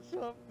bit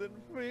something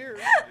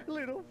fierce.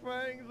 Little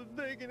fangs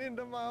are digging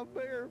into my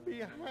bare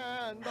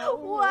behind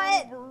all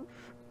over.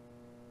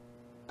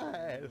 I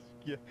ask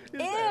you, is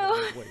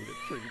that a way to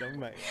treat a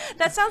man?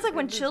 That sounds like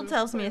when Chill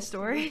tells me a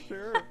story.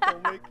 Sure,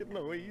 don't make it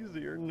no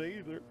easier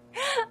neither.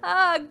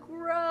 Ah,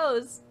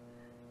 gross.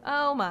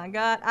 Oh my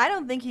God, I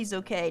don't think he's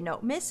okay. No,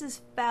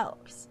 Mrs.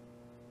 Phelps.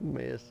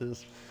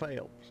 Mrs.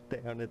 Phelps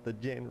down at the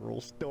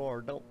general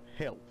store don't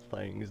help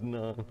things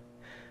none.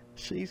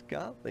 She's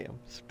got them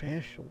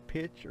special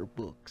picture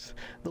books,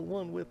 the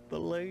one with the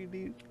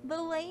ladies.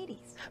 The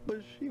ladies.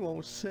 But she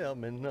won't sell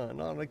me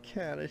none on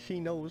account of she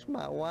knows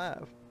my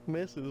wife,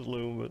 Mrs.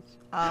 Loomis.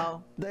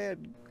 Oh.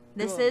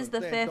 This is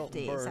the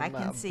 50s. I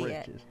can see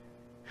it.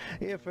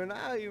 If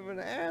I even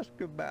ask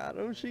about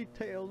them, she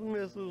tells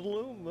Mrs.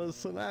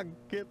 Loomis and I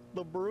get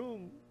the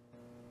broom.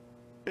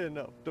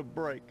 Enough to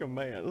break a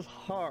man's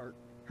heart.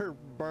 Her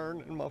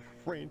burning my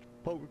French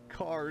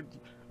postcards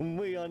and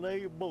me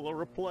unable to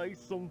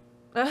replace them.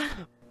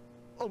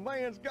 A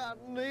man's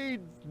got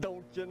needs,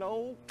 don't you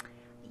know?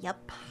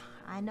 Yep,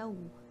 I know.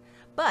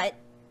 But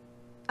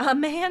a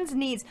man's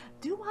needs.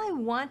 Do I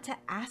want to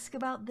ask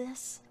about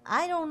this?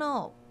 I don't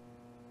know.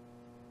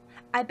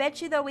 I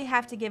bet you, though, we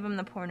have to give him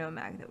the porno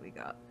mag that we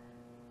got.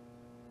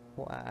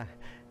 Why,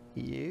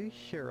 you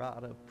sure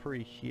ought to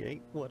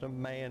appreciate what a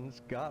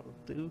man's got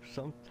to do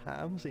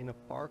sometimes in a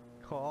parked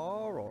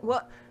car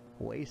or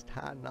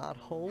waist-high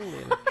knothole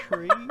in a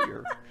tree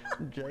or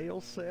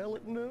jail cell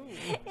at noon.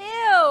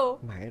 Ew!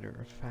 Matter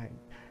of fact,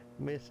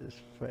 Mrs.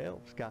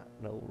 Phelps got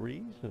no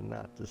reason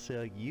not to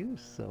sell you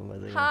some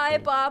of them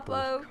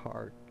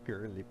postcard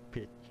girly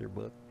picture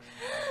books.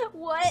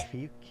 What? If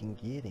you can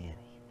get any,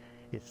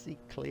 it's see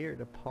clear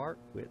to park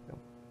with them.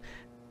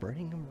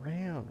 Bring them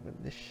round when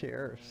the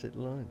sheriff's at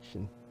lunch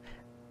and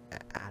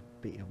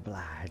I'd be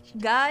obliged.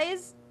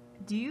 Guys,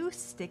 do you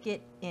stick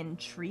it in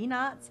tree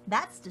knots?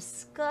 That's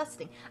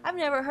disgusting. I've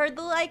never heard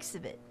the likes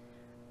of it.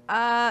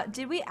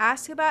 Did we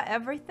ask about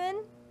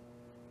everything?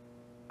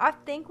 I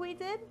think we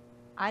did.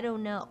 I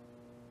don't know.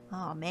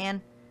 Oh,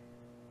 man.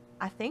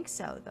 I think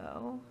so,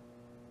 though.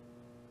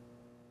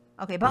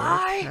 Okay,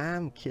 bye! It's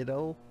time,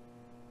 kiddo.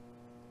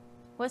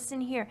 What's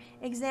in here?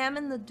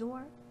 Examine the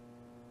door.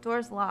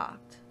 Door's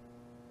locked.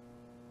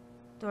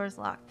 Door's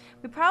locked.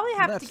 We probably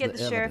have to get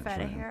the sheriff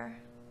out of here.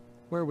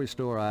 Where we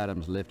store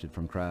items lifted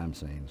from crime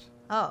scenes.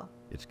 Oh.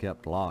 It's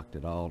kept locked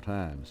at all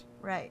times.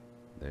 Right.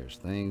 There's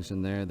things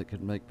in there that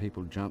could make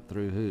people jump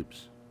through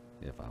hoops,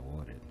 if I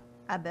wanted.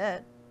 I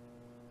bet.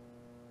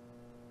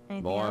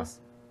 Anything Boy, else?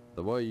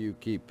 the way you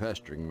keep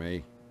pestering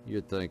me,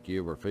 you'd think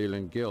you were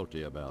feeling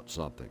guilty about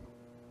something.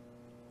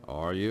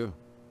 Are you?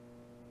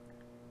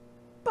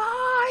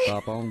 Bye!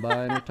 Stop on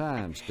by any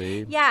time,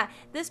 Steve. Yeah,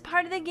 this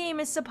part of the game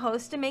is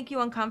supposed to make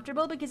you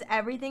uncomfortable because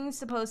everything's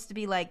supposed to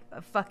be like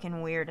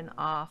fucking weird and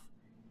off.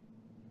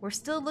 We're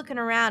still looking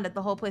around at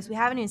the whole place. We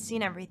haven't even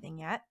seen everything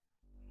yet.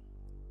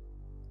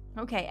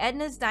 Okay,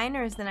 Edna's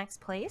Diner is the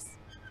next place.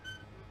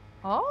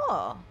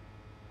 Oh.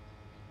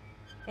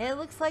 It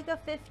looks like a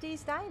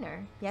 50s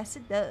diner. Yes,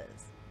 it does.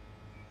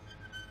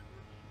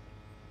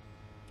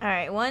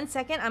 Alright, 1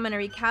 second. I'm gonna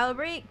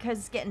recalibrate because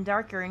it's getting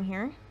darker in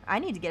here. I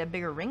need to get a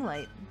bigger ring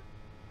light.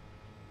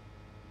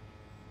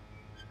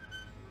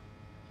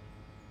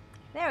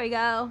 There we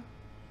go.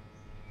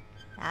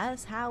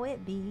 That's how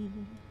it be.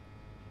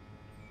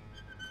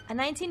 A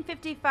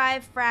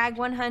 1955 Frag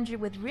 100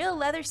 with real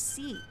leather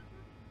seat.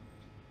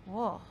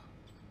 Whoa.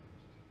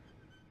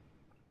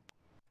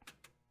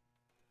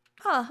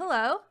 Oh,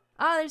 hello.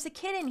 Oh, there's a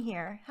kid in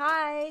here.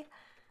 Hi.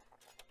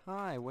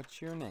 Hi,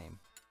 what's your name?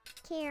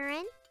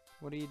 Karen,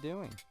 What are you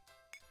doing?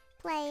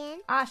 playing.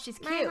 Ah, she's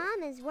My cute.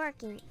 mom is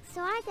working,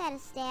 so I gotta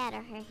stay out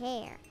of her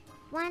hair.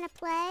 Wanna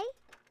play?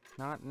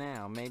 Not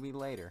now, maybe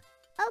later.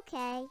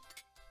 Okay.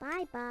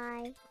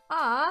 Bye-bye.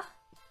 Ah,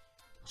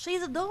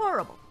 she's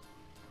adorable.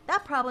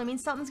 That probably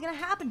means something's gonna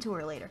happen to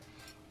her later.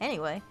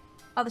 Anyway,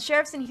 oh, the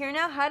sheriff's in here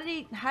now. How did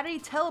he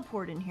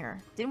teleport in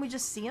here? Didn't we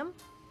just see him?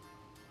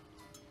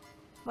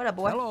 What up,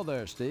 boy? Hello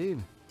there,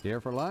 Steve.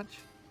 Here for lunch?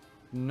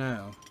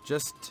 No,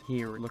 just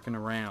here looking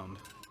around,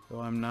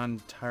 though I'm not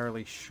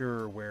entirely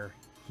sure where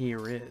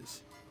here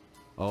is.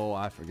 Oh,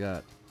 I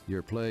forgot.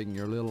 You're playing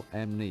your little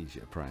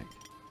amnesia prank.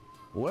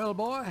 Well,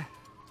 boy,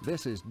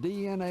 this is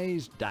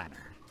DNA's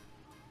diner.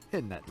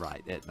 Isn't that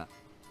right, Edna?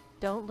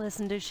 Don't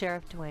listen to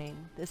Sheriff Twain.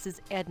 This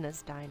is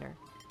Edna's diner.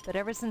 But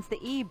ever since the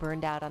E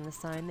burned out on the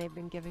sign, they've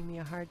been giving me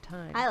a hard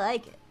time. I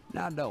like it.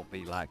 Now, don't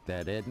be like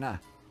that, Edna.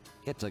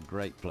 It's a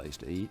great place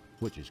to eat,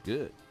 which is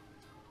good,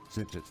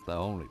 since it's the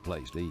only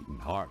place to eat in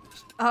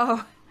Harvest.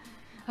 Oh,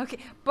 okay.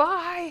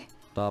 Bye.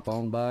 Stop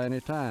on by any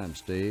time,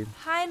 Steve.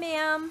 Hi,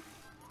 ma'am.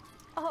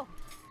 Oh,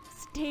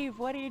 Steve,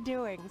 what are you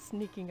doing,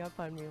 sneaking up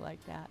on me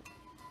like that?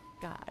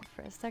 God,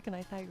 for a second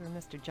I thought you were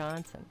Mr.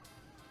 Johnson.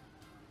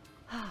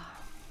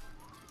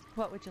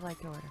 What would you like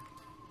to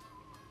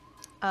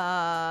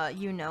order?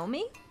 You know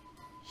me?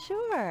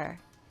 Sure.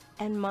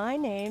 And my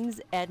name's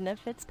Edna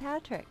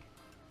Fitzpatrick.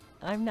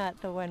 I'm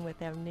not the one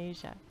with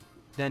amnesia.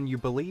 Then you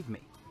believe me.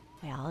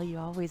 Well, you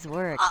always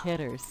were a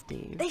kidder,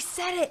 Steve. They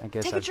said it. I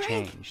guess Take I've a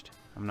drink. changed.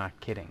 I'm not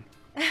kidding.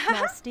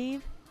 Now,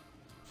 Steve,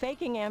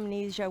 faking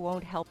amnesia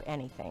won't help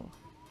anything.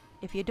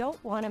 If you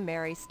don't want to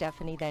marry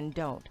Stephanie, then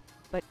don't.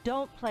 But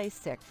don't play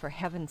sick, for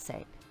heaven's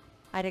sake.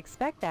 I'd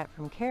expect that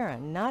from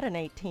Karen, not an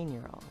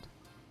 18-year-old.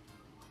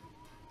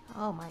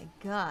 Oh my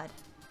God.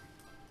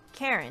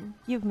 Karen.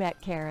 You've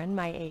met Karen,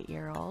 my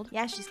 8-year-old.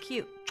 Yeah, she's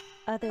cute.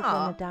 Other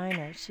Aw. than the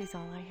diner, she's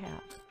all I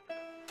have.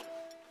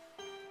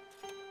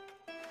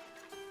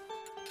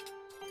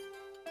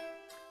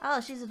 Oh,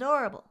 she's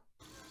adorable.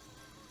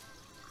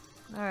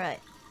 All right.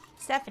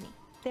 Stephanie.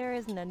 There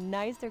isn't a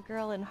nicer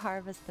girl in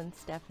Harvest than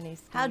Stephanie,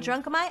 Steve. How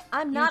drunk am I?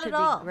 I'm You not should at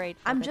be all.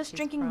 grateful I'm that just she's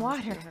drinking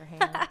promised water. you her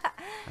hand.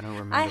 I don't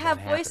remember I have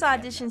that voice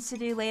happening. auditions to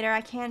do later. I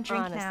can't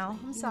drink Honestly, now.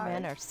 I'm you sorry.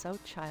 men are so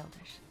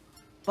childish.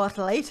 But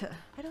later.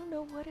 I don't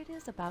know what it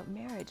is about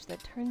marriage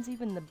that turns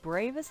even the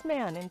bravest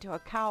man into a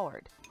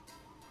coward.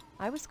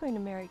 I was going to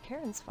marry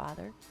Karen's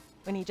father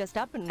when he just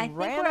up and I think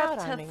ran we're out up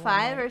on to me one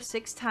 5 night. or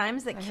 6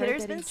 times that I heard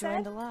Kidder's that been he said.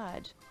 joined the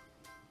lodge.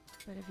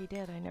 But if he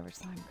did, I never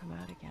saw him come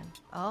out again.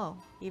 Oh.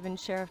 Even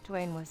Sheriff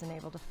Twain wasn't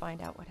able to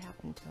find out what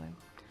happened to him.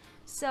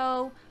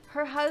 So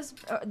her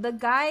husband, the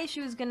guy she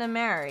was gonna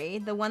marry,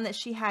 the one that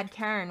she had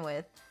Karen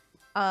with,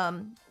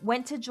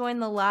 went to join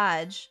the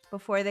lodge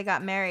before they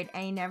got married,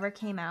 and he never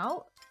came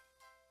out.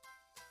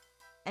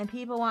 And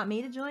people want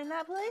me to join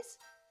that place?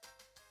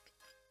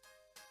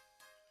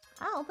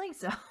 I don't think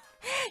so.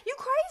 You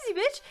crazy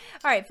bitch!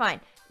 All right, fine.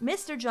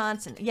 Mr.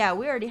 Johnson. Yeah,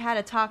 we already had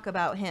a talk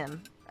about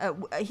him.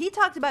 He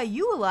talked about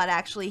you a lot,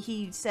 actually.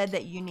 He said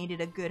that you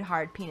needed a good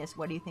hard penis.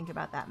 What do you think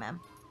about that, ma'am?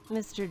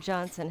 Mr.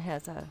 Johnson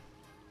has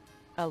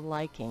a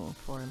liking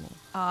for me.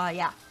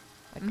 Yeah.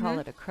 I call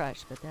it a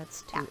crush, but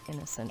that's too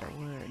innocent a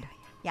word.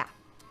 Yeah.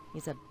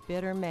 He's a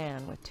bitter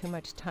man with too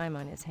much time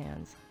on his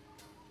hands.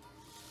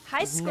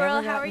 Hi, He's Squirrel.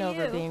 never How are gotten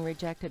over you? being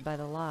rejected by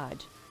the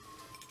lodge.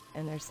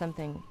 And there's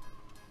something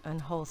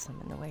unwholesome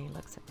in the way he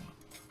looks at me.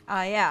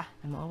 Yeah.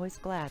 I'm always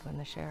glad when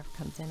the sheriff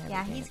comes in every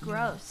Yeah, day he's at noon.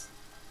 gross.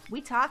 We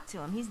talked to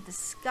him. He's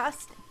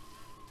disgusting.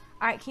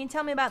 All right, can you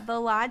tell me about the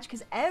lodge?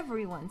 Because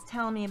everyone's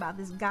telling me about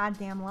this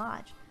goddamn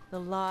lodge. The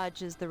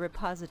lodge is the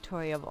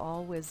repository of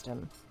all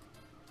wisdom.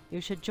 You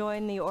should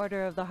join the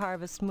Order of the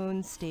Harvest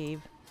Moon,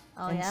 Steve.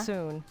 Oh, and yeah?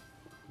 soon.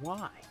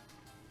 Why?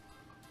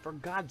 For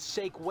God's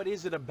sake, what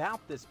is it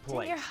about this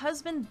place? Didn't your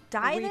husband The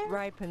die wheat there?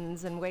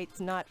 ripens and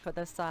waits not for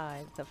the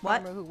scythe. The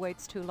What? farmer who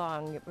waits too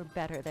long, it were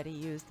better that he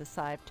use the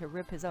scythe to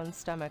rip his own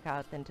stomach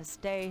out than to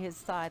stay his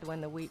scythe when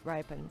the wheat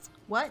ripens.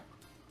 What?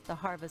 The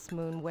harvest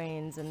moon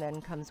wanes and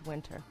then comes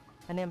winter.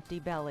 An empty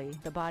belly,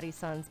 the body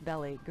son's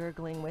belly,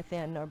 gurgling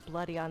within or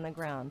bloody on the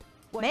ground.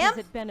 What Ma'am? does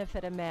it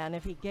benefit a man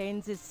if he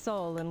gains his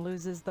soul and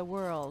loses the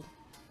world?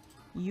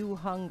 You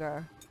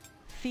hunger.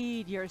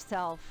 Feed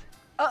yourself.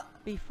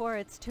 Before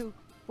it's too...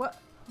 What?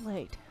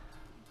 Late.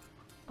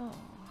 Oh.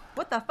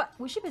 What the fuck?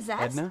 Was she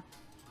possessed? Edna?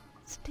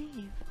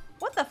 Steve.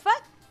 What the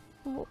fuck?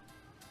 What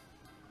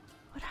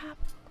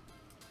happened?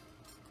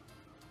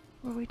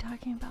 Were we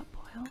talking about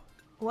Boyle?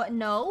 What?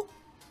 No.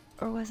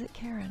 Or was it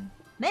Karen?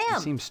 You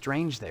Ma'am! seemed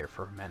strange there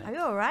for a minute. Are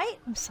you alright?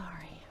 I'm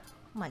sorry.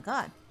 Oh my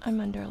god. I'm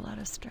under a lot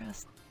of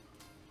stress.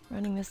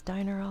 Running this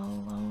diner all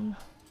alone.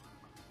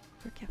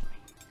 Forgive me.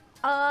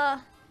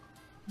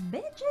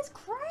 Bitch is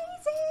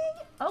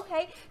crazy.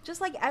 Okay,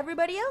 just like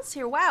everybody else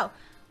here. Wow.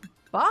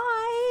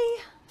 Bye.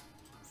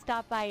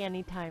 Stop by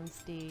anytime,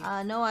 Steve.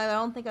 No, I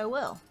don't think I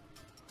will.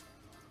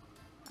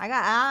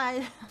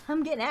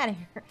 I'm getting out of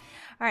here.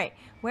 All right,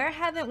 where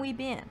haven't we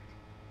been?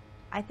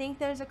 I think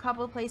there's a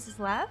couple of places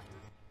left.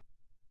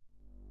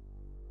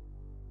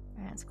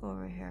 All right, let's go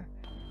over here.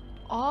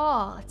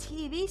 Oh, a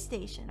TV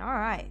station. All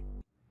right.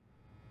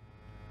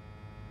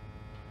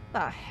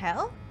 The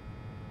hell?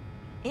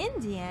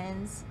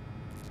 Indians?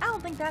 I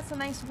don't think that's a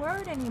nice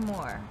word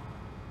anymore.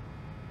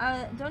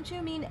 Don't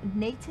you mean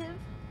Native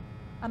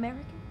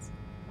Americans?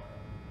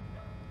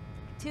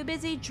 Too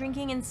busy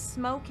drinking and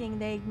smoking,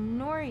 they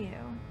ignore you.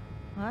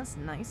 Well, that's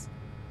nice.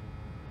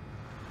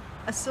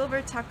 A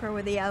silver Tucker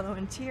with a yellow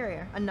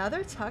interior.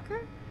 Another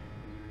Tucker?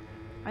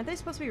 Aren't they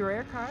supposed to be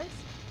rare cars?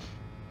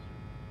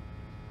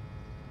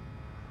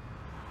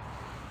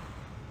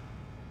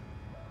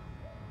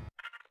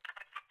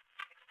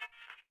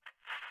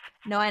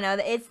 No, I know.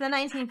 It's the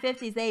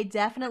 1950s. They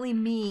definitely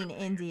mean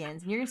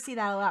Indians. And you're going to see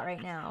that a lot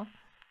right now.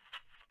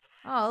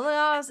 Oh,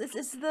 look.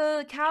 It's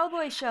the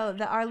cowboy show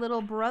that our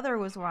little brother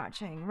was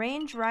watching.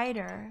 Range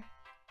Rider.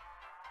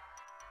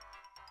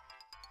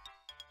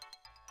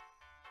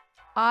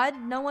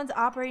 Odd, no one's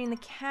operating the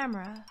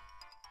camera.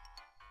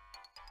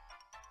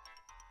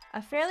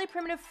 A fairly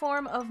primitive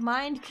form of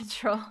mind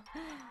control.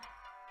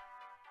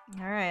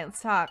 Alright,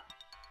 let's talk.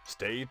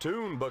 Stay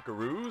tuned,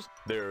 buckaroos.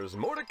 There's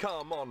more to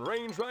come on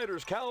Range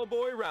Rider's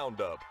Cowboy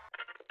Roundup.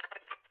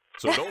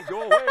 So don't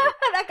go away.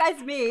 That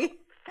guy's me.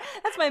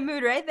 That's my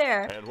mood right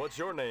there. And what's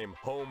your name,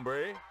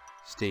 hombre?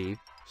 Steve.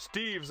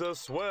 Steve's a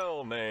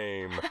swell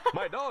name.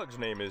 My dog's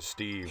name is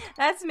Steve.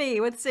 That's me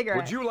with cigarette.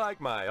 Would you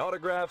like my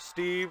autograph,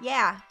 Steve?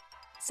 Yeah.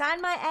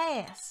 Sign my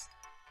ass.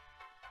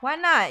 Why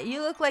not?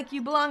 You look like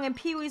you belong in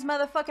Pee-wee's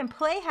motherfucking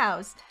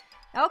playhouse.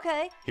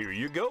 Okay. Here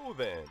you go,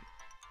 then.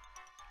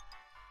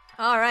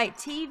 Alright,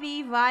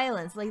 TV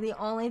violence. Like the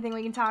only thing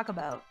we can talk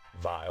about.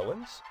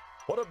 Violence?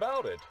 What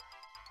about it?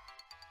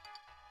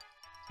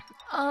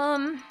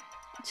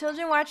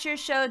 Children watch your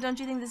show. Don't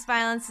you think this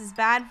violence is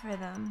bad for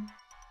them?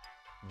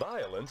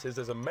 Violence is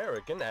as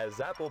American as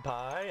apple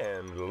pie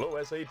and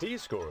low SAT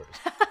scores.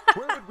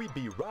 Where would we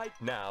be right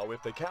now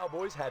if the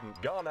cowboys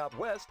hadn't gone out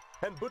west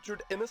and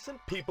butchered innocent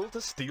people to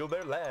steal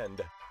their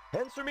land?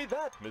 Answer me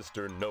that,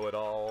 Mr.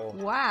 Know-It-All.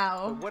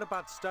 Wow. But what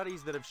about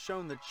studies that have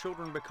shown that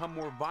children become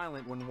more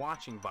violent when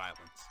watching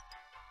violence?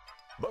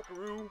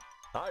 Buckaroo,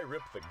 I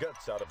rip the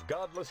guts out of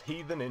godless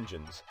heathen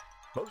Injuns.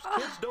 Most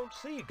kids don't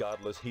see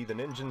godless heathen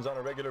Injuns on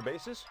a regular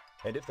basis,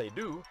 and if they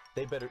do,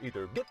 they better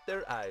either get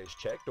their eyes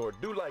checked or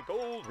do like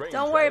old Range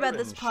Don't worry Rider about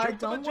this and part, shoot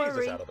the don't bejesus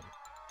worry. out of them.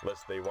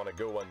 Lest they want to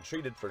go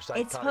untreated for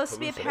psychotic It's supposed to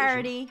be a hallucinations,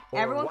 parody. or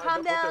Everyone wind calm up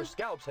with down. their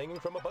scalps hanging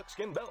from a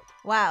buckskin belt.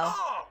 Wow.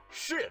 Oh,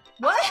 shit!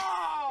 What?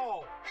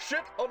 Oh,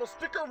 shit on a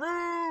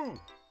stickeroo!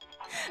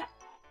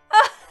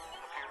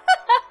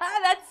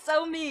 That's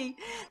so me.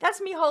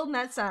 That's me holding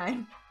that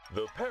sign.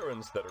 The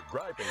parents that are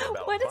griping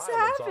about What is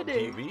violence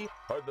happening? on TV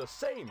are the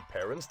same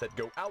parents that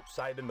go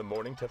outside in the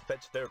morning to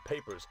fetch their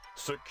papers,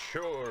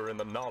 secure in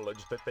the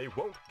knowledge that they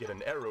won't get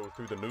an arrow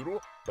through the noodle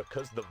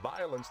because the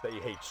violence they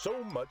hate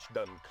so much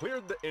done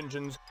cleared the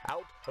engines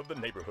out of the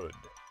neighborhood.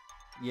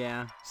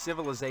 Yeah,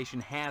 civilization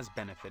has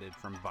benefited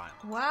from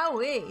violence.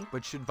 Wowee.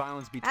 But should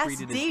violence be That's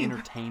treated as deep.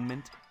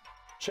 entertainment?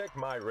 Check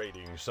my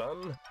ratings,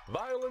 son.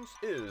 Violence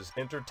is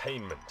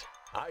entertainment.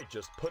 I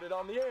just put it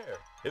on the air.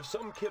 If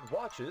some kid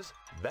watches,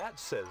 that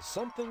says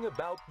something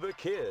about the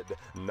kid,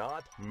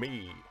 not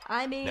me.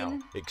 I mean... Now,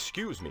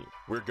 excuse me,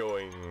 we're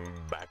going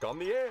back on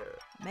the air.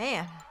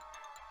 Man.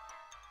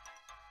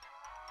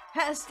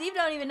 Steve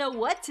don't even know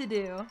what to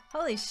do.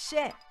 Holy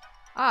shit.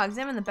 Oh,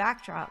 examine the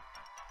backdrop.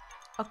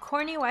 A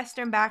corny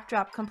western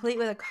backdrop complete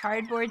with a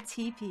cardboard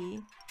teepee.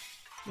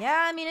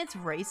 Yeah, I mean, it's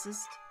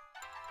racist.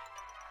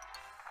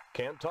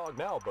 Can't talk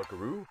now,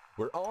 buckaroo.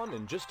 We're on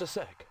in just a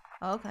sec.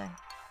 Okay.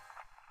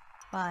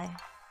 Bye.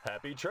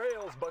 Happy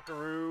trails,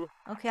 buckaroo.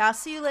 Okay, I'll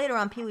see you later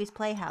on Pee-wee's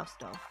Playhouse,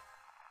 though.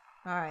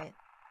 Alright.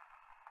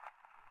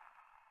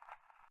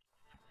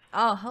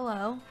 Oh,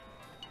 hello.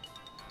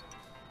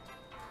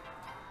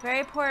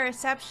 Very poor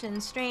reception.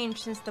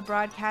 Strange, since the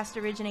broadcast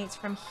originates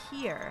from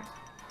here.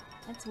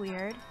 That's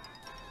weird.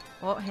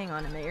 Oh, hang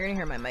on a minute. You're gonna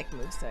hear my mic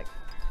move sec.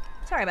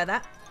 Sorry about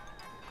that.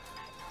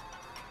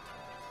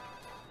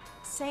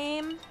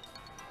 Same.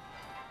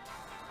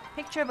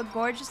 Picture of a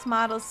gorgeous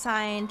model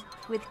signed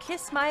with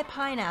Kiss My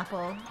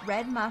Pineapple,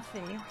 Red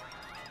Muffy.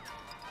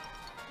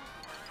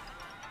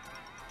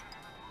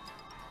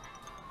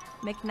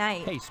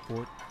 McKnight. Hey,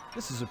 sport.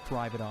 This is a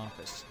private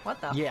office. What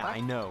the Yeah, fuck?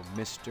 I know,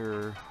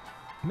 Mr.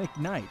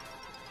 McKnight.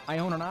 I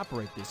own and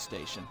operate this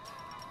station.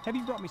 Have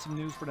you brought me some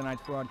news for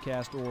tonight's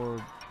broadcast,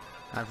 or...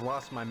 I've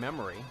lost my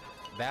memory.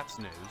 That's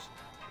news.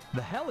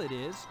 The hell it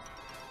is!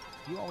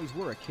 You always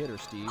were a kidder,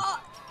 Steve. Oh,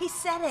 he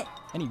said it!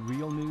 Any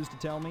real news to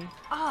tell me?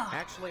 Oh.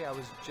 Actually, I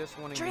was just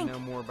wanting Drink. to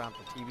know more about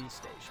the TV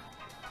station.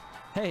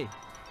 Hey,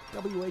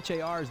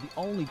 WHAR is the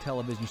only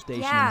television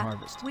station in Yeah,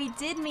 Harvest. we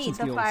did meet Since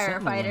the old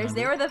Sentinel went firefighters.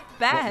 They under, were the what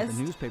best. with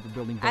the newspaper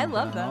building I burned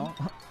love down them.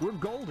 and all, we're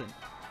golden.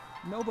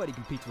 Nobody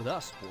competes with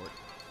us, sport.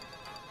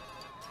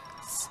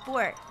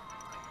 Sport.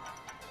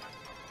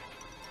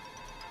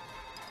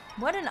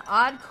 What an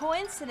odd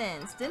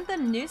coincidence. Didn't the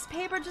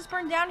newspaper just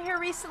burn down here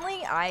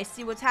recently? I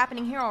see what's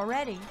happening here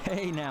already.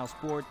 Hey now,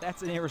 sport,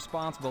 that's an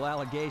irresponsible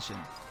allegation.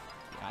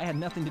 I had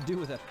nothing to do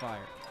with that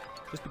fire.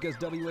 Just because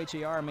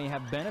WHAR may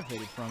have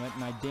benefited from it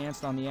and I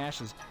danced on the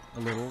ashes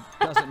a little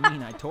doesn't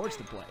mean I torched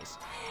the place.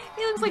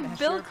 He looks You can like ask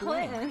Bill Sheriff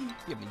Lane. Clinton.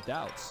 Give me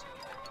doubts.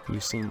 You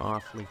seem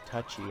awfully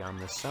touchy on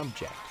the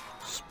subject,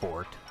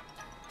 sport.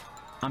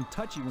 I'm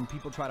touchy when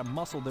people try to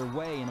muscle their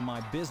way into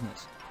my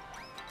business.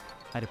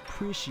 I'd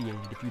appreciate it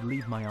if you'd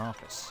leave my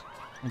office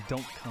and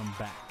don't come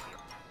back.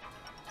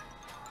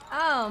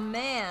 Oh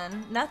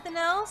man, nothing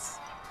else?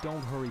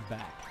 Don't hurry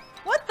back.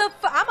 What the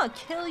fu- I'm gonna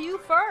kill you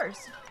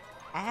first,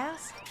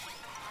 ass.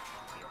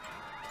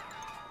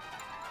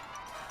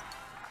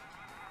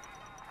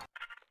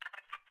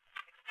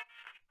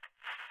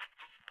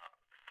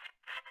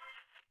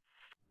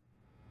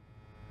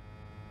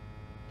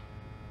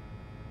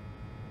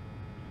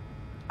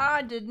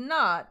 I did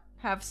not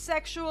have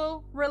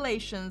sexual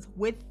relations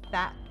with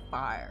that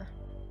fire.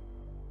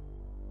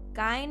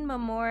 Gyn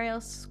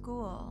Memorial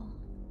School.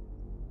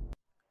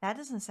 That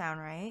doesn't sound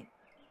right.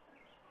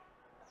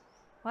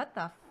 What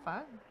the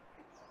fuck?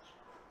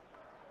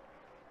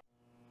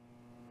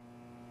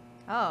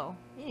 Oh,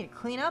 you need to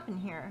clean up in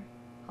here.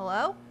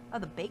 Hello? Oh,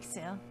 the bake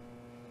sale.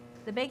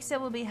 The bake sale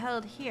will be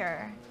held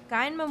here.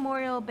 Gyn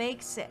Memorial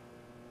Bake Sale.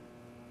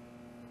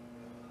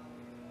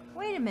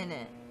 Wait a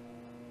minute.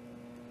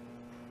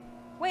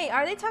 Wait,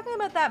 are they talking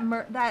about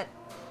that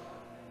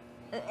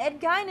Ed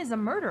Gein is a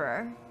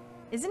murderer,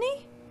 isn't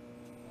he?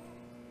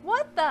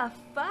 What the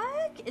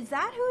fuck? Is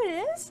that who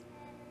it is?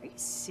 Are you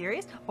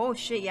serious? Oh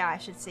shit, yeah, I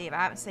should save. I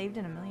haven't saved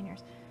in a million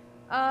years.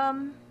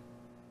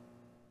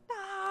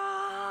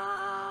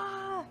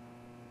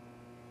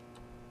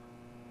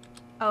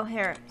 Oh,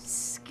 here.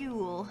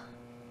 School.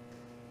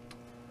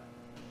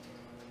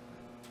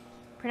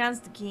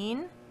 Pronounced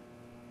Gein?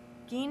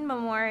 Gein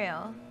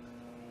Memorial.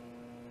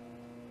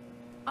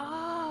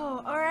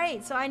 Oh,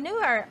 alright. So I knew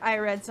I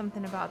read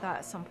something about that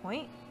at some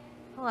point.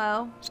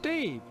 Hello.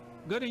 Steve,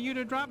 good of you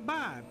to drop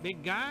by,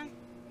 big guy.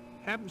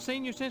 Haven't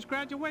seen you since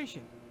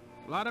graduation.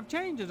 A lot of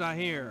changes, I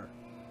hear.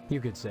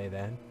 You could say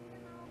that.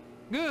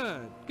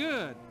 Good,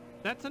 good.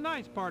 That's a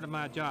nice part of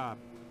my job.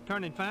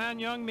 Turning fine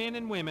young men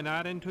and women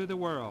out into the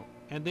world,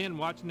 and then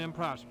watching them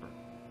prosper.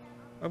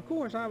 Of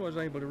course, I was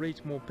able to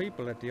reach more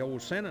people at the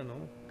old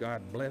Sentinel,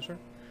 God bless her.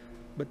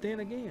 But then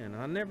again,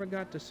 I never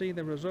got to see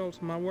the results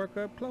of my work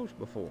up close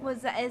before.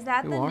 Is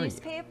that the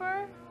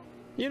newspaper?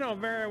 You know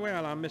very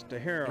well I'm Mr.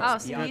 Harold. Oh,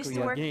 so you used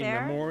to work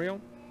there? Memorial.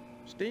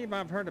 Steve,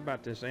 I've heard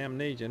about this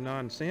amnesia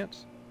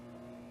nonsense.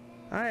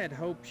 I had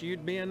hoped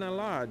you'd be in the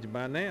lodge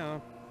by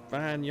now,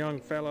 fine young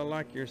fellow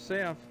like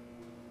yourself.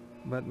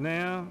 But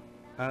now,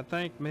 I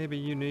think maybe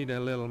you need a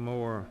little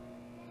more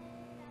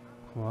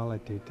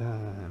quality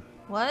time.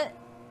 What?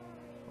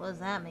 What does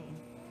that mean?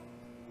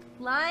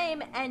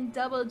 Lime and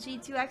double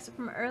G2X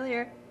from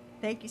earlier.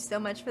 Thank you so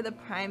much for the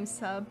Prime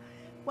sub.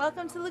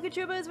 Welcome to Luca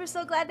Trubas. We're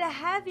so glad to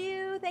have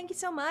you. Thank you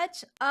so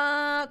much.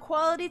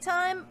 Quality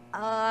time?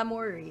 I'm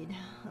worried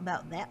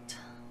about that.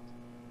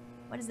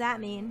 What does that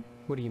mean?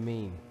 What do you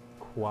mean,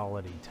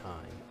 quality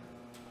time?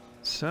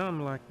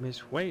 Some, like Miss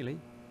Whaley,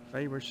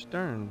 favor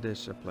stern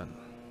discipline,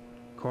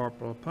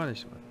 corporal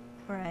punishment,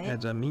 right,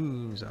 as a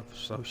means of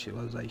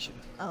socialization.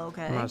 Oh,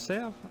 okay.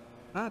 Myself,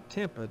 I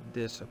temper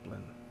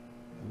discipline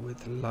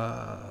with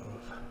love.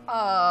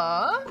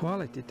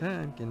 Quality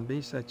time can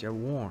be such a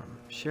warm,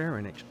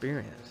 sharing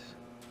experience.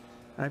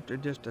 After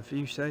just a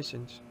few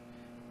sessions,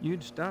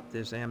 you'd stop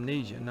this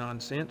amnesia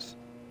nonsense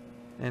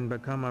and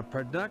become a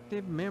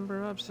productive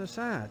member of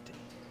society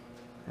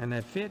and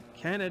a fit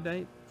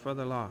candidate for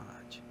the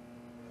lodge.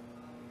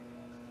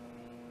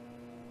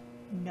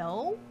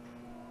 No?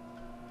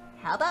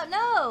 How about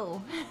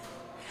no?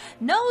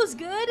 No's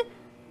good.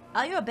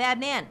 Oh, you're a bad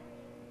man.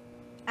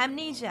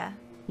 Amnesia.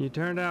 You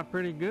turned out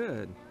pretty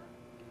good,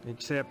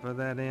 except for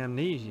that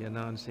amnesia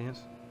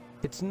nonsense.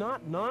 It's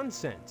not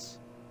nonsense.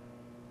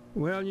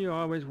 Well, you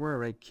always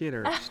were a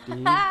kidder,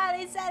 Steve.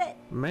 They said it.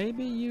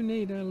 Maybe you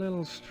need a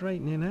little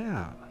straightening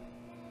out.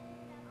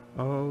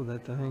 Oh, the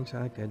things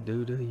I could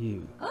do to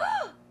you.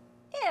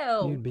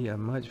 Ew. You'd be a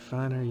much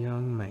finer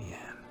young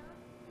man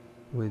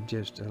with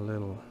just a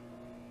little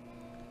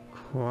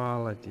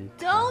quality time.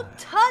 Don't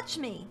touch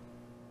me.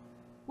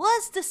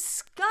 Was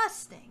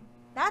disgusting.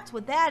 That's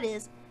what that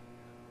is.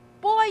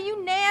 Boy,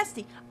 you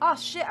nasty. Oh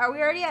shit, are we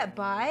already at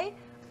bye?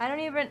 I don't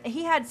even,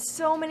 he had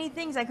so many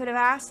things I could have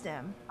asked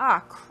him.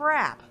 Ah,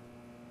 crap.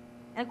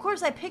 And of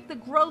course I picked the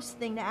gross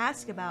thing to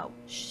ask about.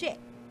 Shit.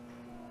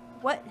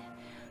 What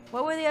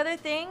were the other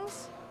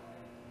things?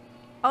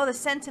 Oh, the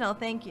Sentinel,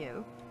 thank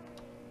you.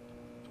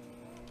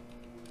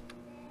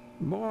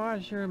 Boy, I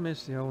sure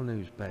miss the old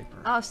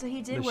newspaper. Oh, so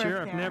he did work there. The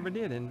sheriff never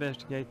did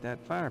investigate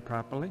that fire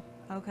properly.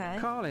 Okay.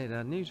 Call it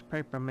a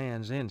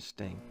newspaperman's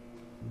instinct,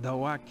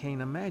 though I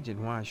can't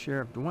imagine why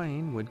Sheriff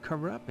Dwayne would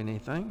cover up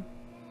anything.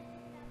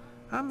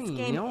 I mean,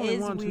 the only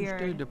ones who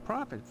stood to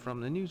profit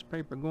from the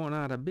newspaper going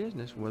out of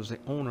business was the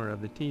owner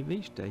of the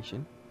TV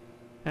station,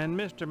 and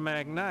Mr.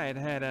 McKnight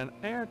had an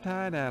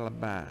airtight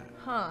alibi.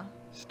 Huh.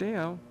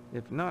 Still,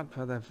 if not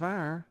for the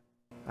fire,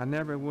 I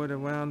never would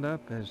have wound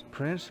up as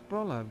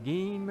principal of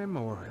Gein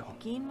Memorial.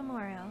 Gein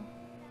Memorial.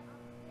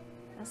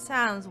 That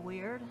sounds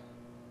weird.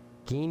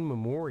 Gein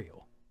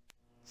Memorial?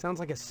 Sounds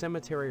like a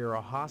cemetery or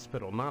a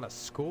hospital, not a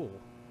school.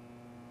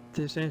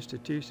 This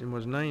institution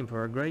was named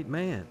for a great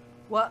man.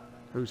 What?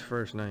 Whose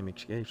first name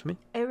escapes me.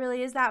 It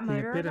really is that He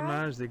murderer guy?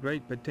 epitomized the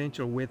great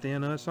potential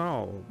within us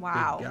all,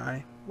 Wow. big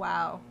guy.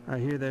 Wow. I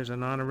hear there's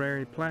an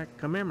honorary plaque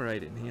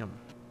commemorating him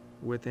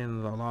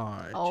within the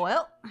lodge. Oh,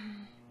 well.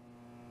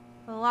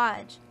 The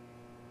lodge.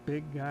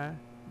 Big guy,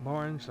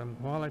 borrowing some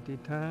quality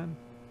time.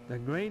 The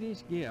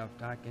greatest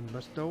gift I can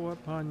bestow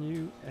upon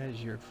you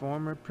as your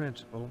former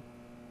principal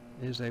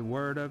is a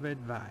word of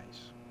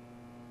advice.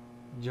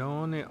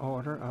 Join the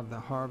Order of the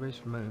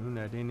Harvest Moon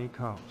at any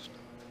cost.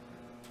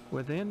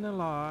 Within the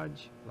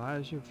lodge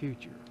lies your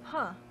future.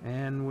 Huh.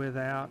 And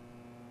without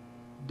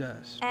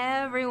dust.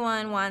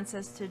 Everyone wants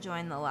us to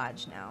join the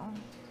lodge now.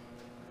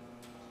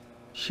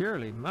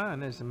 Surely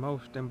mine is the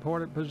most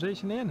important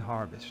position in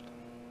Harvest.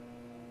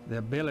 The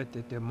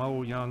ability to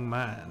mold young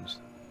minds.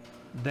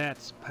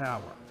 That's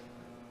power.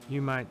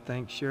 You might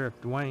think Sheriff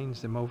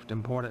Dwayne's the most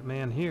important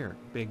man here,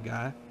 big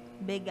guy.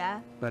 Big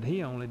guy? But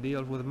he only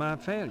deals with my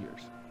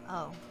failures.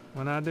 Oh.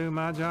 When I do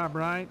my job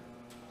right,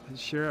 the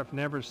sheriff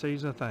never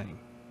sees a thing.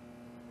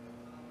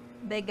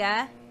 Big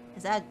guy?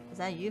 Is that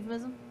a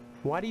euphemism?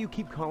 Why do you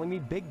keep calling me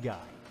big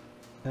guy?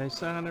 A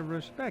sign of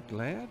respect,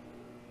 lad.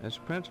 As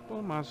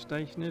principal, my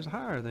station is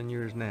higher than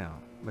yours now,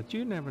 but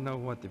you never know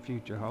what the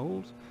future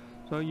holds,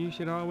 so you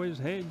should always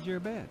hedge your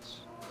bets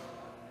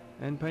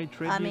and pay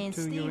tribute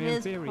to your Steve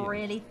inferiors. is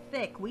pretty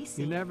thick. We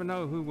see. You never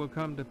know who will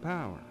come to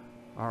power,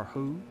 or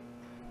who,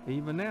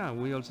 even now,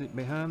 wields it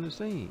behind the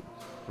scenes.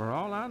 For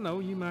all I know,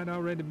 you might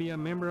already be a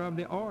member of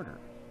the Order,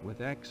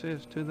 with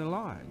access to the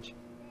lodge.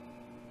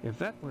 If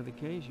that were the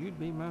case, you'd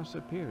be my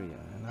superior,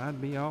 and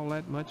I'd be all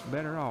that much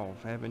better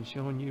off having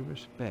shown you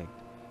respect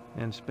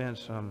and spent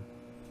some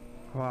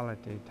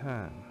quality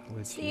time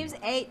with Steve's you.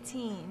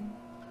 18.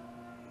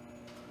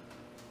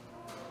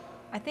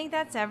 I think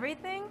that's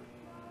everything.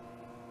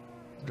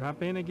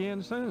 Drop in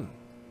again soon.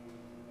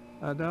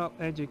 Adult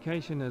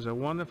education is a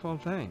wonderful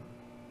thing,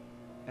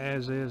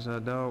 as is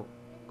adult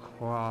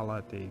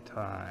quality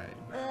time.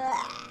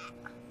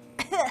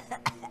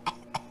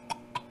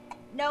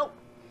 Nope.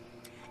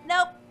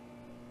 Nope.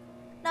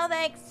 No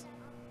thanks.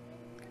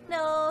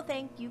 No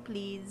thank you,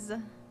 please.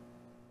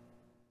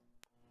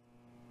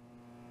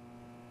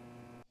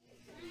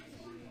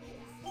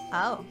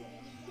 Oh.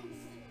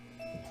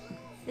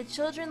 The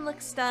children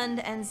look stunned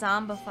and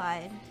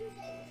zombified.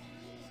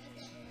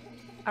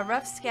 A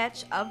rough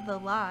sketch of the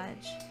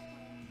lodge.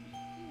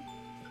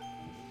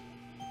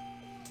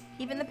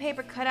 Even the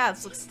paper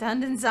cutouts look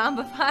stunned and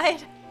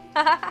zombified.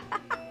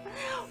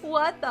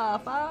 What the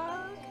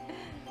fuck?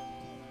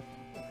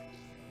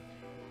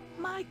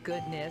 My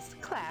goodness,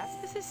 class,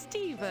 this is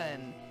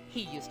Stephen.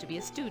 He used to be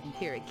a student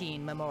here at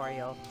Gein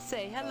Memorial.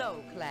 Say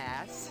hello,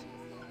 class.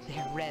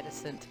 They're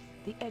reticent.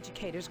 The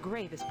educator's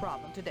gravest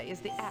problem today is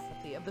the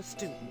apathy of the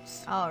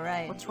students. All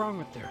right. What's wrong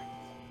with their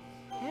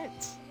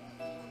heads?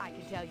 I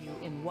can tell you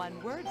in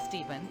one word,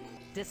 Stephen.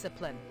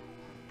 Discipline.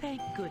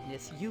 Thank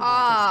goodness you weren't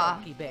a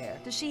sulky bear.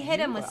 Does she hit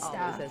him with You were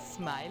stuff? always a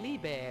smiley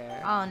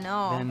bear. Oh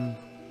no. Then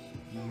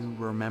you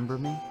remember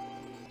me?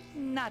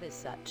 Not as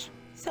such.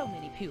 So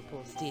many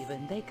pupils,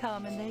 Stephen. They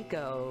come and they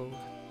go.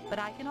 But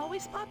I can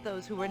always spot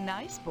those who were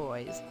nice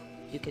boys.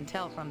 You can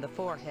tell from the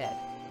forehead.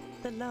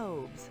 The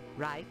lobes,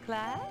 right,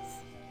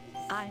 class?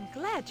 I'm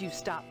glad you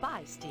stopped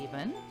by,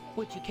 Stephen.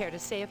 Would you care to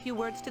say a few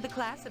words to the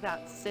class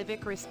about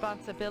civic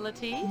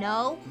responsibility?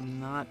 No.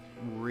 Not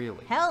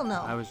really. Hell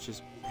no. I was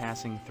just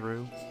passing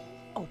through.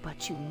 Oh,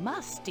 but you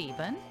must,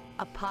 Stephen.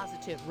 A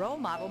positive role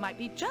model might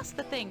be just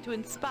the thing to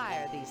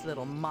inspire these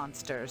little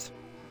monsters.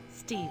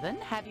 Stephen,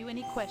 have you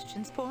any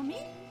questions for me?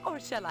 Or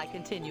shall I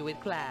continue with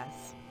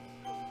class?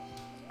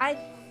 I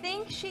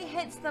think she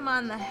hits them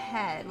on the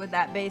head with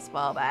that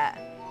baseball bat.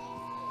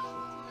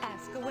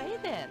 Ask away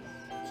then.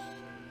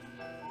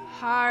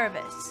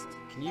 Harvest.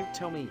 Can you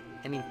tell me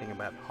anything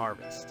about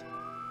Harvest?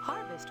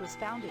 Harvest was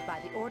founded by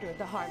the Order of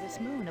the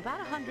Harvest Moon about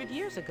 100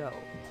 years ago.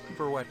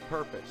 For what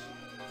purpose?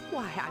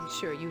 Why, I'm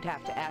sure you'd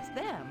have to ask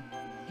them.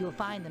 You'll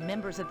find the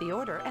members of the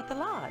Order at the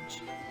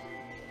lodge.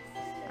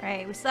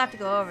 Right, we still have to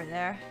go over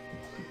there.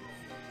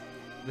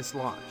 This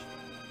lodge.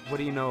 What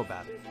do you know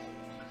about it?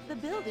 The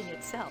building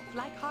itself,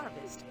 like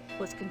Harvest,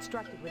 was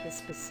constructed with a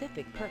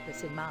specific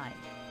purpose in mind.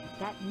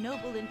 That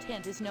noble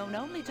intent is known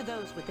only to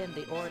those within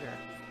the Order.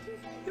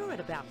 You're at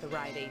about the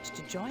right age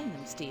to join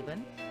them,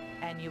 Stephen,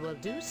 and you will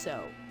do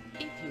so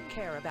if you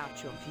care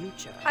about your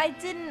future. I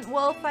didn't,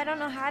 Wolf. I don't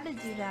know how to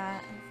do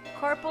that.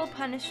 Corporal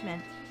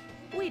punishment.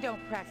 We don't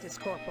practice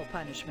corporal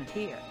punishment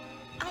here.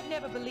 I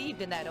never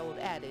believed in that old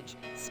adage,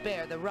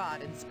 spare the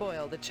rod and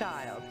spoil the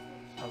child.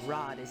 A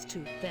rod is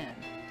too thin,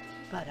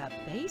 but a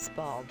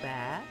baseball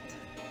bat,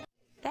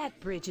 that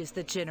bridges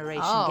the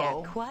generation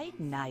gap quite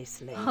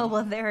nicely. Oh,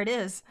 well, there it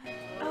is.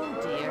 Oh,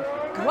 dear.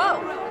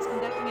 Whoa! Row is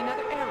conducting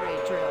another air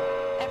raid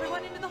drill.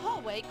 Everyone into the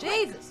hallway.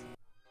 Jesus!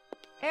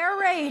 Air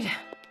raid!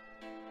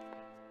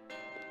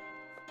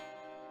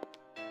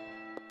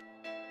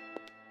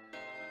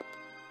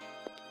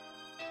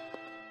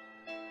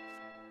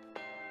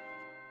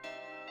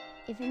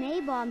 If an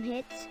A-bomb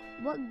hits,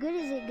 what good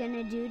is it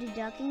gonna do to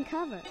duck and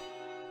cover?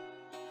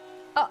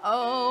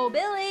 Uh-oh,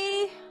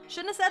 Billy!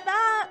 Shouldn't have said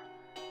that!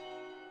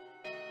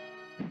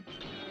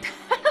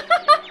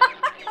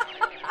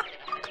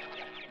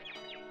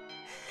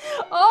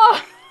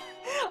 Oh!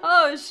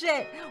 Oh,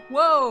 shit!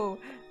 Whoa!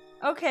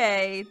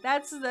 Okay,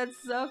 that's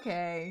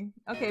okay.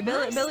 Okay,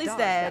 Billy's dead.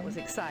 That was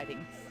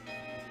exciting.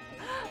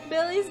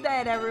 Billy's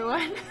dead,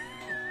 everyone.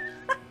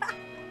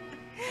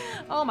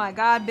 Oh my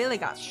god, Billy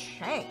got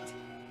shanked.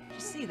 Did you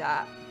see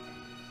that?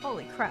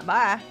 Holy crap,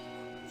 bye.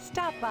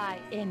 Stop by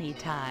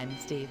anytime,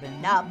 Stephen.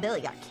 Nah,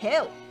 Billy got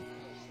killed.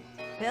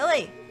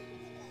 Billy!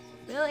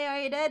 Billy, are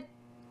you dead?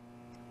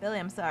 Billy,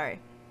 I'm sorry.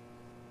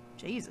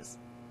 Jesus.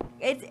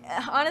 It's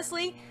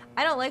honestly,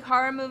 I don't like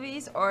horror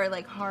movies or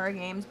like horror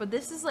games, but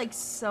this is like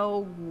so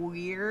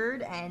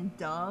weird and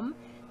dumb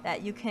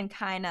that you can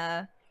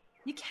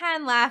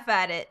laugh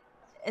at it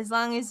as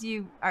long as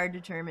you are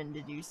determined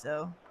to do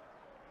so.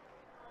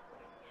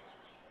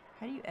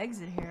 How do you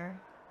exit here?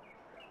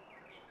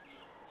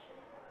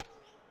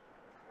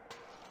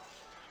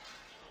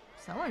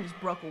 Someone just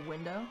broke a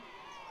window.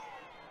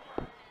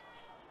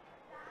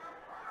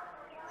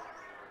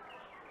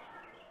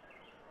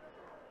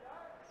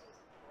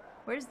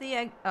 Where's the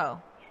egg? Oh.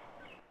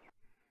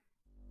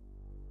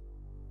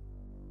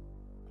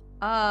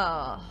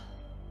 Oh.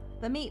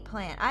 The meat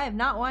plant. I have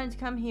not wanted to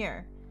come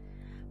here.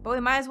 But we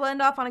might as well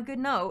end off on a good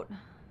note.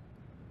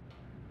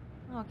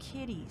 Oh,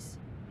 kitties.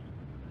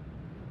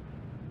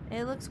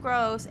 It looks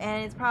gross,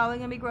 and it's probably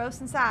gonna be gross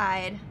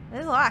inside.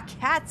 There's a lot of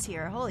cats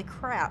here. Holy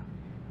crap.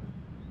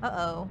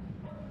 Uh-oh.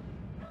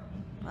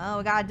 Well,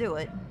 we gotta do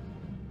it.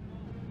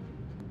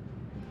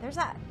 There's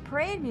that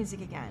parade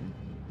music again.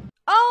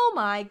 Oh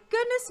my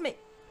goodness me.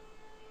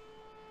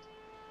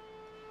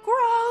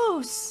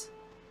 Gross.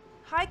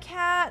 Hi,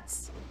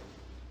 cats.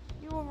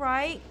 You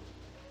alright?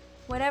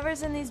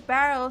 Whatever's in these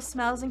barrels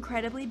smells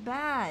incredibly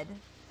bad.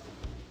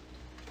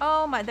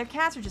 Oh my, their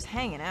cats are just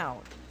hanging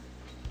out.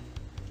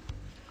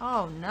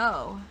 Oh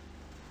no.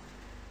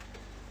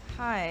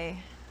 Hi.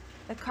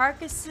 The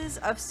carcasses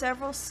of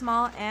several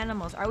small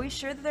animals. Are we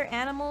sure that they're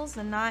animals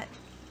and not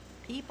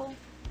people?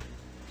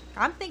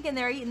 I'm thinking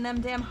they're eating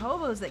them damn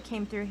hobos that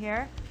came through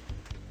here.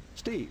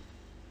 Steve,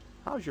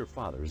 how's your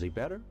father? Is he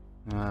better?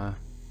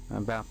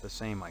 About the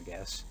same, I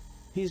guess.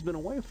 He's been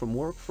away from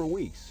work for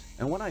weeks,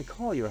 and when I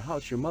call your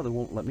house, your mother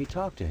won't let me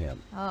talk to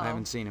him. Oh. I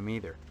haven't seen him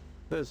either.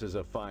 This is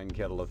a fine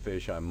kettle of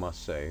fish, I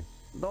must say.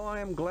 Though I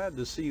am glad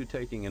to see you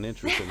taking an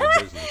interest in the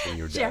business in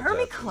your dad's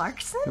Jeremy efforts.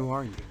 Clarkson? Who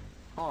are you?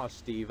 Aw,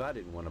 Steve, I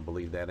didn't want to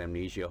believe that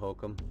amnesia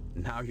hokum.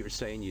 Now you're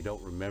saying you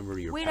don't remember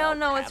your We pal don't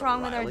know what's Pat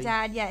wrong with our O'Reilly?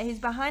 dad yet. He's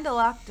behind a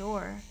locked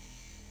door.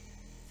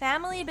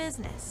 Family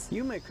business.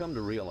 You may come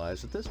to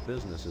realize that this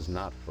business is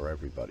not for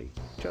everybody.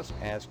 Just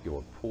ask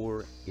your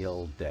poor,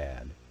 ill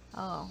dad.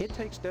 Oh. It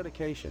takes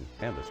dedication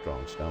and a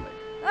strong stomach.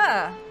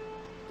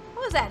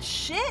 What was that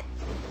shit?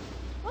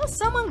 Well,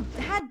 someone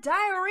had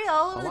diarrhea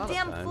all over the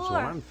damn When floor.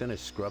 I'm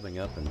finished scrubbing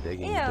up and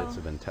digging Ew. bits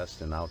of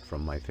intestine out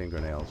from my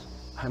fingernails,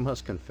 I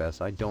must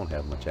confess I don't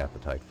have much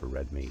appetite for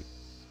red meat.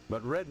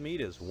 But red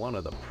meat is one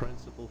of the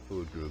principal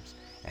food groups,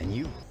 and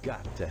you've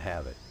got to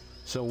have it.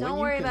 So Don't when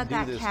worry you can about do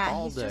that this cat.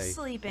 all He's just day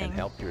sleeping. and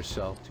help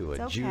yourself to a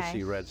It's okay.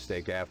 juicy red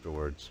steak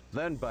afterwards,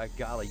 then by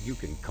golly, you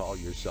can call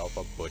yourself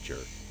a butcher.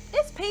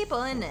 It's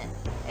people, isn't it?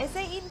 Is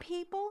they eating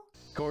people?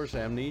 Of course,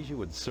 amnesia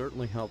would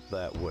certainly help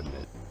that, wouldn't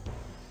it?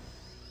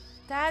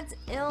 Dad's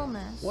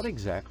illness. What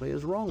exactly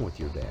is wrong with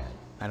your dad?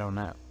 I don't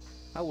know.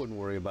 I wouldn't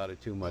worry about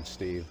it too much,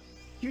 Steve.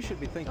 You should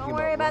be thinking Don't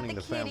worry about about running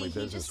the the family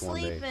kitty. He's business just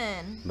one day.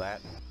 sleeping. That,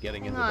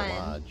 getting Hang into on. the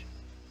lodge.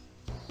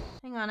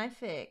 Hang on, I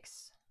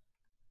fix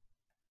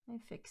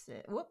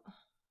it. Whoop.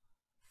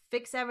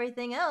 Fix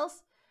everything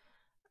else.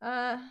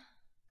 Okay.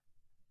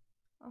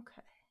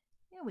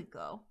 Here we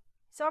go.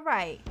 It's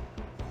alright.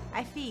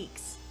 I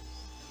fix.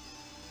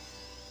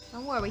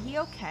 Don't worry, he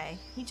okay.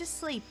 He just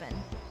sleeping.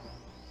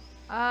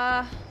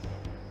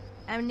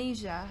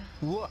 Amnesia.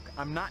 Look,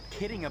 I'm not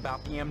kidding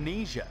about the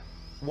amnesia.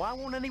 Why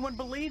won't anyone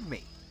believe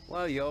me?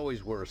 Well, you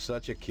always were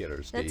such a kidder,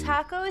 The Steve.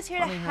 taco is here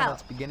to Funny how help.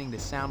 that's beginning to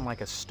sound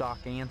like a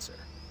stock answer.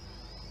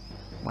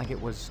 Like it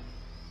was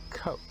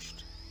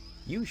coached.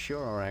 You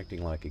sure are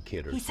acting like a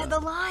kidder, He said son. the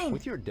line.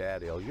 With your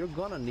dad ill, you're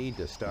gonna need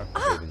to start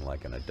behaving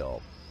like an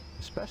adult.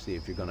 Especially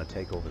if you're gonna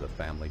take over the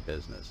family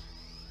business.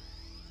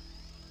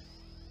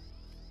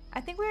 I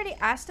think we already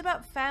asked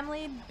about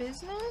family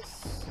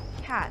business.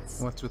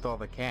 Cats. What's with all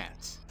the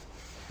cats?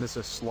 This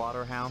a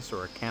slaughterhouse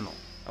or a kennel?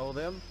 Oh,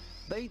 them?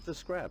 They eat the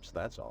scraps,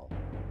 that's all.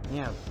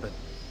 Yeah, but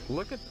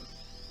look at them.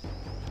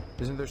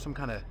 Isn't there some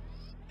kind of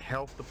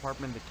health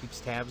department that keeps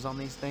tabs on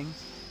these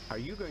things? Are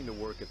you going to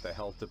work at the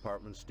health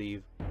department,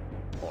 Steve?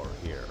 Or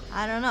here?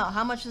 I don't know.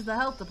 How much is the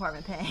health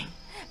department paying?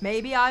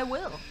 Maybe I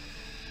will.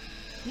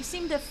 You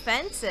seem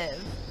defensive.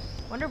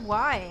 Wonder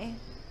why.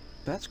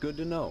 That's good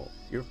to know.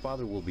 Your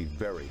father will be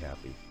very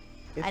happy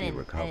if he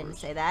recovers. I didn't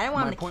say that. I didn't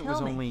want him to kill me. My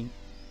point was only,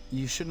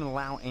 you shouldn't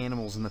allow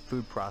animals in the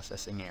food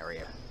processing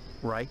area,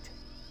 right?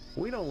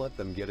 We don't let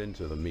them get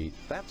into the meat.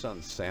 That's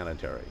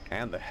unsanitary,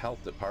 and the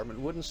health department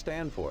wouldn't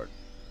stand for it.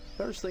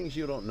 There's things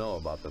you don't know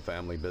about the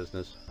family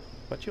business,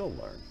 but you'll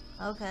learn.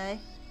 Okay.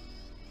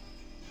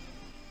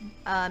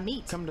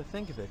 Meat. Come to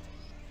think of it,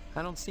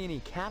 I don't see any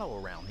cattle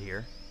around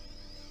here.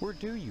 Where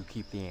do you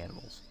keep the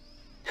animals?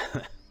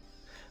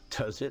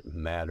 Does it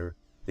matter?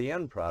 The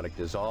end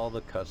product is all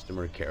the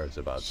customer cares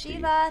about, Steve.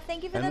 Shiva,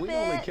 thank you for the bits.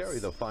 And we only carry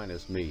the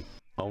finest meat,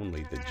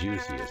 only the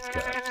juiciest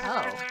cuts.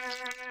 Oh.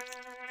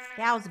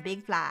 That was a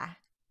big fly.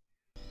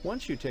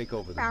 Once you take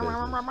over the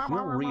business,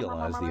 you'll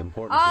realize the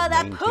importance of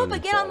maintaining that poop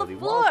again on the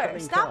floor.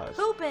 Stop costs.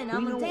 pooping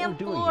on the damn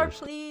floor,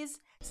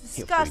 please. It's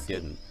disgusting.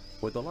 If we didn't,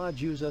 would the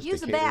lodge use us Use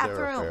to the cater bathroom.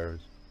 their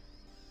affairs?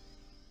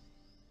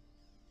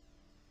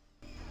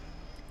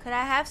 Could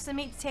I have some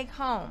meat to take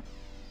home?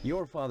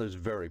 Your father's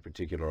very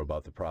particular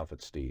about the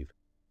profits, Steve.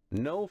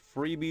 No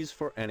freebies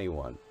for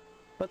anyone.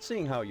 But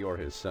seeing how you're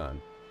his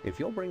son, if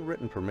you'll bring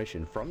written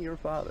permission from your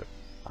father,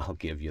 I'll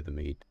give you the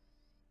meat.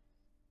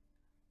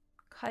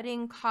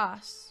 Cutting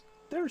costs.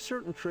 There are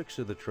certain tricks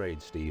of the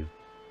trade, Steve.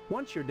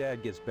 Once your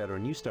dad gets better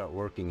and you start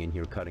working in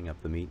here cutting up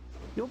the meat,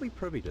 you'll be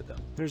privy to them.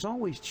 There's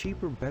always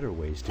cheaper, better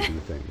ways to do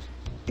things,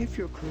 if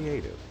you're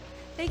creative.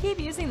 They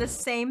keep using the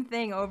same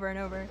thing over and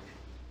over.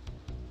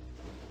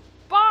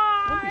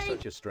 Bye! Don't be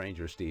such a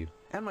stranger, Steve.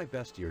 And my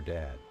best to your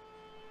dad.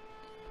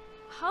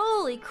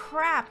 Holy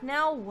crap,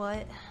 now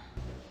what?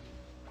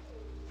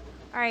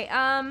 Alright,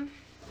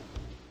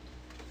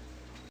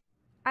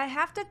 I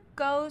have to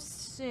go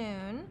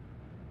soon,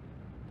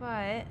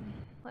 but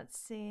let's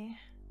see.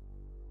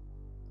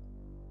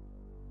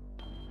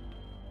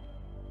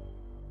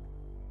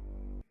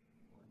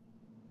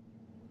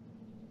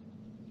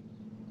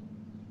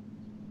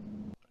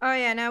 Oh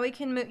yeah, now we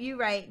can move. You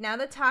right. Now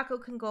the taco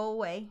can go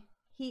away.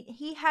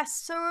 He has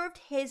served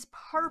his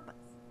purpose,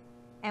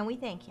 and we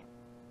thank him.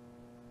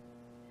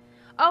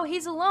 Oh,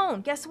 he's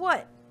alone. Guess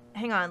what?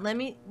 Hang on. Let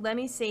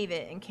me save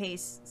it in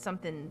case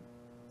something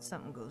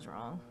goes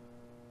wrong.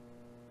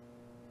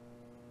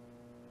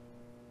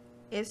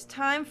 It's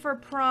time for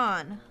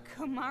prawn.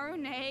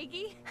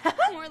 Kamarunegi?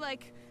 More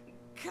like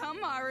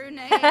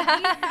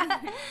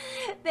Kamarunegi.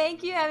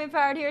 Thank you, Having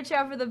Powered Hero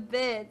Chow, for the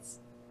bits.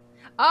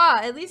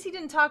 Ah, at least he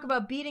didn't talk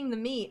about beating the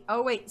meat.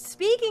 Oh wait,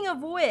 speaking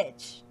of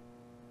which,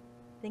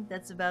 I think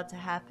that's about to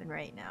happen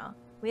right now.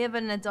 We have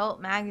an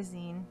adult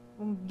magazine.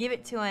 We'll give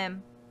it to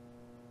him.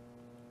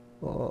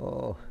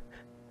 Oh,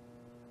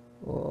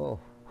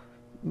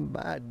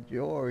 by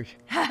George.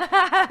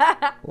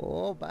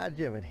 Oh, by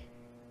Jiminy.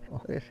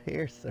 Oh, this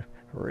here's the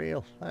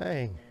real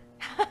thing.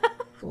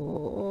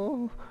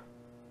 Oh,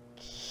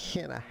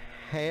 can I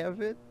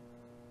have it?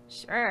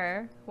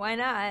 Sure, why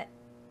not?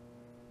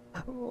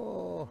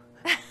 Oh,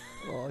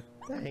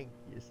 thank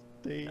you,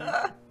 Steve.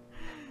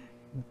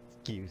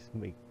 Excuse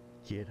me,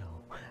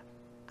 kiddo.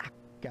 I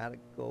gotta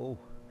go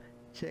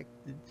check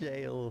the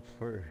jail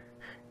for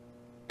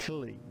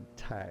clean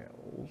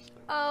towels.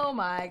 Oh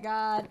my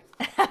god.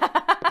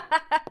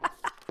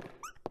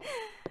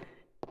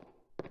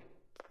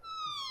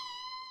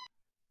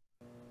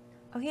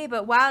 Okay,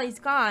 but while he's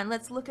gone,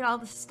 let's look at all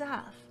the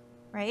stuff,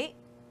 right?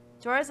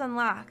 Door's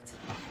unlocked.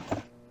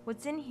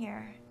 What's in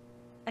here?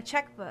 A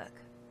checkbook.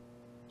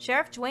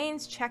 Sheriff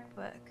Dwayne's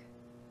checkbook.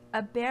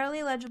 A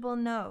barely legible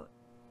note.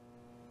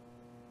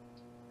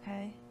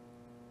 Okay.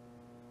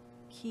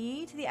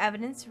 Key to the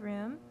evidence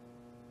room.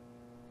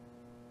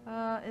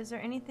 Is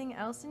there anything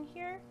else in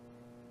here?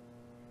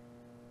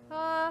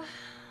 I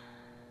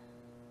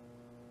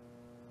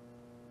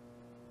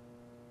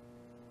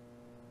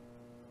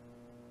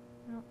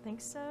don't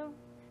think so.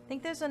 I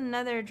think there's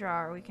another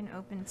drawer we can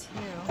open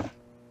too.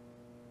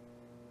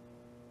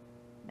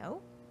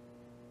 No?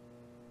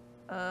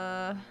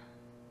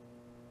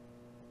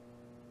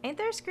 Ain't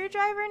there a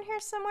screwdriver in here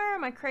somewhere? Or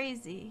am I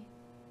crazy?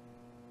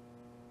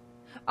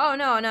 Oh,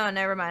 no,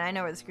 never mind. I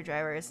know where the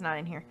screwdriver is. It's not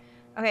in here.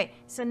 Okay,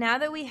 so now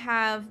that we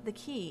have the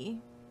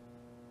key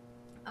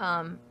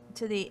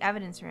to the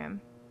evidence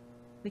room,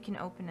 we can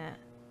open it.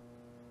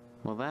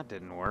 Well, that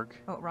didn't work.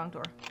 Oh, wrong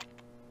door.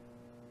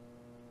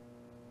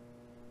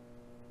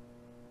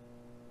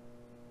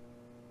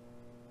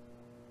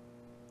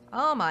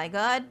 Oh my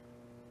god.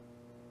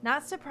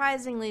 Not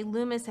surprisingly,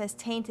 Loomis has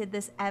tainted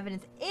this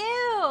evidence.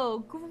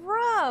 Ew!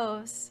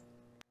 Gross!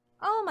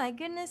 Oh my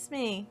goodness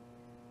me.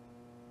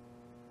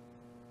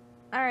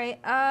 Alright,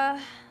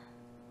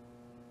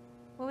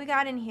 what we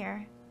got in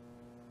here?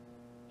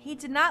 He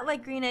did not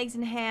like green eggs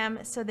and ham,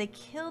 so they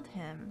killed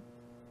him.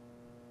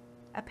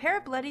 A pair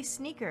of bloody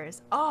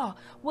sneakers. Oh,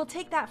 we'll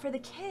take that for the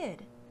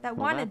kid that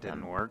wanted them. Well, that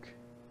didn't work.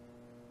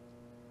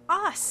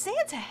 Ah,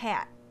 Santa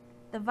hat.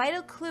 The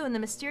vital clue in the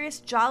mysterious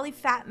Jolly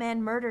Fat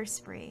Man murder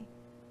spree.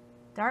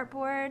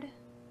 Dartboard.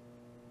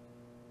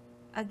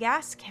 A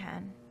gas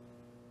can.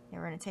 Yeah,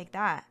 we're gonna take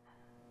that.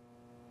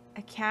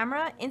 A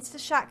camera.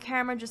 Insta-shot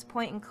camera, just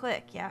point and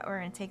click. Yeah, we're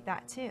gonna take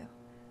that too.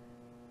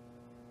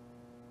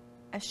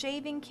 A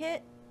shaving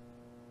kit.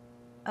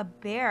 A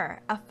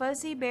bear. A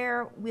fuzzy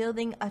bear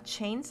wielding a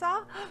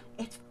chainsaw?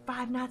 It's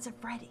Five Nights at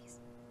Freddy's.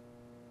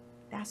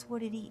 That's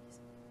what it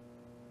is.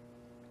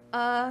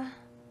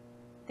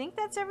 Think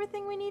that's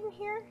everything we need in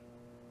here?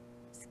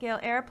 Scale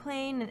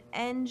airplane, an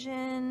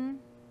engine.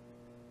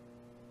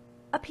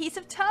 A piece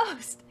of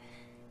toast.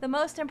 The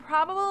most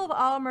improbable of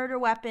all murder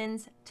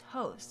weapons,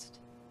 toast.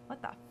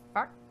 What the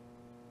fuck?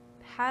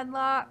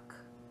 Padlock.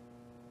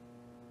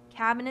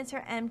 Cabinets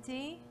are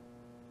empty.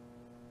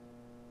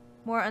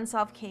 More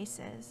unsolved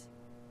cases.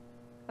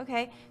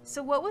 Okay,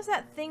 so what was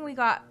that thing we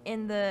got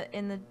in the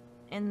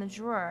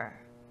drawer?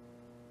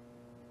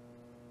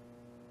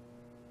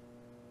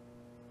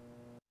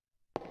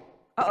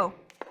 Uh-oh.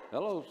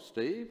 Hello,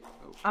 Steve.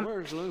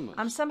 Where's Loomis?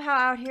 I'm somehow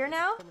out here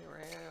now? Come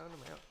around,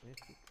 I'm out if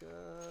you come.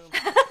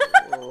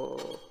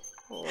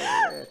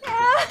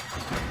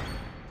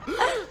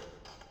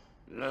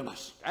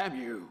 Loomis, damn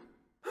you.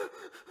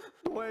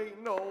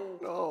 Wait, no,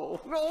 no,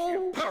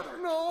 no,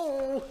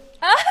 no.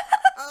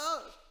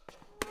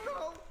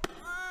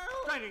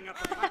 Straining up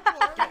the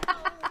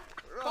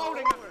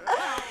holding up.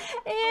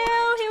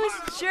 Ew, he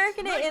was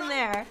jerking it in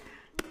there.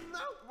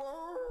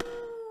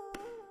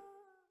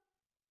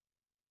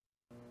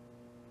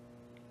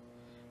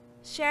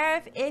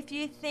 Sheriff, if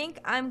you think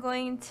I'm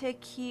going to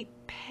keep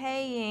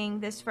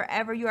paying this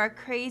forever, you are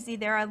crazy.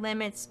 There are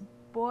limits.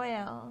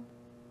 Boyle.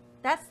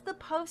 That's the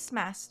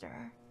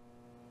postmaster.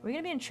 Are we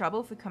gonna be in trouble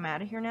if we come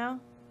out of here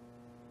now?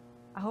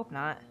 I hope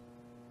not.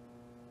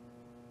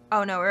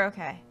 Oh no, we're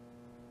okay.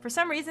 For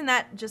some reason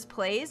that just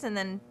plays and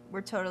then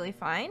we're totally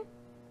fine.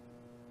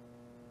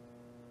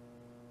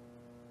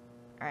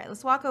 Alright,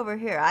 let's walk over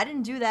here. I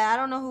didn't do that. I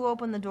don't know who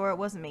opened the door. It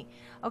wasn't me.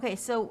 Okay,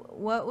 so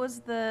what was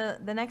the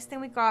next thing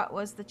we got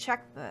was the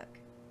checkbook.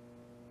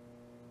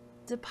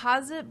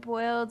 Deposit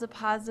Boyle,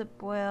 deposit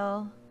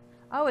Boyle.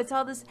 Oh, it's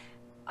all this.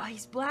 Oh,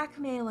 he's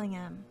blackmailing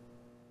him.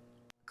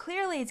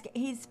 Clearly,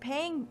 he's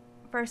paying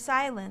for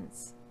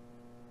silence.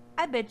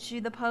 I bet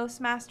you the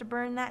postmaster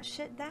burned that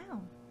shit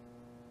down.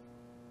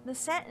 The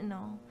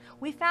Sentinel.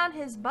 We found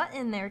his butt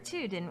in there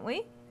too, didn't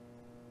we?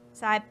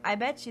 So I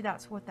bet you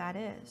that's what that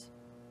is.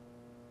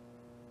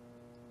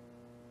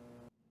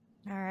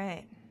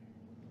 Alright.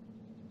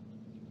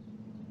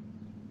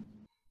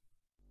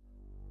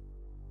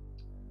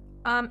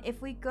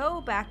 If we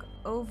go back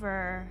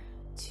over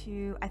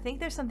to... I think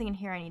there's something in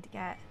here I need to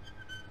get.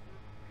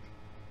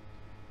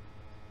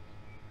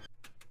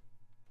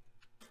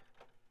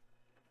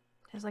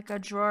 There's like a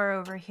drawer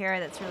over here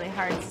that's really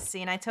hard to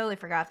see, and I totally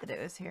forgot that it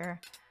was here.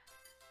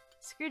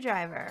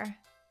 Screwdriver.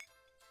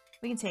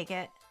 We can take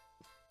it.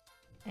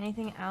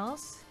 Anything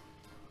else?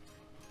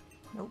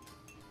 Nope.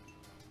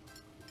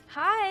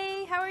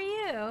 Hi, how are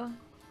you?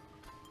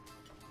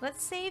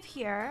 Let's save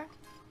here.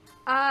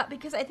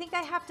 Because I think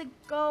I have to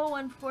go,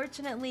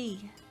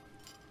 unfortunately.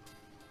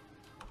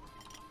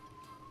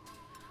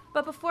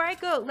 But before I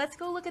go, let's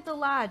go look at the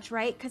lodge,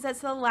 right? Because that's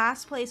the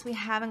last place we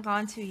haven't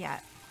gone to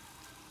yet.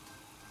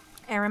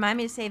 And remind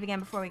me to save again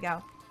before we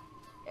go.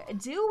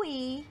 Do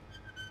we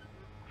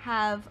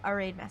have a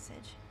raid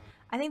message?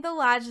 I think the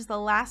lodge is the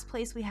last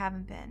place we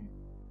haven't been.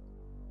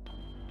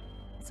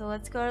 So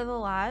let's go to the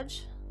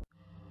lodge.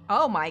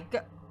 Oh my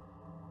god.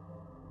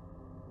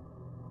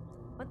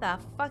 What the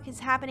fuck is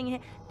happening here?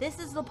 This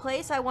is the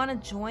place I want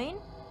to join?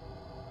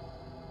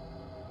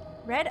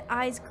 Red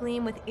eyes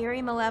gleam with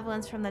eerie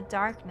malevolence from the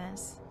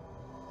darkness.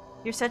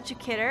 You're such a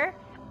kidder?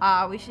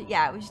 We should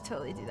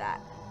totally do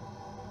that.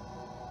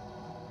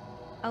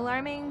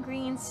 Alarming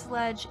green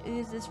sludge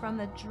oozes from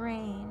the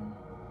drain.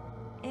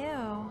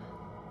 Ew.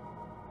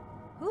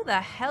 Who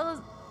the hell is...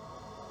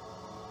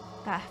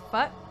 The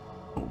fuck?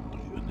 Only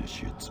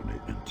initiates may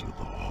enter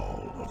the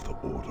Hall of the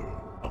Order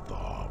of the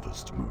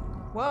Harvest Moon.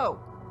 Whoa.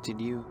 Did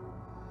you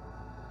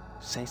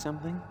say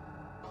something?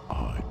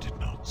 I did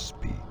not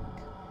speak,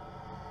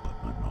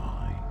 but my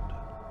mind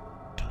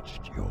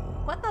touched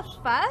yours. What the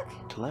fuck?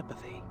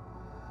 Telepathy.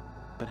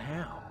 But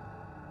how?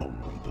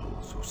 Only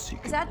those who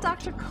seek. Is that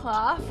Dr.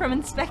 Claw from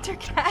Inspector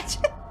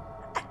Gadget?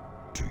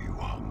 Do you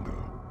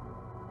hunger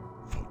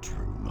for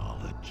true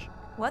knowledge?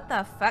 What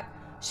the fuck?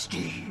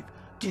 Steve,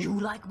 do you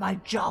like my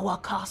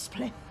Jawa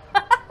cosplay?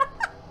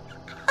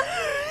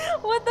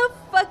 What the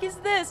fuck is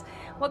this?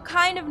 What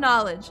kind of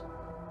knowledge?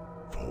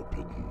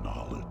 Forbidden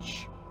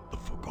knowledge, the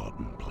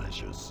forgotten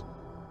pleasures,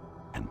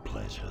 and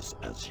pleasures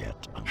as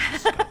yet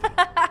undiscovered.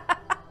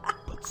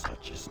 But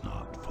such is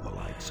not for the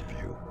likes of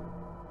you.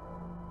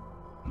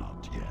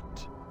 Not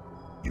yet.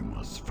 You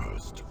must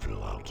first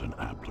fill out an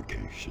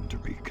application to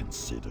be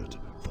considered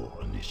for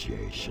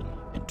initiation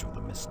into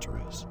the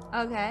mysteries.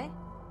 Okay.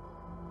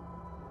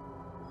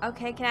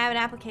 Okay, can I have an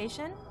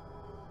application?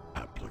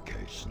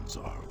 Applications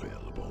are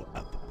available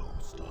at the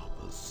post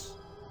office.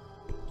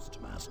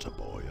 Postmaster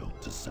Boyle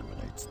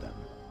disseminates them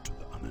to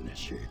the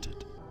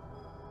uninitiated.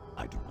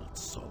 I do not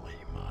sully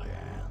my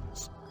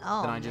hands.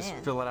 Oh, Then I just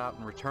fill it out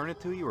and return it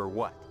to you, or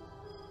what?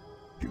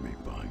 You may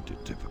find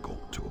it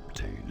difficult to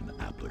obtain an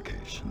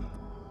application.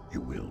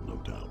 You will no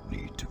doubt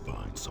need to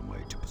find some way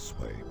to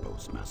persuade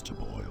Postmaster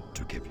Boyle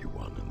to give you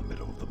one in the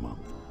middle of the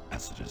month,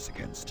 as it is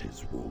against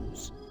his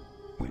rules.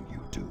 When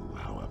you do,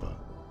 however,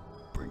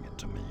 bring it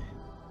to me,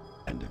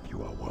 and if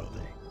you are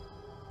worthy,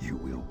 you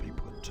will be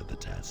put to the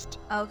test.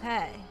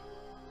 Okay.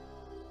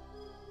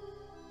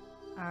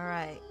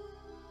 Alright.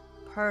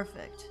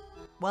 Perfect.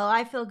 Well,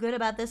 I feel good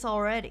about this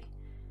already.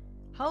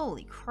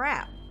 Holy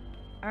crap.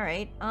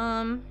 Alright,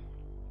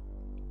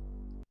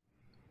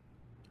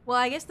 well,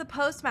 I guess the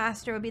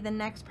postmaster would be the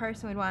next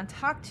person we'd want to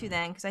talk to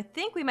then, because I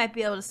think we might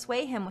be able to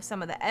sway him with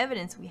some of the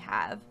evidence we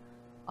have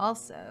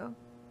also.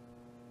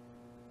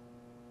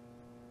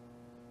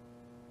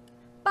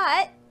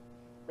 But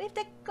we have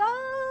to go.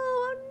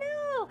 Oh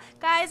no.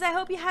 Guys, I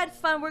hope you had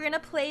fun. We're going to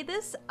play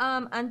this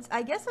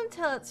I guess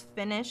until it's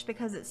finished,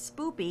 because it's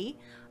spoopy.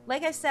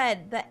 Like I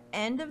said, the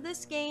end of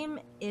this game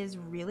is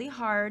really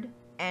hard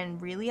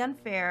and really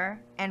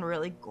unfair and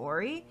really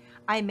gory.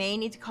 I may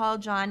need to call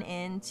John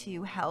in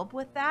to help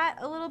with that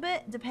a little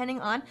bit,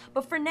 depending on.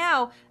 But for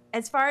now,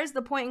 as far as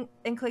the point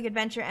and click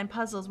adventure and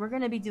puzzles, we're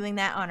going to be doing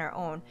that on our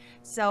own.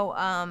 So,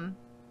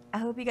 I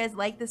hope you guys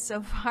like this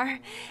so far.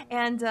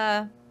 And,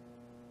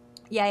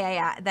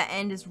 yeah. The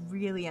end is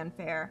really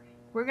unfair.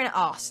 We're going to...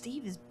 Oh,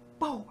 Steve is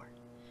bored.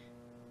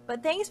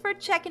 But thanks for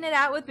checking it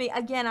out with me.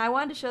 Again, I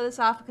wanted to show this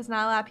off because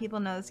not a lot of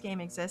people know this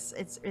game exists.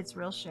 It's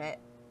real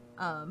shit.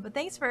 But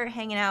thanks for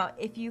hanging out.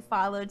 If you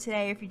followed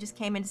today, or if you just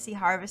came in to see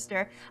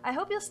Harvester, I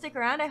hope you'll stick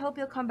around. I hope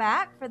you'll come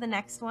back for the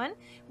next one.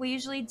 We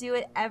usually do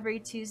it every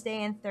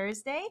Tuesday and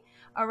Thursday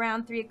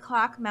around 3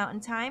 o'clock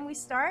Mountain Time we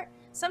start.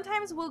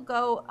 Sometimes we'll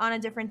go on a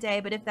different day,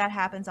 but if that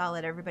happens, I'll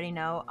let everybody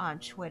know on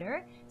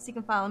Twitter, so you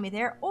can follow me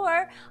there,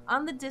 or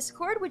on the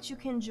Discord, which you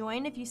can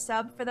join if you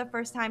sub for the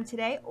first time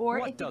today, or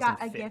if you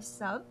got a gift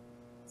sub.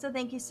 So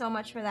thank you so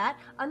much for that.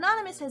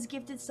 Anonymous has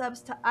gifted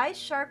subs to Ice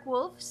Shark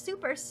Wolf,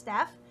 Super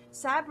Steph,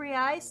 Sabri,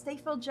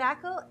 Stayful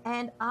Jackal,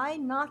 and I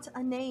Not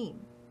a Name.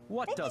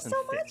 Thank you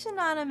so much,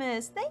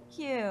 Anonymous. Thank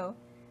you.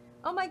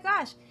 Oh my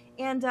gosh.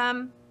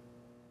 And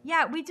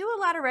yeah, we do a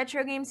lot of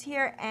retro games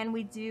here, and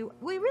we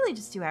really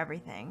just do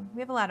everything. We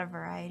have a lot of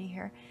variety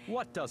here.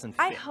 What doesn't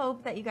fit? I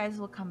hope that you guys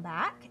will come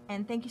back,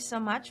 and thank you so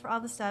much for all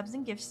the subs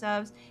and gift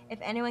subs. If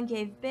anyone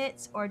gave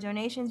bits or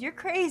donations, you're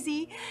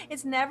crazy.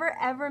 It's never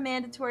ever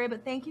mandatory,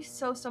 but thank you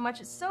so much.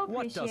 It's so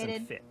appreciated. What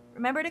doesn't fit?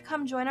 Remember to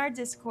come join our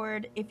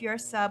Discord if you're a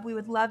sub. We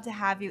would love to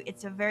have you.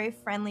 It's a very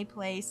friendly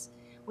place.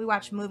 We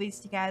watch movies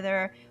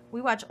together.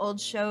 We watch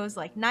old shows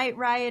like Knight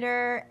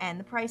Rider and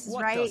The Price is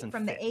Right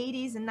from the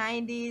 80s and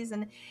 90s,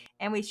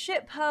 and we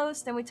shit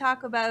post and we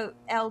talk about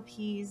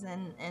LPs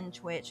and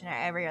Twitch and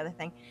every other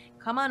thing.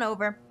 Come on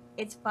over.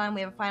 It's fun.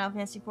 We have a Final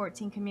Fantasy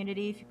XIV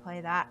community if you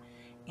play that.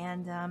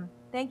 And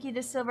thank you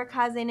to Silver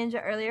Kaze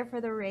Ninja earlier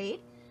for the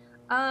raid.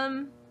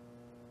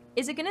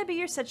 Is it gonna be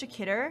You're Such a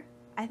Kidder?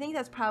 I think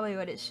that's probably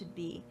what it should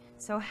be.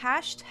 So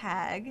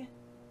hashtag,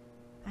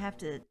 I have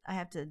to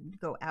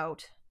go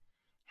out.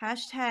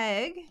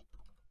 Hashtag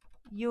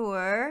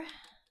your,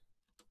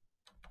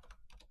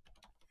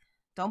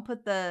 don't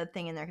put the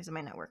thing in there because it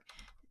might not work.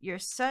 You're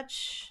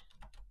such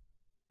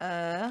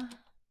a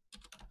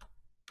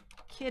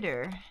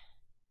kidder.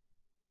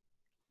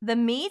 The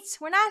meats?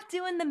 We're not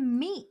doing the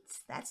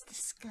meats. That's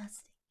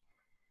disgusting.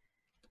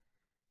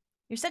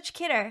 You're such a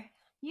kidder.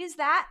 Use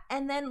that,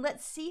 and then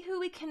let's see who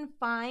we can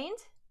find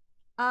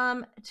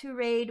to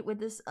raid with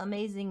this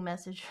amazing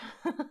message.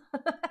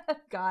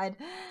 God.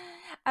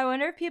 I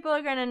wonder if people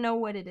are gonna know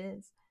what it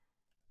is.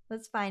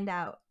 Let's find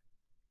out.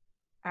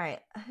 Alright,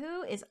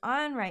 who is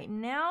on right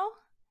now?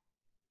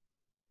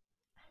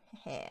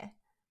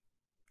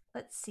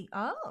 Let's see.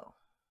 Oh,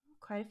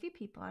 quite a few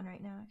people on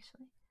right now,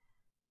 actually.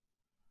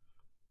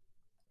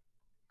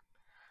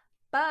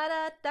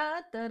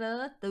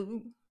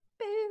 Ba-da-da-da-da-doo.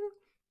 Boo.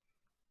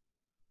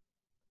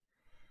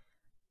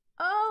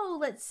 Oh,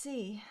 let's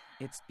see.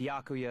 It's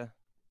Byakuya.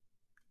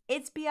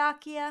 It's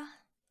Byakuya.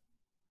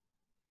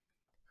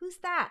 Who's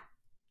that?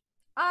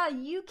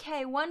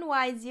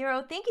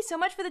 UK1Y0. Thank you so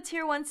much for the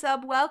tier 1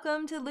 sub.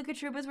 Welcome to Luca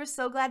Troopers. We're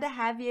so glad to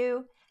have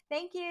you.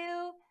 Thank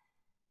you.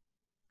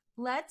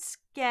 Let's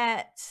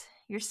get...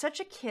 You're such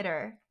a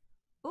kidder.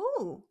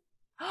 Ooh.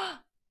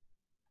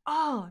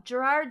 Oh,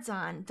 Gerard's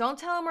on. Don't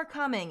tell him we're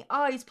coming.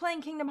 Oh, he's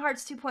playing Kingdom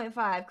Hearts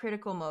 2.5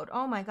 critical mode.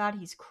 Oh my god,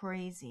 he's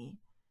crazy.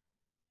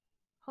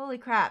 Holy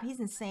crap, he's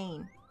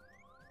insane.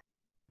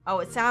 Oh,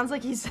 it sounds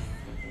like he's...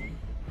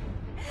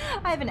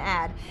 I have an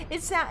ad.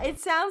 It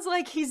sounds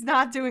like he's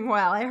not doing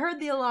well. I heard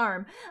the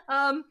alarm.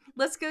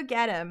 Let's go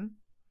get him.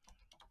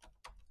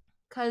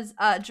 Cause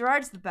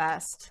Gerard's the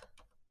best.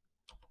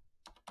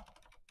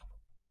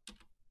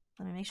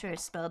 Let me make sure I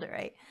spelled it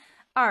right.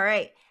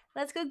 Alright.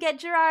 Let's go get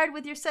Gerard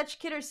with You're Such a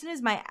Kidder as soon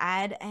as my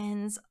ad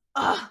ends.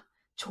 Ugh!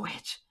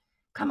 Twitch.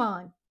 Come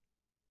on.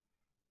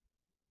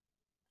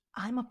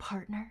 I'm a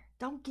partner.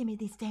 Don't give me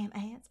these damn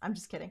ads. I'm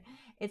just kidding.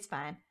 It's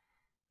fine.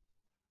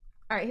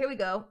 All right, here we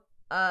go.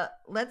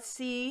 Let's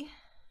see.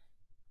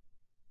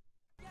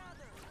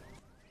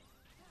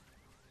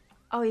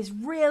 Oh, he's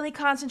really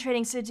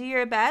concentrating, so do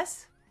your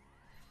best.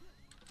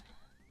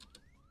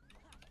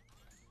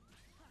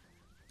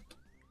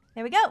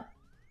 There we go.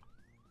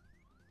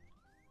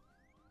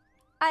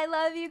 I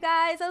love you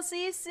guys. I'll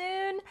see you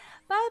soon.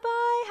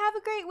 Bye-bye. Have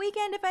a great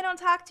weekend if I don't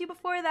talk to you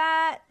before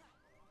that.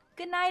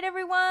 Good night,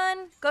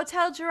 everyone. Go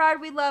tell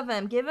Gerard we love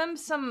him. Give him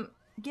some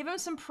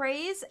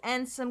praise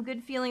and some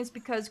good feelings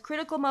because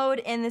critical mode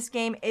in this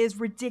game is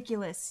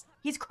ridiculous.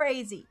 He's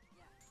crazy.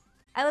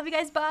 I love you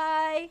guys.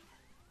 Bye.